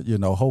 bro,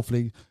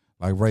 hopefully,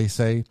 like Ray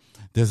say,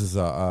 this is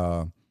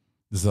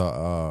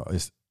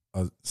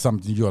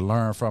something you'll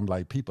learn from.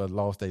 Like people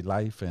lost their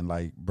life, and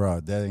like, bro,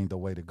 that ain't the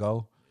way to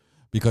go,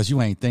 because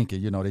you ain't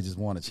thinking. They just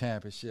won a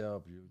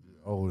championship.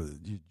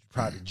 You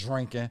probably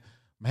drinking.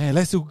 Man,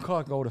 let's see who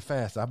car go the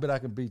fastest. I bet I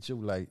can beat you.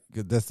 Like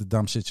that's the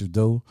dumb shit you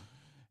do.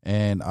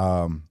 And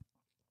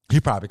he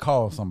probably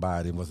called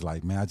somebody and was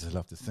like, man, I just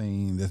left the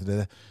scene.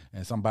 This,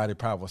 and somebody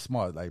probably was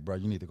smart. Like, bro,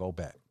 you need to go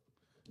back.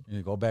 You need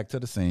to go back to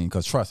the scene,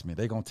 because trust me,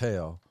 they gonna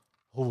tell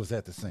who was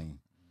at the scene.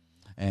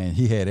 And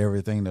he had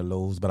everything to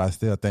lose, but I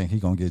still think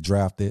he's going to get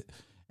drafted.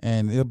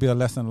 And it'll be a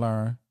lesson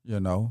learned,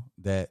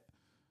 that,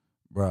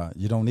 bruh,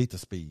 you don't need to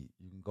speed.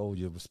 You can go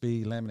your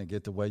speed limit and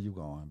get to where you're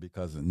going,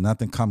 because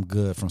nothing come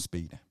good from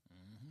speeding.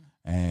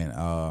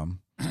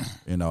 Mm-hmm.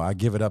 And, I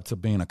give it up to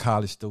being a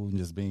college student,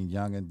 just being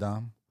young and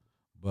dumb.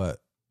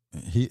 But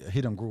he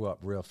done grew up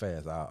real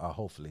fast,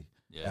 hopefully,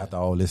 after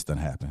all this done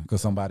happened.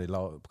 Because a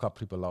couple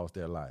people lost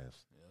their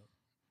lives. Yep.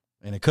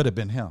 And it could have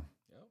been him.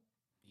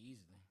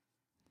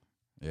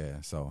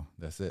 Yeah, so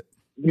that's it.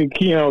 Let me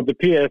key on the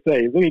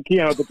PSA.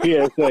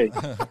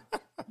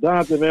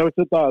 Jonathan, man, what's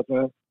your thoughts,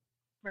 man?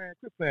 Man,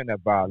 quit playing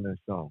that violin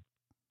song.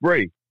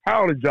 Ray,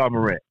 how old is Ja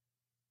Morant?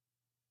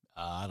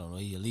 I don't know.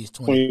 He at least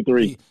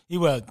 23. He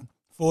was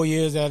 4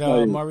 years at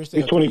Murray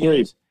State. He's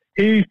 23.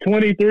 He's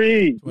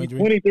 23. 23. He's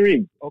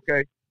 23.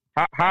 Okay.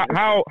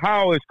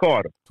 How old is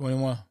Carter?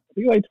 21.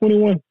 He's like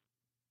 21.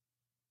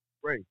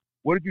 Ray,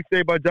 what did you say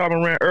about Ja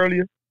Morant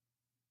earlier?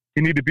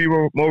 He need to be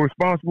more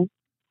responsible?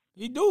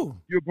 He do.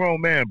 You're a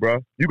grown man, bro.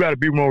 You got to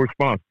be more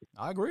responsible.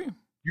 I agree.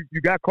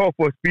 You got caught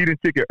for a speeding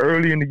ticket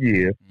early in the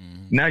year.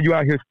 Mm-hmm. Now you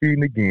out here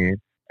speeding again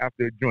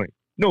after a joint.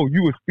 No,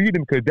 you were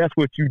speeding because that's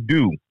what you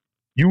do.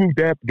 You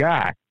that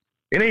guy.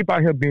 It ain't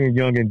about him being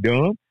young and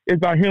dumb. It's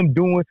about him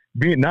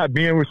not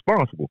being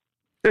responsible.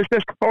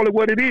 Let's call it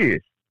what it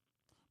is.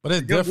 But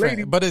it's young lady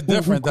different. But it's who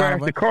different, crashed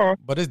Donovan. the car.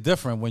 But it's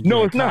different when you.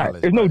 No, it's not.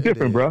 college, It's no bro.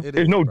 different, bro. It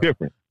It's no bro.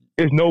 different.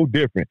 It's no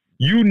different.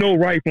 You know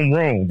right from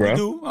wrong, bro. You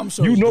do. I'm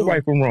sure you know do.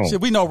 right from wrong.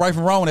 Shit, we know right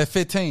from wrong at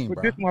 15, But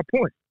bro. this is my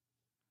point.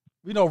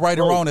 We know right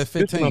and wrong at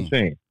 15. This is what I'm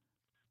saying.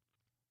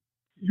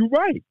 You're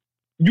right.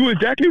 You're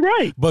exactly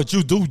right. But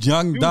you do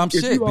young dumb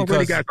if shit you already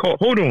because got caught.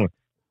 Hold on.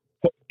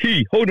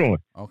 Key, hold on.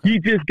 Okay. He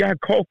just got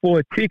caught for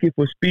a ticket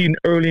for speeding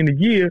early in the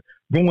year,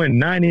 going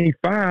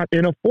 95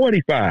 in a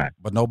 45.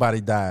 But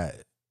nobody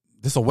died.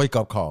 This is a wake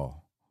up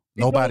call.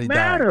 It Nobody don't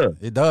matter. died.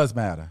 It does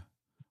matter.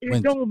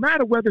 It don't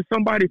matter whether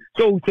somebody.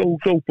 So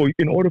for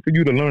in order for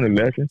you to learn a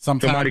lesson,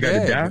 somebody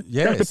got to die.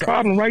 Yeah, that's the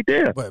problem right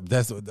there. But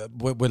that's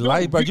with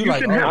life, bro. You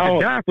like shouldn't have to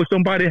die for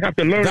somebody to have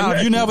to learn. Dom,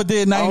 you never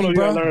did 90,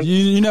 bro.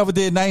 You never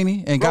did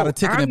 90 and got a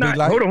ticket and be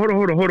like, hold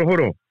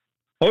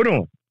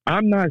on.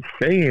 I'm not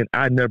saying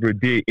I never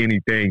did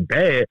anything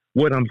bad.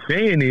 What I'm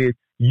saying is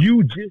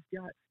you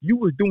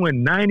was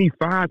doing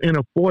 95 in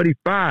a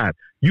 45.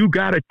 You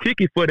got a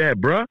ticket for that,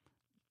 bruh.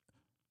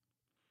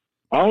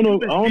 I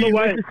don't know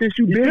why. Since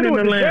you've been in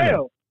Atlanta.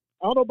 Jail.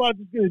 I don't know about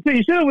this.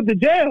 He should have went to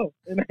jail.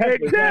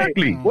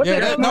 Exactly. What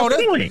the hell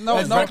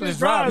that's reckless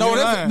driving.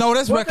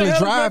 That's reckless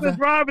driving. Reckless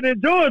driving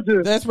in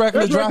Georgia. That's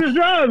reckless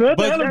driving.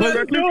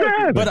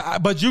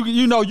 But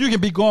you know you can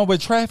be going with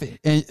traffic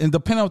and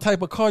depending on the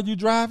type of car you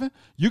driving,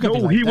 you can.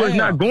 No, he was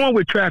not going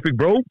with traffic,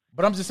 bro.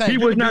 But I'm just saying he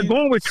was not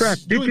going with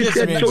traffic. He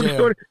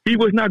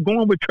was not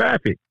going with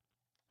traffic.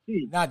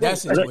 Not that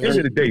situation. At the end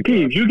of the day,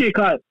 if you get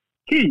caught,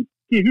 if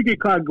you get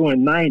caught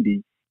going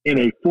 90 in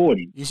a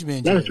 40, you should be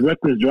in jail. That's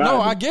reckless driving.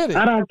 No, I get it.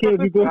 I don't care if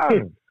you go.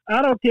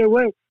 I don't care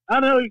what. I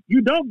know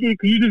you don't get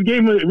because you just gave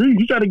him a reason.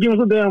 You try to give him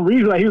some damn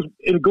reason like he was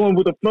going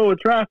with the flow of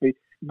traffic.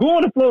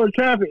 Going the flow of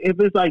traffic, if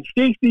it's like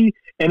 60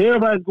 and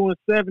everybody's going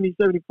 70,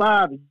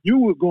 75, you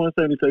were going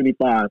 70,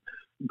 75.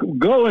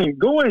 Going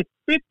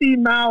 50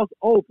 miles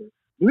over.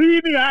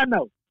 Believe me, I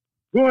know.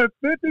 Going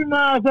 50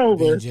 miles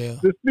over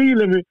the speed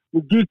limit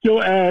will get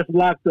your ass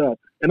locked up.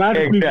 And I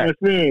just speak from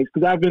experience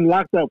because I've been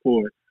locked up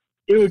for it.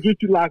 It will get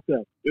you locked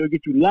up. It will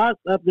get you locked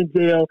up in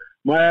jail.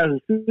 My ass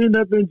is sitting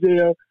up in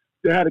jail.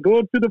 They had to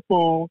go to the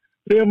phone,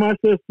 tell my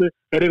sister,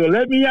 and they gonna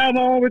let me out of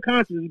my own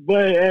conscience.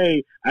 But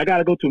hey, I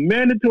gotta go to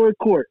mandatory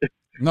court.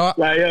 No,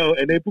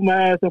 and they put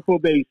my ass on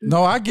probation.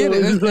 No, I get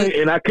it.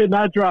 And I could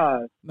not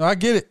drive. No, I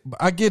get it.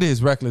 I get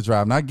his reckless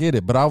driving. I get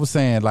it. But I was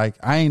saying, like,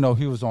 I ain't know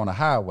he was on a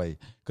highway.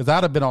 Because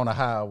I'd have been on the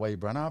highway,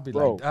 bro. And I'll be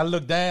like, I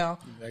look down,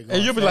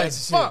 and you'll be like,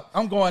 fuck,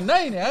 I'm going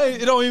 90.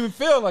 It don't even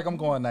feel like I'm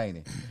going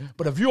 90.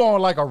 But if you on,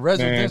 like, a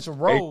residential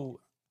road,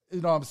 you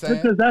know what I'm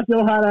saying? Because that's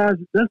your hot ass.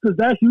 That's because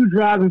that's you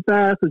driving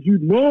fast because you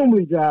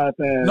normally drive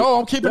fast. No,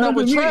 I'm keeping up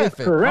with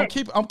traffic. Correct.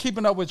 I'm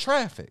keeping up with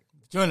traffic.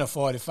 You're in a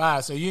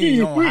 45, so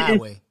you ain't on a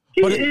highway.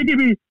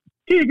 It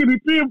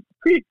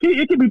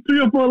could be 3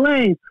 or 4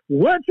 lanes.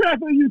 What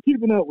traffic are you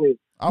keeping up with?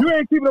 You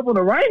ain't keeping up on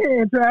the right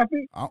hand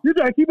traffic. You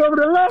trying to keep up with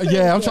the left.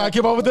 Yeah, I'm trying to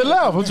keep up with the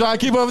left.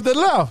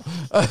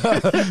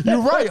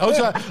 You're right.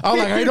 I'm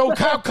like, ain't no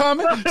cop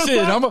coming.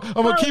 Shit, I'm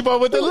gonna keep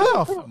up with the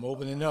left. I'm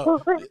opening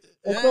up.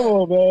 Yeah. Come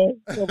on,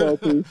 man. Come on,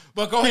 T.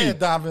 But go ahead,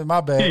 Donovan. My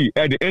bad. T,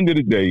 at the end of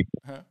the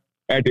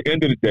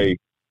day,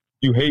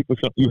 you hate for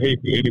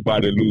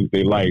anybody to lose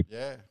their life.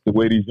 Yeah. The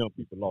way these young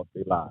people lost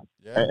their lives.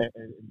 Yeah.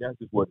 And that's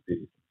just what it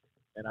is.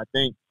 And I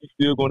think he's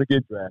still going to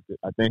get drafted.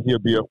 I think he'll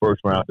be a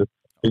first rounder.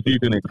 He's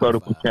an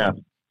incredible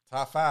talent.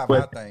 Top 5,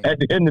 but I think. At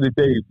the end of the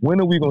day, when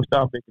are we going to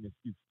stop making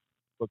excuses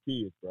for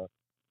kids, bro?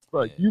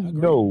 Bro, you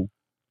know,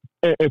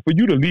 and for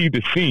you to leave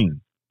the scene,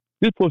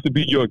 this is supposed to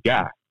be your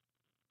guy.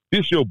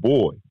 This your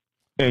boy.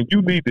 And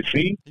you leave the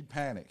scene. He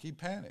panicked.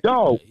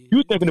 Dog,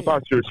 you thinking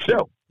about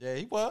yourself. Yeah,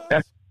 he was.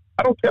 I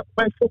don't care.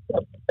 Man,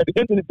 at the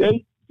end of the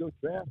day, your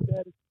draft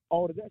status,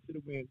 all of that should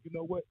have been, you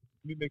know what?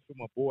 Let me make sure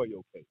my boy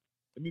okay.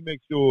 Let me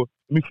see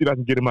if I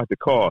can get him out the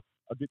car.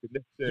 I'll get the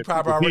necessary. He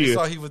probably already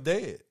saw he was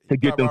dead. To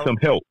get them some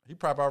help. He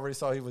probably already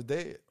saw he was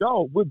dead.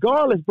 No,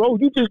 regardless, bro,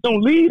 you just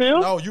don't leave him.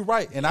 No, you're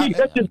right. And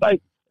that's just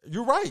like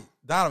you're right,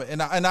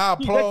 Donovan. And I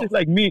applaud. That's just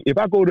like me.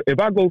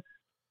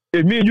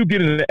 If me and you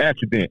get in an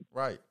accident,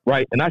 right,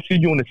 and I see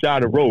you on the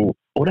side of the road,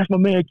 oh, that's my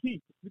man Keith.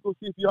 You go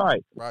see if you're all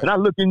right. And I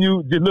look in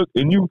you, just look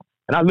in you,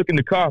 and I look in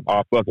the car.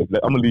 Oh, fuck it,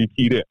 I'm gonna leave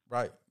Key there.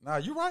 Right. Nah,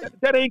 you're right.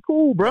 That ain't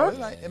cool, bro.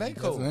 No, it ain't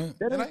cool.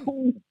 That ain't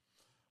cool.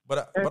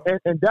 But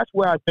and that's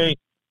where I think,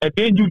 and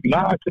then you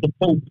lie to the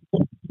folks.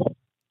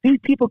 These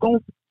people gonna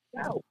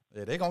find out.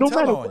 Yeah, they gonna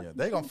tell on you.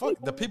 They gonna fuck.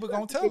 The people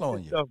gonna tell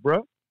on you, stuff,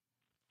 bro.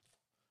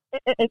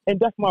 And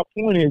that's my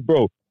point is,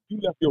 bro.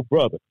 You left your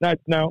brother.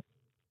 Now,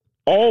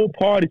 all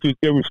parties was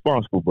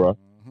irresponsible, bro.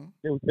 Mm-hmm.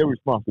 They was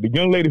irresponsible. The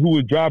young lady who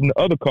was driving the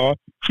other car,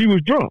 she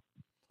was drunk.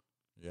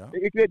 Yeah,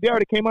 they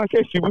already came out and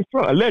said she was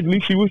drunk. Allegedly,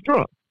 she was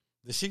drunk.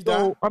 Did she die?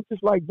 So I'm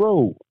just like,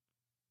 bro.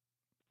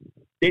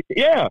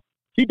 Yeah,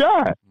 she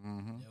died.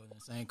 Mm-hmm.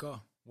 The same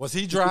car. Was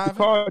he driving? The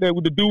car that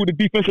with the dude with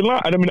the defensive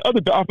line. I mean, the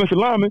other offensive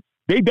lineman,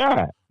 they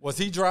died. Was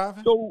he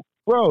driving? So,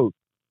 bro,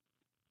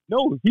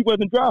 no, he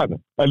wasn't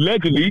driving.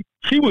 Allegedly,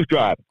 she was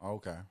driving.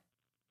 Okay.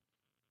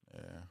 Yeah.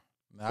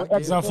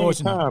 It's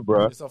unfortunate, time,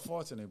 bro. It's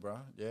unfortunate, bro.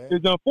 Yeah,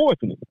 it's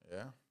unfortunate.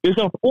 Yeah, it's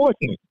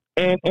unfortunate,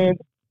 and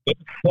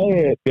it's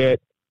sad that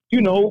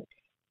these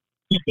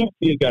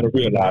kids got to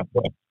realize,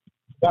 bro.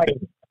 Like,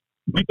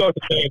 we thought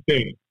the same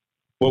thing,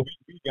 but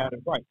we got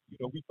it right.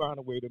 We found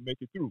a way to make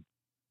it through.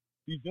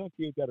 These young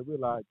kids got to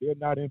realize they're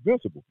not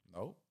invincible.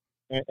 No.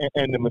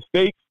 And the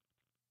mistakes,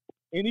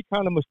 any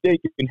kind of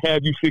mistake can have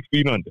you 6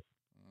 feet under.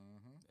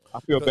 I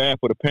feel bad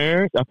for the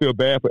parents. I feel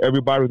bad for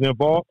everybody who's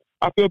involved.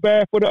 I feel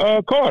bad for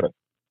the Carter.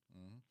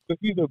 Because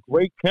he's a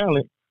great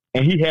talent,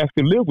 and he has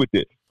to live with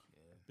this.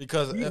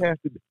 Because he has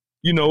to,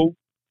 he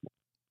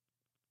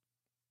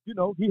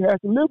has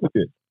to live with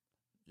this.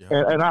 Yeah.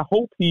 And I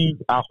hope he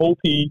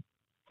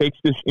takes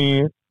this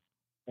in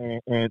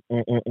and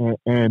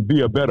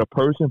be a better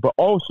person. But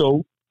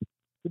also,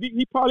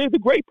 he probably is a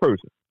great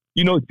person.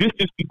 This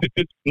is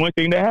one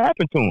thing that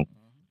happened to him.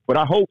 But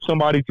I hope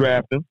somebody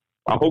draft him.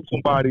 I hope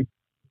somebody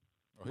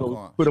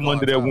put him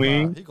under their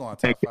wing and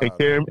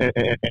carry him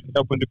and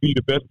help him to be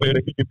the best player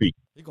that he can be.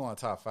 He's going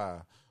top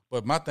 5.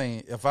 But my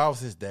thing, if I was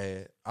his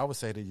dad, I would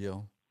say to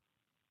you,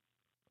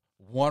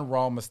 one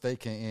wrong mistake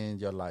can end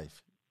your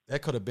life.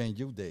 That could have been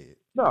you dead.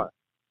 No,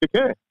 it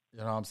can't. You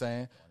know what I'm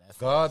saying?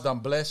 God done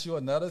bless you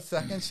another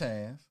second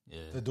chance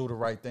to do the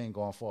right thing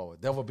going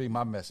forward. That would be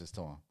my message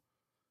to him.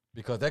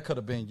 Because that could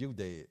have been you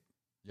dead.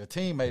 Your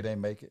teammate ain't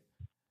make it.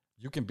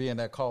 You can be in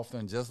that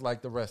coffin just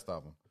like the rest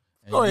of them.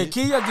 And go ahead,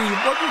 Key. I'll give you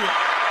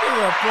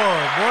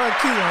applause, boy.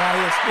 Key out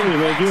here spinning.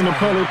 Man, giving the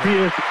public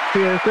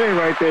PSA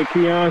right there,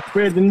 Keon.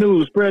 Spread the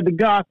news. Spread the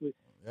gospel.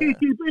 Keep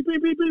giving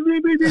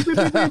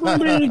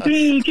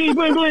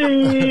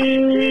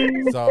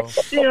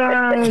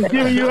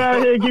you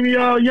out here, giving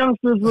y'all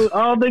youngsters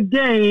all the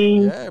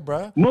game. Yeah,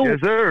 bro. Move, yes,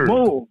 sir.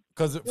 Move.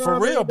 Because for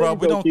real, bro,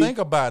 we don't think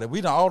about it. We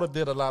done all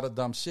did a lot of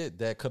dumb shit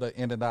that could have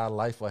ended our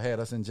life or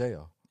had us in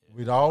jail.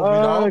 We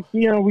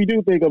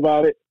do think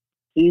about it.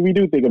 We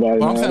do think about it.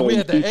 But I'm saying we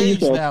at the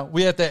age now.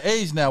 We at the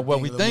age now where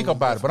we think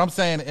about it. But I'm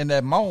saying in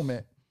that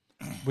moment,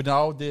 we done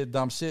all did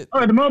dumb shit. Oh,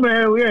 at the moment,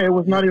 it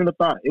was not even a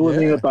thought. It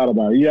wasn't even a thought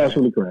about it. You're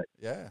absolutely correct.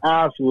 Yeah.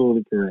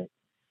 Absolutely correct.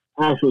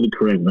 Absolutely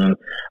correct, man.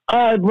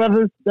 All right,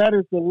 brothers. That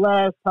is the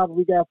last topic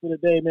we got for the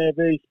day, man.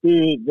 Very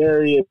spirit,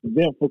 very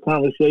eventful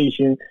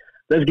conversation.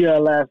 Let's get our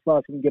last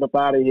thoughts and get up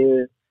out of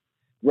here.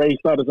 Ray,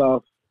 start us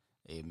off.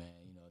 Hey, man,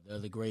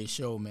 that's a great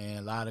show, man.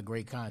 A lot of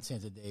great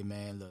content today,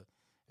 man. Look,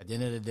 at the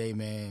end of the day,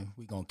 man,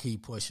 we're going to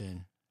keep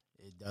pushing.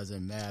 It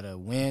doesn't matter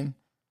when.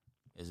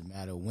 It doesn't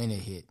matter when it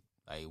hit.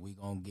 Like, we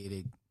going to get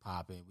it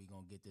popping. We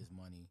going to get this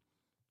money.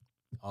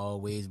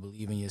 Always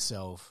believe in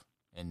yourself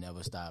and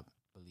never stop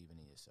believing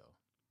in yourself.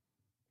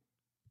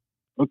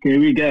 Okay,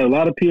 we got a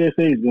lot of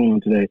PSAs going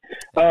on today.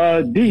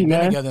 D,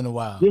 man. Together in a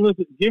while. Give me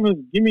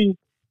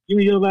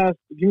your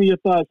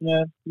thoughts,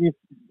 man. Man,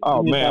 I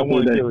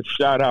want to give a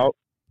shout out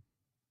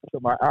to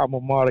my alma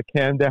mater,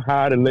 Camden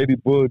High. The Lady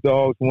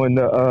Bulldogs won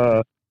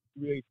the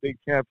 3A state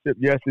championship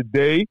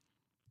yesterday,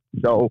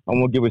 so I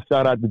want to give a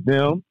shout out to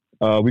them.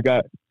 We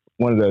got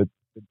one of the.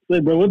 Hey,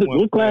 bro,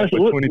 what class?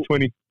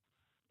 2020.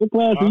 What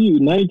class are you?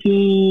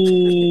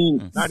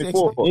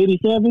 1994.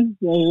 87?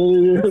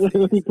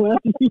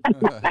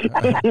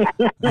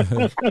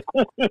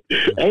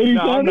 87?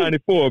 No, I'm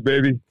 94,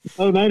 baby.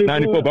 Oh,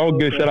 94. But I want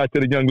to give a shout out to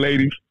the young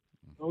ladies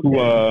who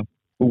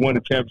won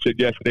the championship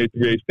yesterday,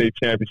 3A state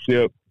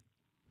championship.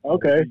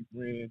 Okay.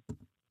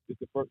 It's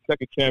the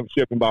second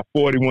championship in about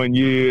 41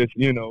 years,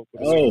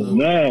 Oh,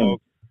 man.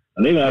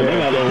 They got a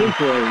good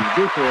for it.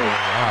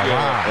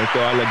 Wow. And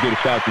so I'd like to give a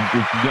shout out to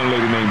this young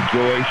lady named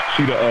Joyce.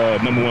 She's the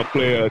number 1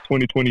 player of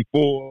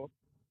 2024.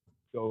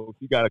 So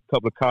she got a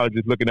couple of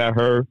colleges looking at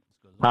her,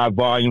 high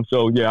volume.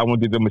 So, yeah, I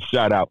want to give them a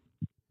shout out.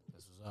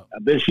 I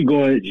bet she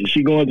going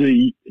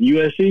to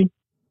USC?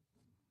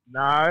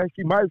 Nah,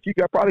 she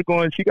probably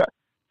going. She got,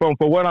 from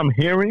what I'm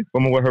hearing,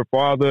 from what her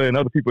father and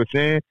other people are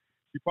saying,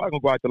 she's probably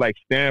going to go out to, like,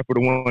 Stanford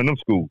or one of them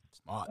schools.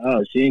 Smart.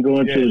 Oh, she ain't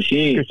going to.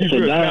 She ain't. She's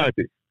real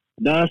talented.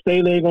 Don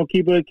Staley ain't gonna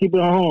keep her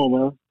home,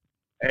 man.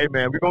 Hey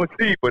man, we're gonna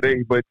see, but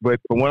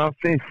from what I'm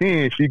seeing,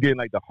 she getting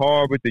like the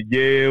Harvard, the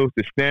Yales,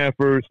 the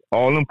Stanfords,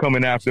 all of them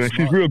coming after her. And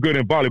she's real good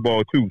in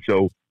volleyball too.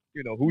 So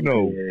who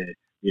knows?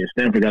 Yeah,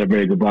 Stanford got a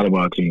very good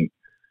volleyball team.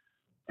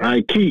 All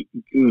right, Keith,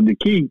 give me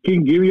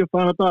your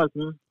final thoughts,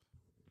 man.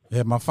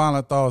 Yeah, my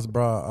final thoughts,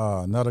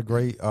 bro. Another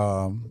great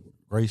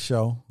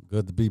show.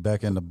 Good to be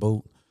back in the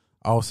booth.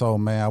 Also,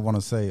 man, I want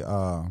to say.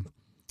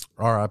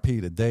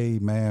 R.I.P. to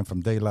Dave, man,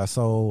 from De La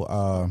Soul.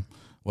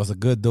 Was a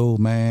good dude,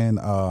 man.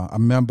 I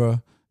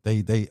remember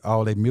they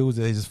all their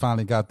music. They just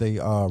finally got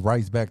their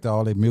rights back to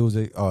all their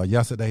music.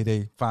 Yesterday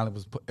they finally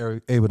was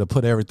able to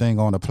put everything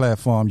on the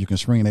platform. You can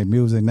stream their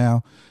music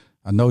now.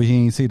 I know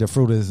he ain't see the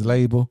fruit of his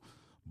label,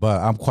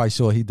 but I'm quite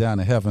sure he down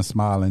in heaven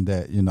smiling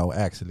that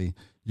actually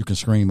you can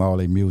stream all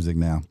their music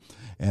now.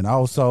 And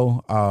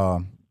also.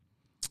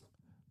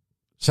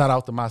 Shout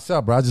out to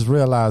myself, bro. I just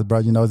realized, bro,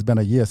 it's been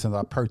a year since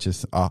I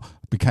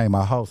became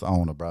a house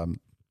owner, bro.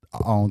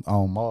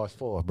 On March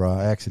 4th, bro,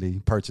 I actually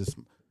purchased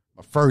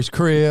my first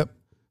crib.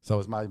 So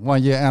it's my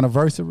 1-year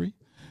anniversary.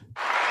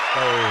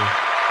 So,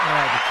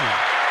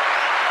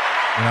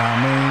 You know what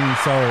I mean?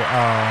 So,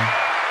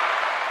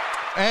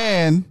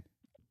 and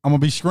I'm gonna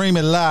be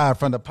streaming live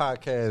from the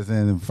podcast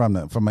and from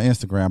my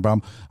Instagram,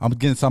 bro. I'm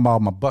getting some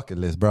off my bucket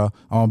list, bro.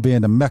 I'm gonna be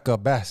in the Mecca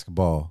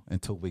basketball in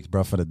 2 weeks,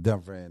 bro, for the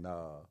Denver and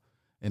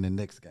in the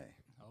Knicks game.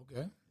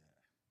 Okay.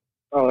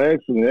 Oh,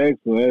 excellent.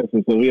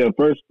 So we have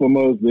first and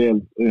foremost,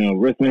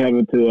 rest in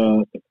heaven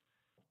to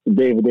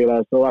David De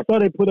La Soul. I saw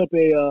they put up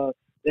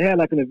they had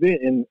like an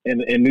event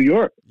in New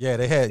York. Yeah,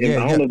 they had.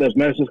 I don't know if that's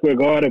Madison Square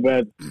Garden,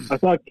 but I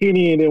saw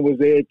Kenny and it was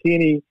there.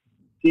 Kenny.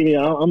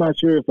 I'm not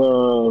sure if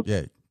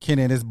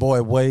Kenny and his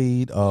boy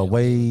Wade,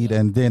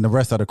 and then the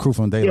rest of the crew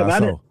from De La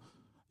Soul.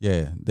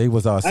 Yeah, they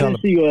was I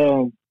didn't see.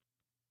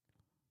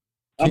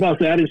 I'm about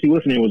to say I didn't see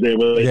what's name was there,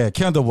 but yeah,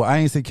 Kendall. I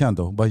ain't see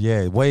Kendall, but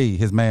yeah, Wade,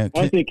 his man.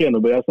 I didn't see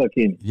Kendall, but I saw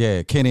Kenny.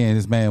 Yeah, Kenny and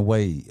his man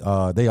Wade.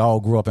 They all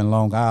grew up in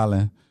Long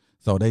Island,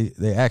 so they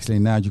actually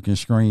now you can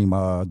stream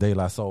De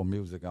La Soul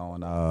music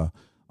on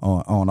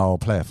all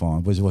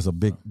platforms, which was a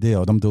big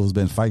deal. Them dudes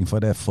been fighting for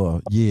that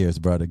for years,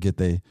 bro, to get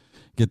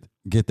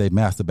their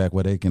master back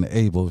where they can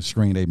able to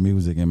stream their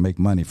music and make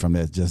money from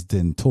that. Just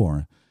didn't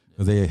touring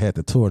because they had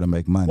to tour to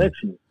make money.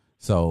 Excellent.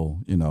 So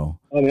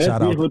that's a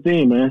beautiful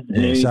thing, man.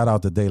 Yeah, shout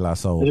out to De La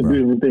Soul. That's a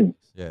beautiful thing.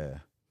 Yeah.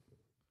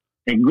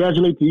 And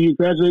congratulations to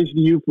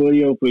you for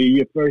your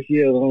first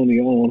year on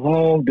your own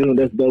home, doing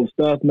that dope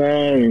stuff,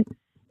 man.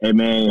 And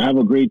man, have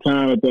a great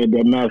time at that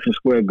Madison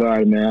Square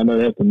Garden, man. I know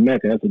that's the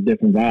Mecca. That's a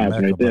different vibe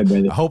right there,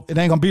 brother. I hope it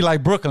ain't gonna be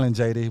like Brooklyn,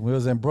 JD. We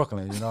was in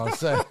Brooklyn, you know what I'm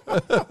saying?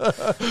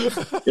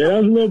 Yeah,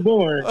 that was a little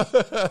boring. I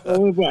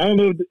don't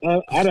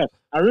know.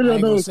 I really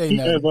don't know if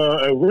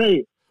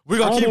Ray. We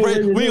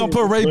gonna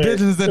put Ray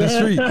business in the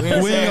street.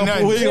 We ain't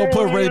gonna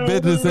put Ray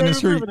business in the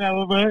street.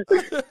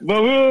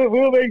 But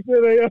we'll make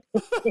sure they.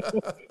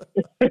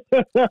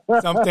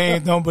 Some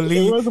things don't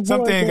believe.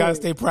 Some things gotta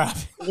stay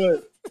private.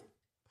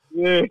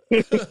 Yeah,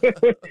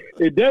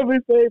 it definitely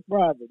stayed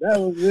private. That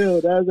was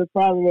real. That was a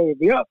private moment.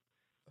 Yep.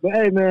 But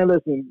hey, man,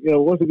 listen.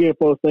 Once again,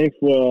 folks, thanks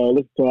for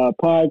listening to our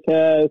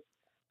podcast.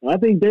 I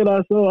think De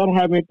La Soul. I don't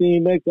have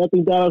anything next. I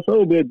think De La Soul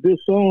will be a good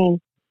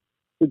song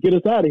to get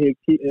us out of here.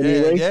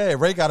 Anyway. Yeah.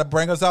 Ray got to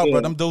bring us out,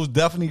 bro. Them dudes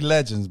definitely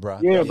legends, bro.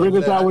 Yeah, bring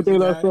us out with De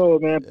La Soul,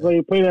 man.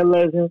 Play that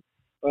legend.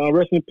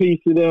 Rest in peace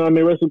to them. I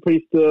mean, rest in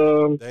peace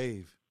to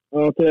Dave.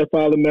 To that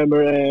father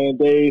member and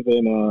Dave.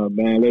 And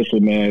man,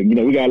 listen, man.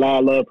 We got a lot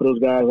of love for those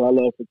guys. A lot of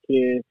love for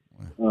Ken.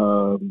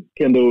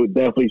 Kendall,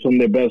 definitely some of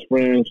their best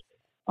friends.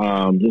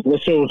 Just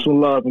let's show them some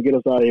love and get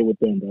us out of here with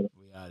them, brother.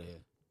 We out of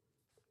here.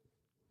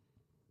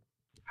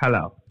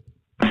 Hello.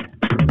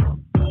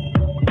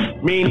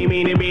 Meanie.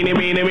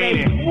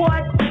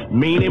 What?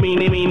 Meanie.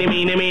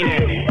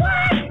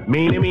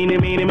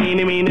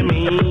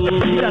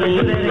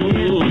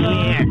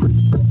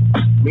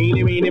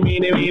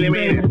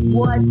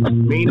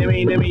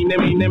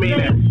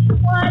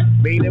 What?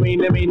 Meanie.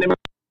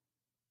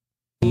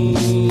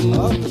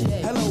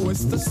 Hello,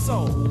 it's the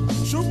Soul,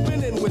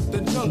 trooping in with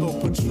the Jungle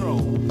Patrol.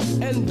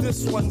 And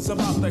this one's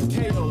about the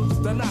KOs,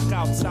 the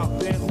knockouts out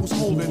there who's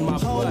holding my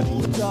blood.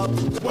 Hold up.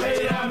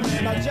 Wait a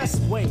minute. Now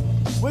just wait.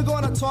 We're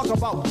gonna talk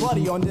about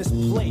Buddy on this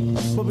plate.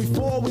 But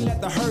before we let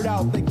the herd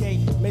out the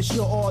gate, make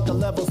sure all the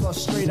levels are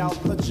straight out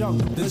the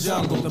jungle. The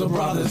jungle, the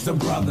brothers.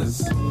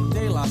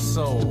 De La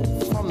Soul,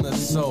 from the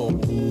soul.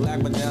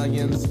 Black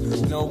medallions,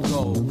 no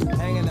gold.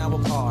 Hanging out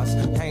with Pars,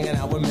 hanging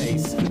out with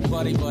Mace.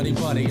 Buddy,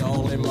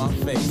 all in my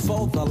face.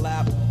 Fold the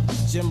lap.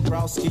 Jim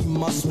Browski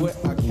must wear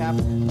a cap.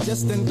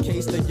 Just in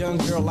case the young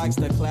girl likes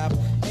to clap.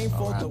 Ain't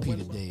for the R.I.P.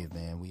 to Dave, man.